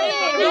 Yeah, He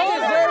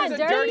deserves a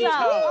dirty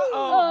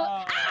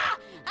toe.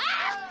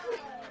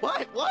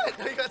 What?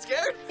 You got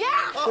scared? Yeah.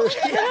 Oh,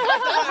 yeah.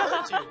 That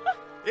hurt you.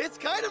 It's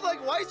kind of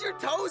like, why is your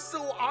toe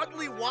so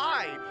oddly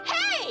wide?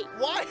 Hey!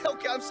 Why?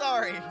 Okay, I'm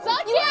sorry.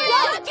 Suck your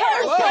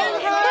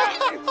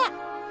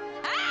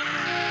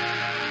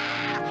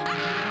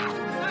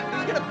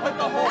He's gonna put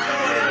the whole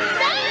thing in.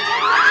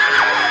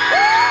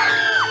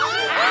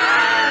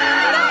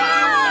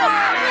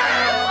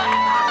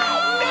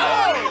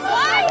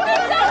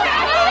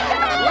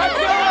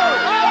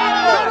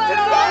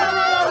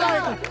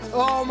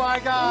 Oh my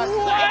God!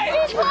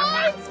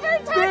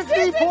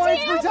 50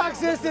 points for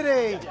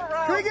toxicity!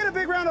 Can we get a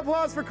big round of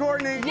applause for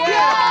Courtney?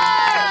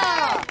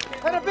 Yeah!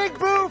 And a big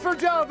boo for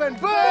Joven!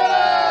 Boo!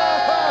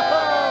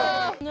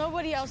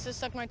 Nobody else has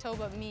sucked my toe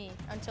but me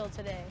until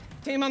today.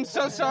 Team, I'm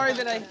so sorry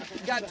that I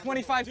got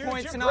 25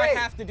 points and now I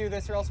have to do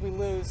this or else we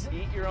lose.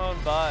 Eat your own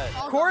butt.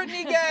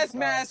 Courtney gas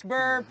mask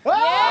burp.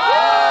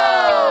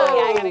 Yeah!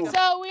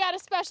 So we got a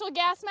special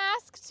gas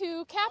mask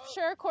to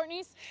capture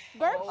Courtney's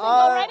burps and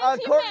go right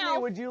into your Courtney,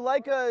 mouth. would you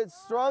like a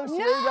strong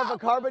swig of a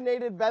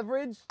carbonated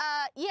beverage?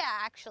 Yeah,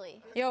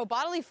 actually. Yo,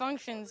 bodily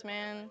functions,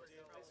 man.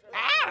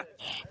 Ah!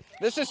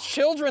 This is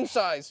children's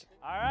size.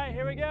 All right,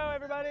 here we go,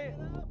 everybody.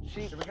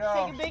 Here we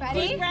go. Take a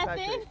big deep breath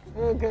in.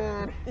 Oh,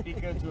 God. Be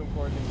good to him,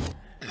 Courtney.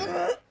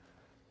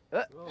 She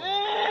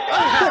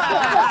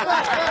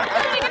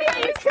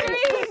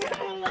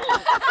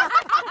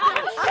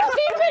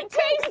even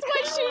tastes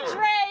what she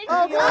drank.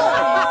 Oh,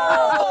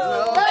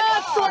 God!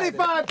 That's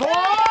 25 points!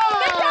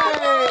 Thank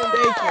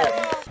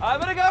you. I'm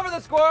gonna go for the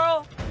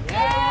squirrel.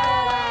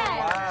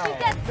 Yeah! Keep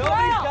that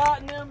Nobody's squirrel.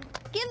 gotten him.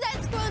 Give that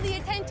squirrel the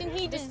attention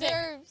he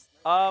deserves.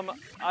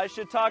 I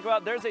should talk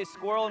about, there's a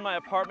squirrel in my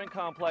apartment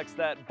complex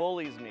that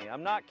bullies me.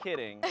 I'm not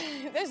kidding.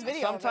 There's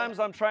video. Sometimes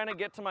I'm trying to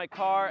get to my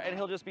car and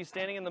he'll just be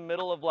standing in the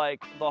middle of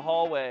like the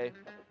hallway,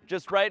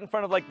 just right in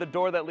front of like the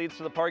door that leads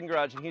to the parking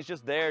garage, and he's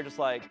just there, just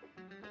like,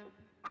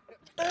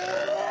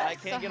 I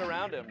can't get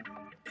around him.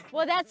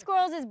 Well, that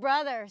squirrel's his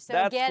brother, so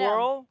That get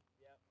squirrel,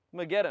 I'm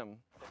gonna get him.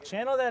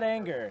 Channel that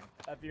anger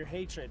of your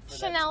hatred for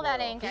Chanel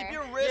that squirrel. anger. Keep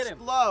your wrist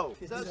low.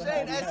 So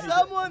saying, as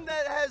someone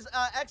that has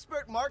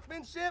expert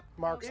marksmanship,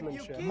 if you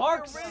keep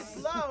your wrist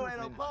low,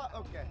 it'll pop.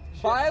 Okay.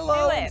 Buy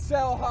low Do it. and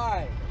sell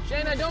high.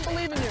 Shane, I don't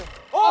believe in you.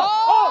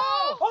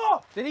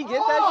 Oh! Did he get that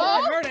shit?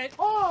 I heard it.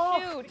 Oh. I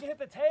think it hit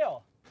the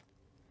tail.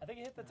 I think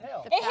it hit the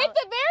tail. It hit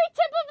the very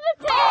tip of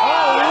the tail.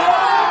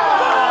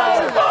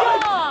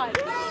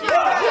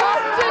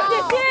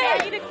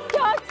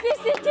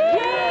 Toxicity!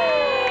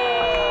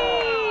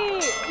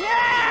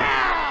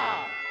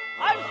 Yeah!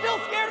 I'm still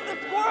scared of the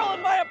squirrel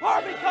in my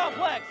apartment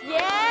complex.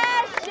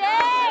 Yeah,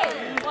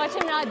 Shay! Watch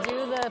him not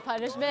do the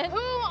punishment. Who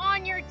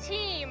on your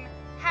team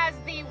has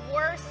the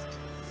worst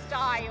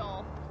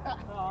style?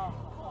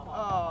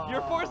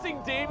 You're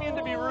forcing Damien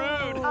to be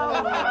rude.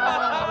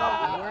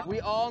 We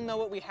all know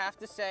what we have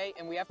to say,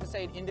 and we have to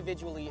say it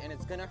individually, and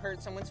it's gonna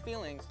hurt someone's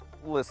feelings.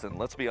 Listen,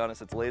 let's be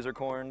honest, it's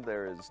Lasercorn.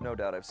 There is no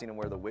doubt I've seen him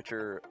wear the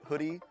Witcher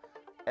hoodie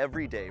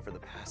every day for the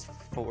past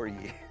 4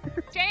 years.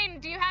 Jane,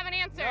 do you have an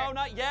answer? No,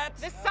 not yet.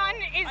 The sun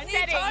is I need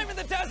setting. time in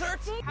the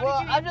desert.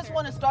 Well, I just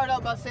want to start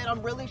out by saying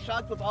I'm really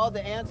shocked with all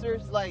the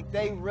answers. Like,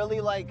 they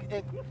really, like,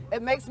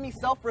 it makes me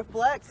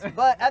self-reflect.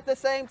 But at the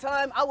same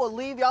time, I will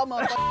leave y'all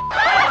motherfuckers.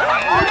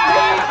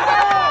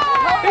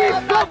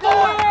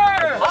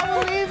 I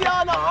will leave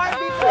y'all in a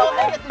heartbeat till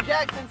they get to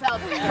Jackson's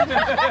house. All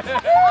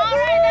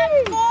right,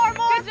 that's 4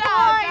 more Good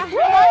job, points.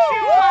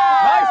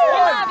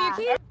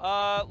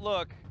 guys.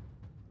 Look,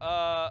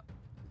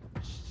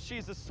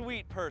 she's a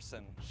sweet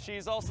person.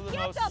 She's also the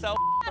most the selfish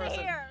outta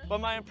person. here.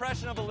 But my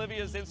impression of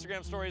Olivia's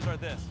Instagram stories are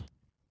this.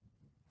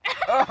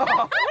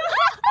 Wow!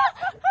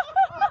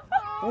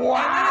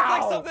 And then it's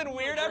like something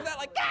weird after that,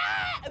 like,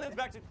 ah! And then it's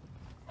back to.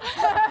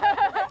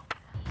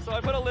 So I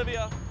put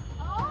Olivia.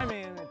 I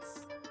mean,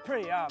 it's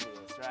pretty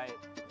obvious, right?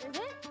 Is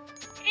it?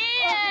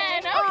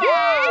 Ian,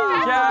 okay,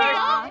 that's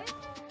cute.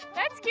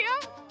 That's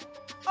cute.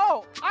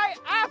 Oh, I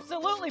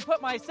absolutely put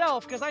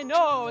myself, because I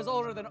know I was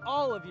older than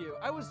all of you.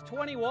 I was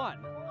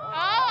 21.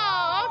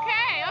 Oh,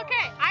 okay.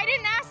 I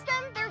didn't ask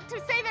them to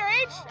say their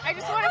age. I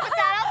just want to put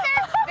that out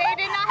there. They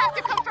did not have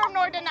to confirm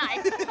nor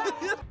deny.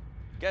 You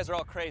guys are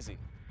all crazy.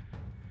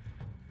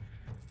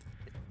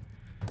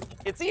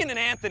 It's Ian and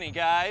Anthony,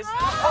 guys. I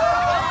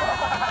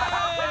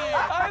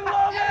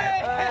love it!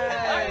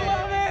 I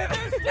love it!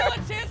 There's still a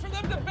chance for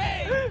them to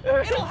bang!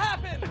 It'll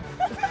happen!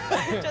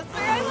 Just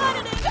where I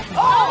wanted it. Oh!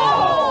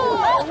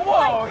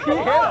 Whoa, he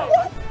hit him.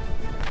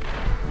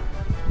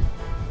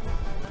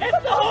 It's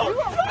the hook!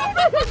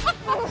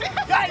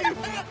 Got you!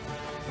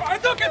 I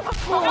took it!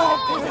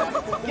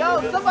 Yo,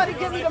 somebody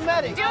give me the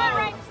medic. Do it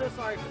right. So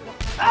sorry.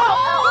 Oh!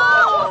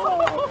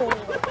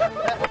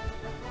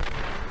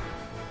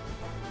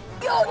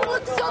 Yo, you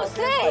look so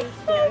sick!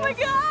 Oh my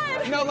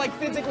god! No, like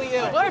physically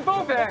ill. Play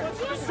both hands.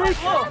 Straight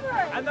low.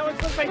 And then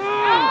it's the face.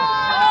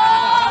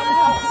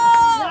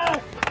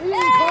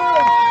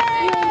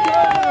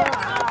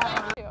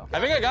 I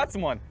think I got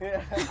someone.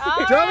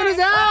 Jovin is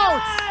out!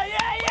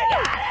 Yeah, you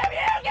got him!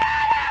 You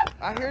got him!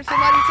 I hear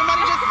somebody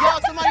just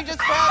yelled, somebody just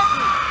passed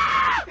me.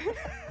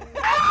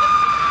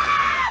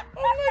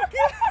 Oh my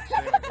god!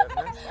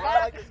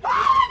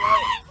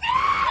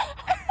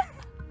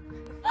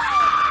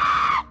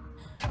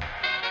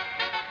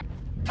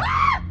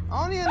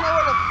 I don't even know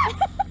where to.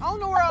 I don't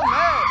know where I'm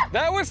at.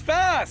 That was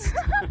fast.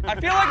 I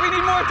feel like we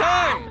need more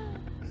time.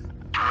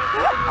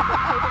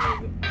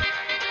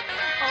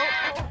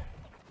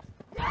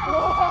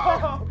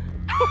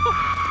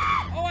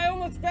 Oh, I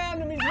almost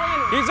found him. He's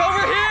running. He's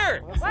over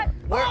here. What?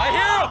 Where? I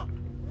hear him.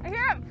 I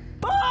hear him.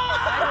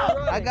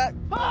 I got.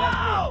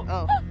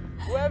 Oh.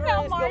 Whoever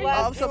Now is the Mari's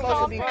last I'm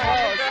supposed to be off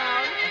close. the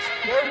ground.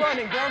 They're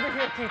running. They're over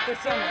here, Keith. There's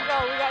Here we someone.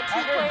 go. We got 2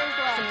 players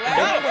left.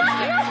 Go.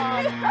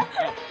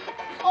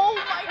 Oh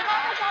my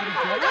god!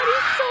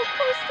 He's so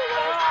close to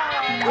us.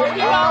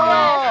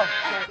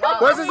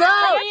 Where's his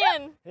out?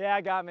 Ian. Yeah,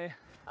 I got me.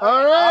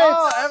 All right.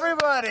 Oh,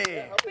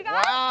 everybody.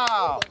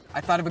 Wow.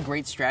 I thought of a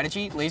great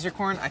strategy,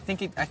 Lasercorn. I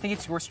think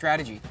it's your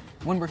strategy.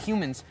 When we're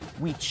humans,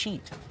 we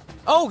cheat.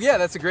 Oh yeah,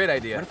 that's a great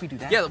idea. What if we do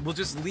that? Yeah, we'll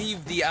just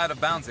leave the out of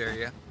bounds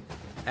area,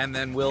 and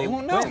then we'll. They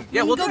won't know. win.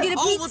 Yeah, We'll we'll go do get a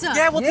We'll pizza.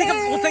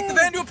 take the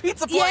van to a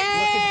pizza place. Look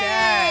at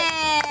that.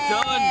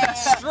 Done.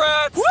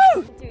 Stretch. To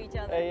each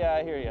other. Hey,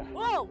 I hear you.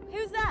 Whoa,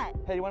 who's that?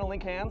 Hey, you want to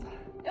link hands?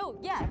 Oh,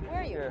 yeah,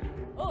 where are you? Here.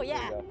 Oh,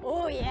 yeah.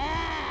 Oh,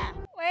 yeah.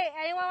 Wait,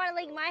 anyone want to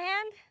link my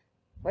hand?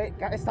 Wait,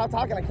 guys, stop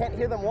talking. I can't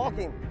hear them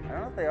walking. I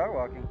don't know if they are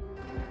walking.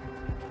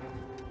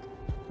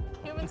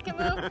 Humans can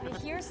move. I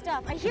hear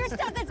stuff. I hear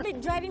stuff that's been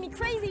driving me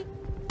crazy.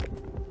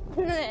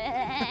 Woo.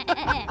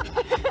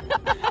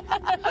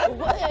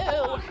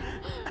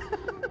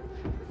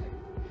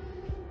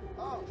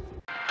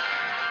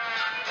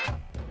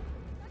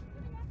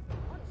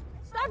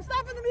 Stop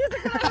stopping the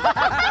music.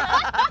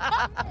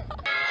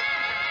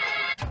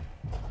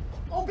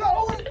 Oh,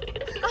 God.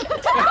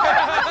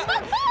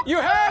 You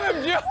had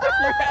him, Joe.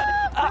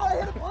 I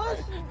hit a bush?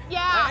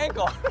 Yeah. My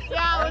ankle.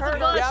 Yeah, it was a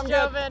bush, Yeah, I'm good.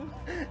 Jovin.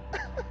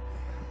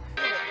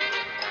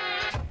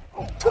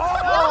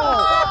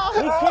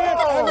 We can't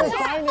ever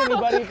find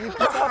anybody if you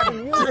stop the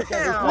music.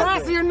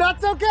 Ross, are your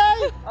nuts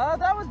okay?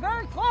 That was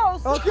very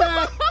close. Okay.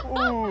 Okay,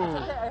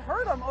 I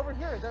heard them over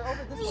here. They're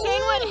over this way.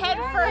 Shane went head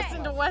first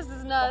into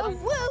Wes's nuts.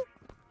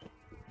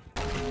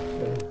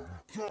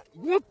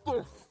 What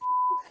the?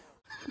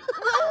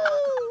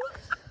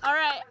 All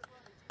right.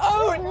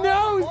 Oh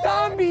no,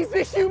 zombies,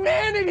 the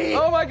humanity!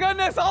 Oh my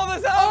goodness, all the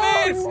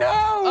zombies! Oh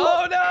no!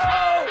 Oh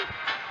no!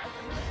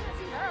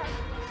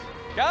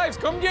 Guys,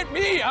 come get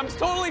me! I'm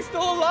totally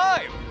still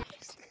alive!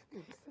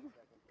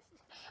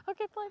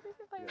 Okay, play.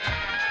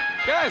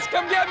 Guys,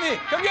 come get me!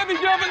 Come get me,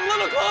 Jovin! A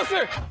little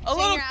closer! A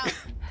little. You're out.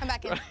 Come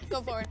back in.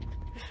 Go forward.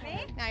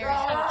 Me? Now you're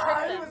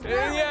out.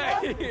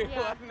 Yeah.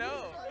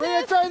 No. We're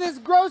gonna try this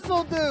gross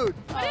little dude.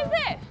 What is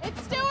it? It's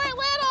Stuart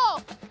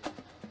Little.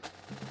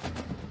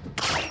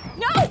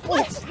 No!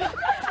 What?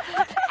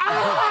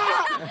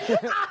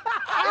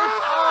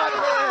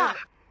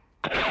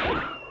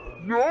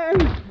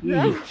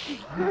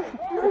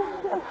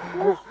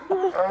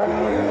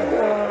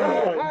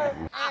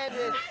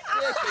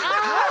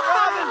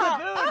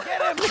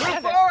 Move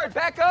forward,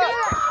 back up! You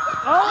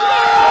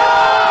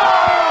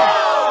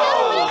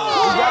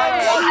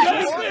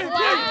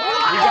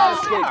gotta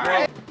escape, bro.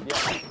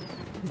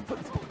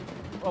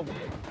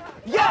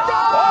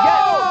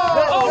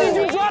 Oh, did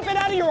you drop it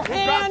out of your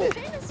hand?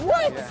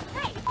 What?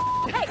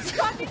 Hey,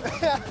 stop it.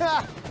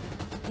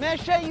 Man,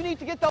 Shay, you need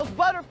to get those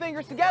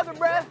butterfingers together,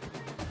 bruh.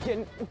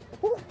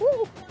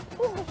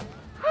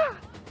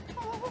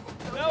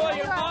 Noah,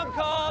 your mom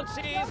called.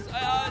 She's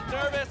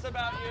nervous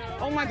about you.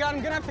 Oh my god,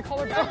 I'm gonna have to call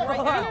her back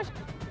right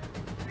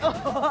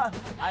now.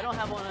 I don't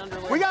have one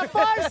underwear. We got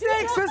 5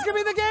 sticks. This could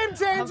be the game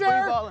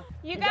changer.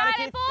 You got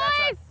it,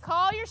 boys.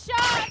 Call your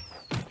shots.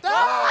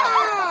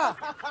 Ah!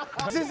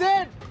 This is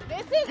it.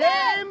 This is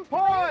Game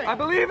point. I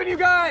believe in you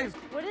guys!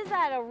 What is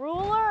that, a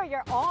ruler or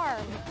your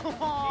arm? Keep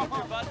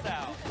your butts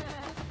out.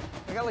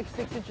 I got like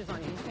 6 inches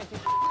on you. You can't do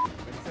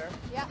shit.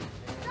 Yeah.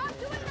 Stop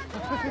doing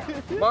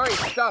that. Mari,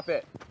 stop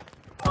it.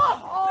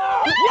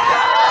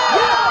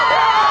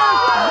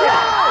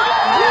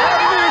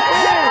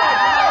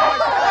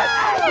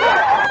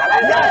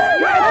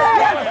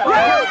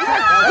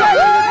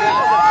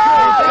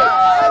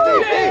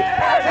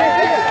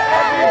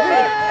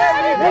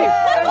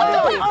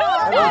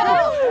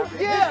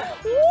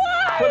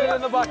 Put it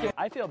in the bucket.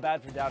 I feel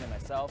bad for doubting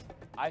myself.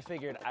 I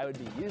figured I would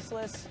be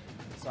useless,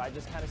 so I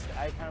kind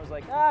of was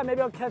like,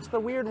 maybe I'll catch the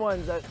weird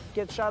ones that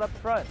get shot up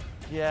front.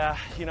 Yeah,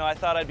 you know, I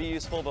thought I'd be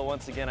useful, but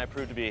once again, I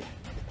proved to be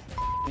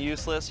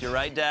useless. You're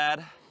right,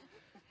 Dad.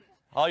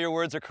 All your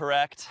words are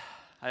correct.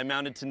 I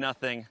amounted to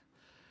nothing.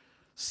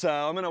 So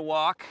I'm gonna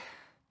walk,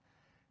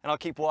 and I'll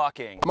keep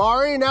walking.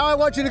 Mari, now I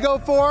want you to go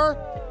for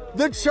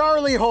The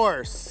Charlie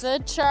horse.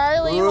 The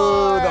Charlie Ooh,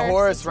 horse. the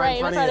horse It's right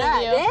in front of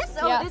you. you. This?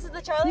 Oh, Yeah. this is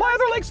the Charlie My horse?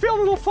 other leg's feeling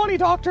a little funny,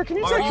 doctor. Can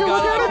you take a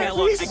look at it,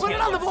 please? Put it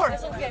on the board.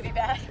 This one's gonna be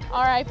bad.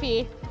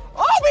 R.I.P.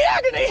 Oh, the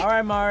agony! All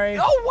right, Mari.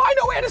 Oh, why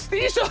no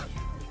anesthesia?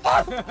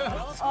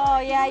 Oh,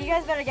 yeah, you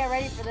guys better get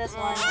ready for this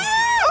one.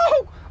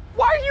 Oh,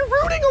 why are you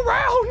rooting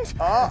around?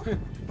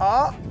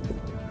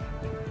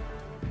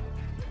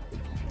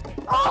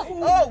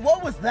 Oh,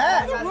 what was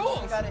that? The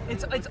rules.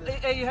 It's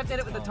you have to hit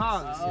it with the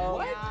tongs.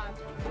 What?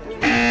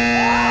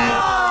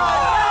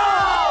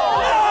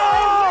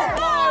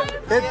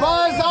 It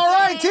buzzed. All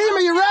right, team, are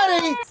you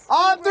ready?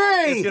 On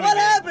three. What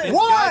happened?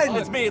 One.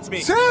 It's me.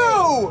 2, 3.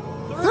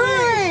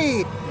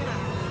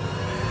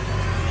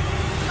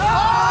 Oh!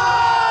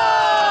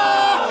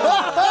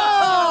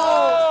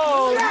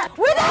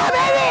 We're there,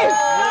 baby!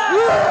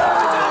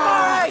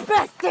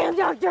 Best damn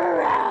doctor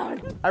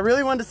around. I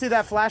really wanted to see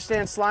that flash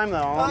dance slime, though.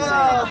 All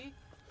I'm saying.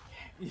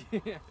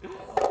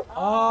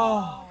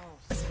 Oh.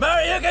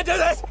 Mary, you can do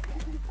this!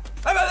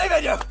 I believe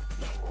in you!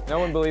 No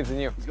one believes in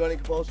you. He's going in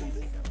compulsions.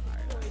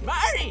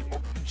 Mary,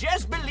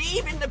 just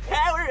believe in the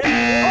power of... You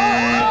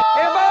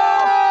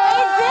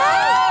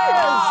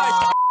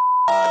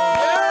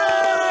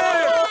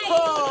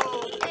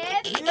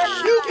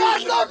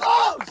got so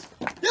close!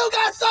 You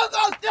got so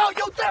close! No,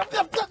 you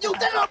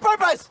did it on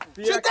purpose!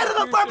 You did it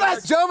on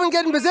purpose! Joven,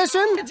 get in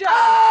position.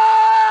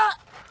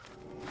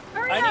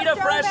 I need a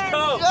fresh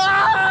coat!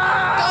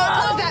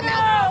 Close that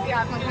mouth.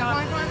 Yeah, come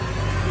on.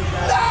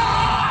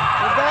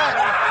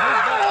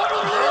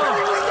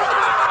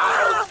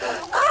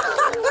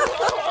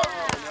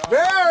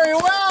 Very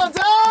well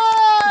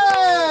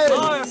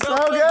done! So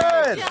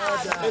good!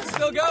 It's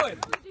still going.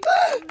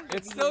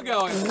 It's still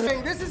going.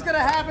 Hey, this is gonna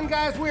happen,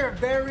 guys. We are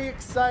very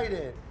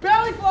excited.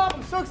 Belly flop,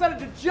 I'm so excited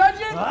to judge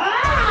it.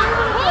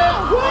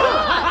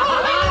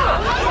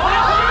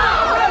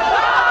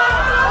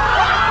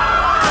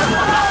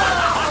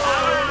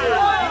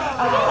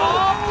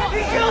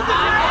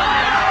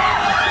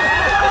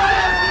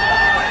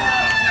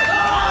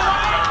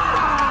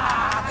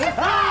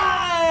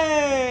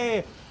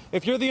 Hey!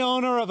 If you're the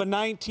owner of a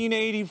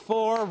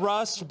 1984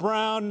 rust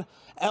brown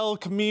El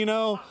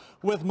Camino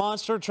with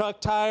monster truck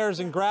tires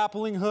and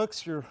grappling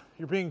hooks, you're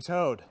being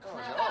towed.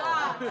 Joining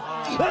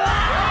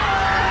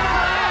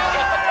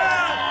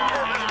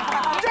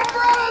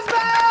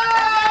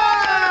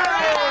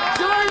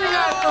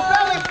us for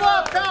belly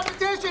flop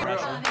competition.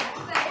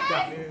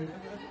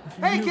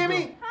 Hey,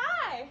 Kimmy.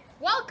 Hi.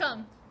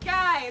 Welcome.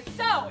 Guys,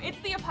 so it's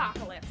the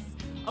apocalypse,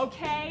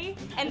 okay?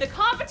 And the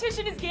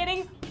competition is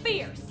getting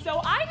fierce.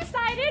 So I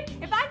decided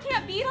if I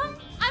can't beat them,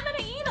 I'm gonna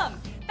eat them.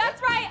 That's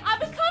right, I'm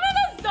becoming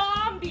a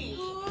zombie.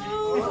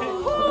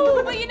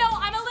 Ooh. But you know,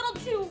 I'm a little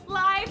too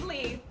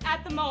lively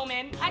at the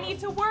moment. I need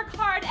to work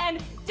hard and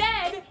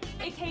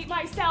dedicate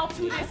myself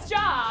to this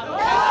job. So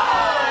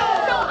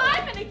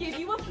I'm gonna give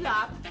you a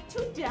flop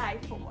to die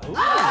for.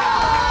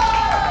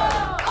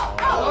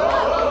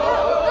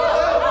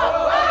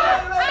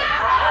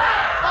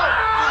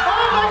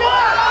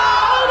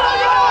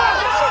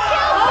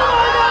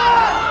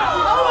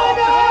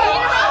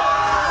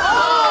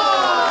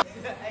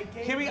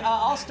 Kimmy,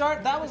 I'll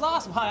start. That was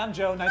awesome. Hi, I'm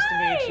Joe. Nice to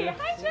meet you.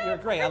 Hi, Joe. You're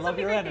great. I love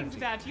your Great energy. things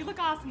about you. You look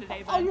awesome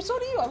today, bud. Oh, so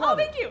do you. I love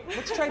it. thank you.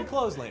 Let's trade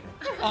clothes later.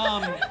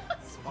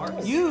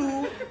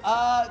 You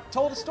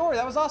told a story.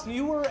 That was awesome.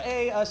 You were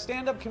a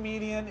stand-up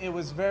comedian. It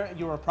was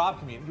you were a prop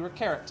comedian. You were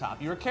Carrot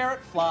Top. You were Carrot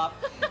Flop,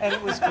 and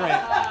it was great.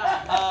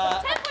 10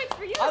 points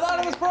for you. I thought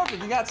it was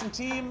perfect. You got some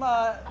team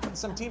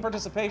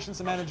participation,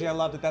 some energy. I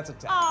loved it. That's a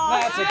 10. Aw,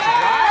 That's a 10.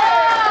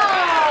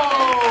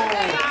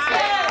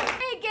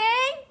 Hey,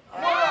 gang.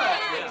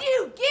 Could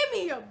you give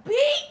me a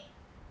beat?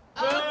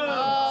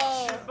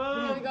 Oh.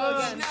 Here we go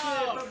again.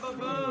 Sorry,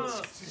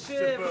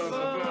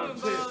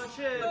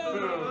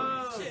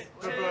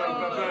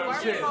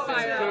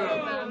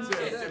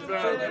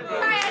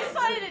 I just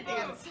wanted to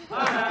dance.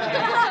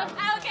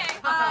 Okay.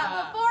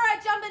 Before I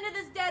jump into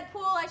this dead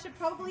pool, I should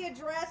probably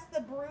address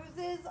the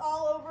bruises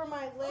all over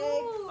my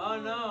legs. Oh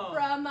no.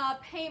 From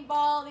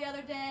paintball the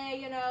other day.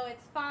 You know,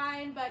 it's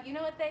fine, but you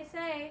know what they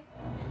say.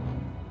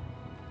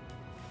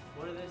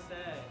 What do they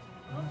say?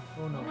 Oh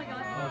no. Oh my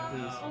god. Oh,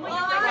 please. Oh my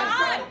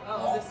god.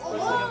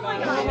 Oh my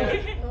god.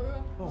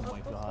 Oh my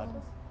God.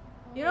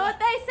 You know what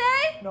they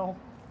say? No.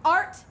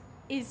 Art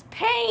is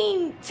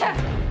paint.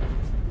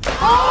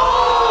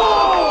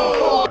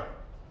 Oh!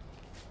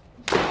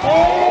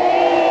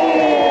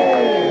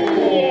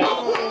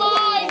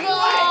 My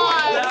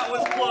God! That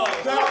was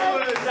close.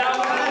 That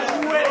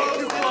was way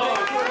too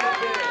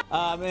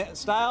close.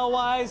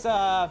 Style-wise,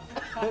 the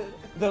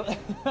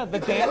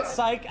dance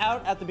psych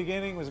out at the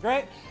beginning was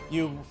great.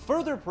 You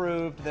further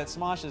proved that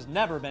Smosh has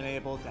never been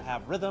able to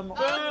have rhythm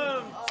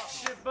Boom!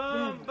 Shit,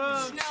 boom,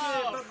 boom,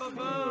 shit, boom,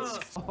 boom.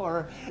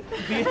 or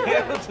be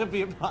able to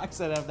be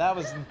approximative. That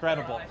was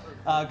incredible.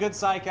 Good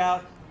psych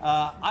out.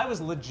 I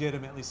was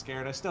legitimately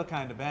scared. I still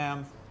kind of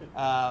am.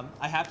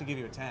 I have to give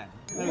you a 10.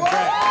 It was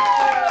great.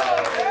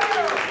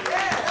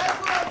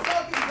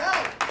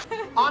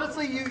 Honestly,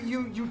 honestly,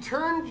 you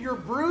turned your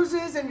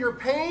bruises and your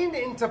pain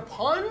into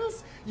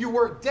puns. You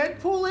work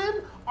Deadpool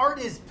in. Art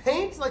is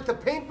paint, like the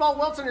paintball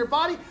welts on your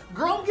body.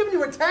 Girl, I'm giving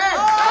you a 10.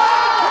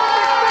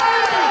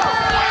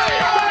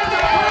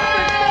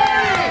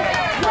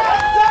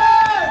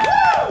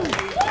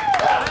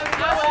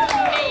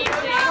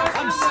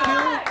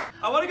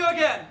 I want to go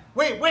again.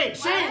 Wait,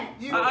 Shane.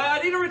 I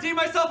need to redeem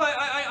myself.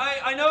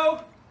 I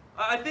know.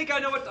 I think I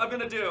know what I'm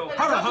gonna do. We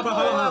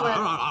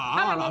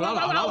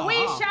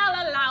shall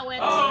allow it.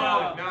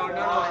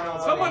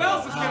 No. Someone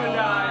else is gonna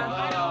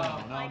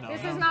die.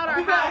 This is not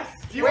our house.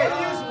 Do you want to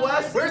use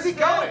Wes? Where's he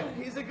going?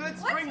 He's a good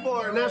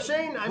springboard. Now,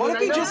 Shane, What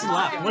if he just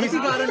left? What if he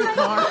got in a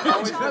car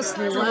and just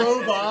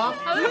drove off?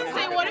 I was gonna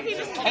say, what if he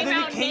just came And then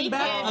out he came naked?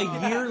 back a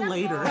year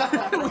later.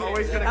 We're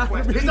always gonna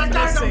quit. He's that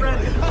guy's not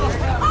ready.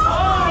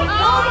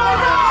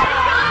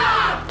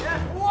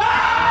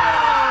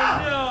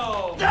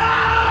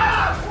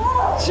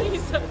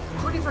 Jesus.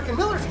 Courtney freaking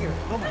Miller's here.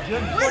 Oh my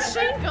goodness. Where'd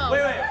Shane go?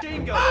 Wait,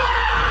 Shane go. I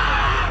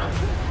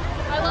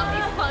love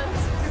these puns.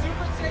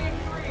 Super Saiyan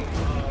 3.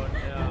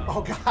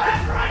 Oh God.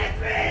 That's right, it's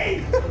me!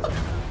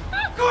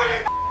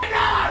 Gordon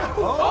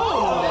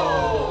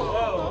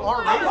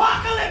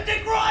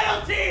Apocalyptic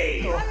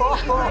royalty!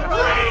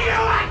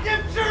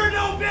 Radioactive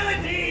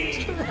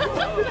Chernobility!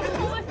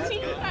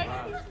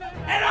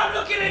 And I'm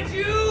looking at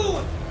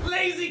you,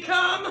 lazy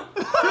cum!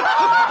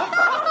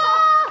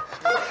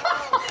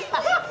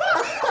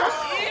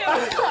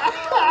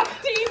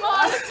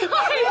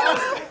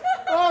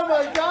 Oh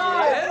my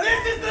God!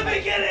 This is the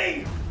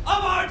beginning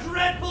of our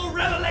dreadful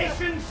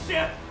revelation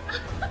ship!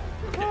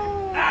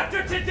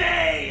 After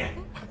today!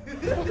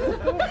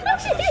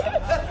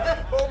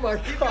 Oh my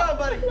God! Keep going,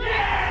 buddy. Is it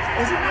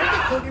weird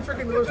that Courtney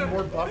freaking Miller's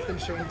more buff than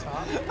Shane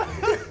Top?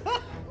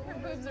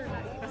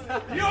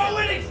 Your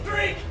winning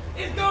streak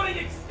is going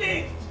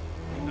extinct!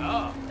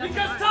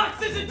 Because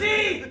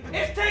toxicity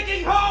is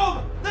taking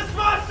home the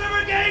Smosh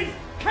Summer Games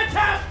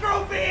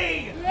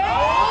catastrophe!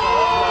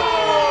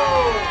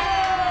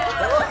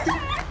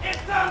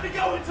 It's time to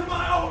go into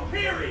my own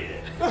period!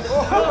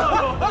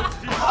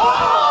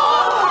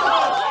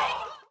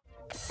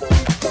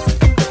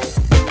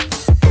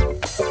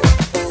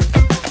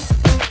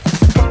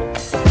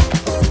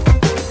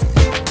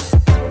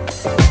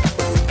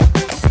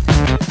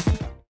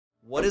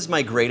 What is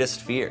my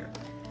greatest fear?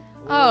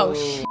 Oh,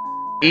 shit.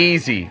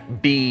 Easy.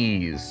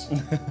 Bees.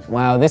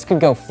 Wow, this could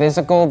go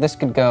physical, this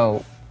could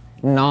go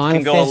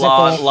non-physical. Can go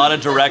a lot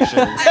of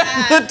directions.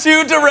 The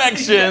two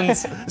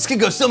directions. This could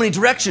go so many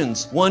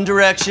directions. One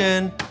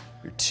direction,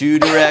 or two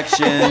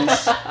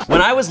directions.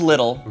 When I was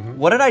little,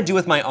 what did I do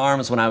with my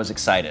arms when I was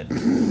excited?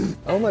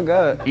 Oh my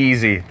God.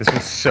 Easy. This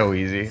one's so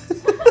easy.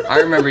 I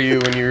remember you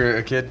when you were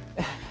a kid.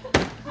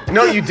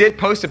 No, you did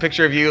post a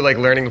picture of you like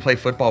learning to play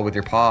football with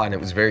your paw, and it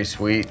was very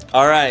sweet.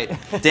 All right,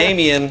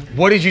 Damien.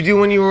 What did you do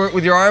when you were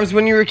with your arms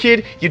when you were a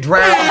kid? You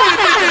drowned.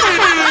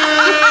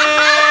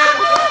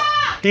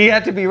 He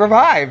had to be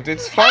revived.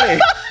 It's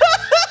funny.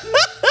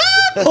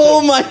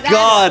 Oh my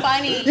God!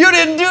 Funny. You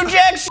didn't do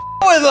jack shit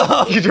with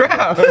them. You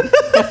drowned.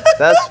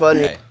 That's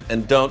funny. Okay,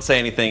 and don't say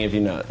anything if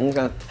you know it.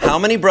 Okay. How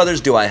many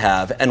brothers do I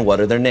have, and what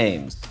are their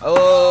names?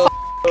 Oh.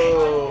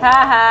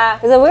 Haha.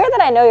 Is it weird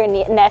that I know your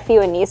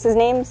nephew and niece's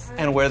names?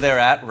 And where they're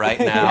at right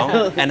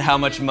now, and how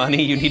much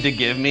money you need to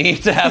give me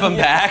to have them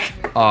back.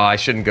 Oh, I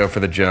shouldn't go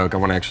for the joke. I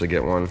want to actually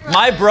get one.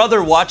 My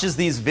brother watches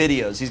these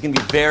videos. He's gonna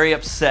be very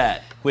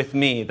upset with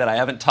me that I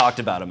haven't talked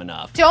about him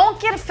enough. Don't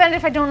get offended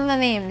if I don't know the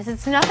names.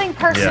 It's nothing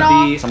personal.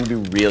 I'm gonna be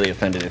really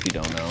offended if you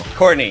don't know.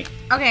 Courtney.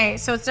 Okay,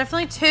 so it's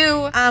definitely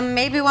two.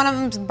 Maybe one of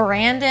them's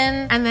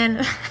Brandon, and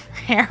then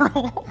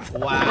Harold.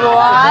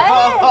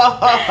 Wow.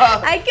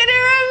 I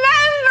couldn't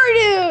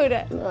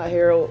remember, dude. Not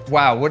Harold.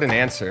 Wow, what an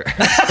answer.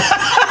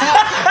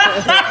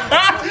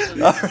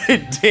 All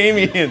right,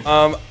 Damien.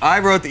 I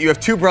wrote that you have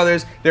two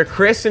brothers. They're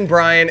Chris and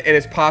Brian, and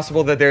it's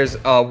possible that there's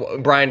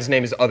Brian's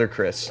name is Other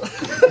Chris.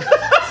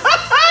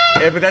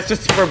 Yeah, but that's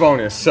just for a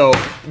bonus, so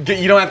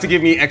you don't have to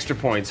give me extra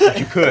points, but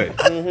you could.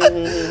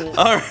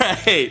 All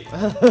right.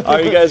 Are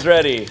you guys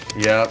ready?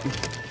 Yep.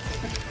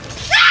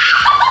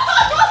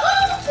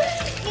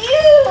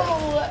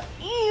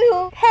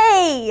 Ew.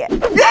 Hey.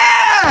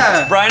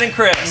 Yeah! Brian and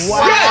Chris.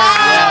 Wow.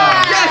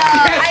 Yes!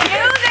 I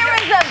knew there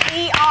was a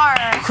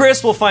BR.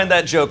 Chris will find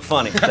that joke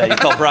funny, that you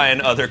call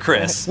Brian Other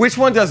Chris. Which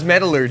one does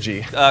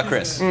metallurgy?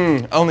 Chris.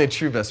 Only a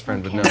true best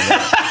friend would know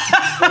that.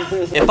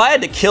 If I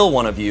had to kill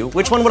one of you,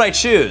 which one would I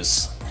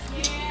choose?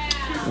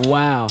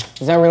 Wow.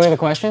 Is that really the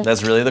question?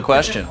 That's really the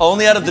question.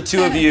 Only out of the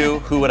two of you,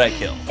 who would I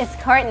kill? It's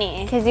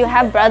Courtney, because you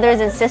have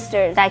brothers and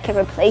sisters that can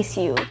replace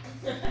you.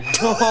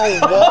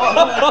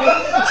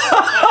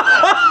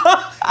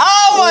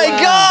 Oh my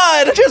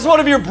God! Just one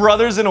of your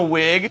brothers in a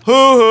wig?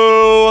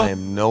 Hoo-hoo! I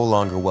am no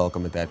longer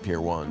welcome at that Pier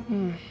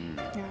 1.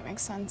 Yeah, that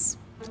makes sense.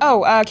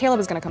 Oh, Caleb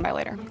is gonna come by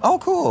later. Oh,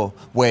 cool.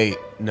 Wait,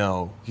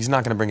 no. He's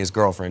not gonna bring his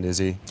girlfriend, is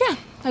he? Yeah,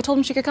 I told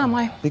him she could come.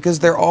 Why? Because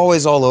they're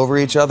always all over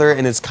each other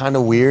and it's kind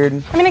of weird.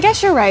 I mean, I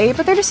guess you're right,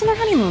 but they're just in their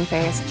honeymoon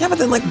phase. Yeah, but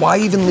then like, why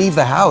even leave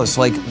the house?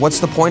 Like, what's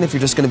the point if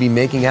you're just gonna be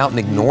making out and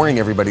ignoring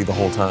everybody the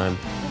whole time?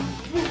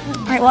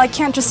 All right, well, I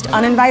can't just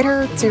uninvite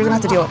her, so you're gonna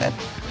have to deal with it.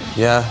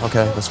 Yeah,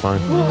 okay, that's fine.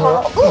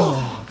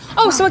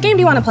 Oh, so what game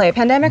do you want to play?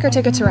 Pandemic or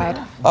Ticket to Ride?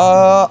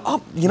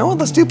 You know what?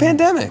 Let's do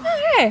Pandemic.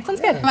 Okay,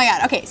 sounds good. Oh my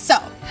god, okay, so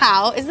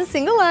how is the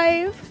single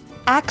life?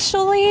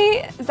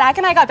 Actually, Zach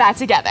and I got back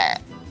together.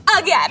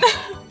 Again.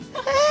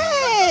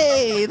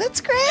 Hey,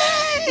 that's great.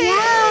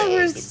 Yeah,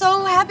 we're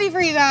so happy for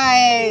you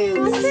guys.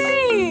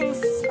 Thanks.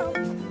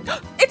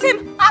 It's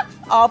him.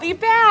 I'll be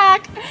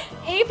back.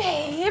 Hey,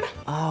 babe.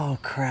 Oh,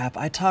 crap.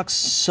 I talked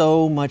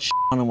so much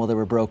on them while they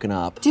were broken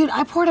up. Dude,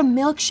 I poured a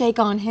milkshake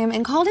on him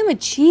and called him a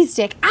cheese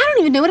stick. I don't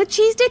even know what a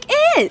cheese stick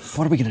is.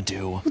 What are we gonna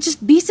do? We'll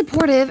just be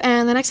supportive,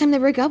 and the next time they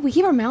break up, we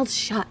keep our mouths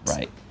shut.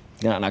 Right.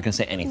 You're not gonna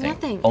say anything.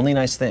 Nothing. Only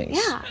nice things.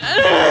 Yeah.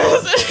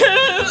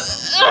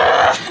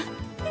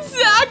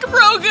 Zach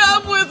broke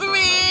up with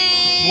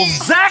me. Well,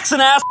 Zach's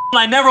an ass and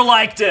I never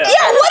liked it.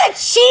 Yeah, what a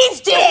cheese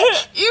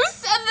stick! You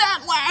said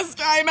that last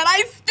time, and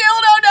I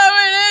still don't know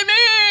what it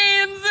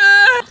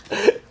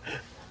means.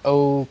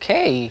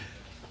 Okay.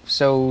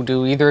 So,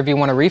 do either of you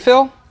want a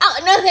refill? Oh,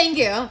 no thank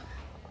you.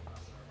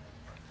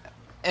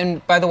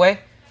 And by the way,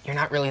 you're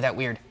not really that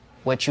weird.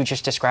 What you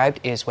just described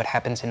is what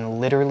happens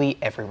in literally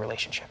every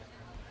relationship.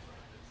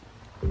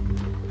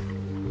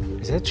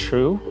 Is that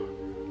true?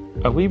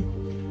 Are we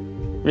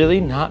really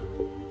not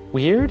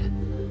weird?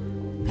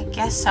 I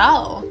guess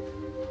so.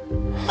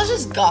 Let's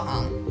just go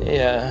home.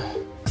 Yeah.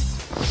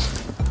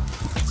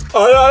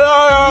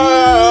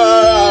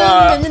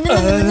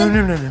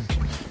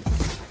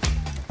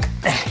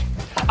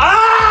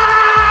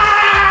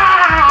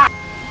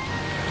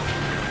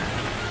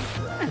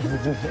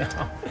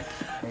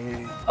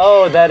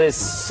 Oh, that is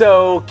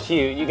so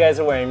cute. You guys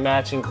are wearing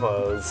matching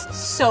clothes.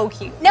 So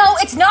cute. No,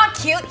 it's not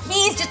cute.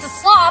 He's just a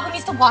slob who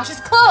needs to wash his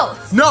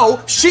clothes. No,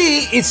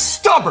 she is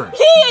stubborn.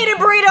 He ate a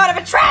burrito out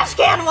of a trash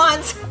can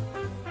once.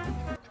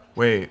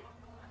 Wait,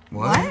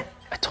 what?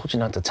 I told you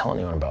not to tell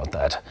anyone about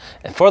that.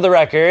 And for the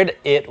record,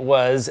 it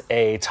was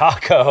a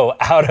taco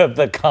out of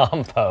the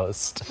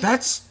compost.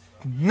 That's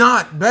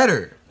not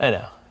better. I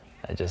know.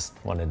 I just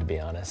wanted to be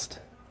honest.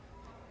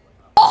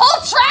 The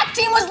whole track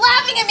team was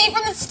laughing at me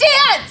from the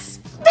stands.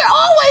 They're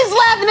always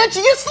laughing at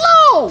you. You're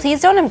slow.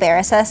 Please don't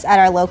embarrass us at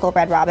our local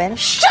Red Robin.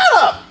 Shut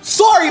up!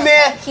 Sorry,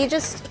 man. He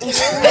just...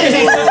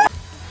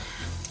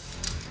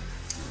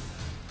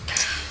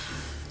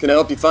 Can I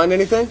help you find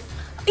anything?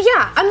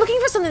 Yeah, I'm looking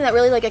for something that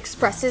really like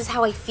expresses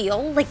how I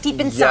feel, like deep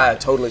inside. Yeah,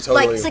 totally.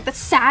 Like it's like the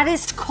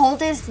saddest,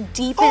 coldest,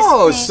 deepest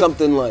Oh, thing.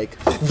 something like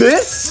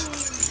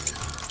this?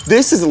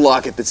 This is a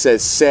locket that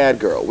says sad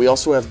girl. We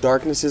also have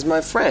darkness is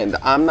my friend.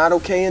 I'm not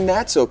okay and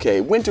that's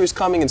okay. Winter is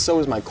coming and so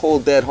is my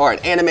cold dead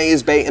heart. Anime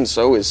is bait and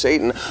so is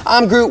Satan.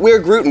 I'm Groot, we're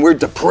Groot and we're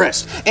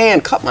depressed.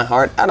 And cut my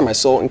heart out of my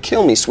soul and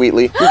kill me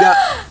sweetly. We got,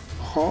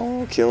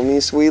 oh, kill me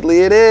sweetly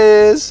it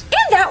is.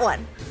 And that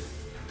one.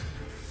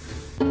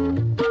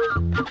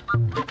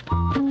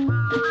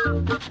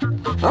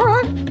 All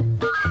right.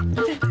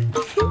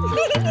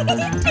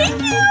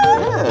 Thank you.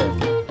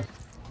 Yeah.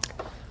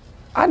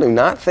 I do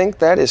not think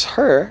that is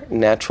her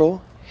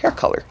natural hair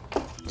color.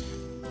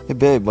 Hey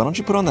babe, why don't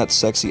you put on that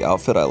sexy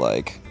outfit I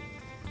like?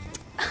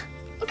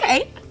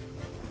 Okay.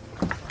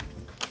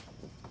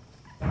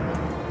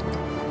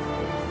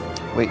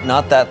 Wait,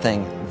 not that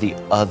thing, the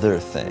other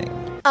thing.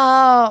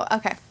 Oh,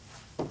 okay.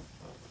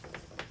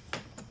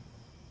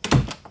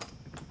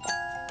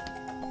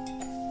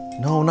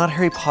 No, not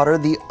Harry Potter,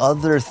 the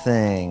other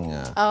thing.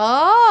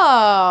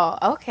 Oh,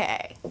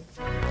 okay.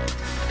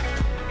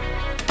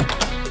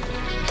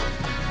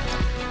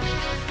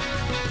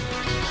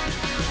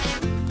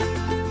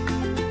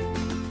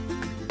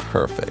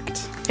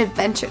 Perfect.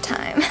 Adventure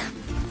time.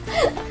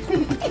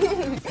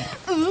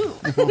 Ooh.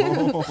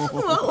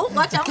 Whoa,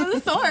 watch out for the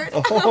sword.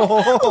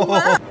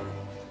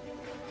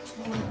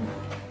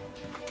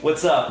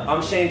 What's up?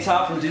 I'm Shane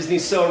Top from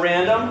Disney's So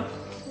Random,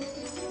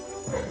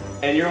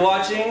 and you're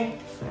watching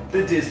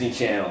the Disney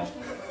Channel.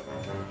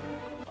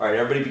 All right,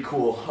 everybody be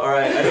cool. All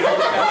right, I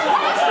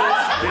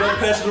need all the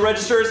cash the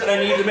registers, and I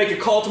need to make a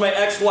call to my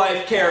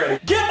ex-wife, Karen.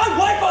 Get my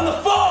wife on the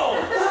phone!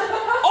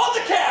 All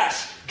the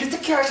cash! Get the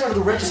cash out of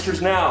the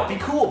registers now. Be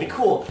cool, be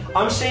cool.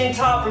 I'm Shane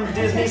Top from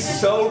Disney's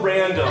So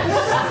Random.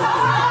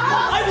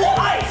 I will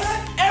ice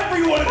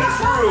everyone in this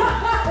room.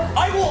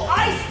 I will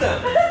ice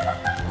them.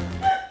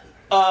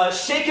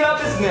 Shake It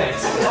Up is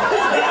next.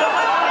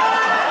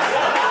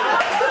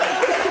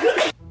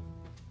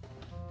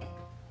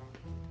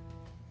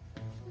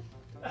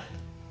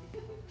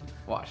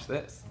 Watch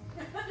this.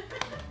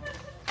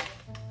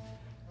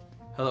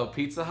 Hello,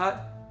 Pizza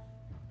Hut.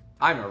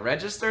 I'm a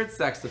registered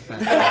sex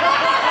offender.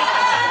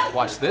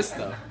 Watch this,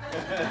 though.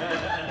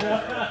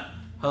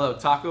 Hello,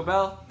 Taco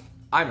Bell.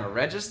 I'm a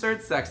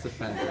registered sex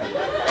offender.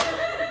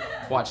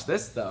 Watch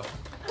this, though.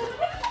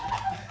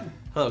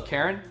 Hello,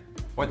 Karen.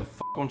 Why the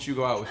fuck won't you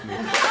go out with me?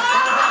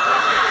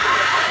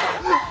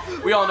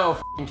 We all know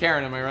f***ing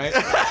Karen, am I right?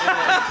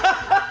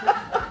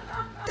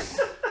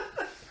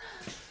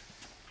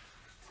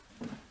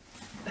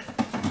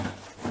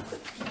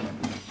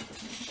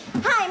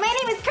 Hi, my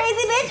name is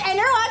Crazy Bitch, and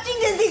you're watching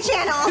Disney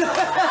Channel.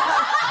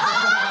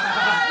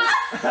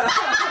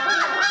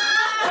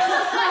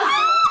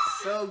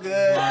 So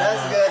good.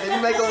 That's good. Did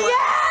you make him?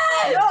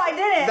 Yes! No, I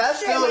didn't. That's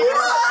still good.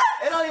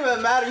 It don't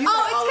even matter. You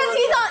Oh, it's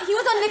because he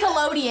was on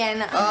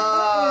Nickelodeon.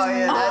 Oh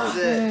yeah, that's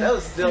it. That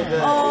was still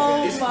good.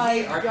 Oh Is my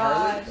he our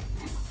god.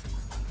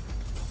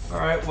 All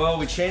right, well,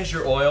 we changed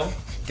your oil,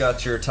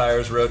 got your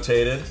tires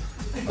rotated.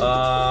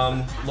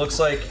 Looks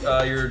like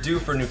you're due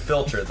for a new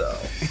filter, though.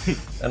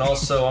 And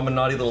also, I'm a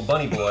naughty little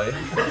bunny boy.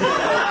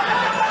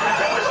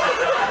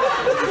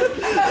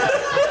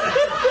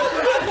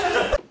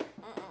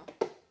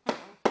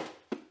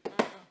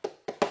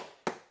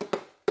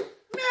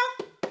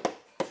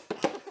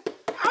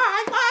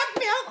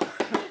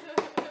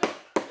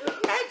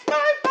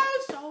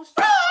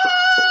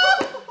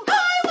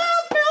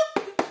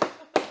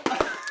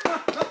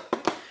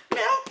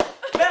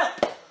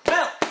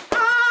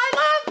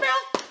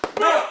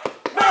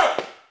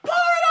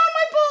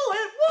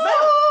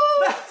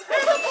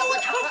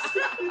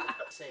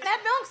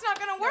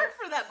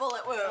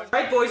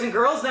 Boys and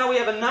girls, now we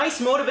have a nice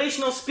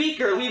motivational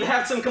speaker. We've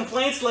had some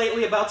complaints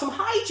lately about some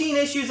hygiene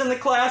issues in the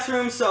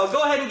classroom, so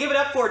go ahead and give it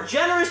up for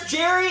Generous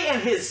Jerry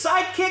and his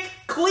sidekick,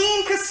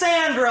 Clean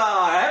Cassandra.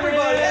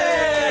 Everybody!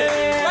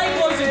 Hey.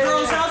 Right, boys and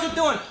girls, how's it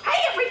doing?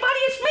 Hey everybody,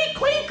 it's me,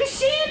 Clean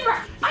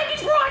Cassandra. I've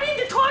been brought in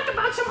to talk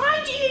about some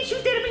hygiene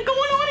issues that have been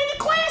going on in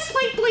the class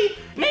lately.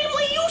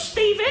 Namely you,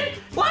 Steven.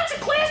 Lots of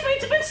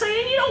classmates have been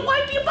saying you don't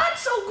wipe your butt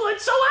so good,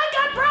 so I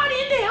got brought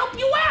in to help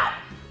you out.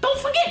 Don't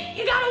forget,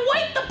 you gotta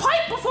wipe the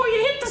pipe before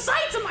you hit the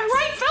sights, am I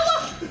right,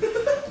 fella?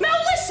 Now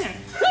listen,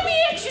 let me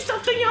ask you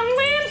something, young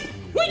man.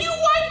 When you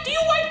wipe, do you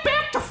wipe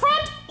back to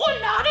front or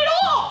not at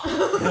all?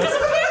 Because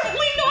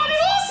apparently not at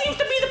all seems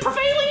to be the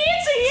prevailing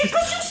answer here,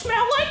 because you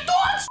smell like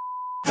dogs.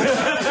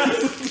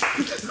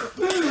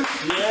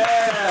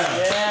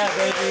 Yeah,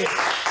 baby.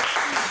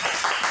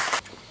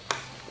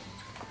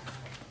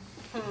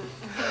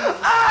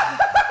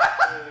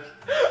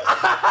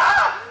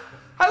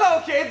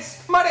 Hello, kids.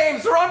 My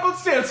name's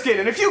Rumpelstiltskin,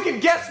 and if you can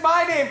guess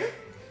my name...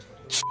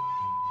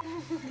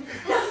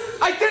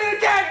 I did it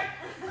again!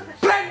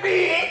 Plan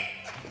B!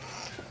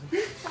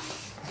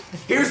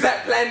 Here's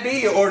that Plan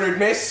B you ordered,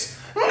 miss.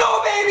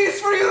 No babies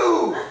for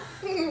you!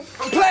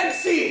 Plan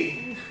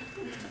C!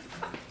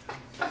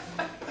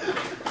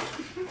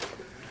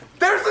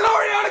 There's an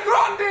Ariana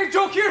Grande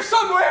joke here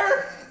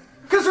somewhere!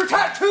 Because her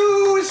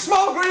tattoo is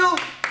small grill.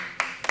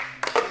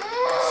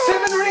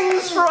 7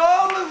 rings for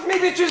all of me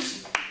bitches.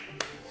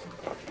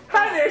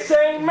 Hi there,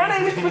 Shane. My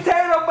name is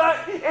Potato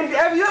Butt, and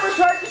have you ever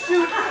tried to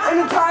shoot an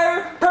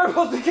entire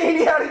purple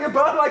zucchini out of your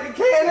butt like a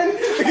cannon?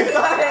 Because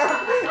I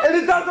have, and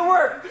it doesn't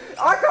work.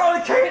 I call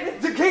it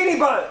Zucchini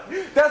Butt.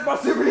 That's my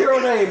superhero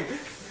name.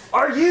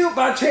 Are you,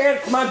 by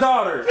chance, my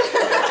daughter?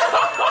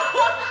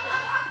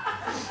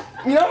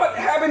 You know what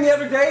happened the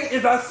other day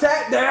is I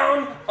sat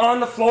down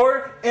on the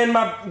floor and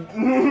my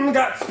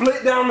got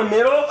split down the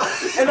middle,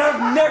 and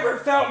I've never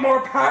felt more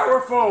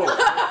powerful.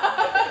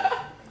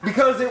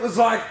 Because it was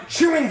like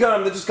chewing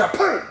gum that just got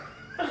put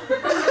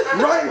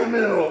right in the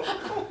middle.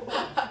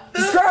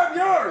 Describe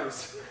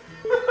yours.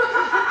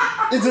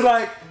 Is it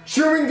like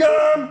chewing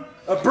gum,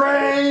 a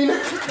brain?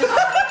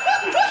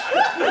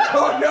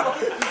 Oh no.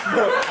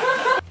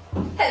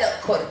 Hello,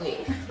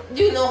 Courtney.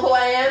 Do you know who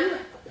I am?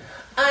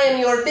 I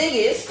am your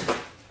biggest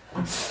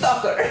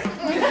stalker.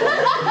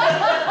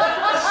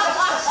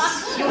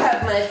 You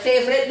have my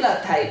favorite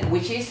blood type,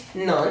 which is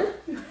none.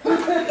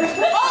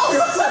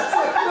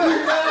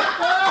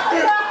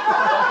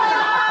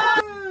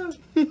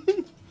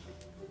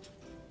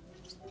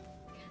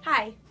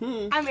 Hi,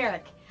 I'm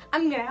Eric.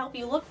 I'm gonna help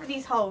you look for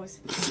these hoes.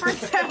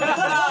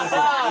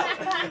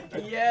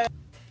 Yeah.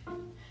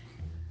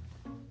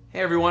 Hey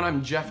everyone,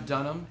 I'm Jeff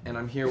Dunham, and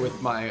I'm here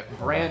with my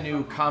brand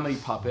new comedy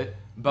puppet,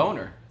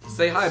 Boner.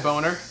 Say hi,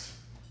 Boner.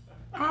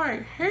 I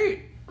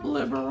hate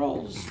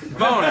liberals.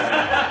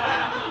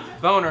 Boner.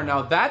 Boner,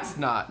 now that's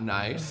not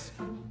nice.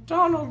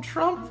 Donald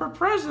Trump for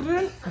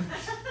president?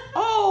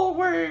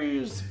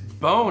 Always.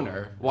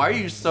 Boner, why are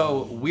you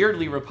so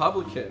weirdly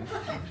Republican?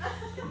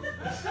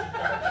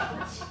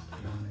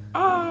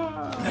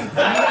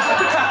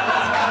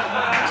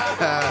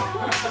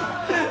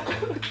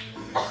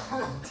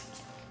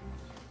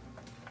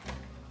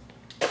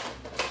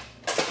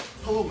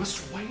 Hello,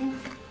 Mr. Wayne?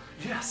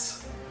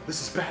 Yes,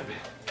 this is Batman.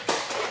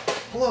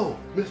 Hello,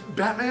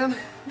 Batman?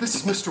 This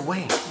is Mr.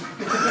 Wayne.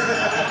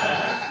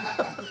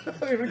 I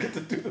don't even get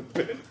to do the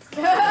bit.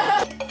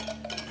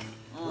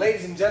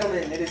 Ladies and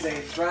gentlemen, it is a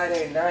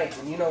Friday night,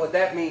 and you know what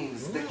that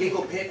means. The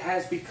Giggle Pit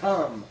has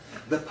become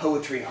the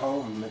poetry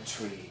home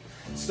tree.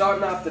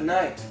 Starting off the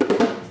night,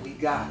 we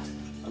got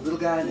a little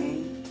guy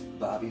named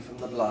Bobby from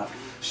the block.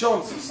 Show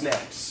him some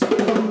snaps.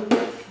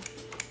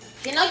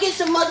 Can I get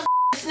some mother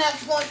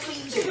snaps going,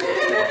 please?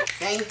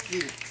 Thank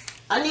you.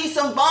 I need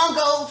some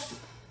bongos.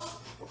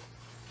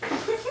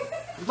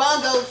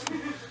 Bongos.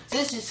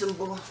 This is some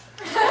bull.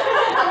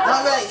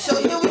 Alright, so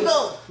here we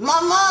go. My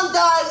mom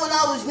died when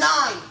I was 9.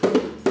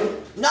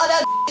 Now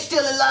that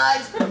still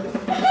alive.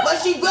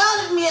 But she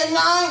grounded me at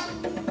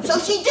 9, so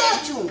she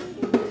dead to me.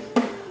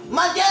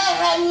 My dad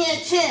had me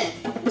at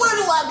 10, Where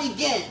do I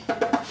begin?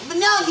 But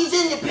now he's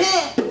in the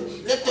pen,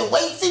 lifting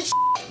weights and shit,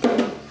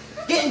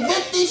 getting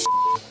ripped and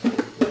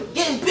shit,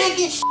 getting big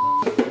and shit,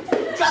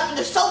 dropping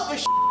the soap and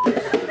shit,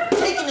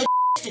 taking the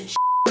and shit.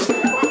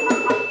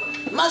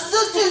 My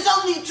sister's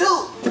only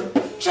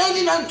 2,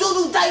 changing her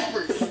doodle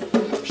diapers.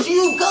 She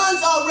used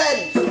guns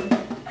already,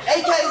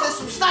 AKs and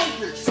some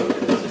snipers.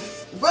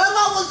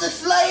 Grandma was a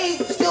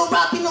slave, still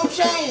rocking them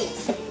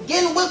chains,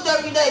 getting whipped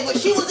every day, but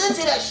she was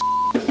into that shit.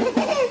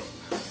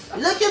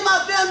 Look at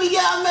my family,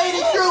 yeah, I made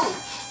it through.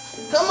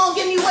 Come on,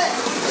 get me wet.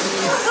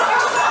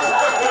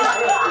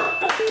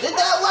 Did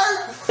that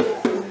work?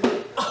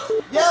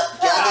 Yep,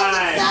 can I get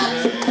some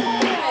shots?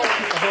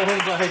 Oh my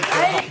God.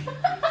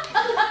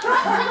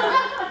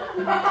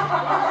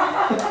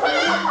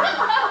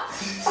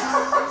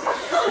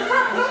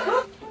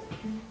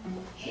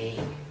 Hey.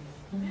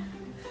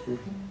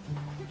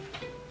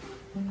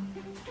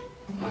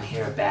 Wanna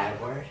hear a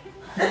bad word?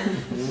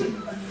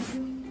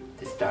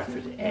 That starts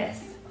with S.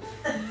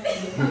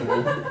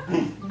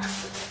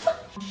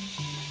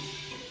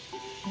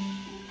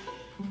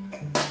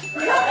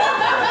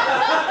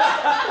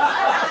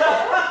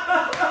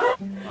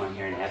 Wanna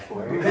hear an F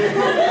word?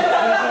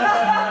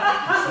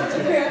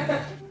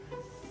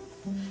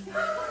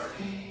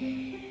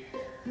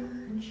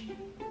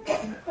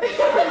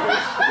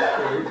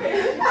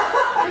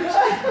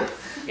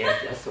 Yeah,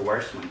 that's the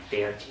worst one,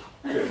 dare you.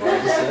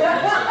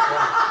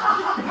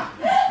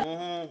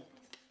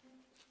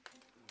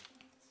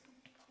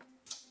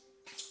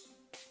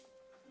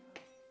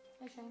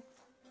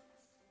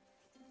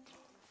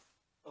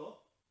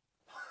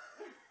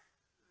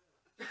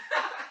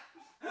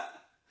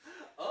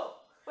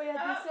 What did you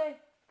have to say?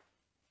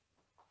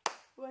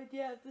 What did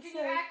you have to say? Can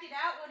you act it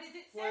out? What does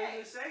it say? What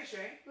does it say,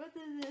 Shane? What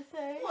does it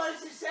say? What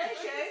does it say,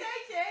 Shane?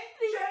 Shane?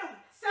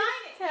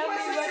 Sign it. Tell me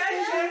what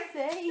does it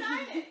say?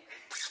 Sign it.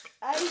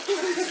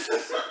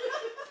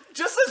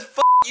 Just says F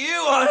you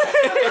on it.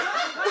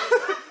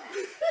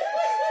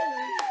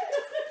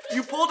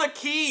 You pulled a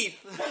Keith.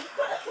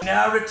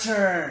 Now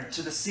return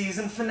to the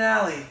season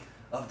finale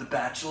of The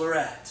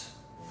Bachelorette.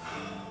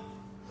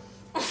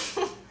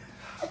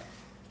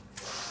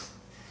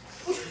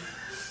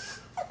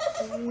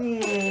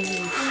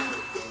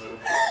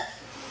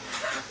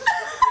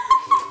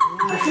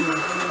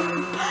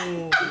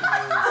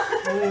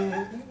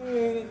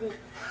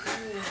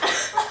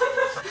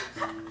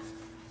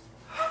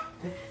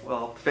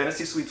 Well,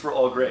 fantasy suites were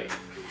all great.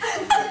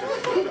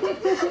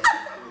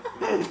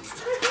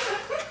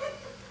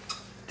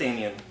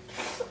 Damien,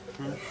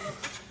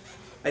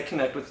 I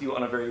connect with you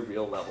on a very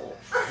real level.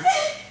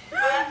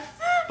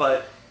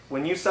 But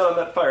when you sat on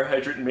that fire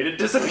hydrant and made it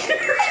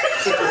disappear,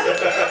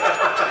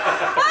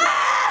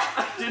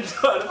 I didn't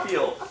know how to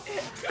feel.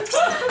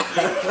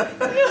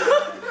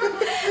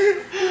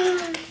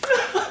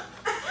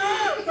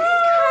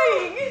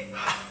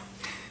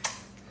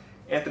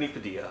 Anthony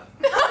Padilla.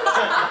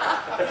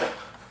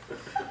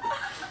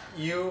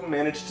 You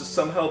managed to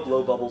somehow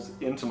blow bubbles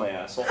into my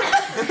asshole.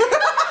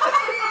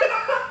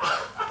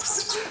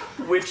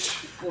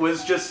 Which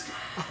was just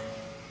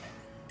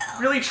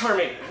really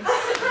charming.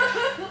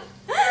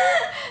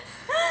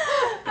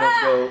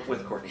 Let's go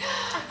with Courtney.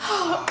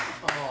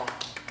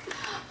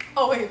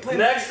 Oh wait, please.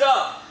 Next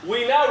up,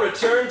 we now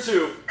return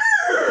to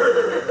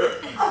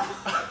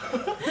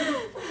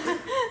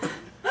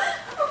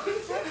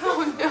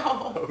Oh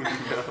no.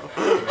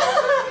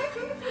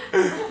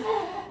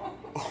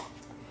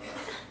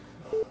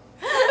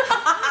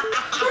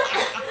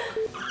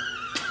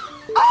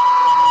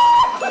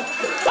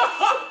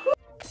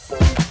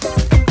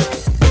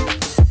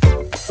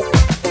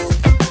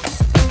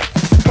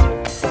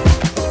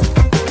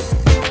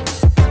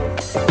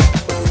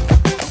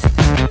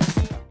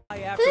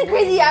 Something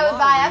crazy I would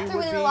buy after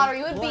winning the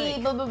lottery would be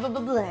blah blah blah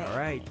blah blah. All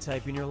right,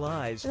 type in your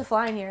lies. There's a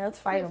fly in here. Let's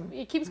fight him.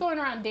 It keeps going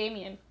around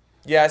Damien.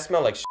 Yeah, I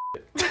smell like shit.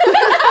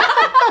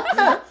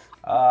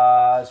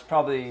 I should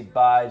probably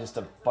buy just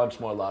a bunch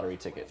more lottery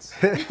tickets.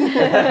 Guys,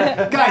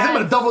 I'm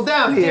gonna double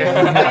down here.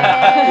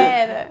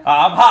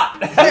 I'm hot.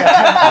 I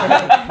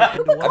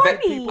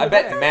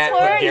bet Matt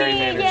put Gary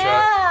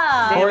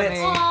Vaynerchuk. Courtney.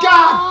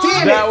 God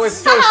damn it! That was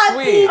so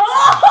sweet.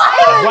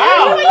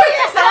 Wow.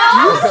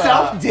 You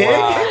self-dig?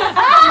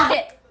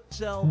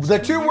 The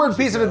 2-word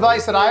piece of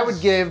advice that I would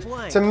give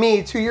to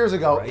me 2 years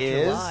ago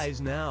is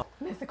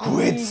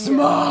quit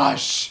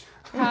Smosh.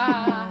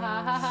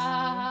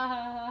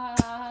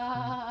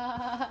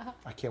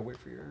 I can't wait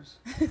for yours.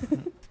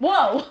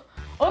 Whoa.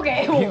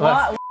 Okay.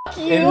 What?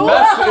 You.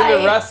 Invest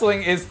into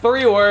wrestling is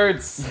 3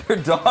 words. Your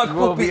dog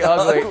will be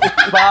ugly.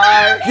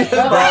 Bye.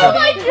 Bye.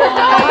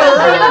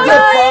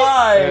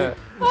 Bye.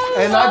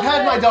 And I've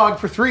had my dog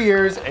for 3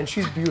 years, and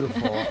she's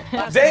beautiful.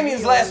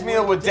 Damien's last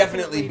meal would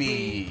definitely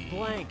be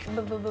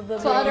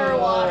Butter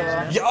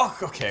water. Yeah, oh,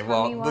 okay,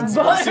 well, let's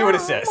see what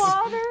it says.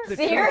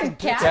 Seared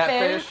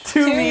catfish.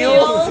 2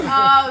 meals.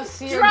 Oh,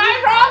 seared.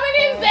 Dry ramen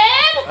in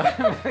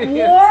bed.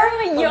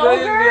 Warm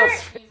yogurt.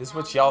 This is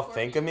what y'all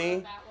think of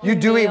me? You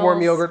do eat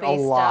warm yogurt a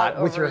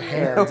lot with your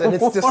hands, and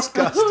it's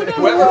disgusting.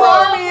 Whoever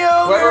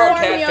wrote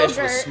catfish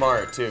was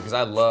smart too, because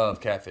I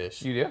love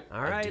catfish. You do? All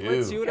right,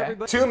 let's see what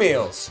everybody. 2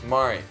 meals,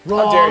 Mari.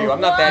 How dare you?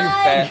 I'm not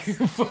that fat.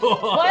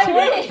 Why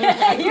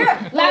would your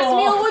last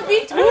meal would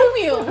be 2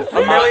 meals?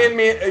 A million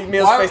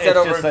meals spaced out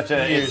over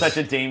It's such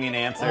a Damien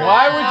answer.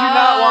 Why would you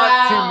not want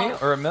 2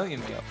 meals or a million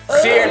meals?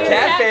 See, your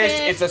catfish,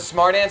 it's a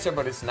smart answer,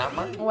 but it's not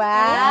mine.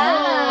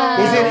 Wow.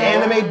 Is it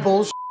anime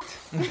bullshit?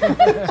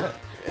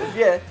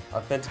 Yeah.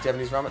 Authentic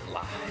Japanese ramen?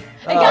 Lie.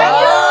 I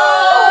got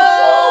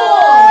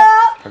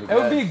you! It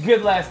would be a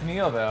good last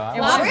meal, though.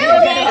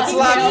 It's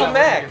lobster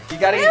mac. You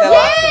gotta eat that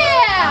lobster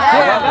mac.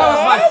 That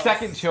was my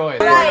second choice.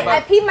 Right,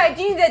 I peed my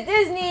jeans at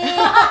Disney.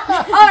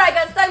 Or I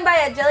got stung by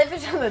a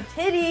jellyfish on the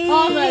titty.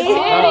 On the titty.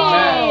 Oh,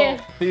 man.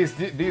 These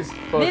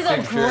both These are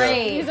seem true.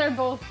 great. These are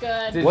both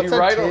good. Did What's you a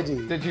write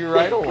titty? Did you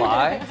write a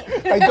lie?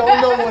 I don't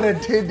know what a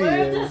tiddy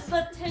is.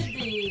 The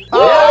tiddy.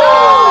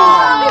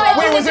 Oh!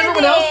 Wait, was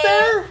everyone else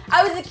there?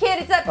 I was a kid.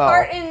 It's that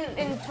part in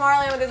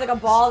Tomorrowland where there's like a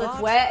ball that's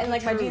wet and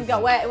like my jeans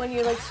got wet. And when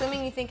you're like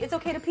swimming, you think it's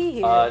okay to pee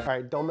here. All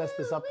right, don't mess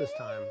this up this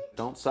time.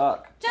 Don't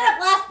suck. Shut up,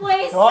 last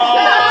place.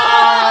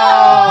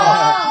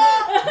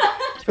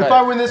 If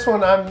I win this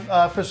one, I'm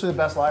officially the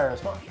best liar in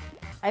Smosh.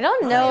 I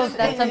don't know if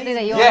that's something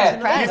that you want to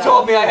Yeah, you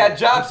told me I had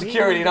job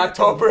security in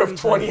October of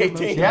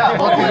 2018. Yeah,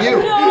 look at you.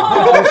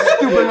 You're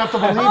stupid enough to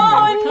believe me.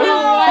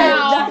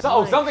 Wow.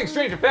 Oh, something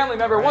strange. A family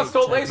member once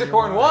told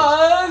Lasercorn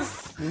was.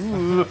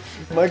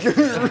 Mike is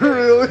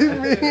really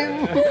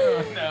mean.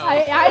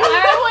 I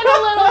went a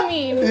little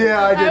mean.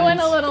 Yeah, I did. I went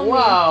a little mean.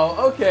 Wow.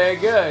 Okay.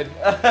 Good.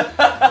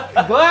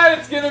 Glad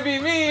it's gonna be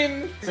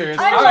mean.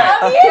 Seriously. I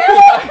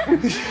love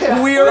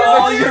you. We are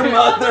all your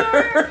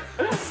mother.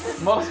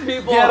 Most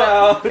people Get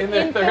out. in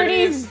their In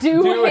 30s 30s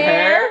do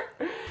hair.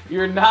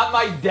 You're not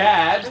my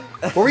dad.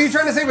 What were you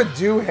trying to say with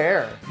do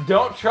hair?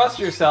 Don't trust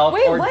yourself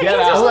Wait, or what get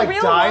answer's out. the Like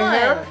real dye one?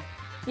 hair?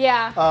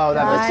 Yeah. Oh,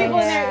 that Most makes people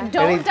in sense. there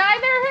don't Any- dye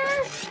their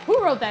hair? Who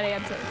wrote that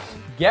answer?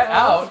 Get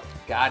out.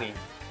 Got him.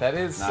 That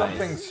is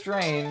something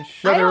strange.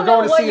 No, I they were don't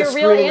going know to what see a your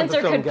real screening of the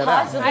answer film could Get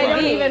Out. possibly I don't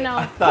be. even know.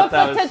 I thought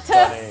that was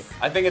funny.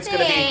 I think it's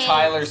gonna be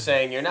Tyler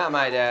saying, "You're not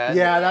my dad."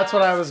 Yeah, that's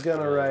what I was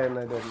gonna write, and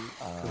I didn't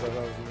because I thought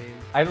it was mean.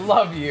 I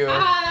love you.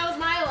 Ah, that was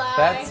my lie.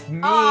 That's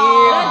mean.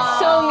 That's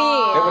so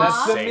mean.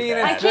 That's the say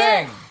meanest that.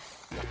 thing.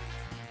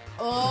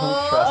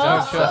 Oh.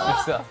 Don't trust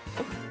yourself.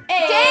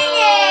 Dang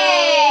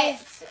it!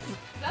 Is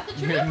that the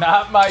truth? You're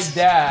not my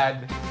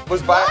dad.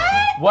 Was by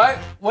What?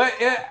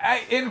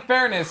 In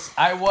fairness,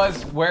 I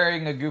was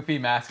wearing a goofy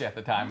mask at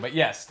the time, but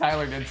yes,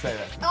 Tyler did say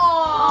that.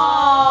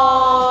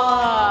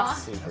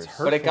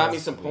 Aww. but it got me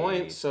some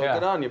points, so Yeah.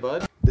 good on you,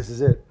 bud. This is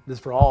it. This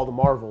is for all the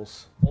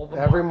Marvels.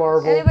 Every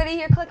Marvel. Anybody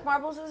here collect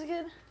marbles as a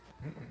kid?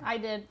 I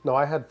did. No,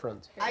 I had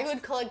friends. I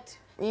would collect,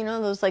 you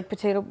know, those like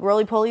potato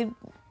roly-poly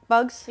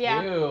bugs.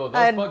 Yeah. Ew, those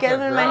I'd bugs get are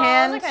them in my gross.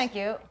 hand, Those are kind of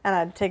cute. and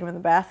I'd take them in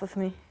the bath with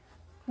me.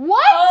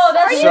 What? Oh,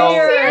 that's Are you So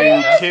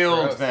serious? you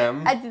killed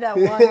them. I did that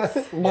once.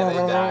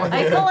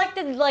 I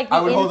collected like the I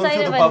would hold them inside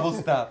till of the a. bubbles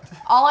stopped.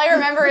 All I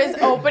remember is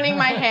opening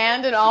my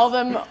hand and all of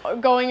them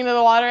going into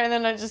the water, and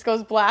then it just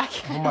goes black.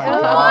 Oh my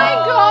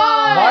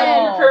god! Why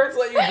did your parents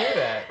let you do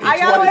that? I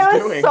got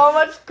away with so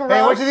much gross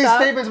Hey, which of these stuff.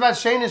 statements about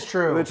Shane is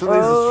true? Which one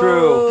of these is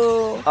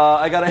true?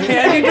 I got a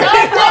handy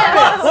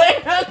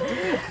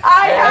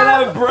I and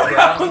have a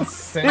Brown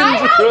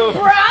syndrome. brown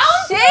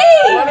What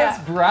shade. is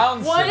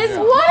Brown What is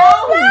syndrome?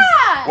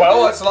 that?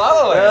 Well, what's La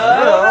La Land?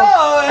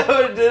 I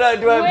don't know. Do I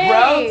have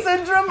Brown Wait.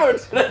 syndrome or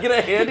did I get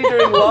a handy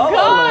during La La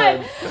God,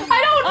 Land?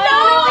 I don't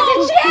know.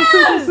 It's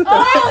a chance.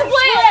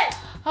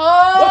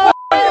 Oh,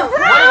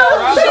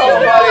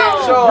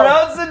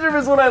 Brown syndrome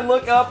is when I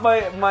look up,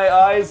 my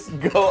eyes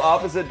go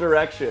opposite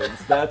directions.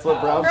 That's what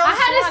Brown I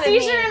had a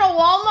seizure in a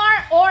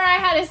Walmart, or I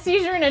had a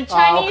seizure in a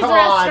Chinese come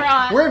on.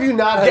 restaurant. Where have you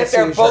not had a Yet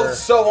they're seizure? both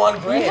so on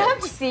You brand.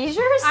 have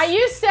seizures? I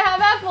used to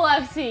have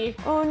epilepsy.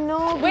 Oh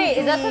no. Wait,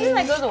 is that something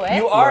that goes away?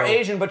 You are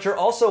Asian, but you're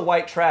also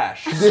white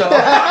trash. So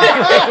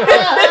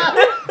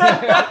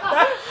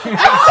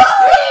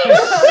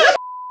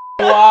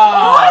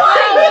Wow.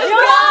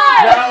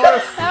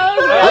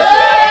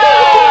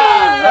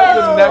 That's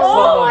the next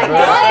level of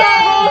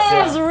growth.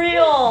 This is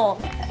real.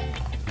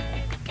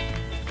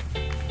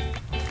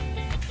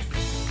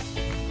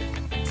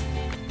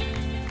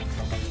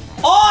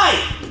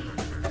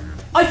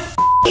 I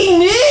f***ing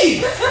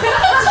need!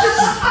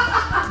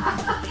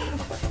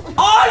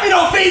 I'm an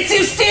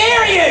offensive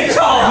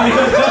stereotype!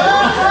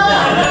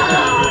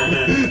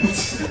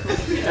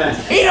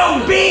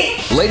 It'll be.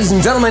 Ladies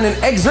and gentlemen, an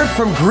excerpt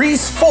from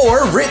Grease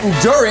 4 written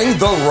during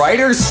the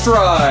writer's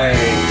strike.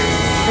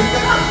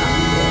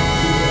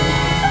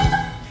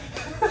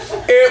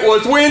 It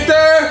was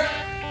winter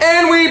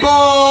and we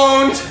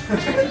boned.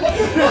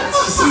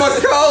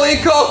 Macaulay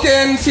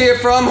Culkin's here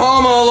from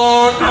Home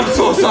Alone. I'm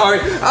so sorry.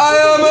 I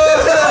am a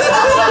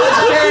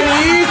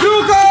Kenny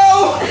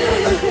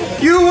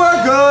Zuko. You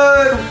were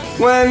good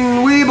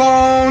when we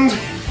boned.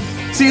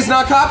 See, it's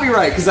not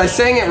copyright because I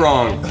sang it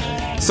wrong.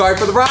 Sorry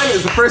for the rhyme, it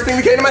was the first thing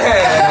that came to my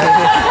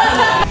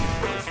head.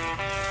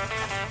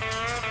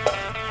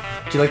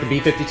 Do you like the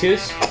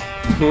B-52s?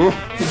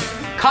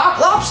 Cock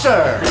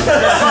lobster!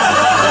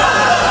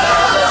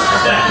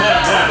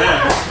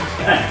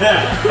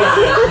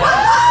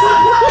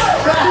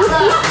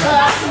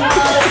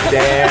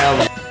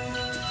 Damn.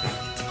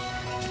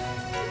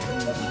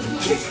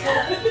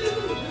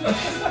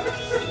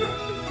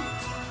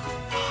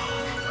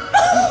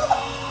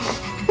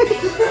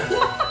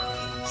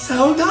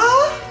 Soda?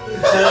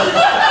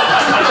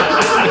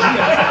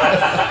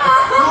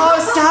 Oh,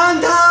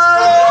 Santa!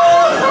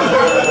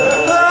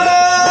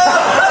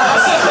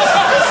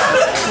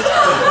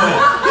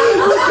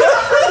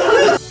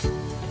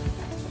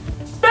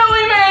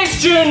 Billy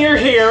Mays Jr.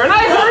 here, and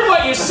I heard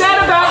what you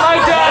said about my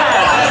dad.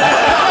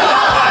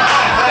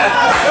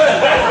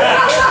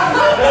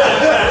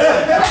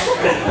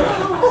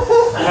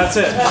 That's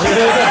it.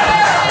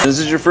 This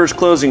is your first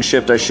closing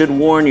shift. I should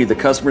warn you, the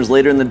customers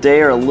later in the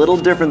day are a little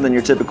different than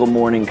your typical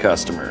morning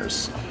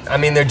customers. I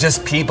mean, they're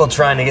just people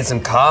trying to get some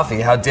coffee.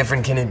 How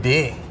different can it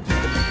be?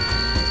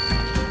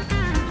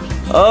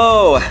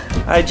 Oh,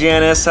 hi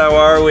Janice, how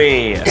are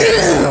we?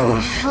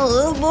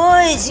 Hello,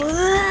 boys.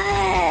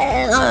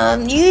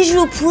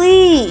 Usual,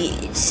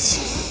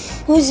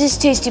 please. Who's this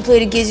tasty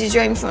plate of gizzards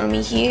right in front of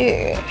me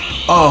here?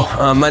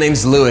 Oh, my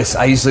name's Lewis.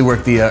 I usually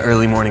work the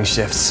early morning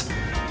shifts.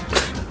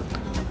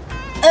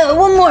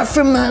 One more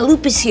from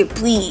Lupus here,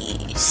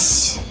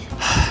 please.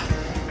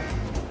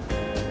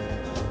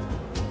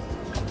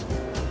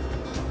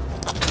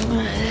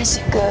 That's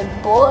a good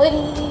boy.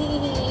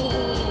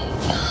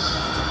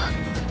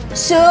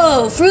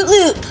 So, Fruit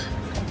Loop,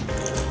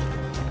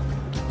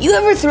 you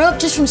ever throw up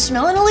just from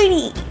smelling a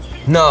lady?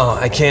 No,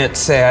 I can't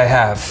say I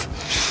have.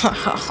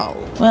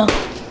 Well,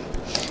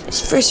 it's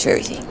first for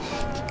everything.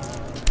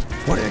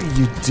 What are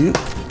you doing?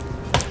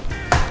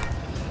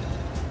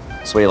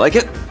 So you like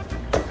it?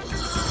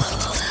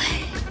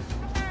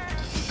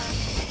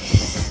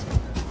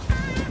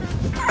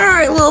 All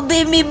right, little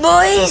baby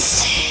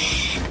boys.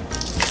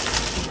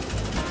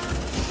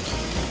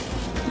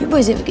 You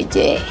boys have a good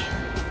day.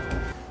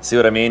 See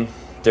what I mean?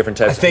 Different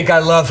types. I think I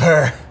love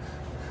her.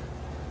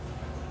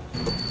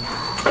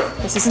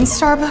 This isn't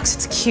Starbucks,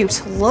 it's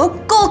cute.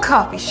 Local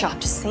coffee shop.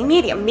 Just say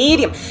medium,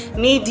 medium,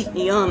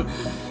 medium.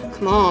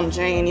 Come on,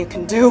 Jane, you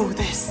can do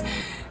this.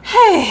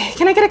 Hey,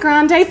 can I get a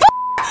grande?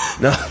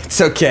 No, it's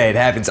okay. It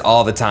happens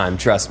all the time.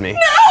 Trust me.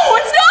 No,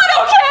 it's not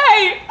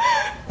okay!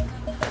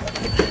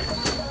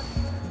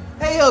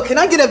 Hey, yo, can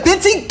I get a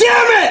venti?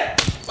 Damn it!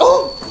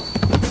 Oh!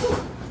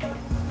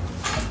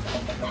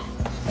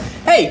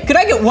 Hey, could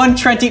I get one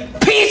Trenty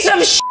piece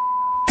of shit?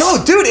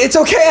 No, dude, it's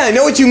okay. I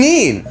know what you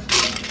mean.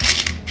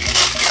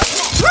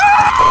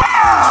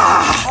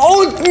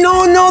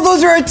 Oh, no,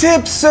 those are our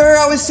tips, sir.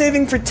 I was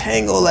saving for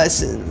tango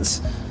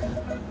lessons.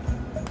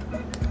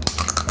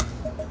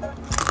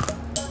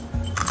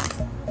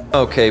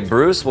 Okay,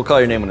 Bruce, we'll call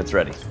your name when it's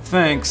ready.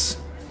 Thanks.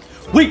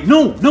 Wait,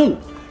 no.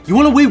 You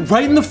want to wait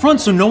right in the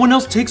front so no one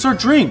else takes our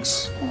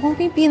drinks. Won't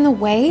we be in the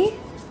way?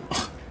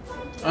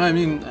 I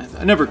mean,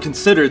 I never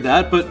considered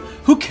that, but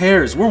who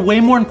cares? We're way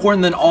more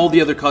important than all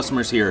the other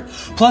customers here.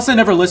 Plus, I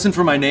never listen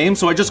for my name,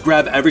 so I just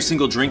grab every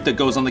single drink that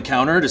goes on the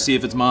counter to see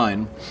if it's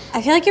mine.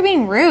 I feel like you're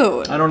being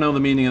rude. I don't know the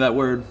meaning of that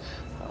word.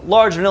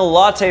 Large vanilla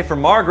latte for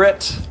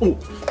Margaret. Oh.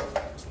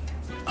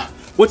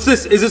 What's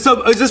this? Is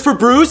this for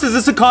Bruce? Is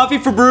this a coffee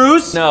for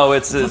Bruce? No,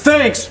 it's a...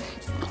 Thanks.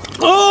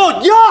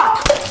 Oh,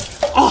 yuck!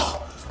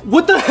 Oh,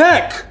 what the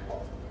heck?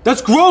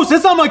 That's gross.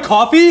 That's not my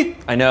coffee.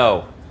 I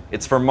know.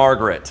 It's for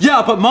Margaret.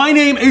 Yeah, but my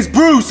name is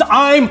Bruce.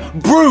 I'm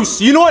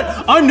Bruce. You know what?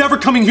 I'm never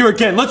coming here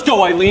again. Let's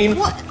go, Eileen.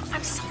 What?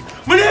 I'm sorry.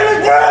 My name is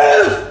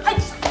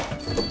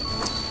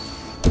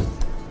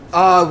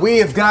Bruce! We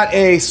have got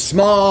a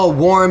small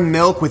warm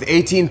milk with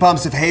 18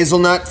 pumps of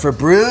hazelnut for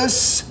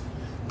Bruce.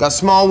 Got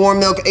small warm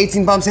milk,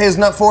 18 pumps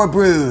hazelnut for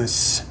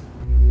Bruce.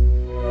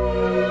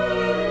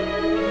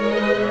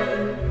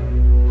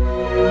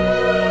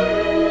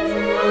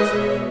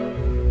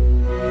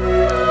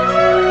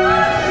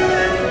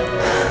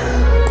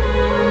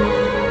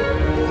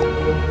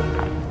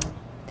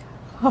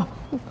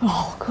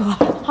 Oh, God.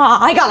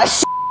 I got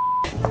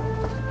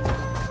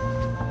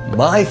a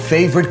My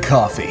favorite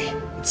coffee.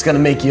 It's gonna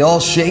make you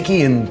all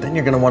shaky and then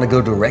you're gonna wanna go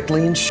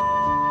directly and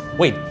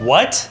Wait,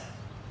 what?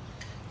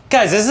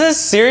 Guys, is this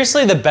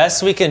seriously the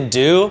best we can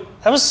do?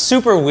 That was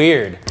super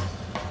weird.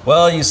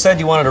 Well, you said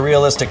you wanted a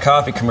realistic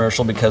coffee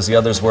commercial because the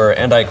others were,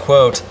 and I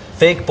quote,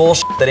 fake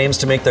bullshit that aims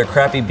to make their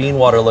crappy bean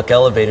water look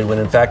elevated when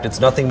in fact it's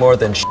nothing more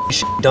than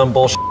dumb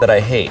bullshit that I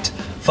hate.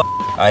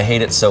 I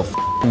hate it so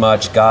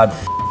much, God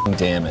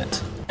damn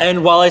it.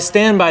 And while I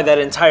stand by that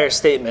entire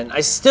statement,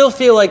 I still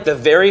feel like the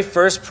very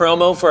first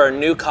promo for our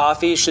new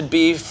coffee should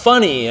be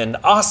funny and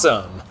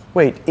awesome.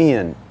 Wait,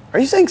 Ian, are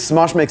you saying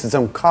Smosh makes its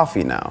own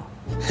coffee now?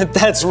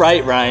 That's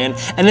right, Ryan.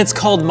 And it's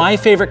called My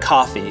Favorite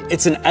Coffee.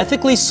 It's an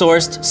ethically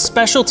sourced,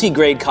 specialty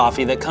grade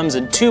coffee that comes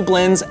in 2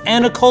 blends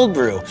and a cold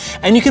brew.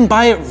 And you can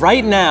buy it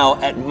right now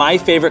at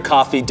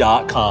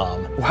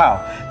myfavoritecoffee.com.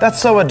 Wow,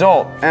 that's so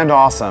adult and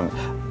awesome.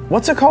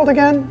 What's it called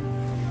again?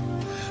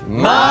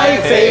 My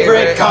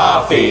Favorite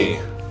Coffee.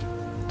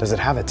 Does it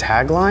have a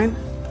tagline?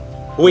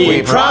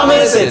 We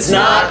promise it's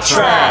not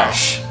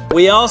trash.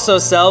 We also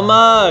sell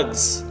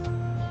mugs.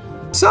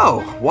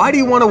 So, why do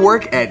you want to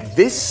work at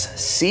this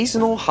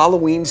seasonal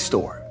Halloween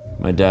store?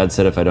 My dad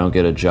said if I don't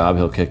get a job,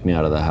 he'll kick me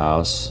out of the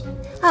house.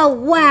 Oh,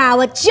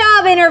 wow, a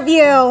job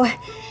interview.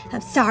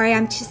 I'm sorry,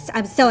 I'm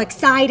so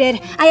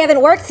excited. I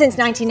haven't worked since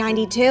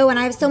 1992, and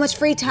I have so much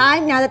free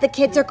time now that the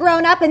kids are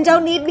grown up and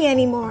don't need me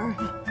anymore.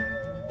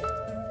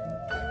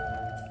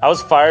 I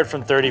was fired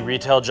from 30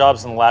 retail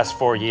jobs in the last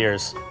 4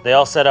 years. They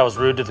all said I was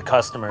rude to the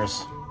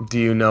customers. Do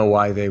you know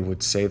why they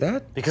would say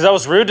that? Because I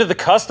was rude to the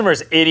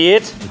customers,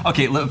 idiot.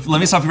 Okay, let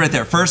me stop you right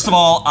there. First of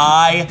all,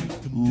 I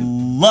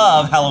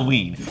love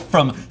Halloween.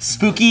 From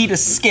spooky to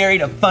scary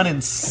to fun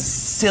and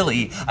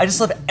silly. I just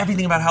love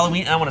everything about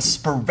Halloween, and I want to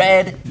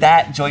spread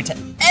that joy to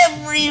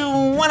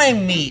everyone I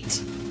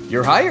meet.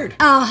 You're hired.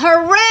 Oh,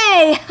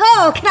 hooray!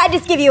 Oh, can I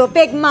just give you a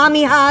big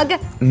mommy hug?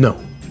 No.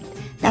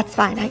 That's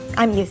fine,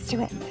 I'm used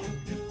to it.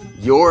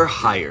 You're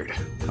hired.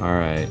 All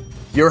right.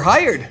 You're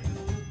hired.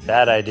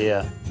 Bad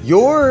idea.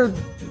 You're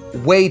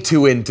way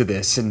too into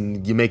this,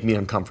 and you make me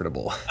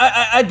uncomfortable.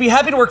 I'd be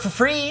happy to work for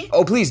free.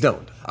 Oh, please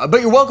don't.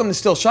 But you're welcome to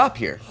still shop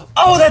here.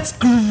 Oh, that's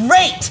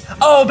great!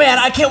 Oh man,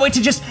 I can't wait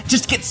to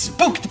just get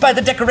spooked by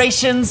the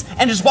decorations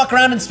and just walk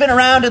around and spin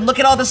around and look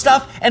at all the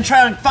stuff and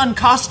try on fun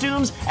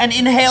costumes and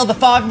inhale the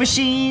fog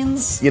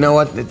machines. You know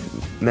what?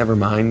 Never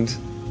mind.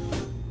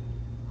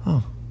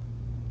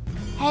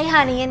 Hey,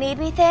 honey, you need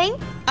anything?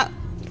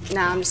 No,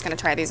 I'm just gonna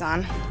try these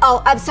on.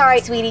 Oh, I'm sorry,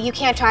 sweetie. You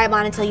can't try them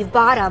on until you've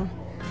bought them.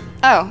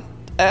 Oh,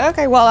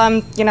 okay,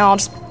 well, you know, I'll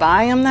just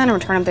buy them then and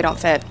return them if they don't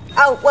fit.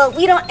 Oh, well,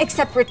 we don't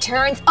accept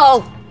returns.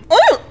 Oh.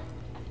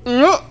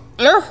 No,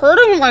 they're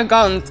hurting my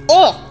gums.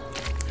 Oh.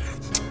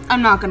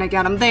 I'm not gonna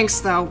get them, thanks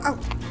though.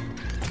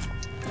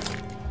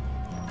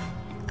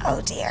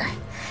 Oh, dear.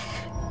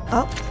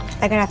 Oh,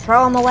 they're gonna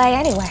throw them away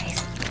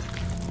anyways.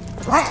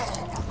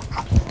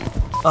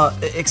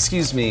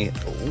 Excuse me,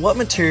 what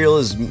material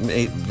is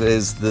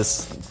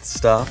this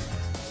stuff?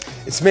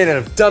 It's made out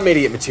of dumb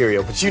idiot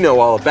material, but you know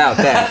all about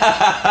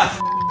that.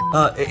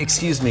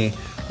 Excuse me,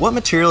 what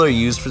material are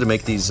used to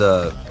make these,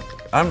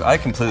 I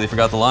completely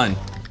forgot the line.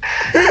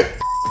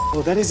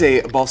 Well, that is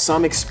a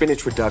balsamic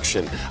spinach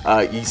reduction.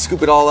 You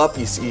scoop it all up,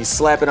 you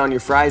slap it on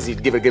your fries, you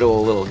give it a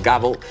little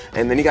gobble,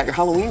 and then you got your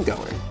Halloween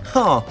going.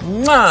 Huh.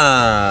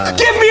 Mwah.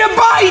 Give me a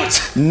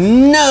bite!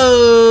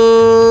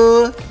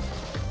 No!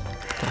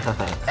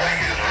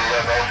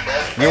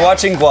 You're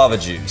watching Guava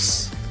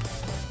Juice.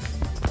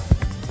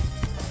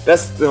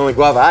 That's the only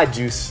guava I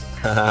juice.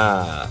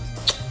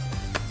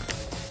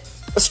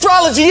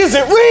 Astrology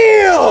isn't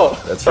real!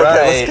 That's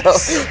right. Okay,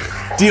 let's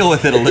go. Deal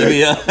with it,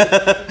 Olivia.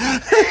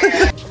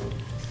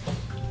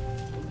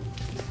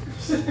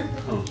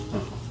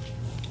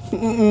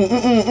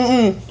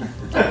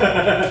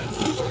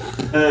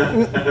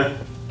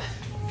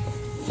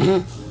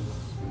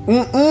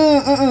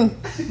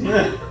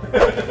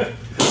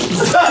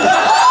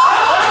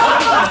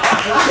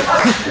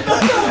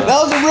 That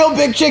was a real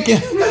big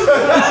chicken.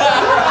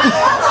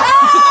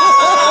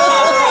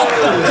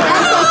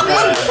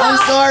 I'm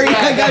sorry,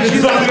 I got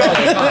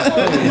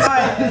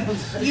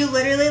you. You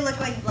literally look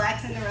like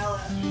Black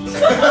Cinderella.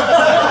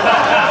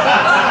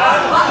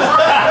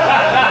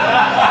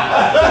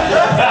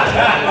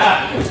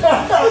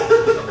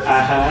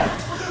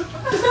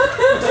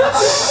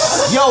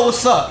 Yo,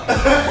 what's up?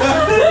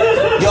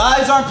 Your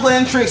eyes aren't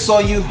playing tricks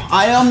on you.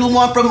 I am the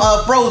one from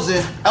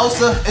Frozen.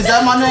 Elsa, is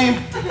that my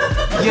name?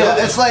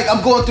 Yeah, it's like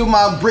I'm going through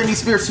my Britney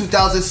Spears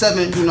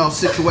 2007,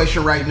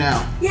 situation right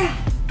now. Yeah.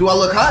 Do I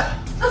look hot?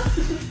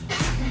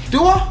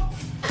 Do I?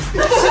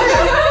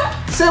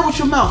 Say it with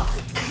your mouth.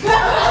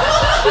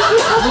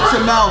 With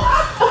your mouth.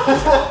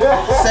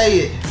 Say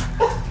it.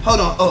 Hold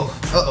on. Oh,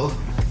 uh-oh.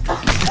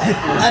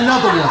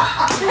 Another one.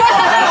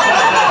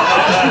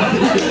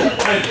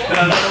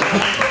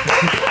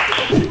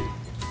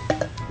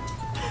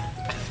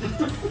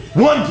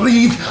 One,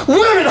 please.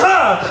 Women,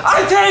 huh?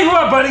 I tell you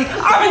what, buddy.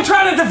 I've been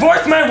trying to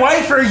divorce my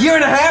wife for 1.5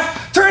 years.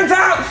 Turns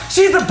out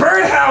she's a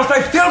birdhouse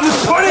I filled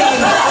with pudding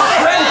and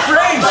French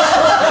fries.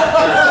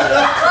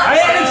 I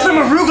added some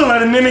arugula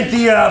to mimic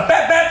the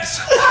bap-baps.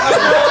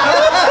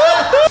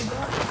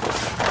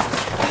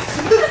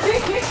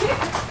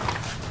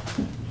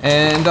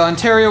 And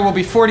Ontario will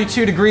be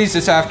 42 degrees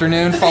this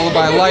afternoon, followed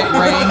by light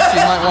rain, so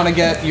you might want to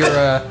get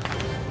your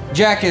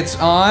jackets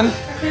on.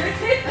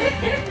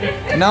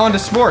 And now on to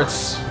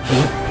sports,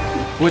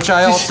 which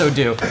I also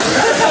do.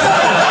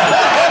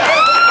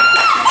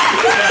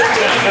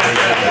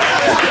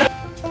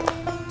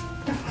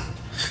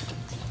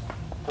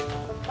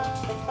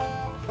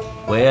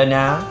 Well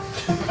now.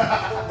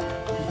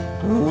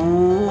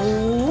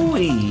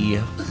 Ooh-wee.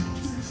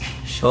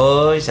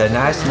 Sure is a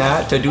nice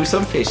night to do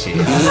some fishing.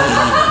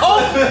 Oh,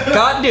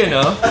 got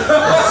dinner.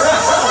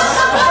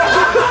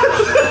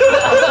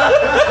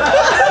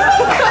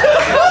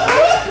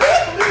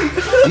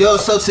 Yo,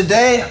 so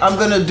today I'm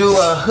gonna do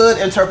a hood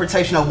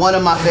interpretation of one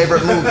of my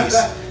favorite movies,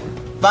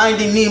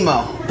 Finding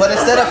Nemo. But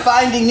instead of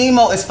Finding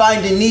Nemo, it's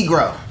Finding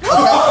Negro.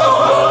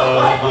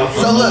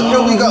 Okay? So look,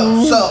 here we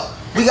go. So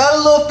We got a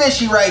little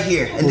fishy right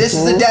here, and this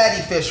is the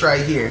daddy fish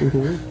right here.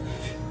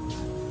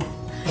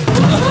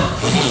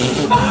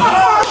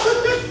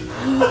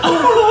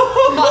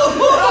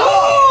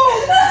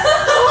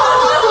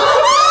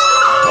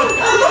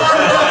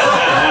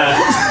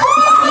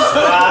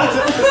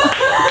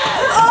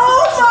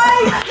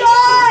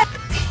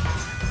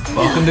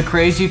 Welcome to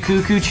Crazy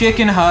Cuckoo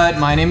Chicken Hut.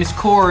 My name is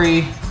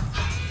Corey.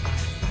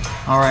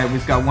 All right,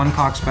 we've got one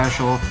cock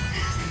special,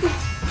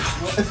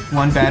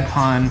 one bad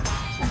pun,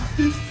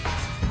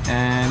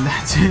 and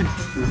that's it.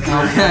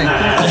 Okay.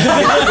 That's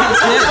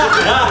it.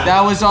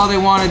 That was all they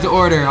wanted to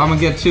order. I'm gonna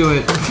get to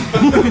it.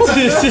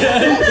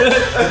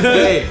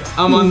 Hey,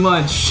 I'm on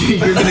lunch. You're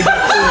gonna get to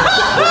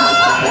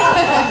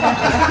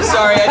it.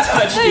 Sorry, I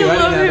touched you. I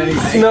didn't have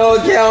anything. No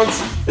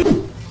accounts.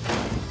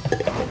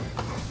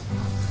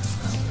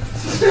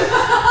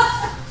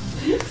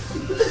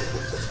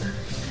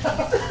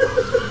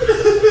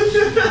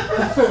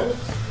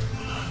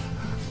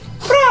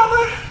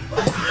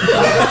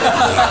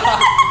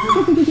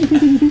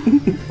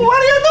 What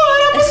are you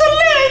doing? I'm so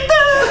late.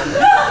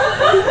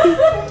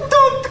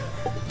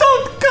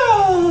 Don't go,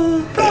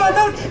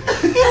 brother.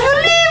 If you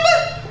leave,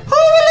 who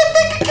will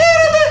take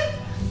care of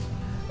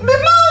the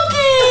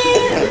monkey?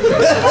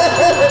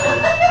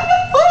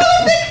 Who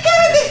will take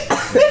care of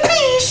the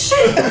fish?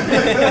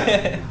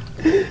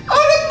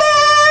 Or the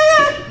bear?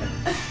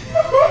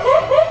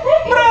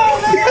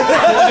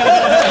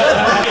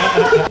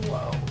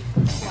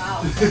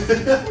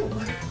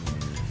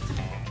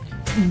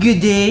 Good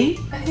day.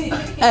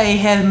 I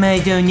have my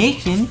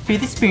donation for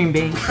the sperm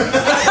bank.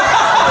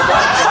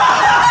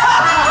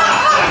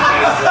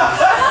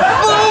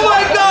 Oh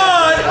my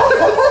god!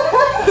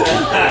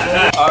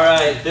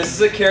 Alright, this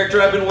is a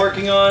character I've been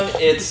working on.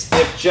 It's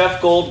if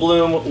Jeff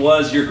Goldblum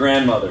was your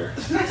grandmother.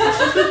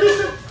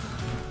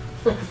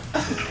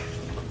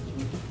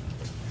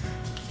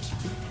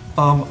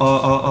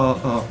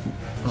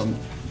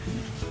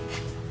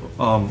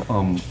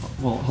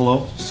 Well,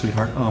 hello,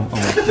 sweetheart.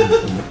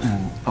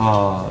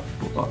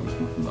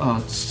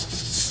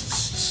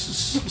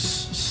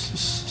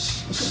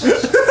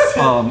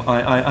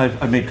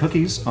 I made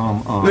cookies. You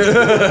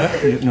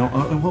know,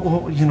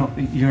 well, you know,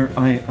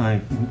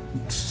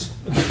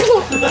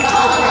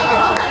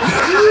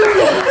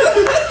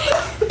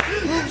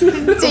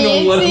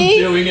 Dancing? what I'm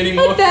doing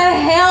anymore. What the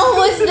hell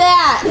was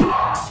that?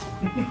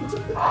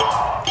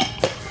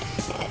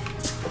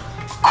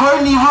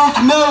 Courtney Ruth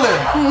Miller.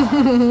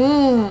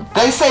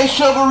 They say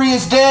chivalry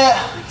is dead,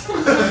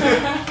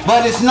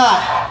 but it's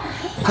not.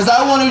 Cause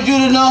I wanted you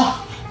to know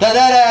that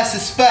ass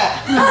is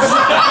fat. And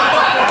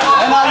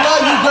I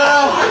love you,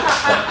 girl.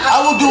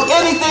 I will do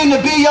anything to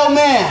be your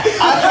man.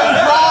 I can't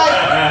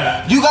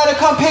drive. You gotta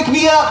come pick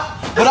me up,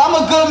 but I'm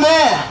a good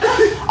man.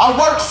 I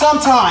work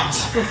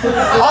sometimes.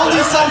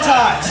 Only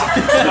sometimes.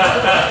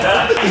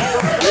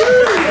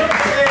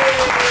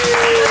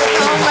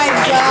 Oh my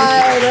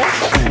god.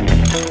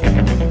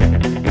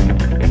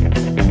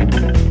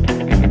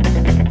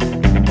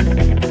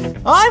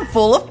 I'm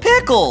full of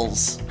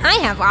pickles. I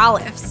have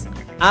olives.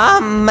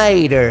 I'm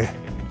Mater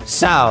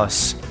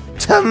sauce.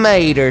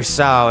 Tomato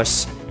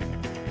sauce.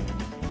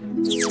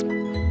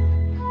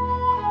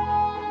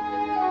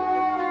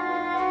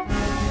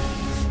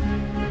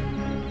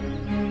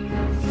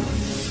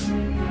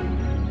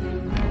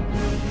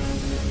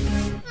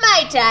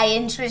 Might I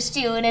interest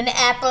you in an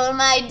apple,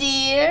 my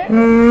dear?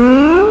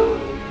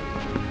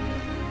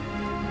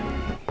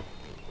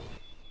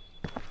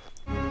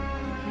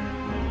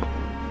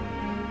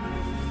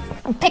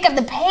 Pick up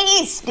the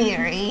pace,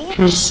 dearie.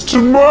 Just a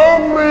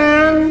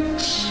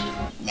moment.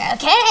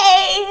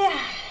 Okay.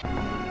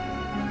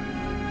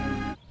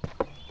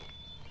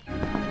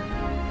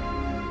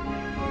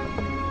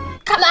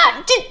 Come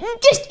on,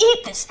 just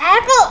eat this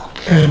apple.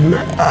 An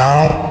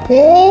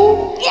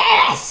apple?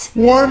 Yes.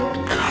 What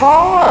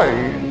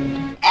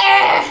kind?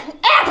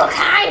 Apple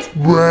kind.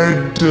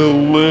 Red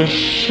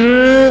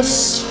Delicious?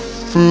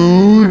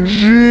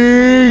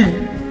 Fuji?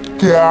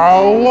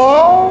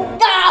 Gala?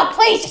 No,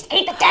 please just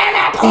eat the damn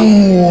apple.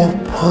 Or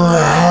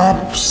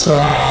perhaps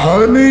a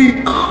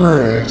Honey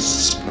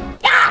Crisp?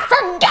 Ah,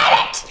 forget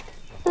it.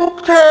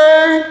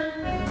 Okay,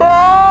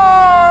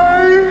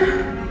 bye.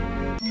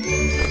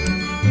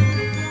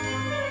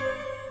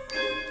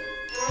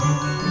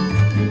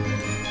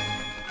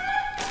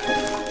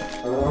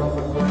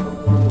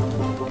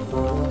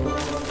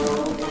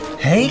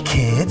 Hey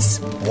kids,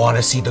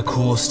 wanna see the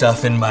cool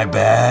stuff in my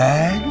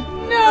bag?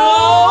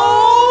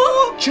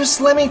 No!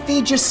 Just let me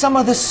feed you some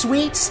of the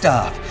sweet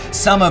stuff.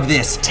 Some of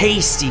this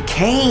tasty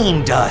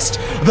cane dust.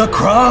 The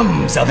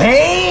crumbs of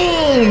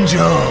angels.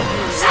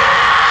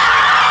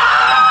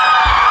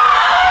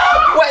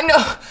 Wait, no.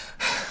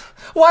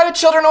 Why do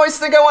children always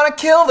think I want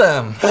to kill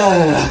them?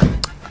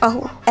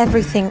 Oh,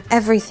 everything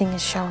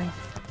is showing.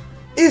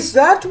 Is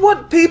that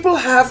what people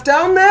have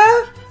down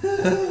there?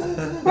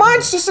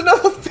 Mine's just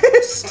another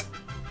fist.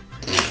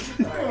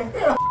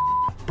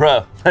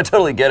 Bro, I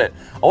totally get it.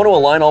 I want to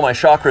align all my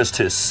chakras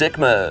to sick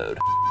mode.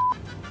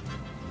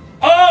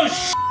 Oh,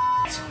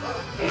 shit!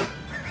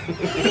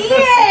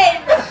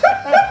 Yay!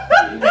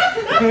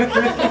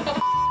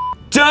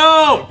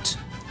 Don't!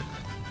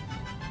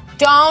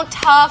 Don't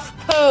huff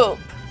poop.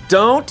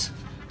 Don't?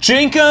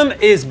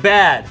 Jinkum is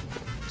bad.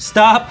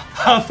 Stop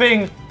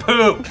huffing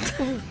poop.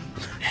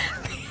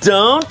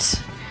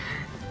 Don't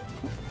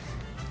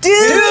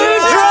do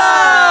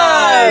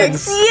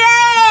drugs! Yay!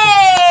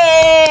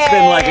 It's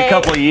been like a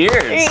couple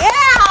years. Yeah!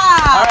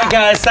 All right,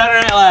 guys,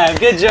 Saturday Night Live,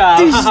 good job.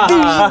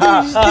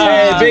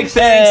 Hey, big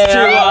thanks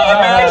to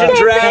Imagine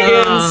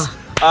Dragons,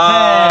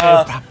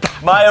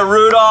 Maya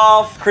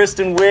Rudolph,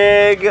 Kristen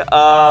Wiig,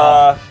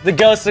 the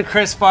ghost of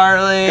Chris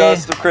Farley.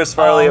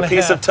 A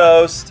piece of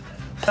toast,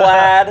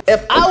 plaid.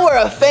 If I were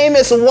a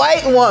famous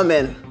white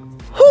woman,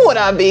 who would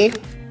I be?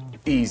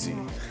 Easy.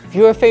 If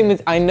you were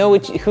famous, I know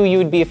who you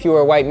would be if you were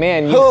a white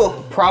man. Who?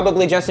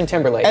 Probably Justin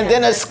Timberlake. And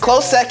then a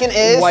close second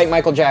is? White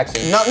Michael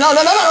Jackson. No. That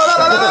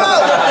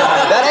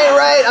ain't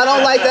right. I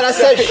don't like that. I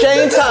said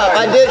Shane Top.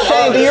 I did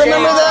Shane. Do you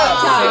remember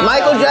that?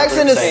 Michael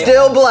Jackson is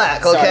still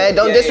black, okay?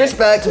 Don't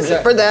disrespect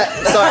for that.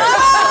 Sorry.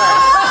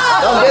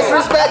 Don't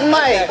disrespect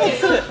Mike.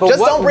 But Just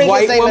don't bring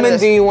his name in this. White woman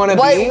do you want to be?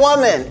 White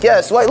woman.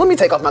 Yes, white. Let me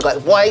take off my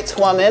glasses. White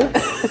woman.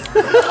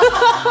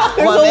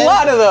 There's a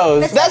lot of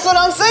those. That's what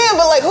I'm saying,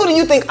 but like, who do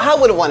you think I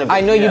would want to be?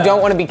 I know you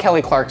don't want to be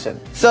Kelly Clarkson.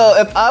 So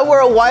if I were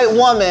a white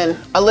woman,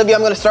 Olivia,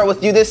 I'm gonna start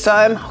with you this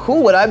time.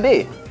 Who would I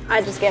be?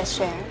 I just guessed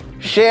Cher.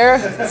 Cher?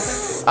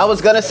 I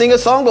was gonna sing a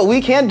song, but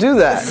we can't do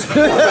that.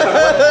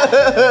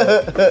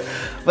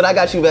 But I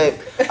got you, babe.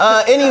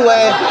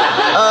 Anyway,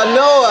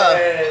 Noah,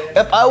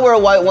 if I were a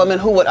white woman,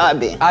 who would I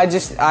be? I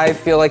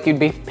feel like you'd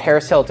be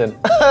Paris Hilton.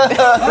 Okay,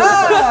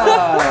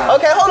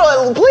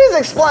 hold on. Please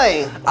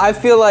explain. I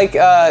feel like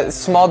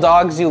small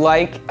dogs you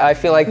like. I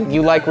feel like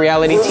you like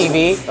reality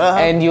TV,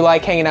 and you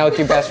like hanging out with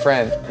your best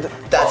friend.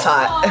 That's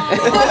hot.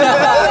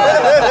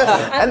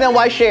 And then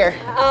why Cher?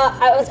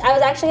 I was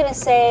actually gonna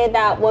say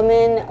that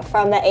woman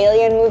from the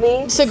Alien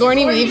movie.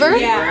 Sigourney Weaver?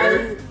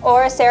 Yeah.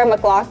 Or Sarah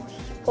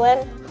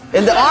McLachlan.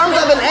 In the arms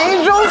of an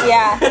angel?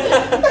 Yeah.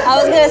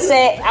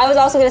 I was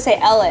also gonna say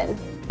Ellen.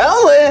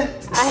 Ellen?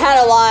 I had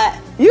a lot.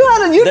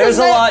 There's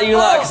a lot you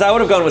like, because I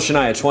would have gone with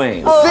Shania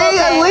Twain. Oh, see,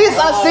 at least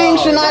I've seen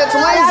Shania Twain's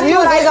That's music.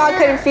 what I got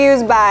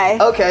confused by.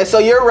 Okay, so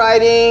you're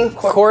writing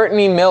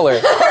Courtney Miller.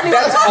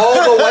 That's all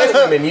the white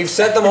women. You've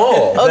said them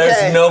all. Okay.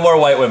 There's no more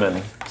white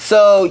women.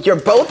 So you're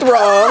both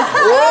wrong.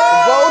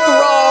 Both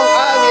wrong,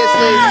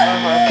 obviously.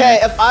 Okay,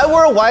 if I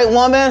were a white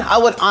woman, I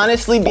would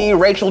honestly be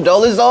Rachel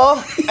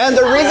Dolezal. And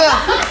the reason,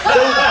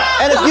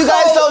 and if you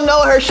guys don't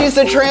know her, she's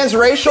a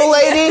transracial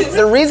lady.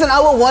 The reason I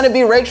would want to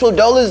be Rachel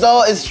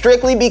Dolezal is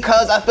strictly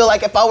because I feel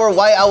like if I were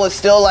white, I would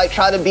still like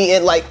try to be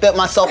it, like fit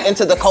myself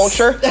into the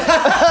culture.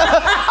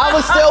 I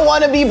would still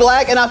want to be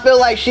black, and I feel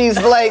like she's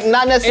like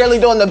not necessarily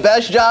doing the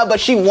best job, but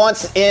she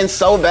wants in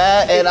so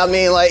bad. And I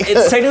mean, like,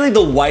 it's technically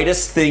the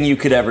whitest thing you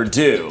could ever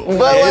do.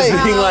 But is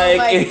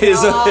like, being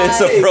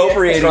it's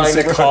appropriating trying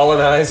to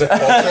colonize a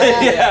culture.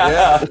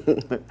 Yeah.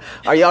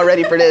 Are y'all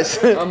ready for this?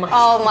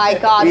 Oh my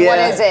God, what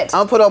is it?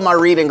 I'll put on my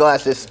reading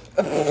glasses.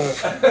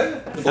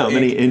 How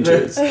many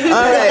inches? All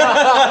right.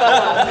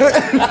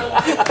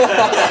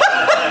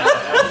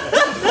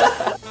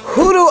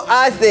 Who do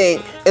I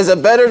think is a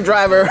better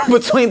driver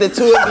between the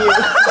two of you?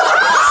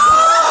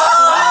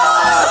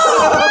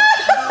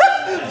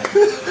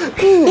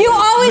 You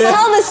always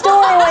tell the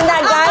story when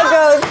that guy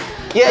goes.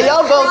 Yeah,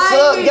 y'all both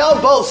suck. Y'all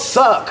both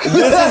suck. This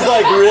is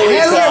like really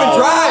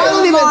I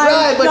don't even Oh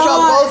drive, but y'all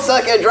God. both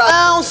suck at driving.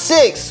 Round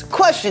 6,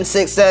 question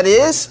 6 that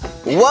is.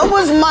 What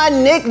was my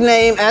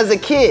nickname as a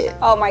kid?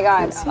 Oh my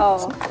God.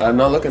 Oh. I'm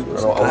not looking.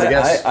 I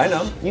guess. I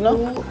know. You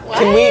know?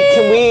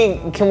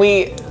 Can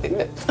we?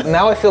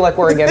 Now I feel like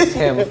we're against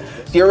him.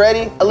 You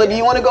ready? Olivia,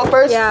 you want to go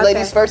first? Yeah,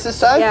 Ladies okay. first this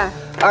time? Yeah.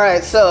 All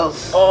right, so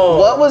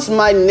what was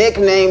my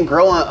nickname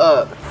growing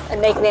up? A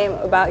nickname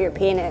about your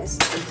penis.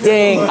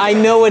 Dang, I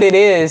know what it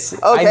is.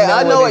 Okay,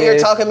 I know what you're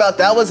is. talking about.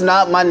 That was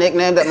not my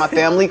nickname that my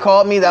family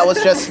called me. That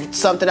was just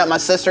something that my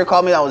sister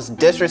called me that was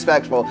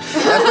disrespectful.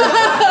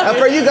 And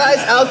for you guys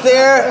out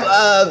there,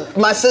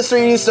 my sister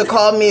used to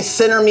call me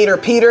Centimeter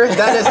Peter.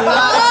 That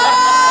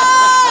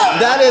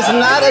is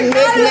not a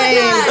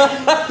nickname.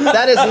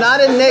 That is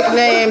not a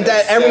nickname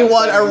that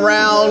everyone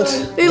around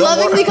They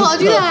lovingly called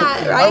you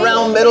that, right?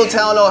 around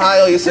Middletown,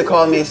 Ohio used to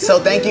call me. So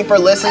thank you for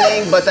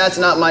listening, but that's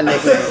not my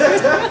nickname.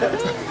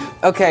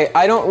 Okay,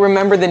 I don't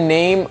remember the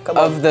name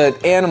of the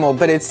animal,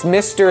 but it's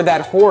Mr.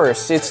 That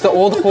Horse. It's the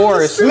old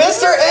horse.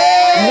 Mr.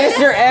 Ed!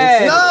 Mr.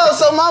 Ed! No,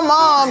 so my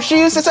mom, she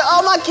used to say,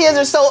 oh, my kids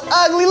are so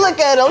ugly, look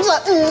at them. It's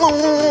like,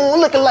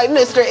 looking like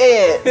Mr.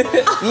 Ed.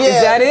 Yeah. Is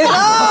that it?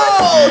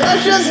 No,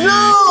 that's just, no.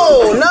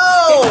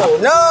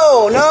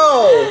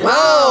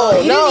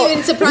 You didn't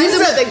even surprise him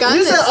with the gun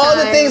You said this all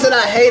the time. things that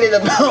I hated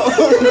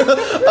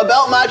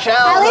about my At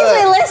childhood. least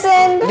we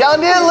listened. Y'all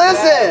did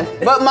listen.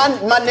 But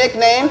my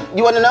nickname,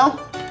 you want to know?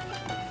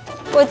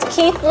 What's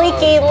Keith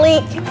Leaking it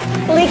lit? Dear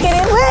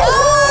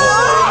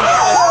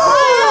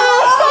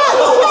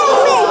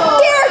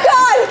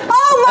God!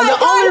 Oh my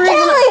God!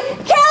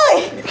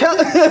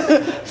 Kelly!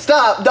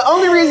 Stop. The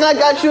only reason I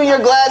got you in your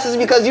glass is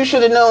because you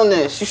should have known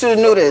this. You should have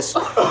knew this.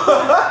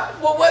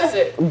 What was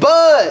it?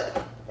 Bud.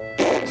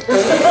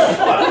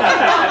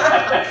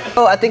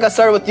 Oh, I think I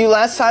started with you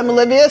last time,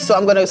 Olivia, so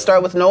I'm gonna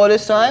start with Noah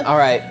this time. All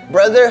right.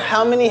 Brother,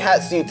 how many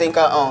hats do you think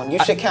I own? You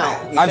should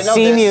count.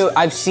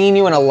 I've seen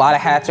you in a lot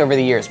of hats over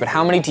the years, but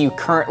how many do you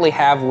currently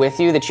have with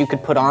you that you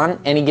could put on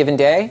any given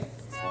day?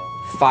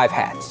 5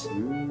 hats.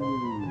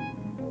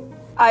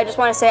 I just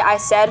want to say I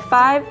said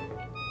 5,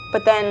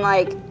 but then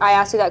like I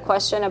asked you that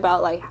question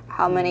about like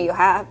how many you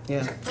have.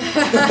 Yeah.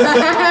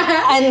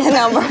 And the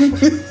number.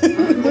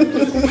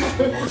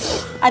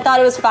 I thought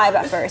it was 5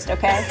 at first,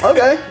 okay?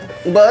 Okay,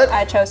 but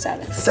I chose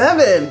 7.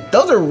 7.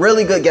 Those are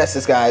really good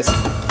guesses, guys.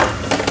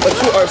 But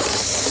you are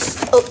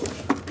so...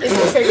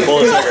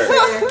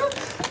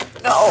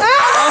 No.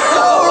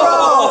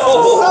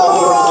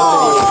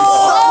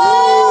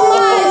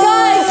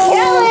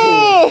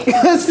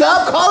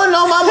 Stop calling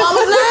on my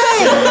mama's name!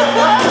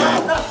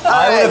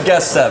 I would have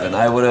guessed 7.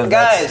 I would have.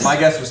 Guys. My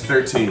guess was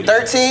 13.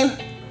 13?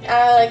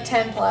 Like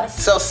 10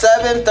 plus. So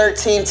 7,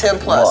 13, 10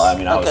 plus. Well, I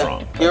mean, I was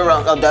wrong. You're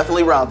wrong. I'm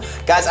definitely wrong.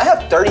 Guys, I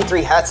have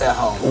 33 hats at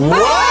home.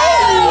 What?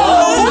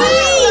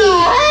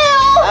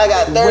 I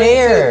got 32.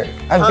 Where?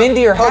 I've been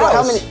to your Hold on,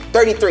 house. how many?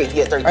 33.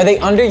 Yeah, 33. Are they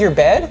under your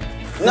bed?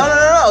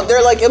 No.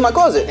 They're like in my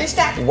closet. They're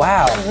stacked.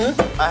 Wow.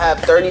 I have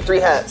 33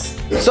 hats.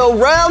 So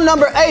round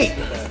number 8.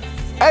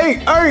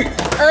 8. All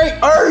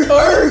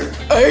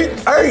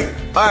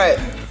right.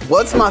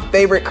 What's my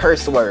favorite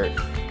curse word?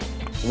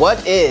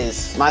 What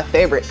is my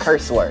favorite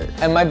curse word?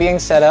 Am I being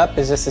set up?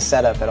 Is this a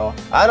setup at all?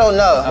 I don't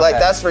know. Okay. Like,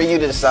 that's for you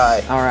to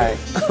decide. All right.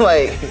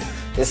 Like,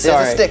 this is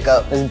a stick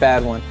up. This is a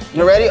bad one.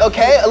 You ready?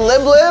 Okay,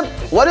 Lib.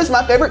 What is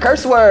my favorite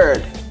curse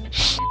word?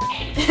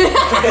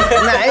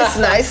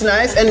 Nice.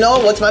 And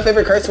Noah, what's my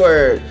favorite curse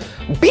word?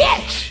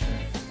 Bitch!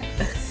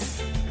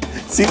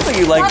 Seems like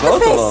you like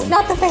both of them.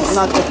 Not the face.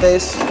 Not the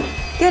face.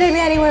 Get me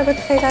anywhere but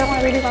the face. I don't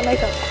want to redo my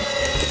makeup.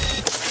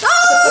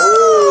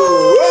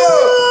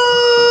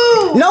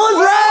 No one's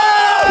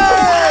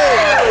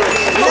right!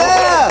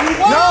 Yeah!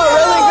 No,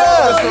 really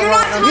good. You're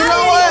not You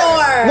know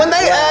what? When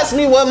they asked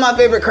me what my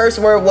favorite curse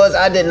word was,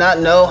 I did not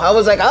know. I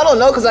was like, I don't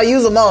know, because I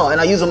use them all, and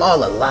I use them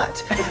all a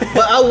lot.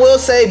 But I will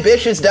say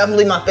bitch is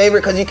definitely my favorite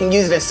because you can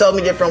use it in so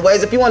many different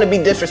ways. If you want to be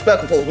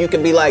disrespectful, you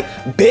can be like,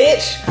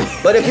 bitch.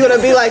 But if you want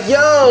to be like,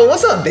 yo,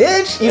 what's up,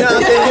 bitch? You know what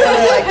I'm saying? You want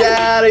to be like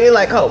that, or you're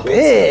like, oh,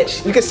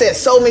 bitch. You can say it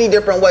so many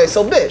different ways.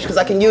 So bitch, because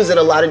I can use it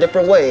a lot of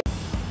different ways.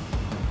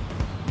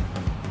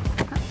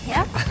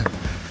 Yep.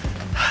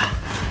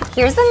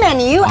 Here's the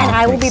menu, and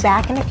I will be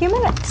back in a few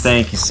minutes.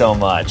 Thank you so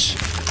much.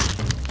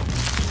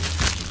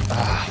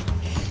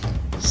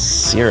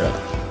 Syrup.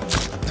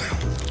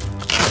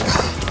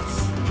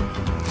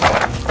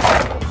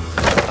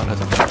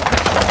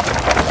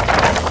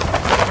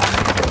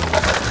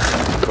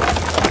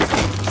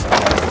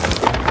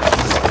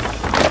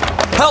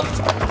 Help!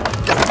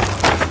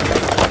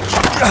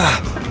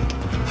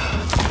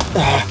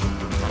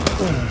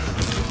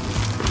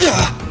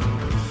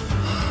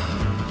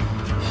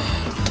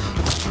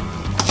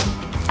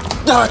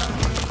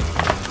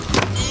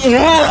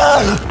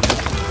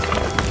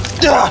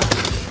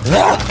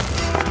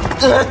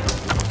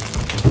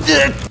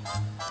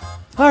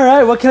 All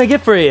right, what can I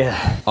get for you?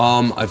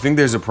 I think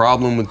there's a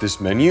problem with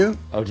this menu.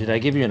 Oh, did I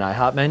give you an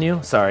IHOP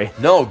menu? Sorry.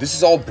 No, this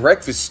is all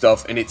breakfast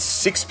stuff, and it's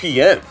 6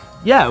 p.m.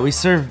 Yeah, we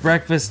serve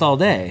breakfast all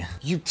day.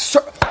 You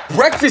serve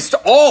breakfast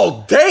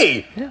all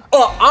day? Yeah.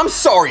 I'm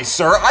sorry,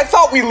 sir. I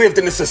thought we lived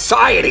in a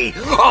society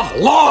of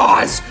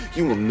laws.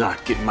 You will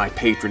not get my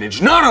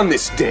patronage, not on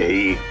this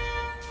day.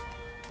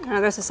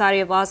 Another Society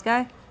of Laws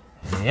guy?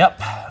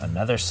 Yep,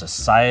 another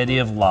Society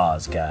of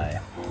Laws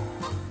guy.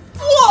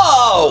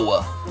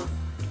 Whoa!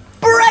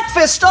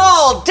 Breakfast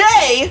all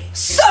day?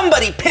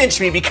 Somebody pinch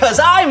me because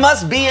I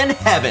must be in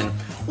heaven.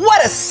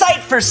 What a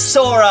sight for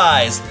sore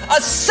eyes!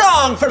 A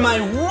song for my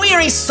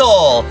weary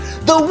soul.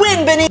 The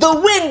wind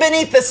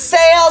beneath the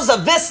sails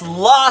of this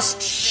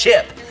lost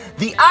ship.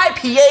 The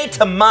IPA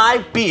to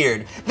my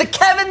beard. The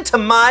Kevin to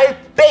my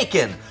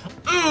bacon.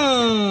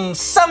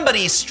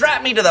 Somebody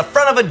strap me to the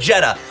front of a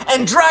Jetta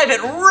and drive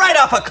it right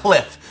off a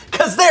cliff.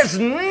 Cause there's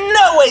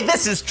no way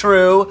this is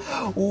true.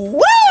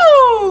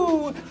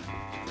 Woo!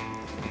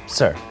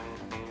 Sir,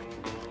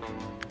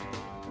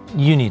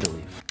 you need to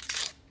leave.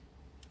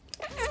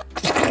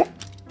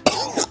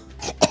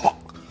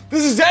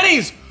 This is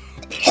Denny's!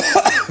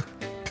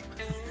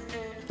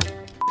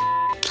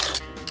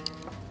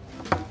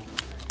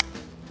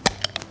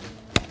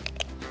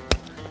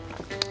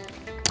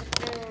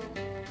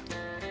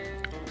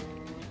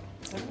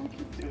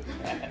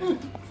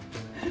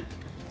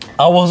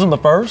 I wasn't the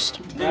first?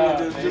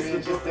 No,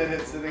 just did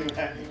it sitting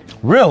there.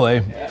 Really?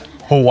 Yeah.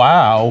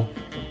 Wow.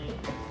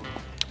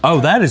 Oh,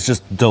 that is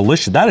just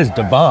delicious. That is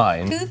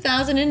divine.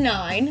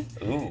 2009.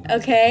 Ooh.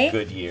 Okay.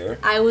 Good year.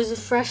 I was a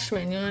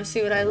freshman. You want to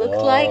see what I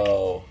looked like?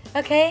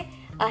 Okay.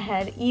 I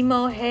had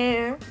emo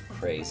hair.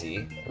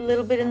 Crazy. A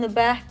little bit in the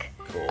back.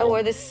 Cool. I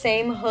wore the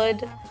same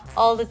hood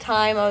all the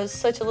time. I was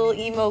such a little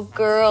emo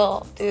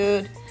girl,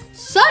 dude.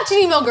 Such an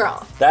emo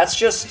girl. That's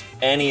just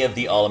any of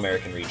the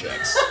All-American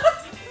rejects.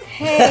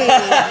 Hey.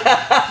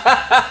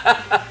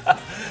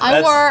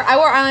 I wore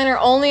eyeliner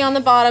only on the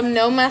bottom,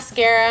 no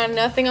mascara,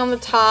 nothing on the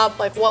top.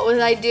 Like, what was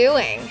I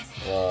doing?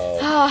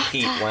 Whoa,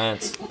 Pete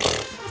went.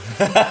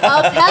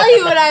 I'll tell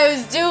you what I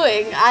was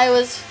doing. I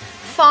was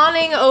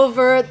fawning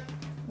over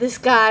this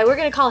guy. We're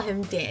gonna call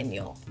him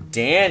Daniel.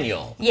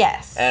 Daniel.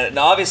 Yes. And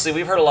obviously,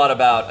 we've heard a lot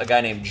about a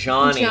guy named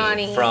Johnny.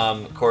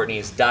 From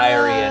Courtney's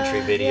diary entry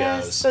videos.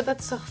 Yes, but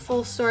that's a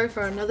full story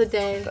for another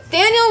day.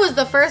 Daniel was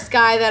the first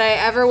guy that I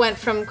ever went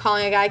from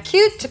calling a guy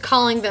cute to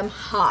calling them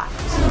hot.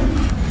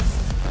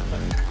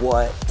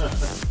 What?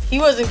 He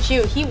wasn't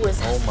cute. He was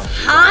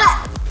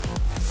hot.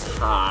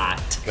 Hot.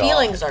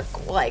 Feelings are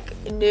like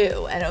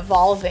new and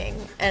evolving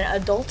and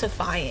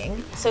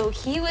adultifying. So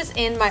he was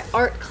in my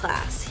art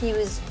class. He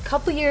was a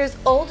couple years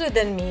older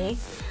than me.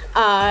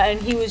 And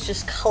he was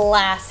just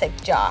classic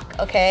jock,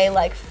 okay?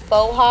 Like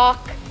faux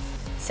hawk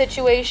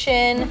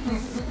situation.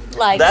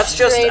 Like that's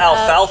just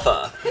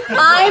alfalfa.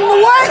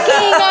 I'm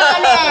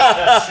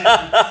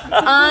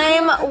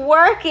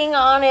working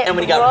on it. And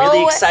when he got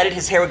really excited,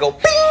 his hair would go.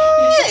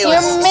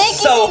 You're making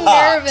so me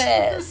hot.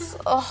 nervous.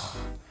 Oh,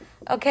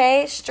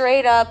 okay,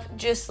 straight up,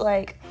 just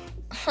like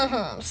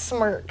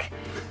smirk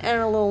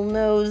and a little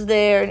nose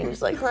there, and he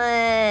was like,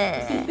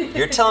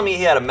 You're telling me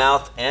he had a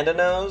mouth and a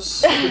nose?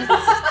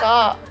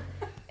 Stop.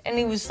 And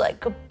he was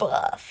like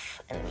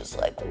buff, and he was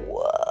like,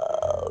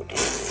 whoa,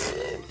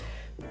 dude,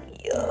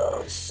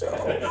 you're so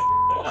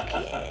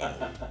fucking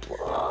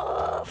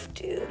buff,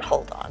 dude.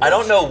 Hold on. I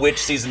don't know which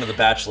season of The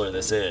Bachelor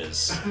this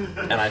is,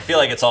 and I feel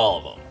like it's all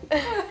of them.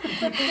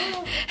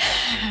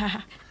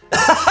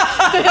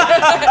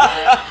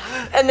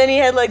 And then he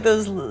had like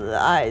those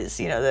eyes,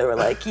 you know, that were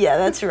like, yeah,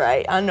 that's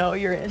right. I know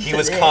you're into He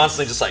was this.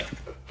 constantly just like.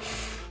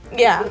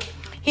 Yeah.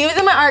 He was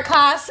in my art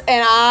class,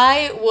 and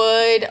I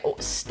would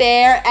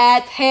stare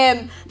at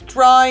him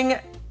drawing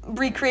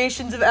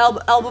recreations of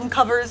album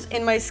covers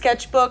in my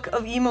sketchbook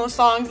of emo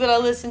songs that I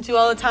listen to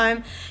all the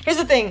time. Here's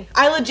the thing,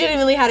 I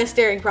legitimately had a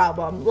staring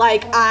problem.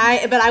 But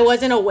I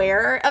wasn't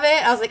aware of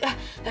it. I was like,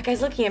 that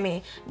guy's looking at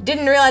me.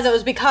 Didn't realize it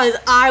was because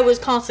I was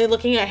constantly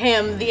looking at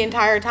him the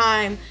entire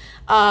time.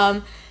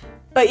 But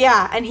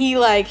yeah, and he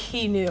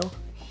knew.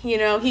 You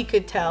know, he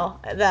could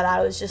tell that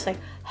I was just like,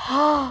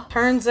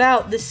 turns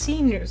out the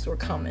seniors were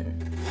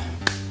coming.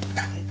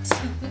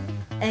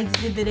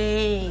 Exhibit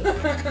A.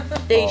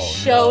 They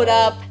showed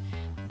up,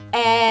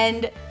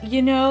 and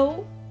you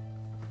know,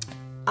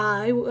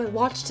 I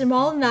watched him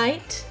all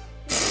night.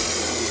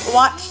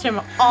 I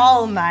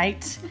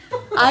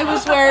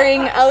was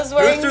wearing.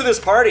 Who threw this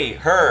party?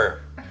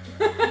 Her.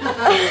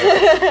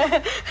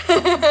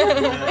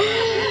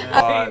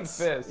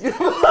 Fist.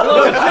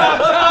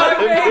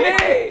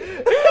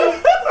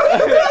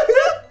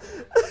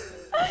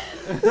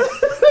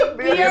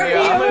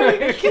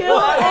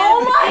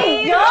 Oh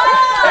my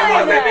god! It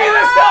wasn't me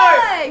this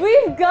time!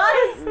 We've got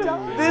to stop.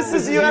 This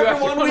is you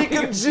after 1 week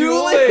of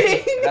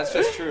Julie. That's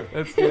just true.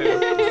 That's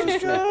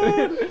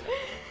good.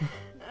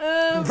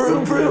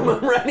 Vroom vroom,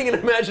 I'm riding an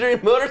imaginary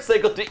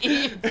motorcycle to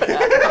eat. Oh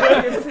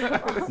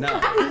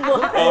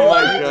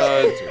my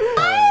god.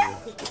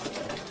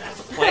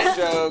 Plant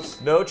jokes.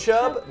 No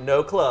chub,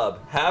 no club.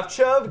 Half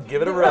chub,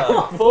 give it a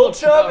rub. Full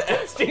chub,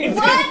 Epstein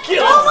didn't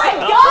kill Oh my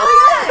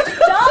god!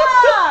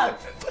 Stop!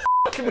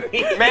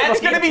 Matt's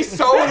gonna be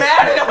so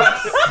mad at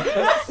us.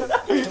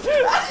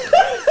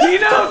 He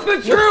knows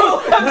the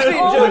truth.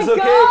 Epstein jokes,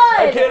 okay?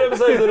 I can't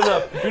emphasize it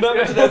enough. You're not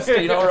mentioning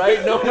Epstein, all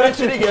right? No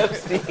mentioning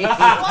Epstein.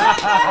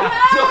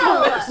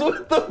 Don't mess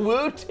with the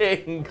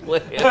Wu-Tang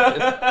Clan.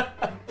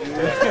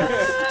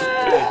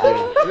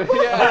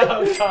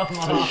 Oh, come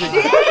on.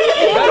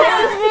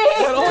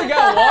 That only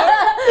got one?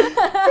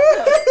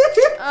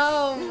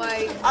 Oh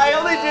my god. I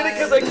only did it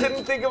because I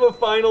couldn't think of a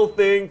final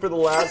thing for the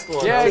last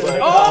one. Yeah. Like,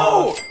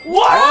 Oh!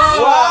 What?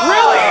 Wow.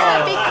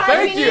 Really? Because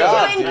Thank we you. need to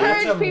Some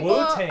encourage people.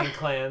 Wu-Tang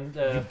Clan.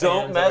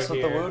 Don't mess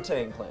with the here.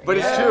 Wu-Tang Clan. But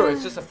it's true.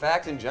 It's just a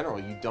fact in general.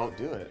 You don't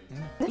do it.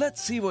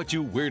 Let's see what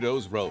you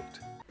weirdos wrote.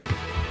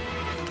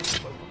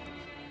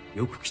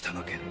 よく来た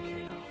な、ケン。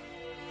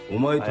お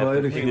前と会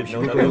える日を仕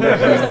Look 事 what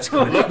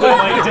で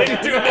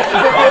Mike did.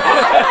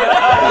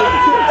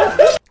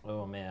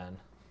 Oh man.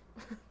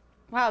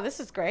 Wow, this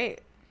is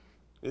great.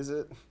 Is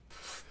it?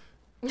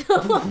 Do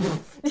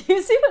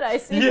you see what I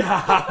see?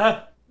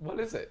 Yeah. What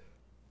is it?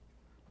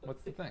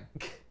 What's the thing?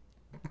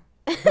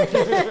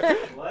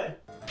 What?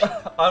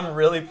 I'm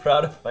really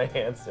proud of my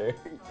answer.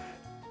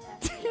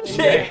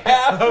 DJ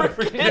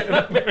African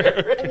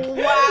American.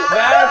 Wow.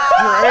 That's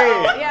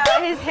great. Yeah,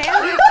 his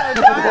hands are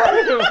so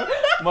dark.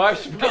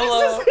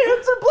 Marshmallow. His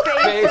hands are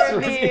black. Face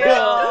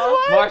reveal.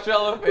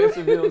 Marshmallow face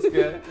reveal is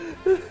good.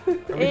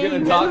 Are we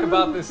gonna talk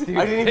about this dude?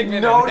 I didn't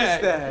even notice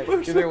that.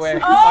 Either way.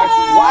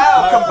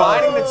 Wow,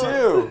 combining the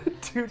two.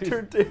 Two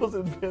turntables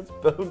and advanced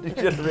bone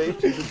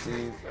degeneration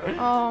disease.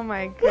 Oh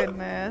my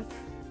goodness.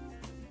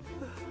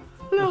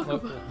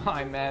 Look,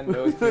 my man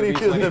knows When he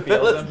boobies when he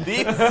develops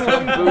feels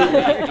them. these.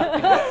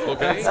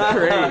 Okay. That's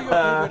great.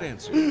 Good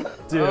answer. Dude.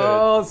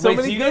 Oh, so Wait,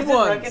 many so you good guys didn't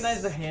ones.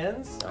 recognize the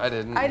hands? I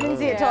didn't. I didn't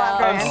see it till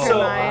after I I'm answered so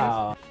mine.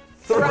 wow.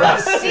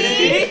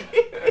 Thrusty.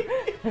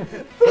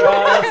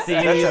 Frosty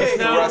That's a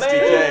Snowman. thrusty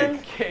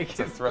cake. Cake It's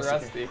a is thrusty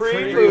rusty. cake.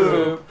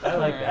 Pre-poop. I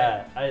like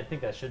that. I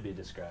think that should be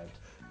described.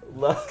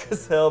 Love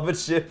as hell, but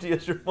shifty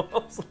as your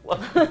mom's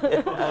life.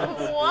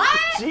 What?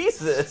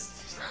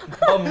 Jesus.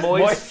 A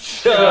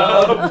moist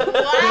chub.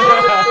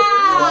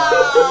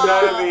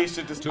 None of these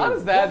should just. How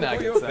does that not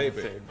get sent?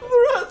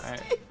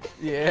 Thrusty.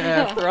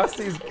 Yeah,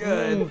 Thrusty's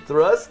good.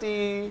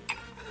 Thrusty.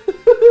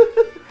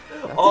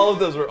 All of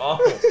those were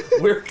awful.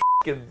 We're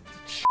f***ing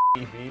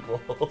shitty people.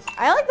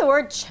 I like the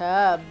word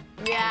chub.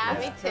 Yeah,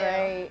 me too.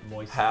 Right.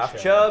 Moist Half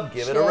chub,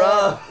 give it a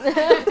rub. That's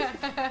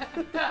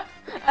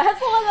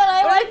the one that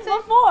I liked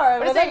before.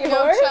 What is Was that it?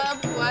 No yours?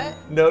 chub? What?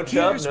 No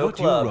chub, Here's no what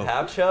you club. wrote.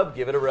 Half chub,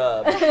 give it a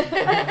rub.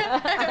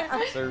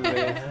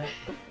 Survey.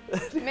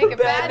 Make a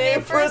Bad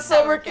name for a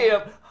summer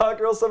camp. Hot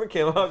girl summer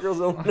camp. Hot girl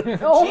summer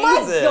camp. Oh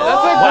my Jesus. God.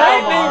 That's a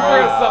great name for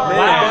a summer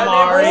Man, Wow, bad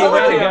name for a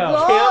summer Mari, camp.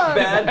 Camp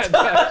Bad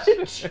Touch.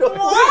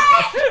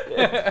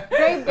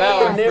 Great That band.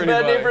 was pretty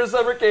Bad name funny. for a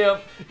summer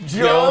camp.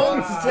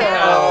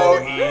 Jonestown.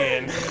 Oh,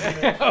 Ian.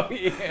 Oh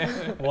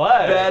yeah.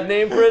 What? Bad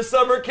name for a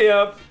summer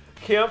camp.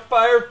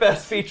 Campfire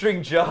Fest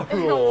featuring Ja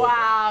Rule.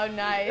 Wow,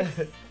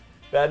 nice.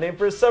 Bad name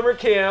for a summer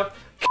camp.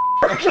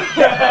 And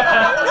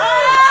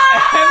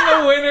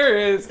the winner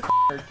is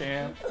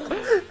camp.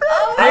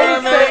 I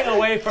was staying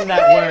away from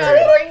that word.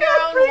 Bring your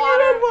own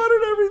water. Water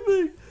and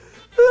everything.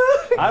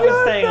 I was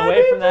staying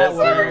away from that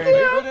word.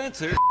 Good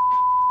answer.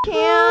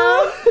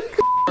 Camp.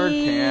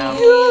 Camp.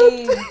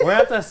 We're gonna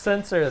have to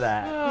censor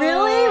that.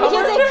 Really? We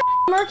can say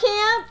summer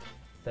camp?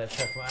 That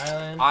Chuck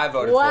Island. I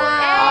voted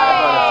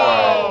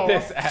Wow. for it.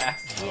 This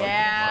ass.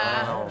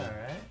 Yeah. All right.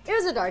 It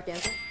was a dark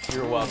answer.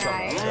 You're welcome.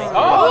 Nice.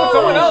 Oh,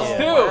 someone else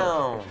too.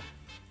 Wow.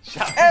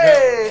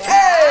 Hey,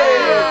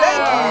 thank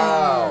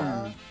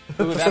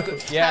Ooh,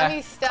 that's a, yeah.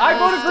 Tummy stuff. I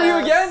voted for you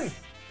again.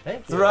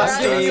 Thank you.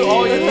 Thrusty. Giving you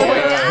all your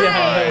points.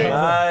 Yeah.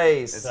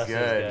 Nice. That's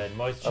good.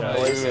 Moist A chub.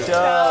 moist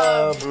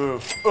chub.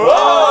 Oh,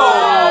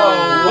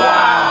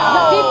 wow. The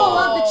people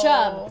love the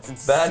chub.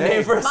 Bad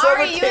name for a Mari,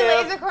 summer you and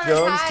camp. Laser Corner Oh,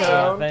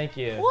 Jonestown. thank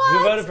you. What? We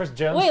voted for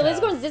Jonestown. Wait, let's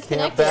go to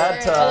disconnected. Bad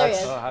Oh, there he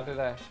Touch. is. Oh, how did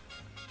I?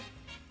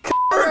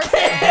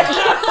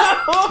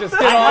 Just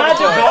I had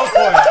to vote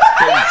for it.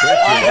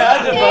 I had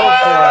to vote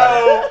for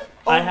it.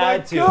 I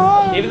had to.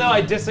 Even though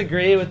I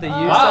disagree with the use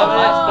of it, I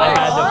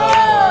had to vote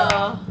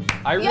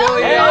I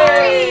really.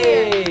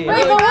 Hey! Wait,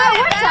 but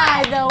we're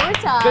tied though. We're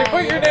tied. They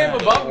put your name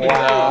above me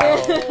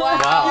though.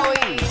 Wow.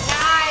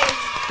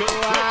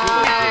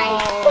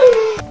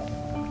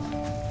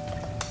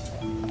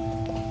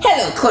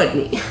 Hello,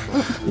 Courtney.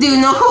 Do you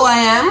know who I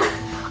am?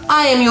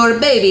 I am your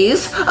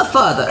baby's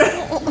father.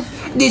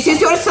 This is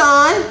your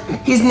son.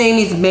 His name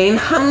is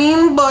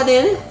Benjamin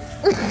Bodden.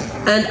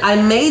 And I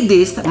made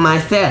this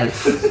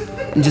myself.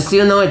 Just so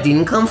you know, it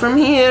didn't come from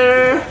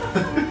here.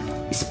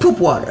 It's poop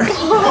water.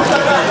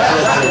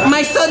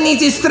 My son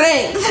needs his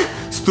strength.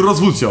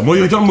 Здравствуйте,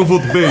 моя яма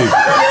вот бей.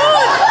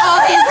 Oh,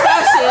 he's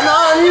crashing.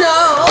 Oh,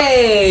 no.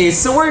 Hey,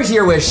 so we're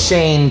here with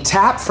Shane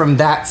Tapp from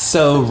That's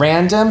So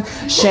Random.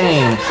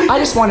 Shane, I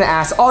just want to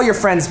ask, all your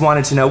friends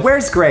wanted to know,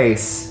 where's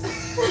Grace?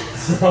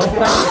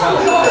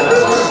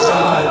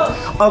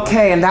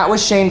 Okay, and that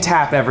was Shane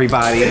Tapp,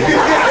 everybody.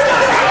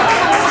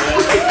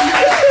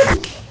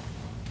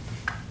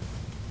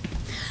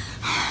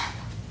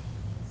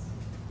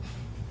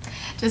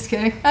 Just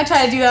kidding. I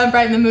try to do that and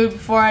brighten the mood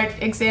before I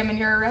examine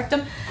your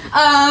rectum.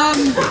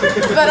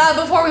 But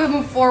before we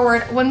move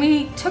forward, when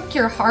we took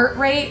your heart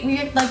rate,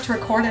 we like to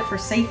record it for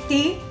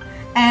safety.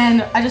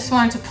 And I just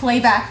wanted to play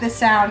back the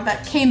sound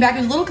that came back. It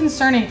was a little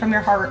concerning from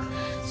your heart.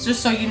 So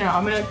just so you know,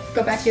 I'm gonna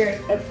go back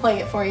here and play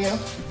it for you.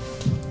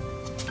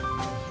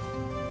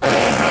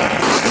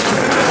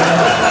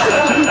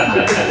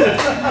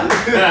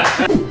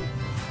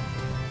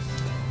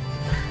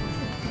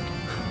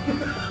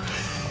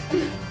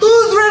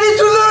 Who's ready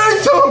to learn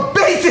some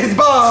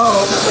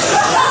baseball?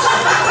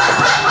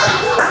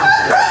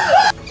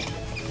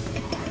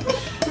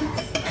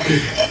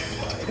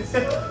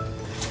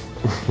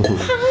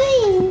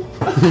 Hi.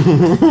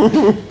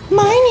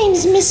 My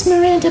name's Miss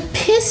Miranda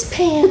Piss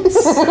Pants.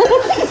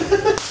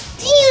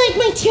 Do you like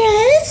my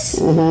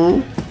dress?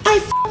 I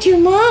f***ed your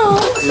mom.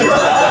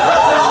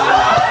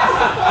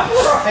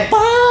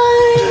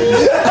 Bye.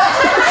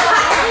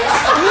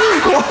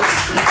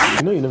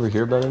 You know you never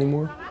hear about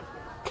anymore?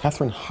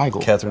 Katherine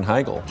Heigl. Katherine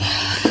Heigl.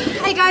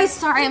 Hi guys,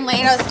 sorry I'm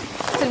late. I was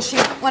finishing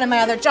one of my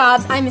other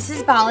jobs. I'm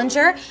Mrs.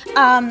 Bollinger.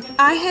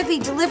 I have a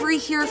delivery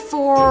here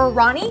for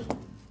Ronnie.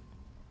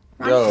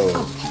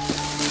 Yo.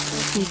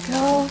 Here you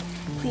go.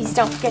 Please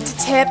don't forget to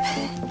tip.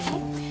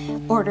 Okay.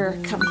 Order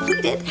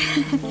completed.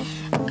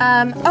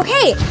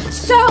 Okay,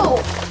 so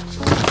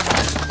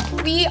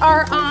we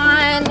are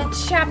on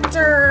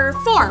chapter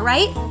 4,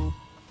 right?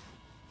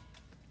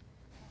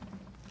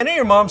 I know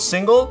your mom's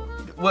single.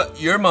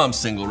 What, your mom's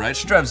single, right?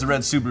 She drives the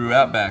red Subaru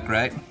Outback,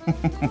 right?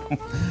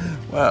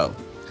 Well,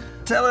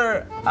 tell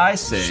her I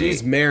say...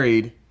 She's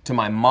married to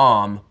my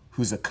mom,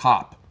 who's a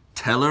cop.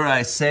 Tell her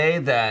I say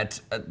that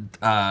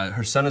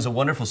her son is a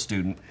wonderful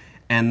student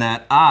and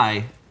that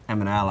I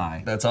I'm an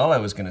ally. That's all I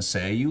was gonna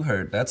say. You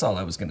heard. That's all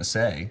I was gonna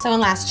say. So in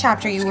last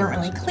chapter, you weren't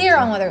really clear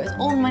on whether it was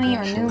old money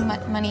or new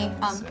money.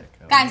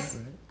 Guys,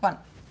 come on. I'm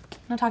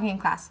not talking in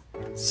class.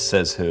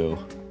 Says who?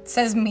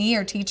 Says me,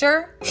 your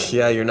teacher.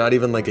 Yeah, you're not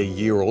even like a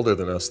year older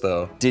than us,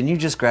 though. Didn't you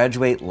just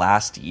graduate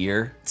last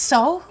year?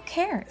 So, who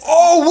cares?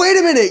 Oh, wait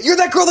a minute! You're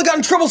that girl that got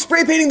in trouble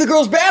spray painting the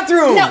girls'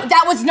 bathroom! No,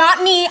 that was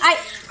not me. Yeah, my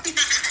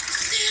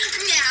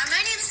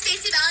name's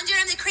Stacy Ballinger.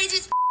 I'm the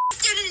craziest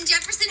student in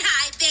Jefferson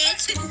High,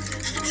 bitch.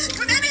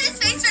 Remember this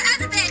face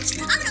forever,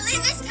 bitch. I'm gonna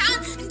leave this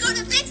town and go to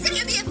the big city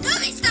and be a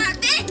movie star,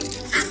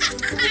 bitch.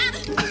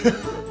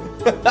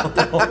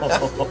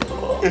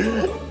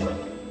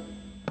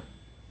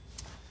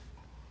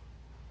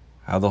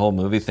 How'd the whole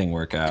movie thing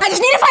work out? I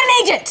just need to find an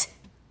agent.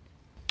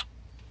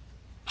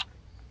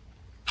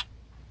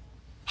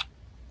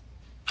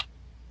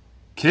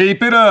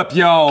 Keep it up,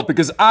 y'all,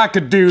 because I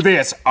could do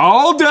this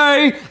all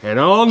day and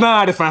all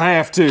night if I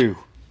have to.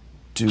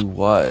 Do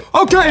what?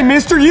 Okay,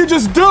 mister, you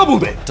just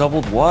doubled it.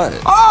 Doubled what?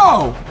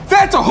 Oh,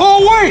 that's a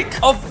whole week.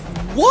 Of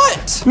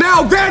what?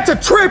 Now that's a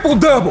triple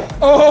double.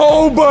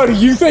 Oh, buddy,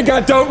 you think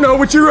I don't know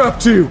what you're up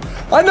to.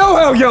 I know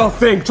how y'all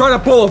think, trying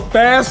to pull a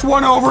fast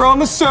one over on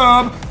the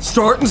sub,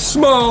 starting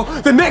small.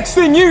 The next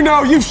thing you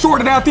know, you've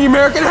shorted out the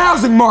American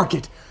housing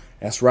market.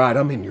 That's right,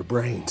 I'm in your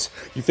brains.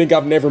 You think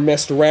I've never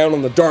messed around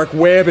on the dark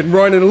web and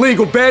run an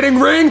illegal betting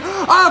ring?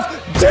 I've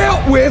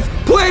dealt with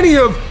plenty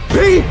of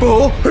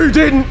people who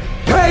didn't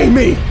pay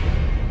me.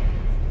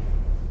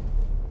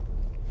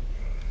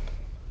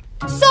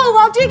 So,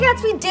 while Jay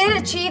Gatsby did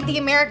achieve the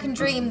American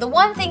dream, the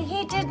one thing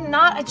he did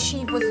not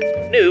achieve was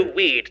New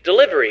weed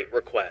delivery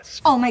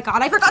request. Oh my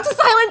god, I forgot to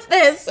silence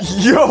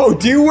this! Yo,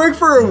 do you work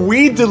for a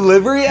weed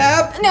delivery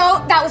app?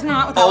 No, that was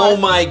not what that Oh was.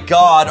 my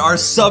god, our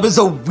sub is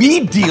a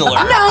weed dealer! No,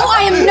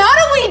 I am not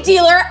a weed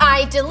dealer.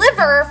 I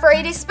deliver for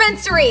a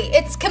dispensary.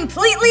 It's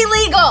completely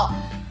legal.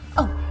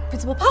 Oh,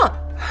 Principal Pump.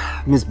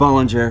 Ms.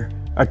 Bollinger,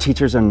 our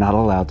teachers are not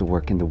allowed to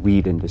work in the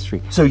weed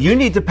industry. So you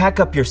need to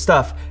pack up your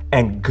stuff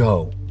and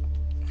go.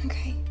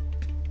 Okay.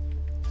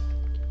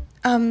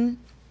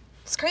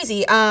 It's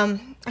crazy. I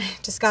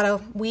just got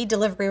a weed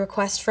delivery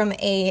request from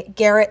a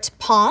Garrett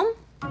Palm.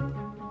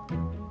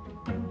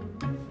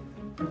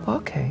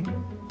 Okay.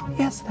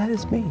 Yes, that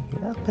is me.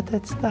 Yeah, but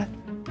that's not.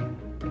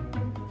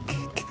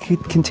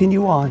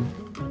 Continue on.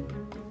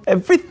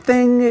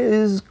 Everything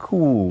is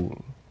cool.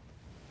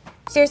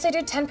 Seriously,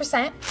 dude,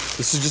 10%?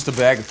 This is just a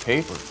bag of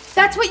paper.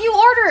 That's what you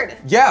ordered!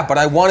 Yeah, but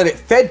I wanted it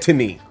fed to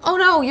me. Oh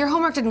no, your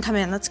homework didn't come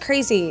in. That's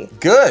crazy.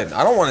 Good,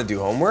 I don't want to do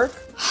homework.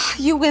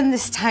 You win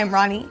this time,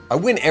 Ronnie. I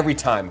win every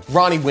time.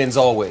 Ronnie wins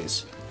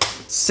always.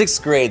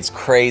 6th grade's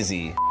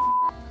crazy.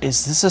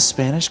 Is this a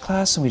Spanish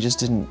class and we just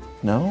didn't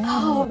know?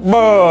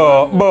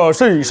 Oh.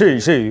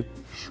 See.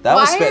 That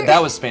was Why are-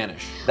 that was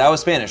Spanish. That was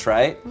Spanish,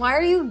 right? Why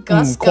are you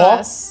Gus?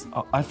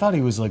 I thought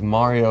he was like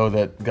Mario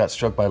that got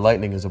struck by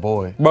lightning as a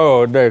boy.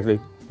 Oh, there.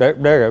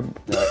 There.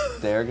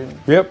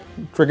 Yep,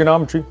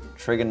 trigonometry.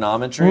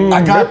 Trigonometry?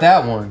 I got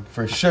that one,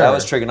 for sure. That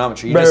was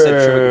trigonometry. You just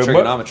said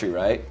trigonometry,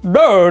 right?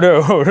 No.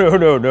 No.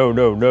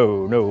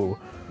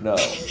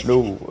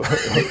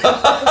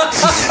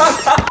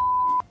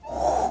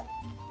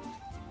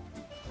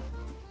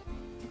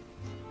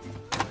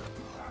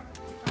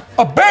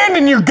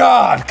 Abandon your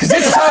god, because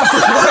it's time for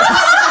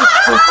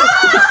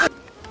class.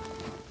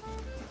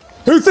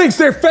 Who thinks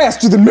they're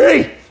faster than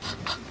me?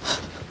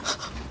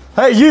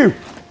 Hey,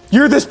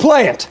 you're this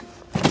plant.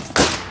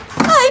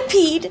 I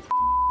peed.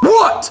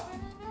 What?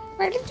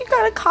 Where did you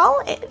go to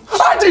college?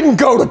 I didn't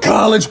go to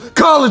college.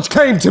 College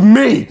came to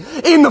me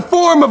in the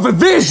form of a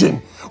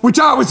vision, which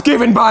I was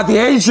given by the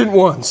ancient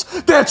ones.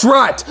 That's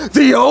right,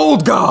 the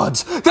old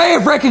gods. They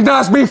have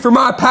recognized me for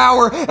my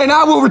power, and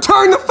I will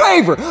return the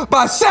favor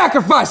by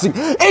sacrificing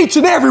each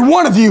and every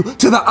one of you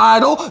to the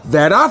idol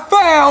that I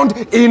found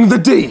in the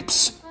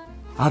deeps.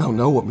 I don't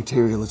know what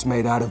material it's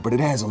made out of, but it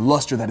has a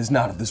luster that is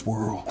not of this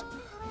world.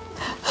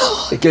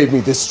 It gave me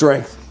this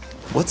strength.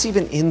 What's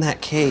even in that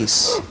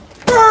case?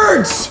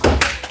 Birds!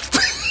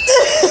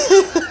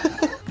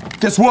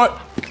 Guess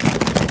what?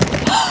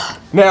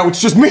 Now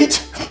it's just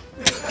meat.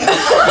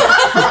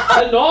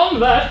 And on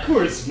that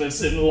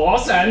Christmas in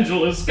Los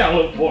Angeles,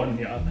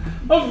 California,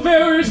 a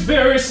very,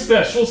 very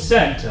special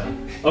Santa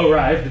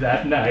arrived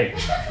that night.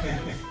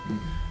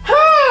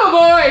 Oh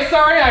boy,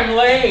 sorry I'm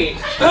late.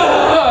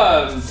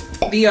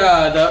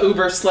 The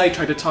Uber sleigh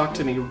tried to talk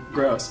to me.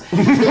 Gross.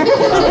 Okay,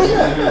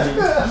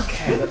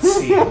 let's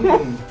see.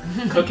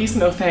 Cookies,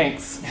 no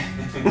thanks.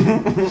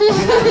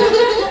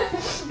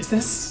 Is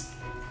this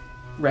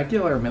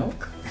regular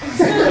milk?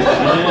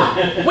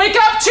 Wake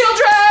up,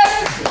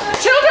 children!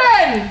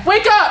 Children!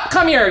 Wake up!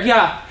 Come here,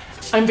 yeah.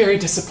 I'm very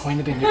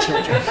disappointed in you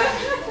children.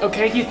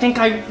 Okay, you think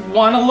I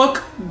want to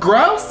look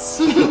gross?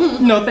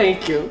 No,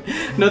 thank you.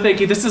 No, thank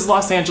you. This is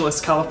Los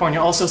Angeles, California.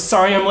 Also,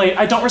 sorry I'm late.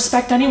 I don't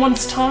respect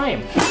anyone's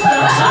time.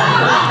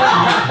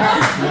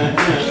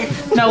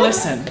 Now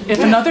listen, if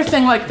another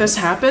thing like this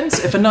happens,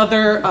 if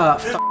another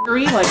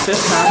f***ery like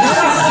this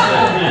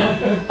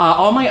happens,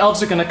 all my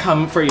elves are gonna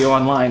come for you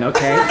online,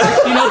 okay?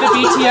 You know the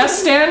BTS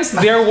stands?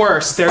 They're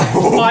worse. They're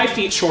 5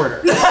 feet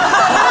shorter.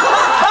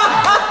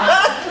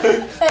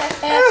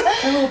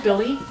 Hello,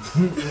 Billy.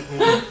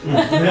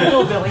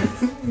 Hello, Billy.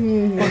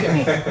 Look at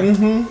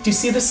me. Do you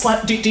see this?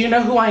 Do you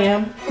know who I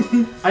am?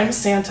 I'm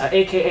Santa,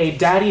 aka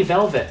Daddy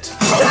Velvet.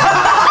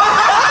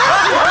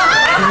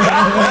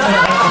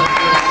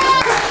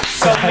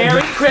 So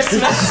Merry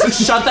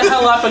Christmas. Shut the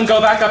hell up and go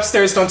back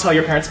upstairs. Don't tell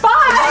your parents. Bye.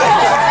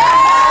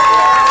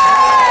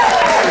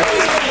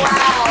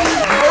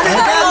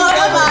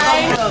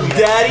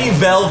 Daddy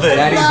Velvet.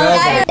 Daddy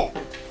Velvet.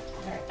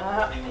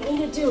 I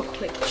need to do a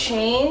quick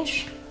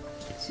change.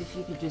 So if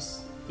you could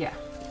just, yeah.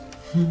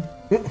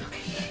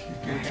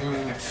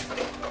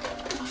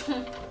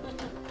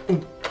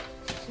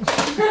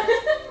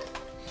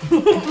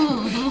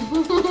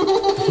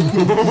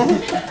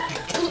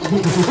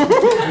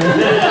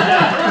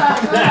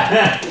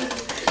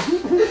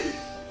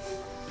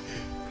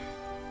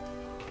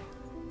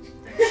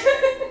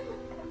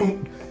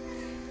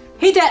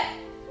 Hey, Dad.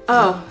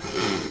 Oh.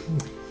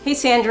 Hey,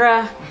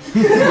 Sandra.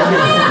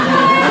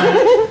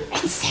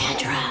 It's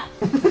Sandra.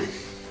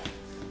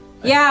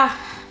 Yeah.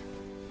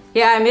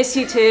 Yeah, I miss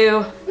you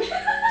too.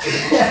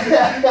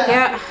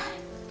 Yeah.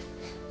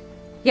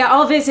 Yeah,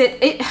 I'll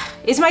visit.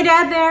 Is my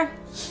dad there?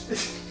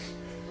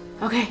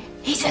 Okay.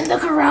 He's in the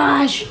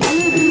garage.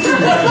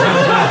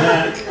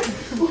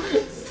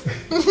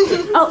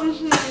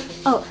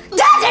 Oh.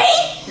 Daddy!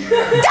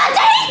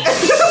 Daddy!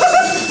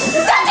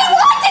 Daddy,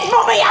 why did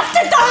Mommy have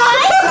to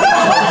die?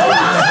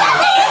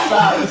 Daddy!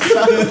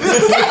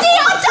 Daddy,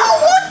 I don't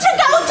want to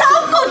go to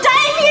Uncle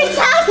Damien's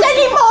house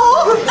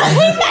anymore.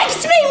 He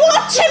makes me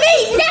watch him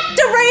eat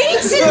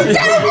nectarines and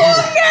don't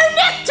want no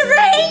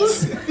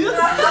nectarines.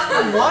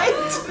 What?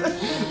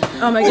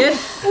 Oh my god.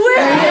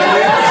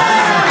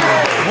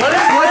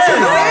 What's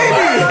with the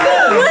baby?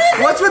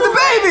 What's with the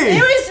baby?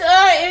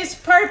 It was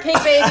part of Pig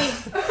Baby.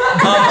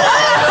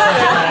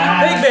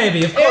 Big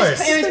baby, of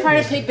course. It was part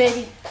of Pig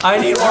Baby. I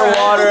need more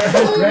water.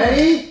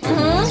 Ready?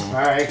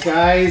 All right,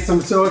 guys,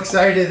 I'm so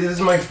excited. This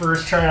is my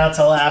first Try Not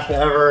to Laugh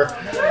ever.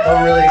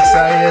 I'm really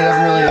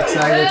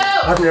excited.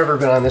 I've never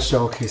been on the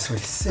show. Okay, so I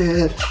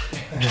sit.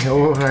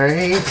 All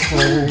right.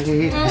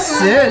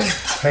 Sit.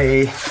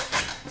 Hey.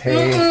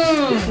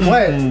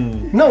 What?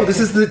 No, this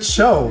is the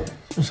show.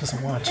 She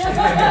doesn't watch. All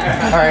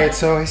right,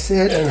 so I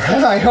sit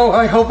and I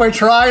hope I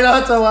try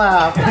not to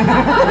laugh.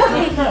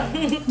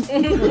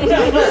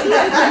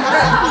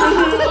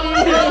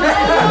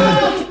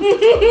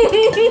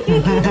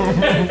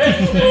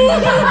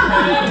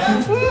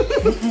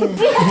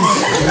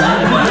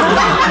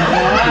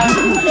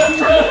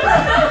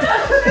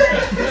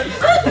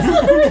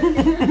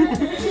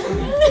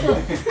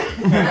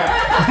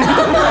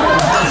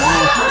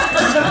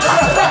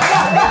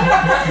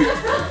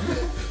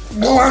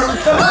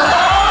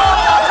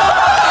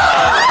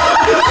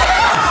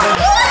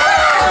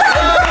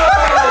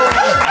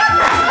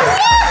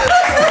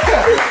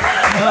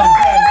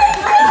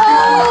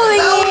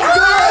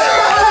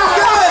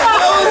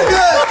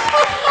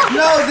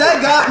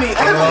 That got me. On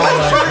the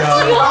white shirt.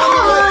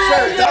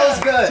 That was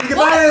good. You can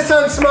buy this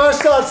on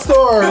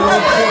Smosh.store. Check it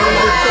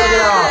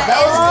out. That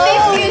was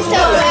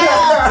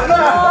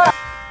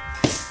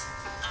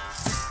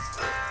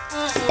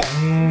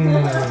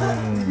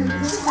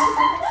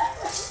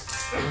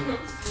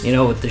You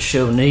know what the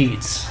show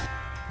needs?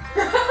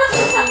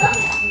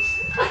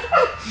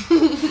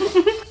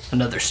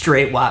 Another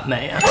straight white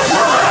man.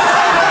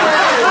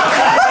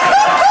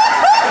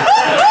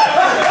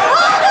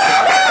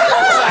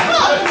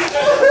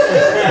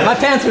 My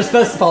pants were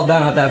supposed to fall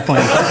down at that point.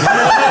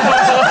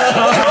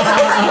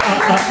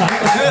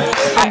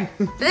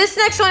 This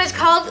next one is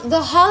called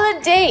The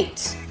Holiday.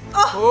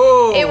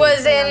 Oh. It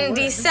was in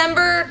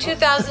December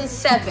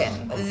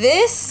 2007.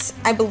 This,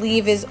 I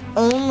believe, is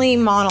only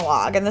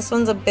monologue, and this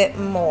one's a bit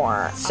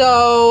more.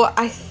 So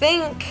I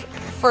think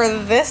for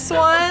this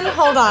one,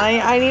 hold on,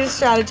 I need to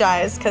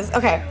strategize, because,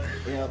 okay.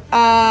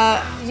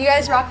 You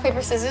guys rock,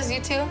 paper, scissors,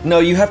 you two? No,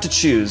 you have to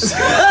choose.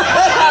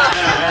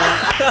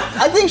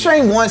 I think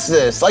Shane wants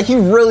this. Like, he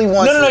really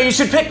wants No, you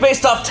should pick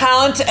based off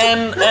talent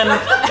and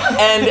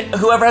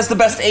whoever has the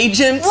best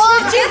agent.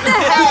 Well, get the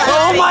hell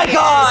out Oh my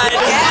god!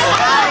 Get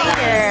out of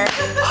here.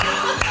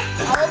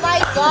 Oh my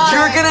god.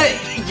 You're gonna,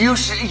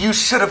 you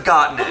should have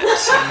gotten it.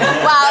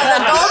 Wow,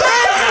 the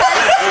Goldbergs.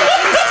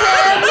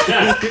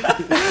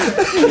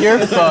 You're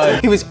fun.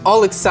 He was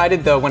all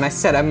excited though when I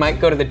said I might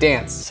go to the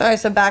dance. Sorry,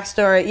 so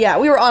backstory. Yeah,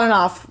 we were on and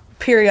off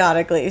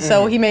periodically.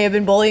 So he may have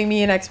been bullying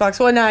me in Xbox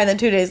one night, and then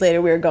 2 days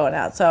later we were going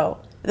out. So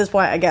at this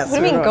point, I guess. What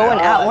do you mean going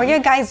out? Where are you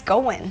guys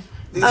going?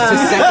 To the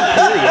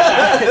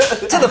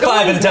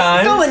 5 and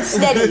dime. Going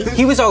steady.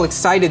 He was all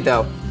excited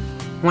though.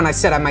 when I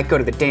said I might go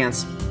to the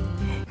dance.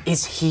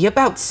 Is he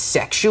about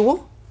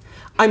sexual?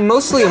 I'm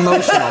mostly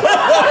emotional.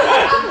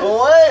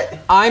 What?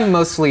 I'm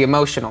mostly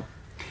emotional.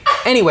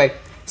 Anyway,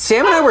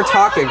 Sam and I were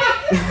talking.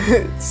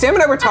 Sam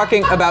and I were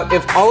talking about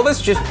if all of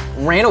us just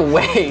ran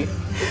away.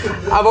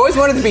 I've always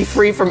wanted to be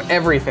free from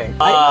everything.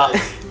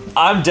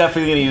 I'm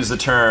definitely gonna use the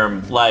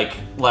term like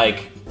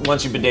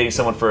once you've been dating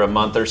someone for a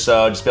month or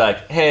so, just be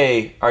like,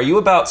 hey, are you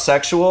about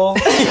sexual?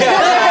 Because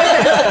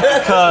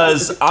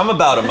I'm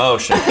about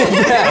emotion. Did you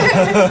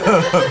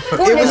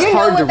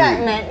know what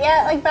that meant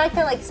yet? Like back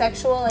then, like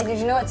sexual, like did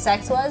you know what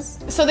sex was?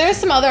 So there's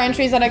some other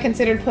entries that I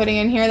considered putting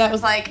in here that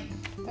was like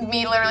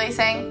me literally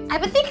saying, I've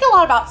been thinking a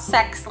lot about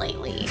sex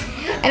lately.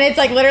 And it's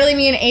like literally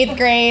me in 8th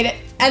grade,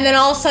 and then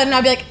all of a sudden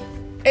I'd be like,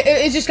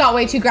 it just got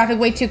way too graphic,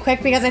 way too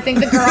quick, because I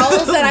think the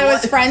girls that I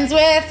was friends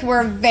with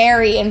were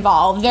very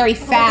involved, very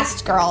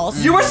fast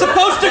girls. You were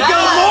supposed to go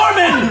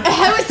Mormon!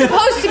 I was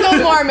supposed to go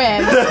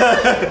Mormon.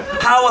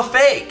 How a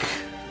fake?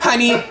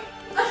 Honey,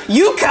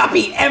 you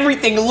copy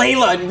everything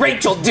Layla and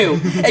Rachel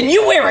do, and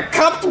you wear a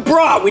cupped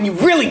bra when you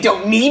really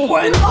don't need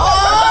one.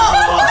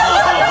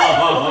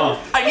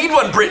 I need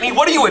one, Brittany.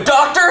 What are you, a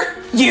doctor?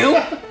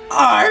 You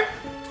are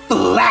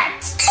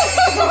flat.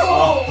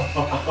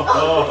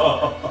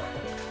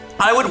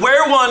 I would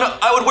wear one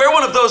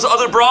of those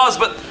other bras,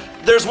 but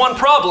there's one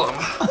problem.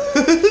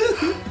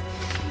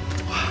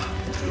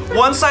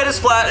 One side is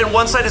flat and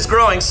one side is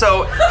growing,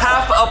 so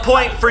half a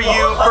point for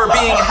you for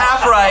being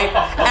half right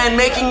and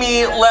making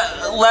me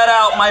let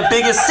out my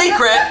biggest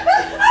secret.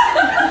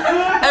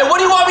 And what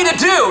do you want me to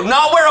do?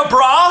 Not wear a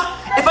bra?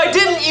 If I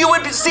didn't, you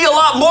would see a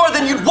lot more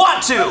than you'd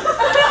want to.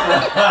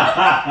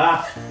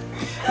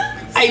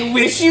 I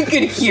wish you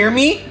could hear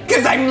me,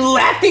 because I'm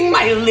laughing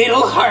my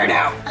little heart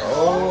out.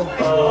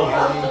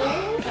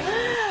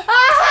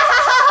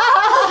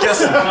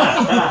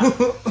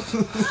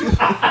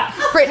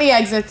 Brittany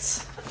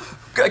exits.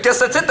 I guess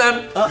that's it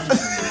then.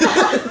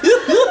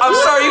 I'm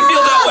sorry you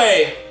feel that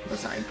way. I'm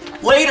sorry.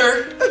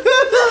 Later.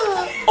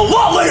 A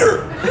lot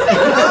later.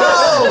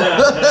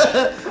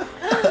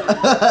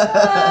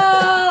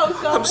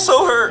 I'm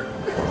so hurt.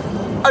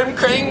 I'm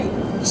crying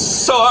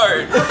so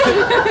hard.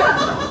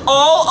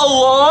 All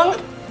along,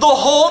 the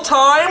whole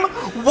time,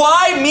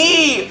 why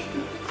me?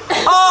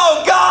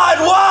 Oh God,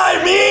 why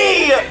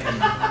me?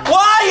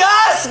 Why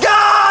us,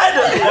 God?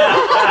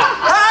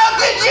 How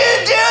could you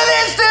do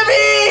this to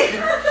me?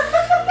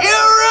 You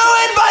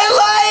ruined my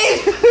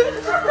life.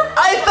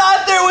 I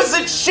thought there was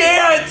a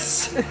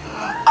chance.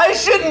 I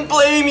shouldn't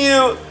blame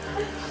you.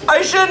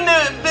 I shouldn't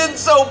have been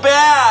so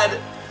bad.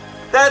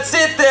 That's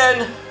it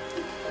then.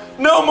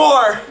 No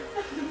more.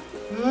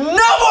 No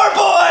more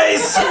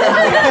boys!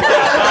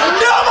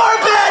 No more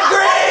bad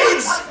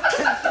grades!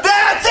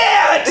 That's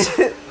it!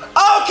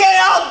 Okay,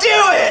 I'll do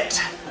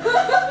it!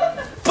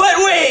 But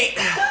wait!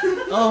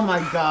 Oh my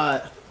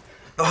God.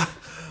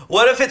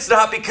 What if it's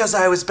not because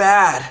I was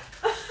bad?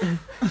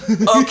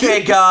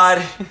 Okay,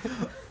 God.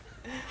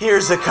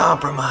 Here's a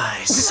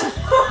compromise.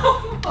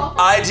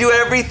 I do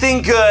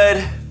everything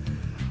good,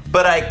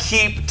 but I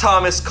keep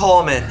Thomas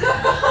Coleman.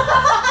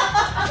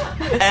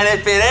 And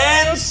if it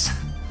ends,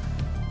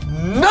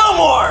 no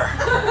more!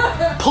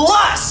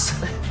 Plus,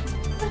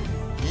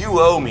 you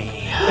owe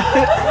me.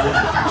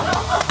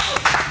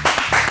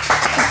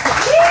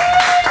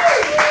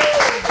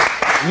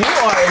 You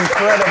are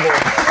incredible.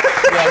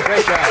 Yeah,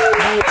 great job.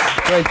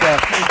 Great job.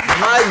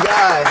 My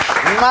guy.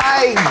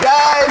 My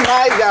guy,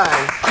 my guy.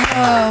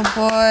 Oh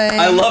boy.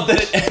 I love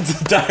that it ends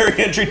with a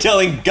diary entry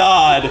telling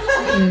God,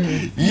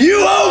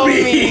 you owe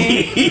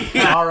me!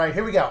 All right,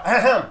 here we go.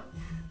 Ahem.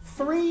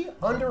 3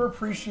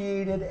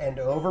 underappreciated and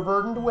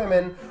overburdened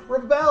women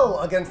rebel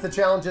against the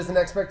challenges and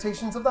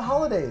expectations of the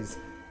holidays.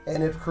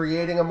 And if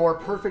creating a more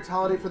perfect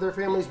holiday for their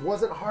families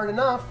wasn't hard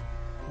enough,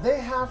 they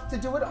have to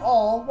do it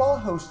all while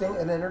hosting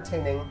and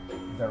entertaining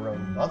their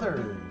own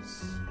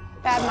mothers.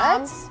 Bad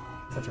Moms? Is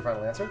that your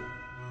final answer?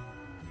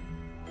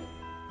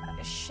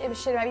 Shit,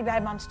 it might be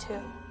Bad Moms 2.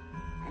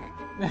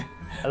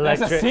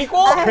 Electric. That's a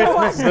sequel?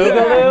 Christmas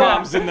Boogaloo?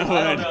 Moms in the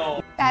Hood.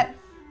 Bad.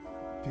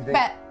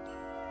 Bad.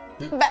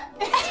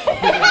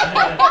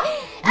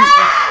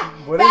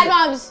 What Bad is it?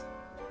 Moms.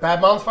 Bad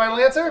Moms final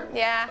answer?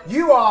 Yeah.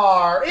 You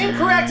are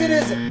incorrect. It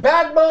is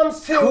Bad Moms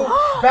 2.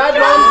 Bad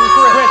Moms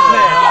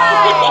Christmas.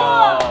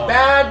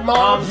 Bad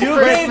Moms You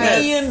Christmas.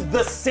 gave Ian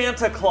the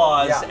Santa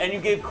Claus, and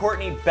you gave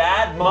Courtney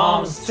Bad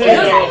Moms too. She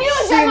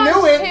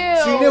knew it.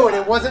 She knew it.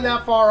 It wasn't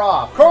that far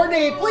off.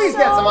 Courtney, please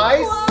get some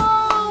ice.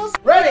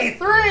 Ready?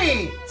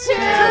 3, 2,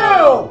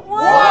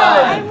 1.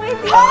 I'm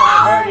with you.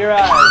 Hurt your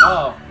eyes.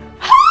 Oh.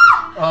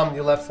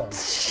 You left some.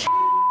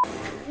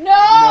 No!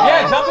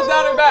 Yeah, dump it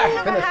down her back.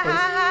 Finish, please.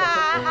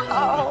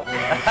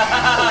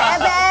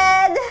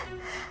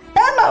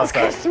 Bad Mom's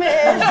Christmas.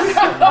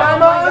 Bad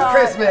Mom's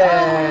Christmas.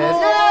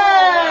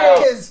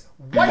 Yay! Is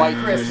White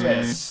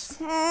Christmas.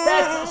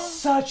 That's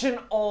such an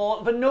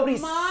old, but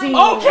nobody's seen.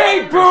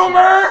 Okay,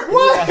 boomer!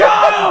 What?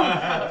 Got him!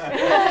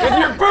 With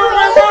your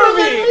boomer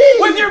movie!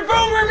 With your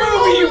boomer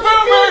movie, you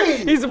boomer!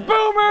 He's a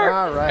boomer!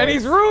 All right. And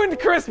he's ruined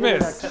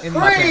Christmas! 3, 2, 1.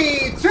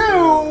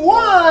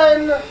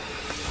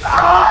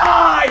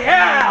 Ah,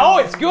 yeah! Oh,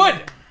 it's good!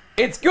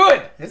 It's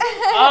good!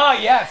 Ah,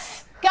 yes!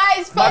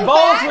 Guys, My fun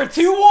balls fact. were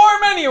too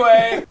warm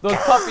anyway! Those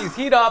puppies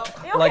heat up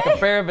like a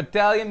pair of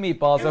Italian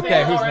meatballs.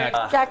 Okay, who's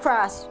next? Jack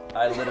Frost.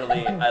 I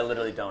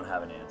literally don't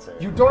have an answer.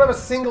 You don't have a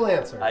single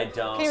answer. I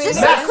don't.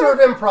 Master of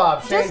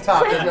improv, Shane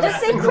Top. Just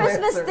say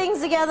Christmas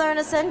things together in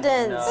a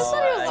sentence. No, This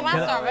one was the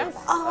master of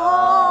improv.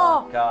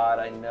 Oh. God,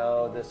 I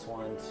know this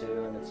one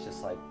too, and it's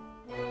just like,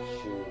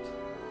 shoot.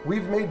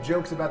 We've made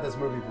jokes about this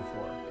movie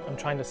before. I'm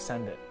trying to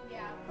send it.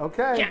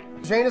 Okay.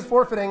 Shane is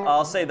forfeiting.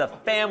 I'll say the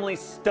Family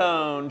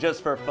Stone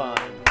just for fun.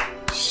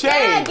 Shane,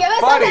 Yeah, give us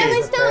buddy. a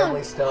Family The Stone.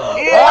 Family Stone.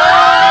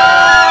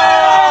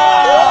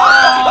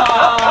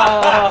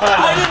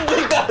 I didn't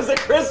think that was a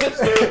Christmas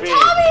movie.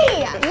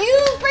 Tommy, you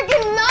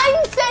freaking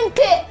 9-cent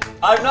it.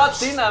 I've not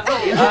seen that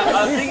movie.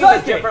 I'm thinking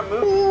of a different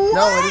movie.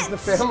 No, it is the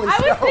Family I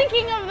Stone. was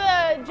thinking of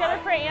the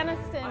Jennifer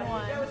Aniston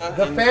one.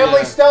 The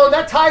Family Stone,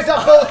 that ties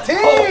up both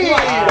teams!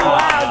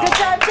 Wow, good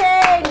job,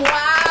 Shane.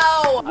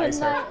 Wow. Wait,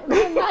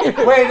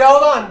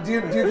 hold on. Do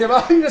you give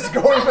up? You're just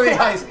going for the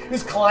ice.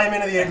 Just climb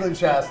into the igloo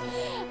chest.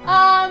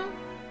 I'll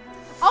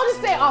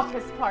just say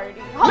office party.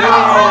 Wait,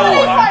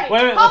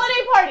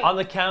 Holiday party. On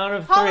the count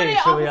of Holiday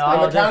 3, should we office all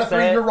On the count of just 3,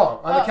 say you're wrong.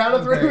 On the count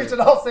of 3, we should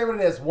all say what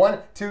it is. 1,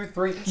 2,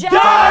 3. Die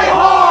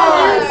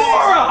Hard! You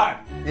moron!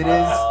 It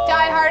is.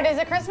 Die Hard is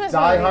a Christmas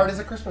Die movie. Hard is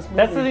a Christmas movie.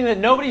 That's the thing that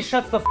nobody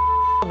shuts the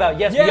about.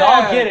 Yes, we Yeah.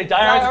 all get it.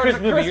 Die Hard's a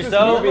Christmas movie.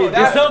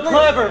 You're so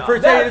clever for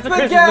saying it's a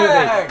Christmas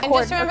movie. And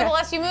just remember, the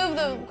less you move,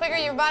 the quicker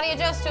your body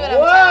adjusts to it.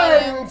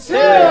 I'm telling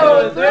you.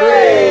 1, 2, 3.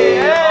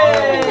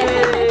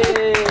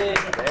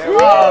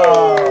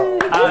 Oh.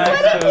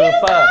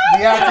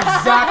 Yeah, that's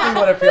exactly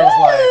what it feels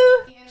like.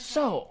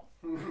 So,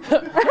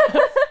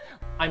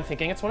 I'm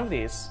thinking it's one of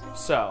these.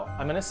 So,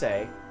 I'm gonna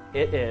say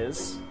it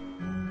is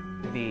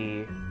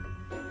the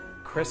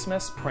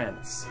Christmas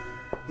Prince.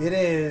 It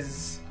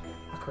is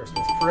a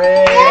Christmas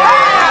Prince.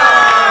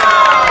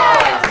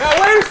 Now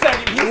wait a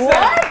second. He said the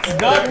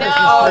Christmas Prince.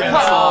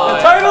 The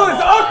title is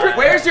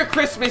Where's your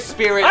Christmas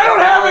spirit? I don't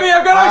have any.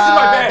 I've got ice in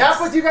my That pants.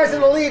 puts you guys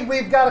in the lead.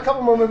 We've got a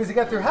couple more movies to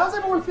get through. How's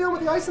everyone feeling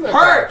with the ice in their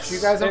Hurts. pants? You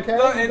guys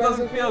okay? It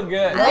doesn't feel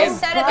good. I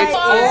said it It's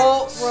before.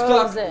 all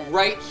stuck Frozen.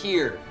 right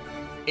here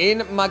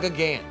in my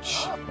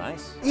gaganch.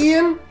 Nice.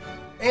 Ian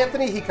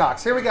Anthony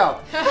Hecox. Here we go.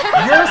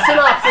 Your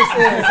synopsis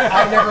is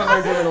I never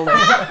learned your middle name.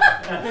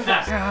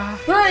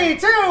 3,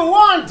 2,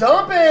 1,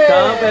 dump it!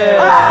 Dump it.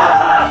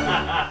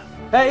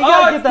 Hey, you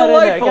gotta get that in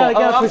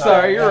there. I'm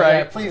sorry, you're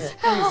right. Please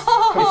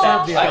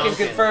conserve the I ice. can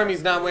confirm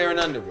he's not wearing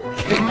underwear.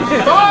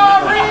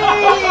 Mari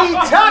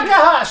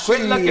Takahashi!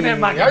 Quit looking at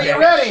my Are you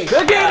ready?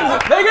 They're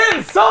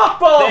getting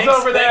softballs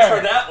over there. Thanks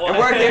for that one. And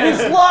we're getting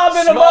He's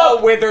lobbing them small,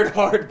 up. withered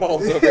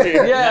hardballs over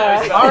here.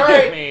 Yeah. All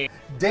right.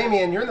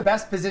 Damien, you're in the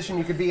best position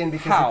you could be in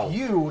because How? if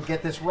you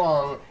get this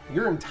wrong,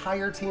 your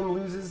entire team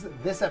loses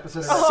this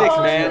episode. Sick,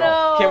 man.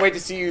 no. Can't wait to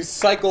see you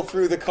cycle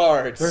through the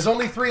cards. There's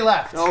only 3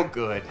 left. Oh,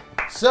 good.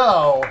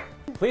 So,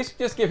 Please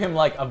just give him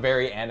like a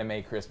very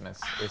anime Christmas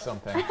or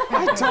something.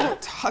 I don't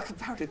talk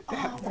about it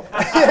that way.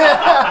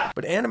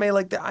 But anime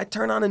like that, I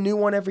turn on a new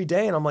one every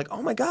day and I'm like,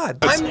 oh my god.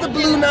 I'm the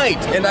Blue Knight,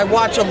 and I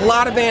watch a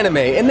lot of anime,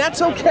 and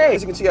that's okay.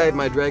 As you can see, I have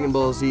my Dragon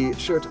Ball Z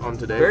shirt on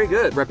today. Very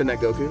good. Repping that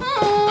Goku.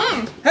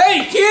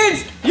 Hey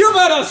kids, you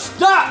better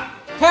stop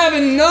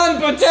having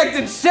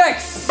unprotected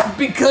sex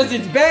because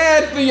it's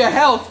bad for your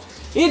health.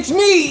 It's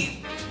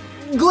me,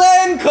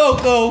 Glenn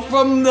Coco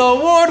from the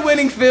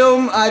award-winning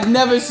film I've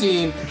never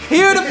seen,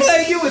 here to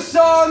play you a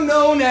song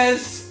known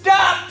as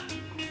Stop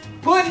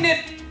Putting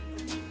It...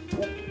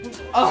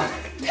 Oh.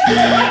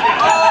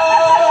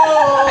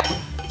 Oh.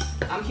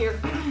 I'm here.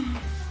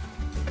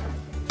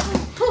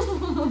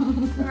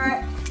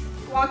 Alright,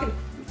 walking.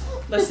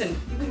 Listen,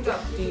 You can go.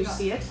 do you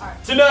see it?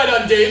 Tonight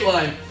on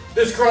Dateline,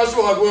 this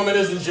crosswalk woman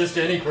isn't just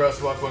any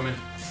crosswalk woman.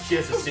 She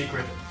has a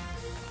secret.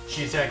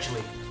 She's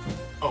actually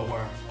a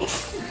worm.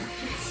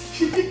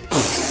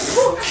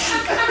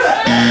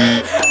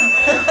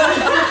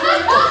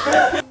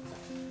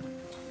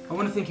 I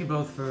want to thank you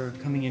both for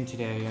coming in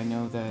today. I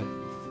know that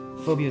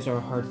phobias are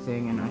a hard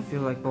thing, and I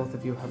feel like both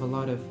of you have a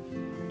lot of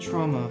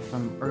trauma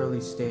from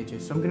early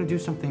stages. So I'm going to do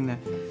something that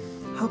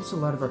helps a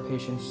lot of our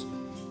patients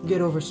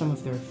get over some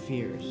of their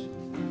fears.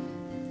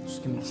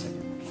 Just give me a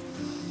second.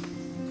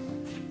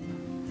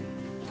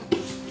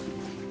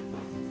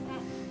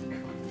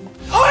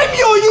 I'm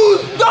your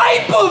used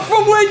diaper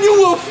from when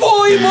you were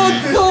 4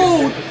 months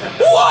old!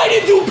 Why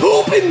did you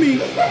poop in me?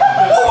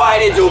 Why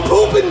did you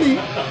poop in me?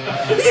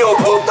 You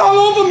pooped all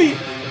over me!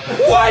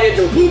 Why did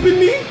you poop in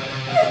me?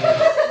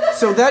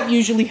 So that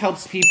usually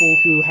helps people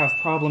who have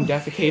problem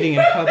defecating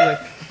in public.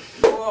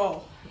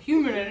 Whoa,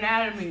 human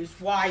anatomy is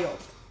wild.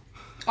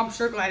 I'm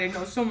sure glad I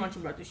know so much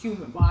about the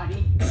human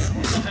body.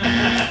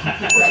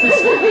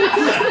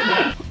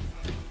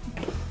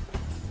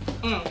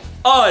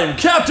 I'm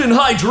Captain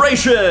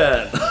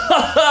Hydration!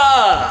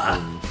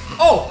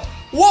 Oh,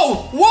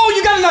 whoa,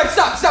 you gotta not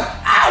stop.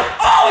 Ow,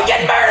 oh, I'm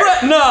getting murdered.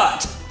 Fret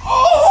not!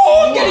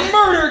 Oh, I'm getting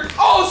murdered.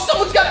 Oh,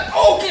 someone's got to,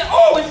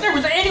 oh, if there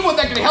was anyone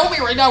that could help me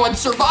right now, I'd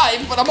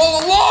survive, but I'm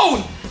all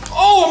alone.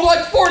 Oh, I'm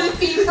like 40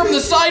 feet from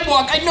the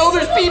sidewalk. I know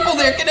there's people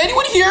there. Can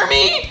anyone hear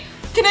me?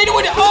 Can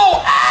anyone,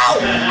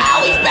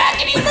 ow, he's back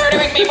and he's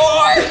murdering me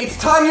more. It's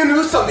time you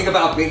knew something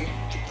about me.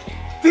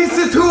 This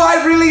is who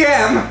I really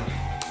am.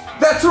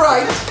 That's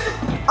right,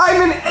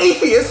 I'm an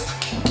atheist.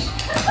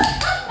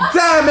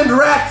 Damn and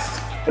rats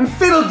and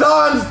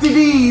fiddle-dons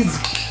disease.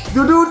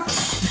 Doot.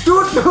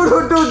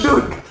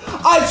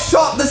 I've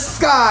shot the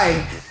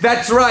sky.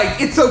 That's right,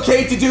 it's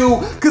okay to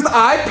do, because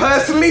I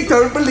personally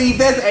don't believe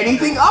there's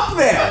anything up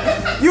there.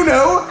 You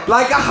know,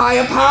 like a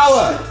higher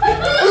power.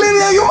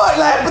 Olivia, you might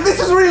laugh, but this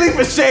is really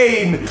for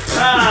Shane.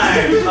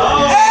 Time.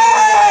 Oh.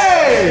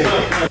 Hey!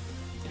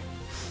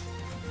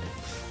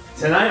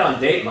 Tonight on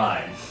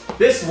Dateline,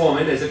 this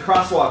woman is a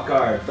crosswalk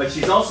guard, but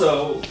she's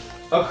also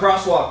a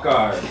crosswalk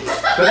guard.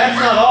 But that's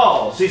not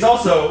all. She's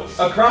also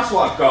a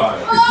crosswalk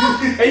guard.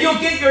 And you'll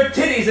get your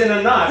titties in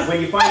a knot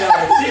when you find out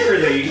that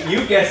secretly,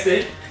 you guessed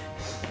it,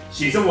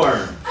 she's a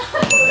worm.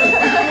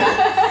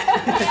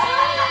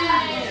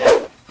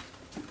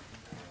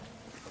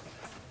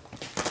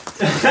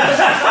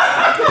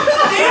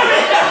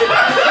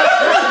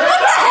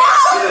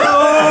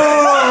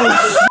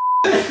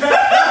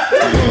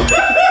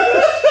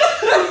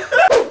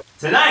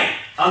 Tonight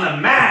on The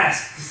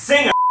Masked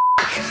Singer.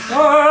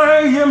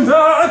 I am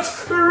not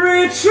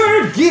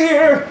Richard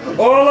Gere.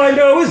 All I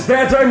know is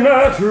that I'm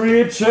not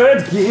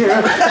Richard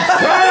Gere.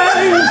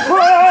 Time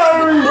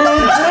for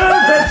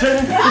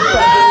intervention.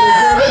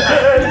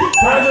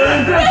 Time for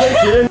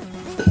intervention.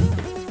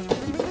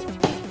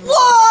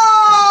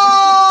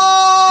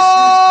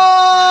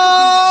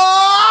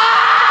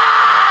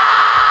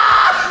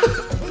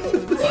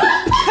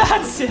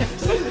 That's it.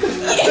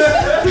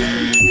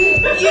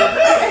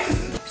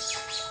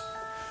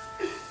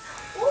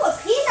 Ooh, a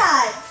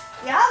peanut!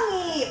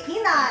 Yummy!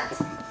 Peanut!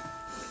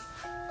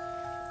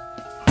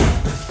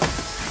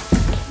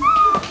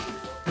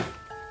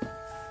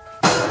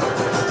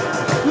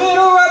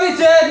 Little Robbie's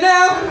dead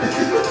now.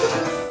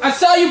 I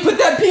saw you put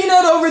that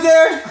peanut over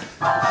there.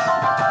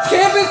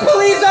 Campus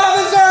police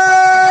officer!